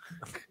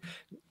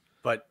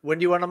 but when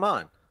do you want him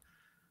on?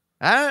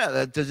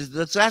 I don't know.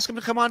 Let's ask him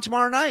to come on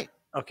tomorrow night.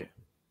 Okay.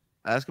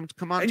 Ask him to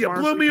come on and you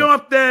tomorrow. blew me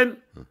off then.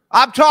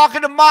 I'm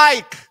talking to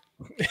Mike.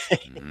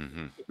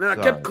 And I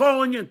kept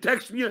calling you and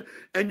texting you,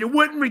 and you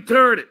wouldn't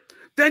return it.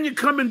 Then you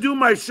come and do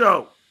my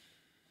show.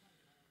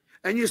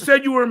 And you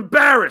said you were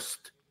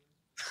embarrassed.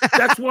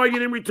 That's why you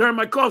didn't return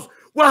my calls.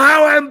 Well,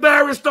 how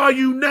embarrassed are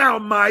you now,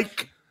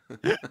 Mike?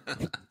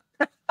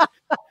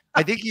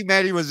 I think he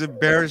meant he was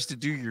embarrassed to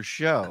do your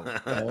show.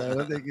 I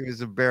don't think he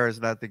was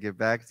embarrassed not to get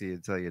back to you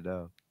until you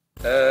know.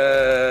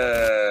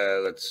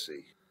 Let's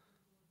see.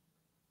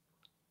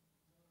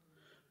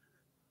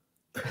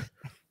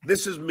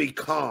 This is me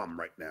calm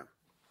right now.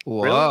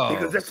 Whoa. Really?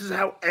 Because this is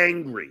how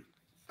angry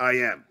I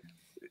am.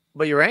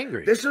 But you're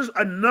angry. This is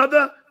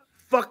another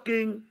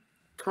fucking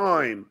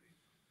time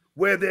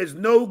where there's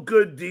no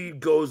good deed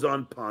goes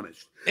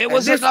unpunished. It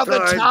was this another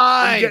time.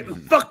 I'm getting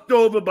fucked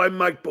over by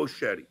Mike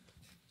Bocchetti.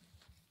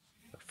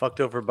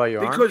 Fucked over by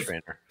your arm Because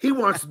trainer. he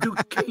wants to do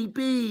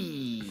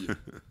KB.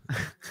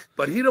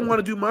 But he don't want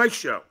to do my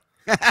show.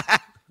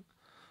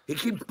 He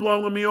keeps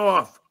blowing me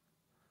off.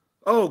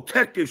 Oh,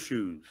 tech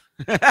issues.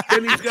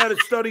 Then he's got to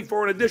study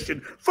for an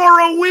audition for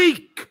a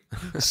week.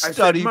 I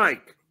said,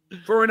 Mike,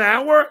 for an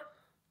hour?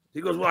 He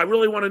goes, well, I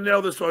really want to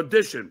nail this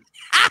audition.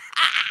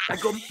 I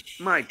go,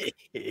 Mike.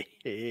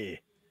 He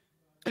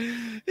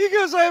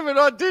goes, I have an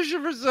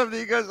audition for something.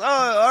 He goes, oh,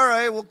 all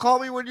right. Well, call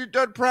me when you're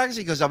done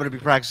practicing. He goes, I'm going to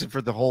be practicing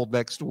for the whole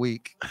next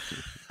week.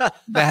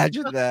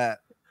 Imagine that.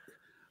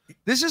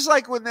 This is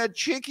like when that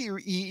chick he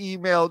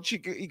emailed.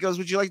 He goes,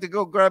 would you like to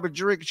go grab a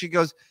drink? She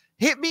goes,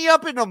 hit me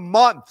up in a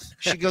month.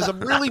 She goes, I'm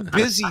really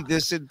busy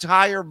this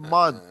entire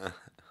month.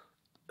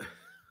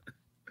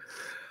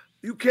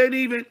 You can't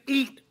even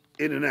eat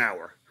in an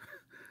hour.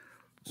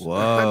 Whoa.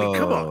 I mean,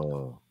 come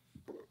on.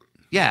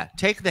 Yeah,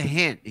 take the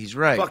hint. He's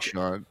right, Fuck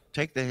Sean.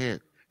 Take the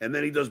hint. And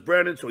then he does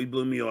Brennan, so he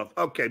blew me off.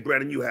 Okay,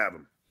 Brennan, you have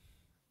him.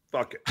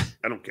 Fuck it.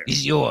 I don't care.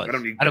 He's yours. I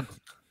don't need. I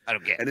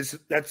don't care. And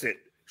that's it.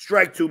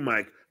 Strike two,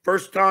 Mike.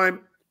 First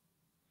time,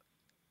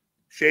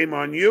 shame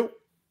on you.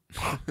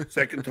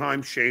 Second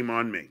time, shame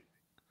on me.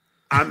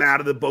 I'm out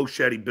of the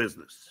Bocchetti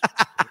business.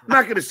 I'm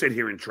not going to sit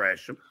here and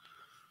trash him.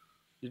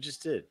 You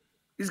just did.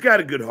 He's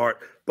got a good heart,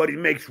 but he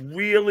makes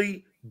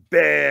really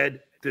bad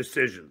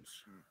decisions.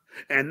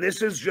 And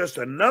this is just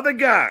another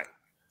guy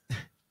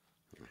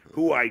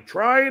who I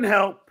try and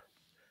help,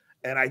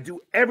 and I do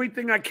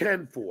everything I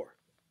can for.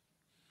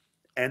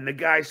 And the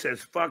guy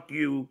says, fuck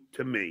you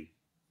to me,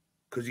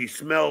 because he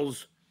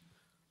smells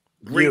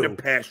greener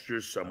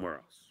pastures somewhere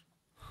else.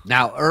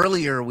 Now,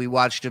 earlier we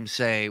watched him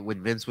say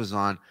when Vince was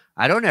on,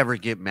 I don't ever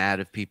get mad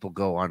if people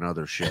go on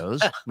other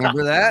shows.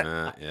 Remember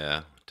that?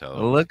 Yeah,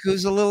 totally. Look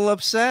who's a little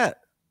upset.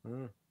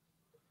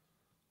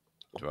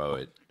 Throw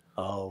it.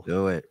 Oh.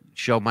 Do it.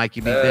 Show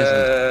Mikey me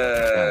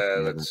business.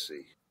 Let's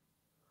see.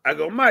 I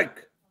go,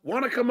 Mike,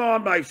 want to come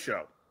on my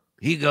show?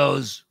 He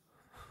goes,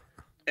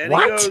 and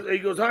what? He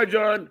goes, hi,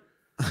 John.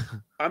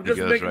 I'm just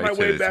making my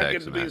way back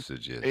into being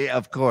Yeah,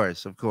 of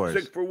course.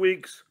 sick for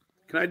weeks.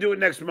 Can I do it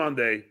next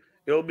Monday?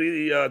 It'll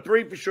be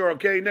 3 for sure.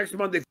 Okay, next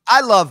Monday. I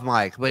love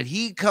Mike, but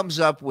he comes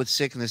up with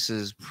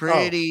sicknesses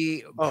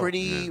pretty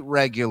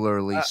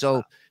regularly.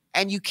 So,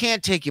 and you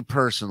can't take it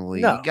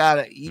personally. No.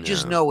 You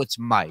just know it's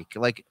Mike.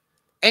 Like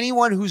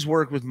anyone who's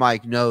worked with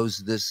Mike knows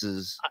this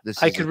is.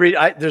 I could read.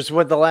 There's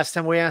what the last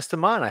time we asked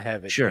him on. I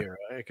have it here.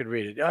 I could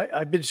read it.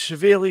 I've been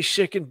severely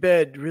sick in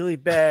bed, really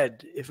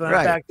bad. If I'm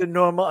back to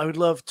normal, I would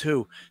love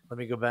to. Let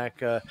me go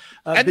back.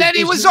 And then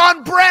he was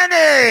on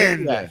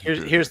Brennan. Yeah,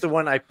 here's the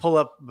one I pull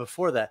up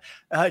before that.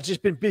 I've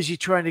just been busy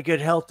trying to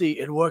get healthy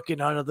and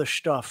working on other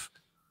stuff.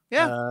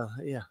 Yeah.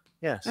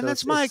 Yeah. And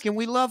that's Mike, and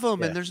we love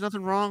him, and there's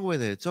nothing wrong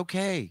with it. It's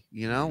okay.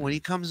 You know, when he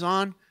comes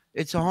on,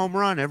 it's a home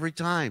run every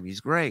time. He's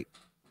great.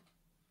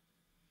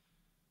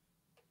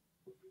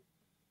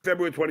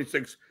 February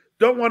 26th.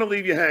 Don't want to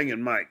leave you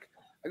hanging, Mike.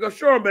 I go,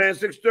 sure, man,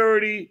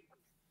 6:30,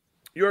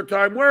 your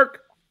time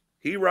work?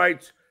 He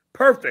writes,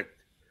 perfect.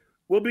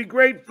 Will be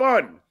great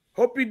fun.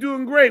 Hope you're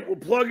doing great. We'll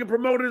plug and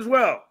promote it as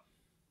well.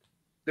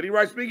 Then he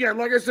writes me again.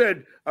 Like I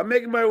said, I'm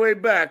making my way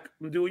back.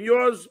 I'm doing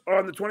yours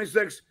on the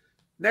 26th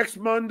next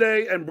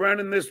Monday and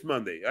Brennan this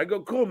Monday. I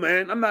go, cool,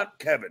 man. I'm not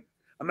Kevin.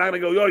 I'm not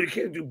going to go, yo, you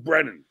can't do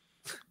Brennan.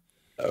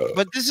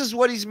 But this is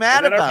what he's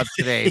mad about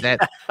today,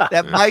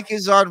 that Mike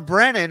is on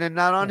Brennan and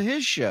not on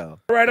his show.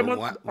 All right, I'm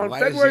why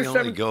February does he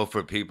only 7th. go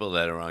for people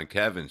that are on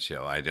Kevin's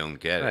show? I don't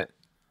get it.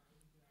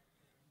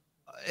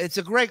 It's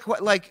a great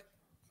question. Like,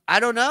 I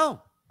don't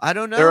know.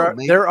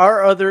 There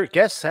are other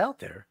guests out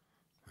there.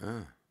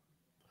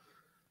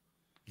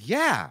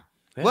 Yeah.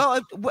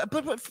 Well,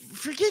 but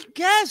forget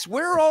guests.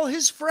 Where are all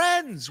his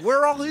friends?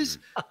 Where are all his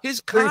They're in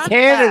contacts?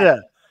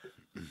 Canada.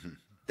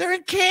 They're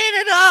in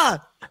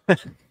Canada.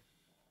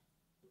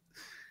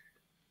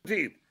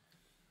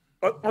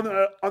 On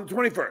the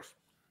 21st.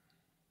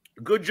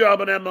 Good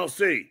job on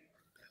MLC.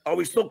 Are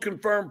we still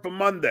confirmed for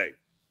Monday?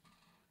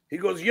 He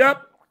goes,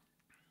 yep,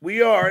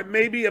 we are. It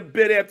may be a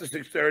bit after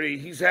 6:30.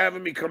 He's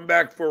having me come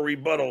back for a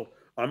rebuttal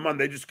on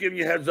Monday. Just giving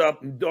you a heads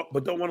up,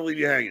 but don't want to leave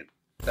you hanging.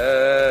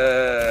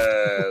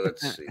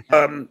 Let's see.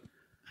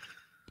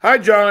 Hi,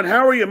 John.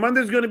 How are you?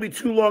 Monday's going to be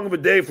too long of a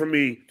day for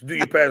me to do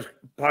your past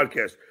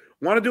podcast.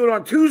 Want to do it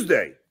on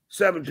Tuesday,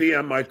 7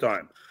 p.m. my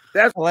time.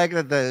 That's I like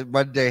that the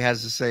Monday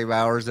has the same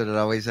hours that it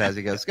always has.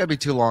 He goes, it's going to be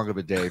too long of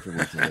a day for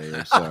me today.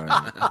 I'm sorry.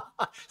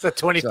 Is that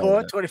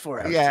 24?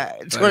 24 hours. Yeah.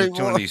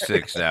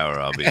 26 hour,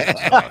 I'll be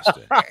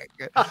exhausted.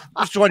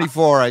 It's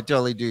 24. I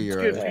totally do. It's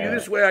good for you.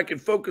 This way I can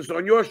focus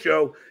on your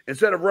show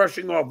instead of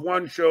rushing off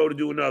one show to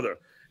do another.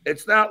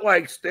 It's not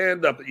like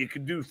stand-up that you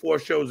can do 4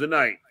 shows a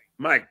night.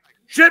 Mike,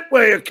 shit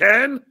where you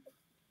can.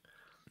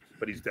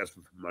 But he's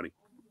desperate for money.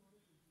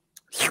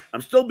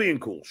 I'm still being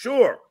cool.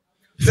 Sure.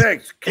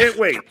 Thanks. Can't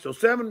wait. So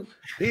 7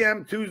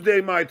 p.m.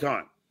 Tuesday, my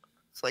time.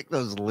 It's like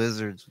those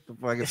lizards.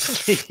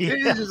 He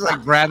just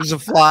like grabs a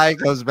fly,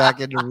 goes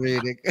back into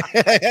reading.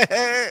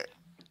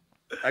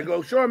 I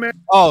go, sure, man.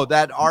 Oh,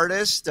 that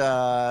artist,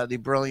 the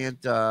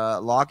brilliant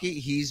Lockie,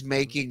 he's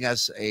making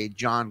us a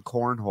John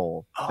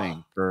Cornhole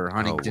thing for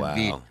Huntington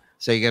Beach.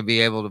 So you're gonna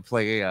be able to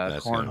play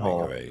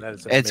cornhole.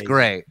 It's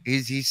great.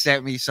 He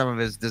sent me some of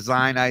his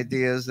design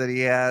ideas that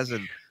he has,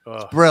 and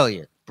it's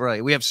brilliant.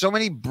 Brilliant. We have so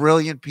many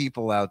brilliant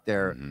people out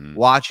there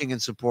watching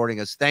and supporting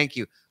us. Thank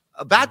you.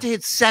 About to hit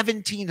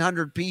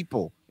 1,700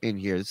 people in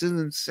here. This is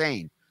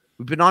insane.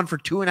 We've been on for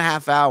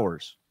 2.5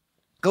 hours.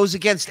 Goes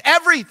against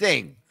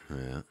everything.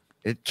 Yeah.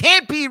 It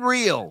can't be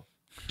real.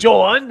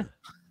 John.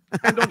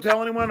 And don't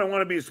tell anyone. I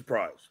want to be a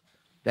surprise.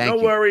 Thank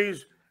no you.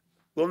 worries.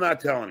 Will not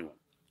tell anyone.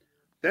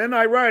 Then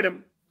I write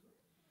him.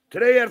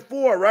 Today at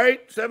 4,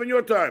 right? 7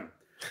 your time.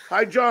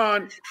 Hi,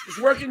 John.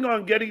 Just working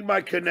on getting my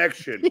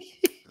connection.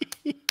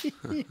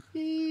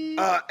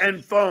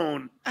 And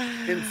phone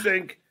in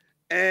sync,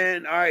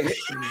 and I you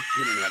don't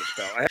know how to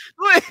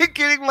spell.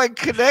 Getting my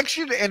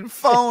connection and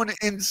phone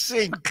in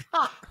sync.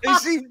 They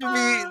seem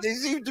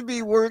to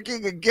be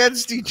working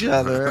against each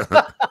other.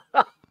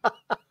 I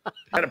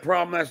had a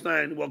problem last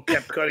night and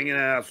kept cutting it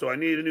out, so I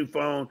need a new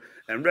phone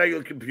and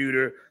regular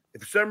computer.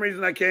 If for some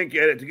reason I can't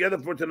get it together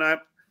for tonight,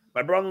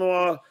 my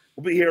brother-in-law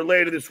will be here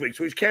later this week,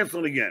 so he's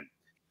canceling again.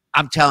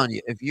 I'm telling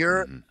you, if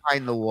you're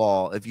behind the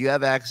wall, if you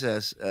have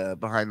access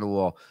behind the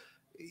wall,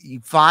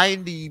 you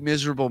find the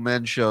Miserable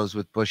Men shows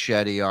with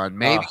Bocchetti on.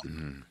 Maybe,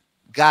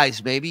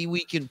 guys, maybe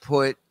we can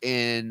put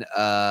in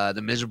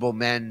the Miserable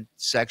Men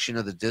section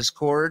of the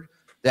Discord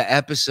the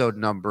episode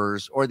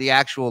numbers or the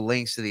actual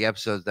links to the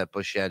episodes that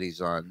Bocchetti's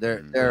on.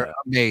 They're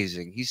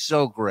amazing. He's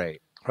so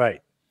great.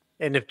 Right.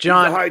 And if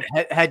John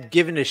had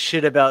given a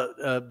shit about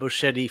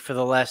Bocchetti for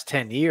the last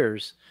 10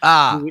 years,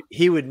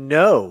 he would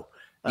know.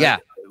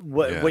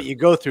 What you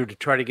go through to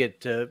try to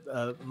get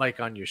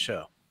Mike on your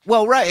show.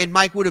 Well, right, and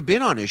Mike would have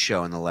been on his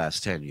show in the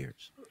last 10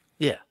 years.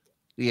 Yeah.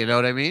 You know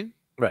what I mean?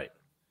 Right.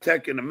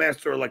 Tech and a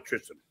master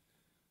electrician.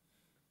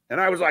 And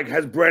I was like,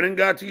 has Brennan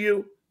got to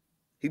you?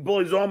 He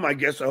bullies all my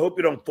guests. I hope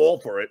you don't fall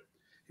for it.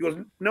 He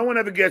goes, no one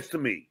ever gets to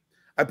me.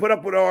 I put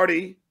up with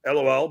Artie,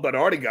 LOL, but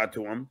Artie got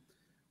to him.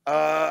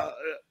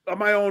 I'm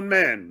my own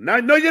man.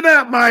 No, you're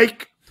not,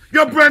 Mike.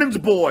 You're Brennan's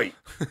boy.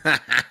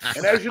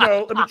 And as you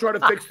know, let me try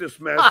to fix this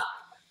mess.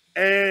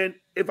 And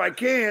if I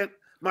can't,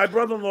 my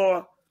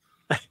brother-in-law,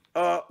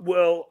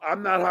 well,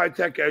 I'm not high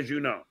tech, as you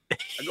know.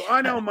 I go,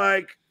 I know,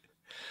 Mike.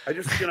 I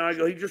just, I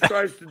go, he just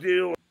tries to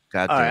deal.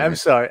 All right,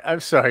 I'm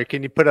sorry.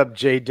 Can you put up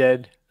J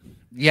Dead?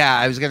 Yeah,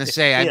 I was gonna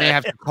say I may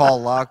have to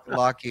call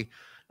Lockie.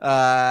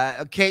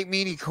 Kate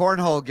Meany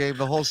cornhole game,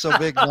 the hole so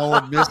big no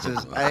one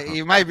misses.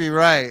 You might be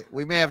right.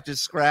 We may have to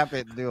scrap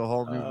it and do a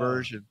whole new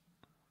version.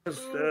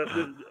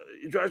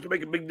 He tries to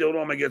make a big deal on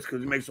him, I guess,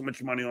 because he makes so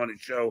much money on his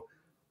show.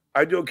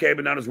 I do okay,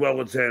 but not as well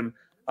as him.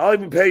 I'll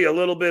even pay you a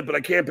little bit, but I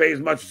can't pay as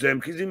much as him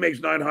because he makes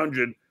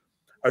 $900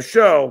 a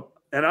show,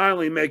 and I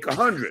only make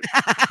 $100.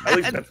 At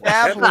least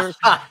that's what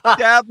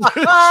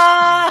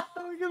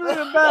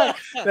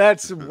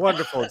That's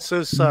wonderful. It's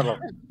so subtle.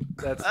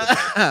 That's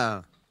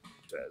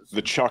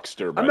the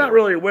Chuckster. I'm not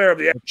really aware of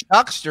the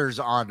Chuckster's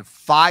on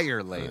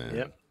fire lately.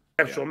 Yep.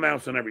 Actual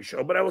amounts on every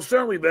show, but I will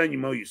certainly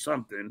Venmo you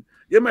something.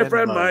 You're my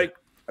friend, Mike.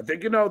 I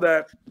think you know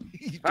that.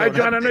 Hi,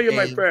 John. I know you're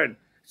my friend.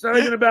 It's not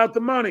even about the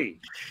money.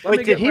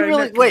 Wait, did he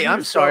really? Wait,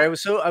 I'm sorry. I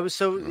was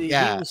so.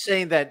 Yeah. He was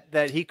saying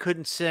that he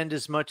couldn't send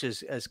as much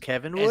as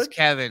Kevin would. As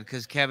Kevin,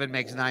 because Kevin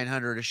makes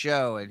 $900 a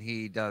show, and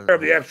he does.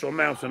 The actual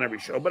amounts on every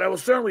show, but I will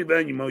certainly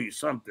Venmo you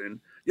something.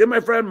 You're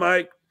my friend,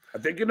 Mike. I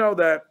think you know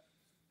that.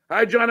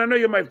 Hi, John. I know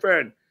you're my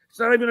friend. It's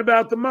not even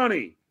about the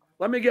money.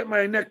 Let me get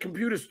my net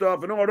computer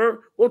stuff in order.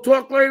 We'll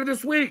talk later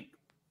this week.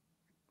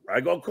 I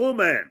go, cool,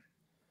 man.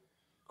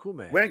 Cool,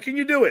 man. When can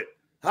you do it?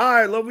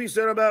 Hi, love what you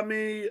said about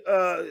me,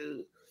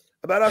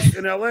 about us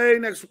in LA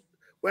next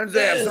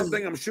Wednesday. I have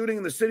something I'm shooting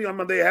in the city on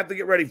Monday. I have to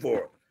get ready for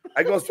it.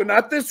 I go, so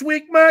not this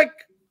week, Mike?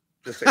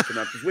 Just say, so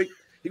not this week.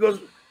 He goes,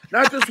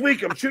 not this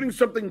week. I'm shooting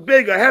something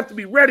big. I have to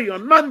be ready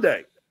on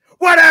Monday.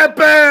 What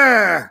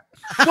happened?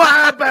 What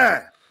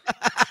happened?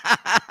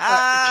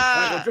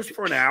 I go, just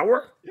for an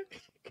hour?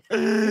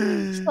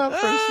 Stop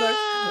for a sec.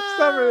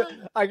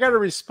 I got to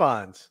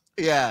respond.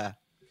 Yeah.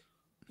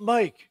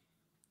 Mike,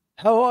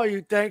 how are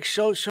you? Thanks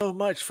so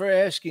much for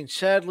asking.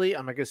 Sadly,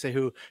 I'm not going to say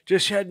who,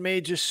 just had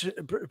major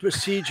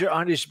procedure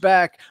on his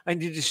back. I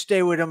need to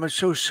stay with him. I'm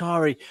so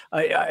sorry.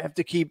 I have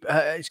to keep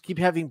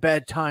having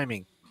bad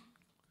timing.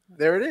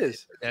 There it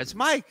is. That's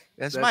Mike.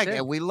 That's Mike.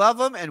 And we love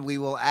him, and we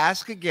will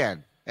ask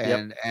again.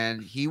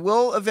 And he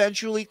will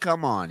eventually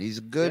come on. He's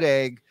a good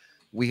egg.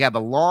 We have a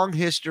long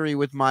history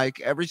with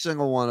Mike, every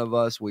single one of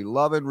us. We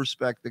love and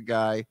respect the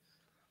guy.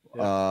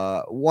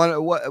 Yeah. One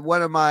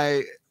of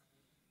my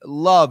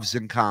loves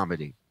in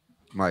comedy,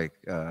 Mike.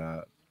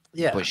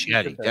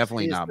 Bocchetti,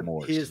 definitely not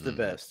more. He is the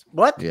best.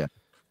 What? Yeah.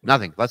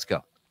 Nothing. Let's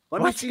go.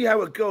 Let me see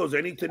how it goes. I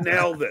need to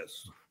nail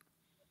this.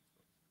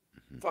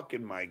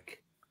 Fucking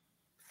Mike.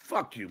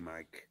 Fuck you,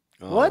 Mike.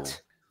 Oh.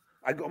 What?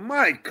 I go,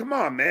 Mike, come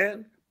on,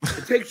 man.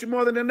 It takes you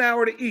more than an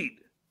hour to eat.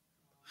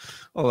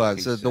 Hold on.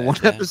 So the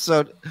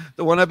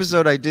one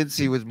episode I did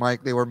see with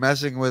Mike, they were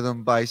messing with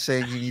him by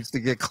saying he needs to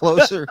get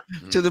closer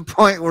to the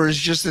point where it's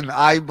just an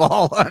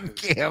eyeball on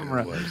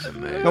camera.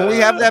 Don't we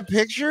have that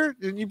picture?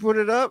 Didn't you put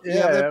it up?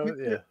 Yeah.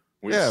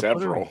 We have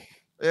several.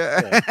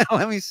 Yeah.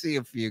 Let me see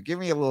a few. Give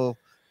me a little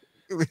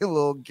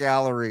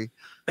gallery.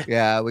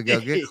 Yeah, we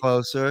go. Get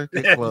closer.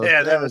 Get closer.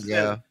 Yeah, that was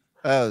it.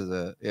 That was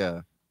it.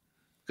 Yeah.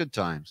 Good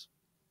times.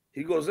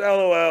 He goes,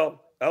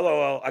 LOL.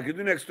 I can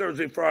do next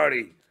Thursday,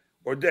 Friday,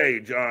 or day,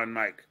 John,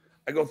 Mike.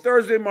 I go,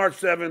 Thursday, March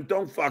 7th.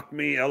 Don't fuck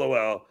me,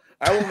 LOL.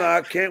 I will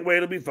not. Can't wait.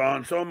 It'll be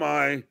fun. So am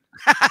I.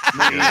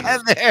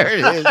 There it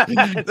is.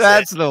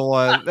 That's the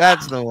one.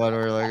 That's the one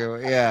we're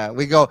looking at. Yeah.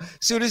 We go, as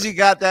soon as he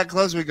got that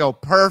close, we go,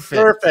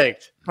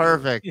 perfect.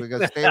 We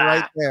go, stay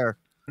right there.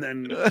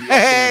 And then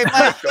hey,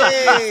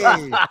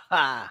 Mikey!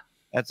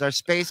 That's our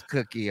space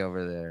cookie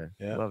over there.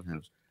 Yeah. Love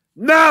him.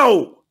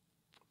 No.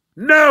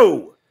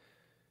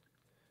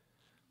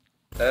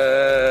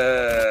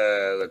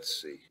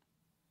 Let's see.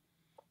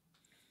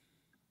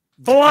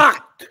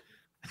 Blocked.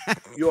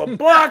 You're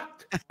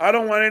blocked. I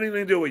don't want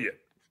anything to do with you.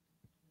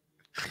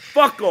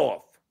 Fuck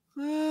off.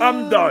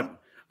 I'm done.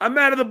 I'm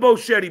out of the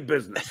Bocchetti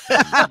business.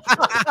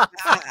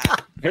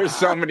 There's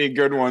so many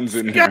good ones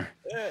in here.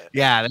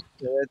 Yeah,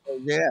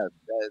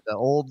 the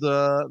old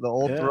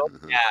throat.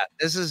 Yeah,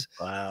 this is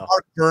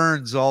Mark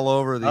Burns all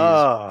over these.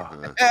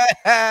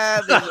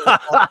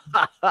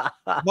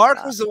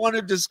 Mark was the one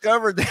who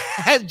discovered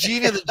that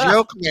Gina the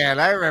Joke Man.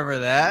 I remember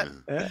that.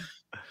 Yeah.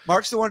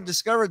 Mark's the one who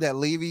discovered that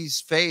Levy's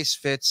face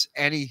fits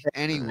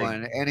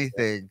anyone,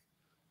 anything,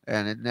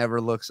 and it never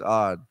looks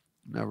odd,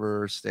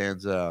 never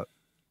stands out.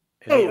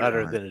 Any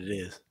odder than it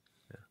is.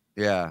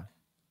 Yeah.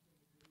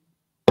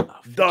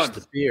 Done.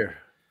 The beer.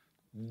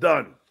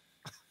 Done.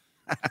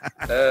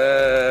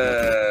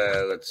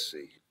 Let's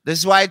see. This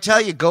is why I tell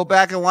you, go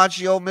back and watch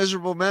the old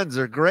Miserable Men's.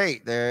 They're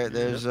great.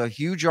 There's a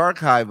huge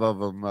archive of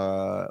them.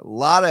 A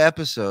lot of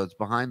episodes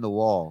behind the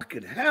wall.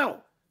 Fucking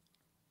hell.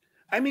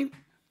 I mean,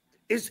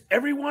 is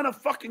everyone a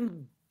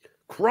fucking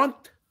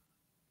crunt?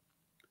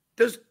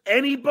 Does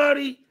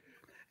anybody?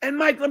 And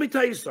Mike, let me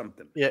tell you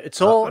something. Yeah,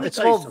 it's all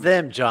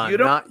them, John,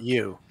 not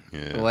you.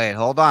 Yeah. Wait,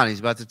 hold on. He's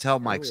about to tell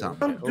Mike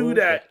something. Don't do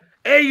that.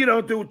 A, you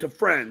don't do it to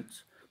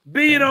friends.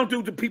 B, you don't do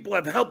it to people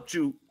that have helped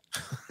you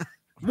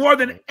more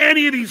than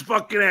any of these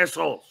fucking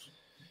assholes.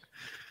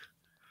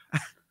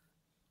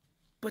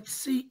 But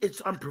see,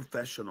 it's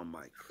unprofessional,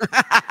 Mike. You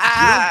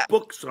don't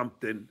book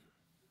something,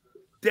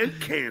 then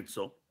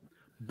cancel,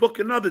 book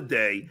another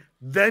day,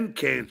 then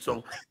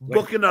cancel,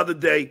 book another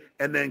day,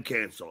 and then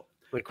cancel.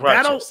 Like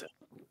Rochester.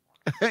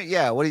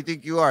 Yeah, what do you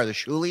think you are, the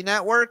Shuli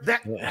Network?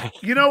 That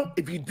you know,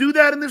 if you do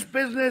that in this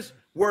business,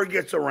 word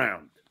gets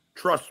around.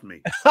 Trust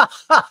me.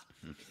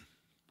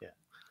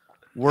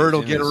 Word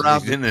will get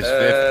around. He's in his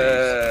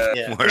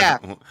 50s. Yeah.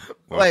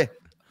 Wait,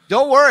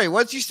 don't worry.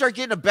 Once you start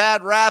getting a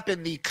bad rap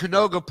in the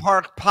Canoga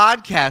Park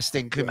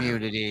podcasting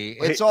community,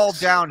 it's all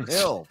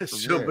downhill.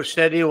 So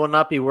Bocchetti will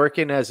not be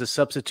working as a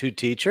substitute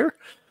teacher?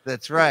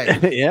 That's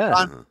right.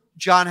 Yeah.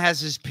 John has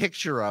his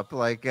picture up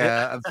like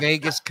a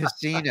Vegas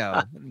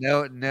casino.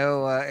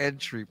 No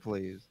entry,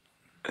 please.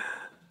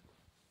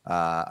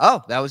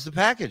 Oh, that was the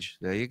package.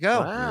 There you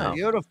go. Wow.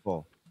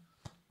 Beautiful.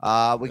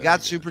 We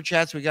got super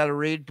chats we got to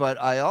read,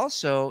 but I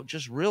also,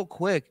 just real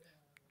quick,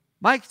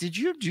 Mike, did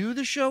you do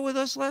the show with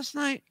us last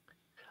night?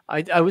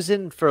 I was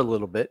in for a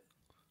little bit.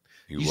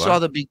 You saw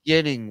the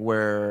beginning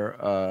where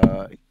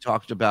he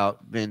talked about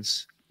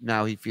Vince.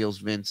 Now he feels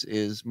Vince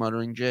is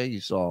Muttering Jay. You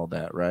saw all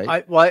that,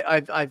 right?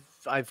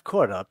 I've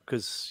caught up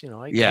because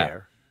I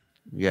care.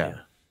 Yeah.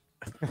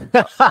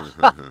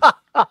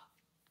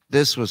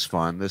 This was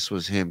fun. This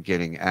was him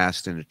getting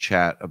asked in a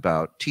chat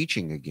about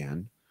teaching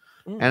again.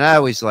 And I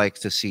always like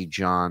to see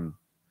John,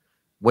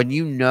 when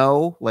you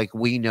know, like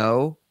we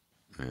know,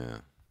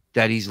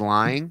 that he's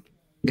lying,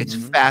 it's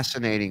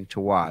fascinating to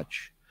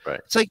watch. Right.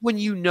 It's like when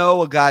you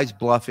know a guy's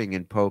bluffing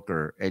in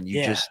poker and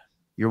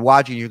you're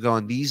watching, you're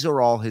going, these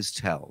are all his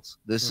tells.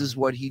 This is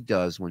what he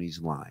does when he's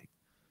lying.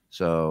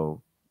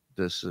 So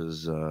this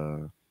is,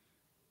 I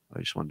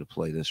just wanted to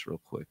play this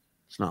real quick.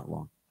 It's not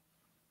long.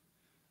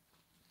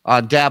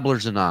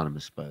 Dabblers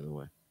Anonymous, by the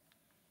way.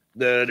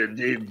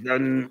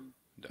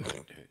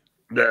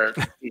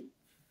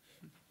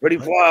 Pretty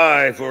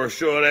fly for a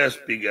short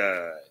SP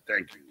guy.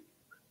 Thank you.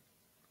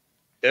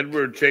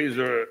 Edward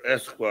Chaser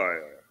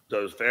Esquire.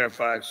 Does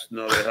Fairfax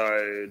know they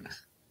hired?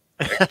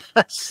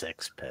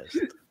 Sex pest.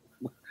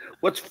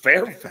 What's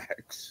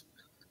Fairfax?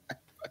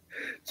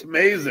 It's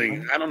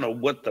amazing. I don't know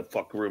what the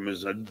fuck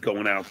rumors are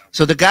going out.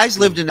 So the guy's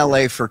lived in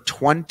LA for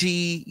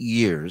 20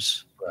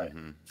 years. Right.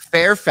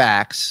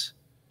 Fairfax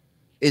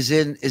is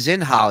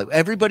in Hollywood.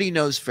 Everybody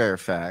knows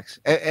Fairfax.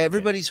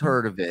 Everybody's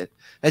heard of it,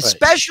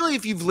 especially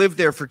if you've lived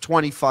there for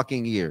 20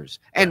 fucking years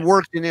and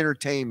worked in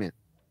entertainment.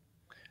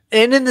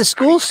 And in the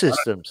school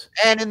systems.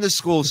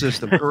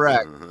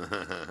 Correct.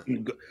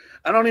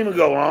 I don't even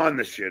go on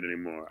the shit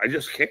anymore. I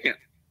just can't.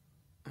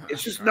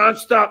 It's just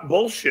nonstop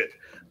bullshit.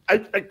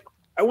 I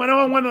went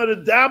on one of the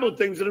dabble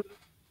things.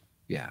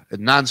 Yeah,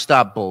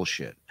 nonstop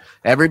bullshit.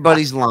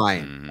 Everybody's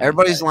lying.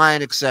 Everybody's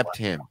lying except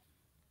him.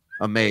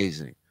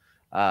 Amazing.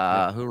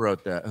 Who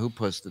wrote that? Who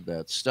posted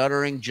that?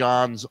 Stuttering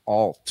John's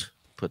alt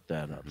put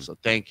that up. So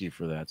thank you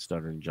for that,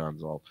 Stuttering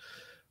John's alt.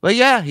 But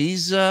yeah,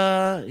 he's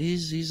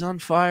on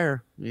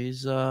fire.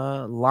 He's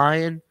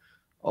lying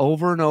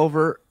over and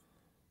over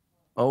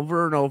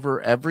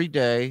every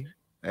day.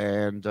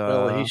 And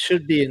well, he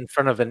should be in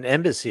front of an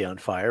embassy on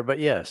fire, but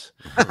yes.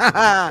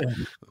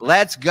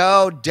 Let's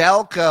go.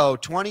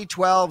 Delco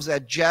 2012's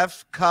at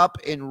Jeff Cup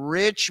in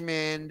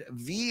Richmond,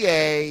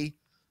 VA.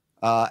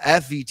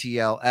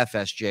 FVTL,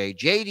 FSJ,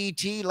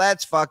 JDT,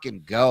 let's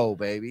fucking go,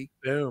 baby.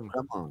 Boom.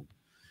 Come on.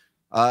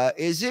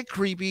 Is it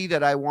creepy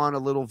that I want a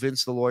little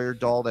Vince the Lawyer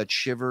doll that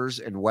shivers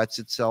and wets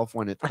itself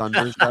when it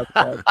thunders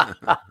outside?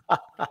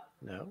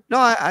 No. No,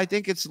 I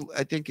think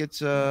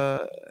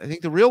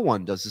the real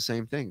one does the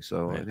same thing.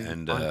 So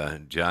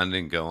John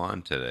didn't go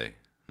on today,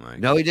 Mike.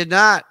 No, he did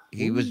not.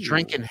 He was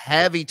drinking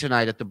heavy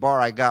tonight at the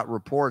bar. I got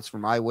reports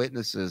from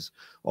eyewitnesses.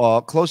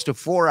 Close to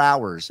 4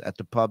 hours at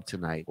the pub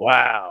tonight.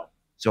 Wow.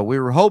 So we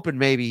were hoping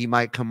maybe he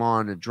might come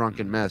on a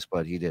drunken mess,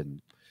 but he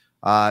didn't.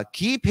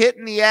 Keep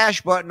hitting the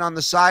ash button on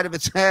the side of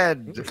its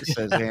head,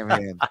 says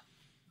Hamman.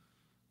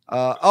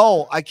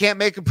 I can't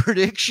make a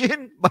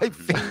prediction. My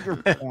finger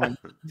point.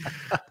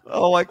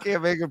 I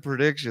can't make a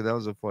prediction. That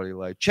was a funny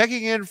line.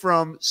 Checking in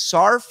from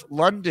Sarf,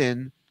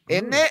 London,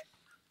 isn't it?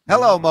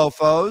 Hello,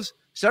 mofos.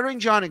 Stuttering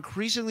John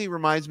increasingly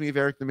reminds me of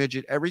Eric the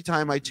Midget every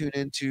time I tune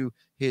into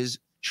his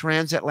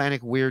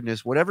transatlantic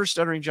weirdness. Whatever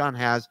Stuttering John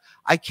has,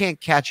 I can't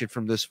catch it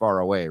from this far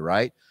away,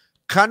 right?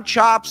 Cunt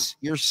chops,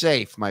 you're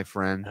safe, my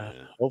friend.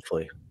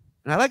 Hopefully.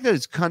 And I like that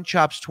it's cunt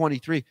chops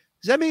 23.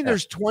 Does that mean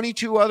there's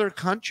 22 other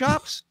cunt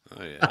chops?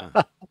 Oh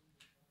yeah.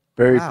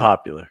 Very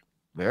popular.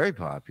 Very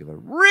popular.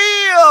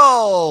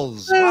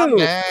 Reels,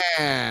 my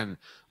man.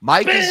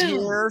 Mike is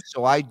here,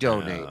 so I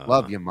donate.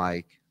 Love you,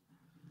 Mike.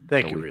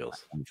 Thank you,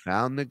 Reels. We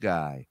found the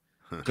guy.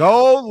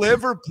 Go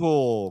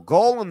Liverpool.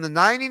 Goal in the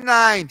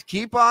 99th.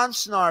 Keep on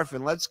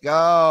snarfing. Let's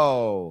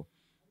go.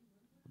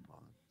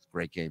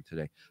 Great game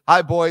today.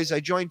 Hi, boys. I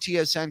joined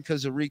TSN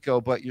because of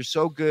Rico, but you're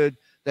so good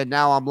that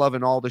now I'm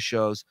loving all the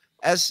shows.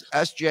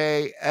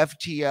 SJ,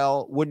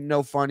 FTL wouldn't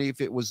know funny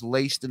if it was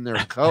laced in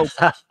their coat.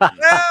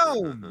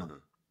 Boom.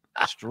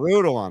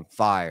 Strudel on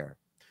fire.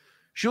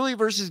 Shuli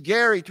versus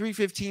Gary,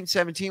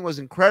 3/15/17 was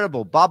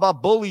incredible. Baba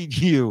bullied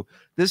you.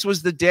 This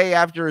was the day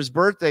after his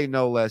birthday,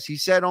 no less. He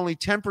said only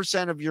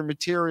 10% of your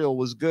material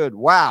was good.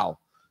 Wow.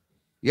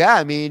 Yeah,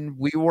 I mean,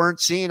 we weren't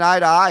seeing eye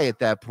to eye at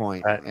that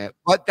point. Right.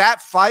 But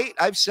that fight,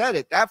 I've said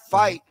it, that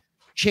fight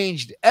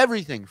changed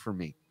everything for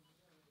me.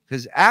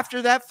 Because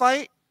after that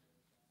fight,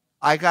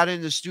 I got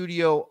in the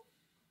studio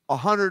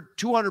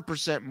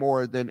 200%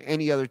 more than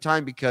any other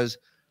time because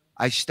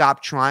I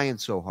stopped trying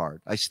so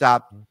hard. I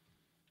stopped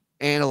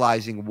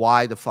analyzing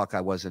why the fuck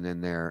I wasn't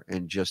in there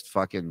and just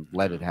fucking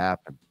let it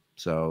happen.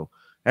 So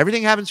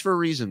everything happens for a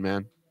reason,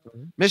 man.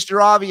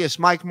 Mr. Obvious,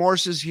 Mike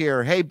Morse is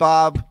here. Hey,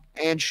 Bob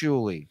and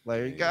Shuli.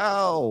 There you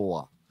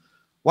go.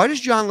 Why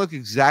does John look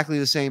exactly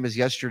the same as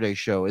yesterday's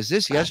show? Is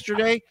this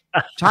yesterday?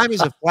 Time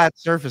is a flat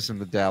surface in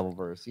the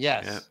Dabbleverse.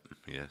 Yes.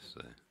 Yep.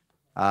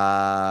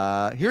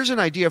 Yes. Here's an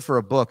idea for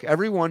a book.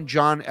 Everyone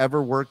John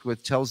ever worked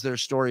with tells their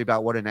story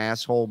about what an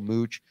asshole,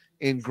 mooch,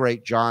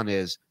 ingrate John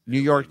is. New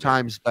York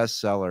Times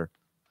bestseller.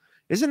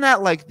 Isn't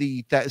that like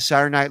that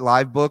Saturday Night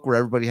Live book where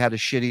everybody had a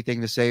shitty thing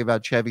to say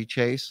about Chevy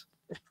Chase?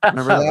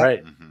 Remember that?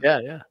 Right.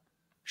 Yeah.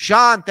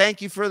 Sean,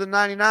 thank you for the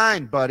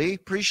 99, buddy.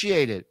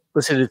 Appreciate it.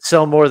 Listen, it'd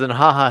sell more than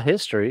haha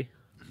history.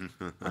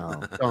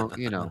 Oh, don't,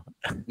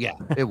 yeah,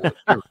 it would.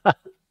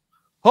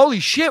 Holy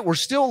shit, we're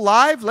still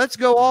live. Let's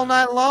go all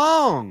night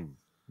long.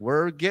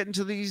 We're getting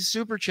to these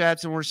super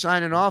chats and we're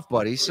signing off,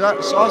 buddy.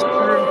 Saw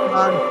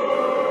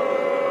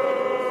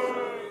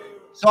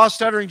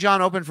Stuttering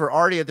John open for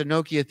Artie at the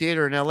Nokia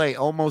Theater in LA.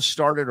 Almost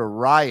started a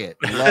riot.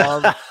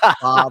 Love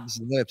Bob's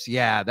lips.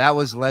 Yeah, that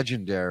was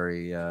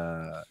legendary.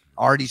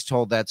 Artie's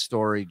told that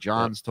story.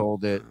 John's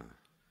told it.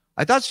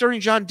 I thought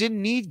Stuttering John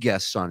didn't need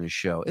guests on his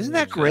show. Isn't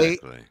that great?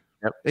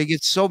 Yep. He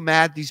gets so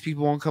mad these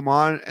people won't come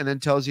on and then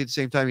tells you at the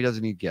same time he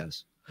doesn't need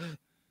guests.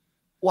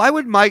 Why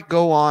would Mike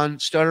go on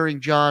Stuttering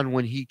John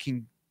when he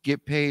can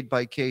get paid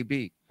by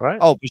KB? Right.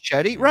 Oh,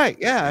 Bocchetti? Right.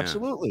 Yeah,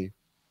 absolutely.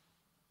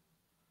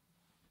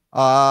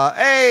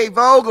 Hey,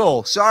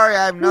 Vogel. Sorry,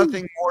 I have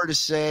nothing more to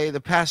say.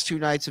 The past 2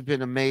 nights have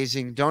been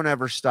amazing. Don't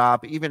ever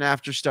stop, even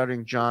after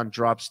Stuttering John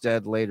drops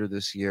dead later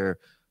this year.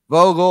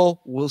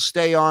 Vogel, we'll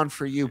stay on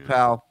for you,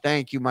 pal.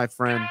 Thank you, my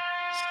friend.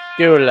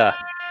 Skula.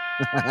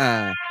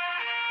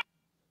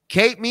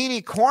 Kate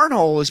Meany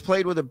cornhole is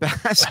played with a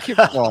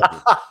basketball.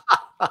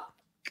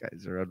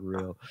 Guys are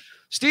unreal.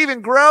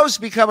 Stephen Gross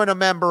becoming a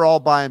member all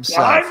by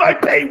himself. Behind my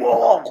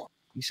paywall.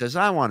 He says,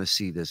 I want to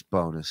see this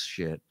bonus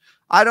shit.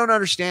 I don't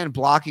understand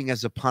blocking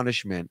as a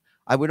punishment.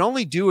 I would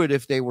only do it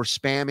if they were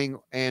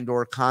spamming and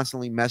or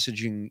constantly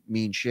messaging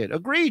mean shit.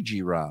 Agreed,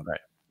 G-Rob.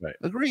 Right.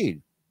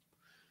 Agreed.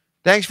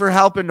 Thanks for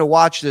helping to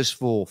watch this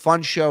fool.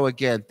 Fun show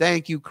again.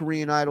 Thank you,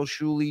 Korean Idol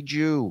Shuli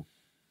Jew.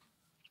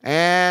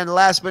 And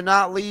last but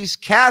not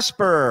least,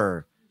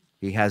 Casper.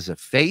 He has a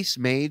face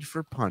made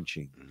for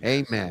punching.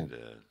 Amen.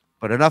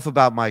 But enough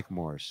about Mike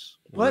Morse.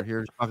 We're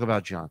here to talk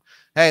about John.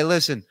 Hey,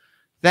 listen.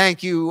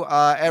 Thank you,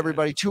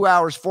 everybody. 2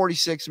 hours,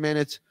 46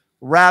 minutes.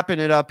 Wrapping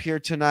it up here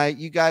tonight.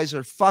 You guys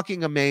are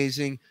fucking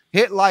amazing.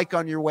 Hit like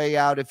on your way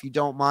out if you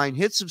don't mind.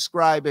 Hit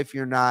subscribe if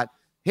you're not.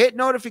 Hit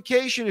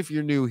notification if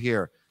you're new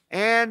here.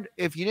 And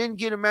if you didn't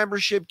get a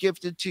membership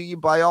gifted to you,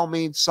 by all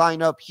means,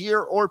 sign up here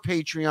or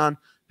Patreon.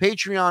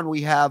 Patreon,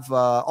 we have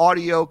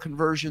audio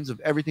conversions of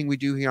everything we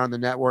do here on the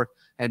network.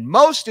 And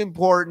most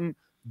important,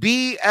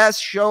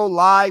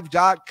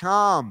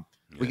 bsshowlive.com.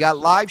 We got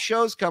live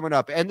shows coming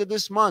up. End of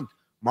this month,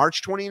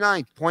 March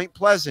 29th, Point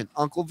Pleasant,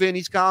 Uncle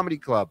Vinny's Comedy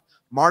Club.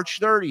 March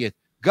 30th,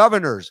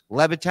 Governors,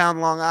 Levittown,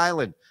 Long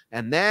Island.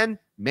 And then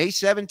May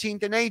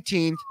 17th and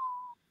 18th,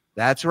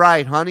 that's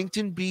right,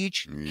 Huntington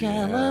Beach,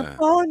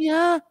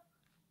 California.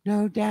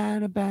 No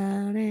doubt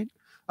about it.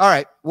 All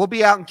right, we'll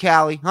be out in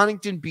Cali,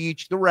 Huntington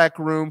Beach, the Rec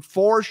Room,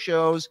 4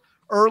 shows,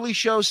 early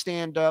show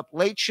stand-up,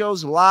 late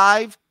shows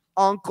live,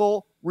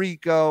 Uncle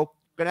Rico.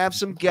 Going to have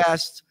some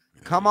guests.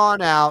 Come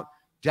on out.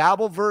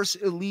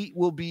 Dabbleverse Elite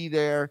will be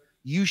there.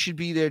 You should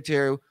be there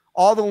too.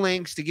 All the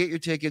links to get your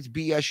tickets,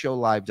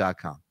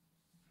 bsshowlive.com.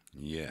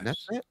 Yes. And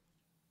that's it.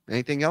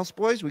 Anything else,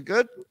 boys? We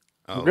good?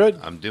 Oh, good.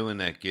 I'm doing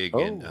that gig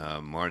in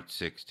March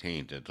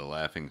 16th at the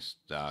Laughing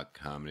Stock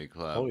Comedy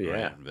Club. Oh,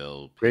 yeah.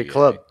 Grantville, PA. Great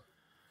club.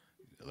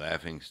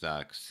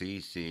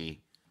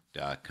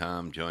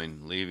 LaughingStockCC.com. Join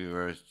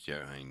Levyverse.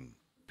 Join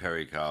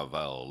Perry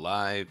Carvalho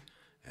live.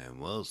 And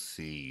we'll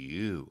see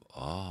you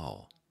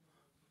all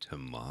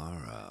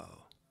tomorrow.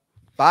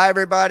 Bye,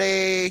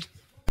 everybody.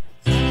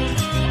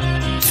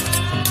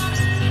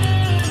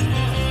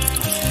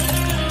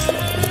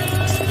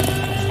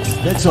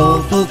 That's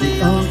all for the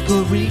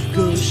Uncle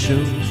Rico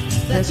Show.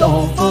 That's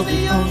all for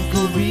the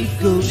Uncle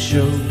Rico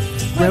Show.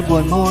 Grab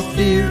one more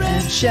beer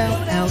and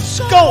shout out,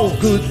 Skull!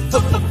 Good.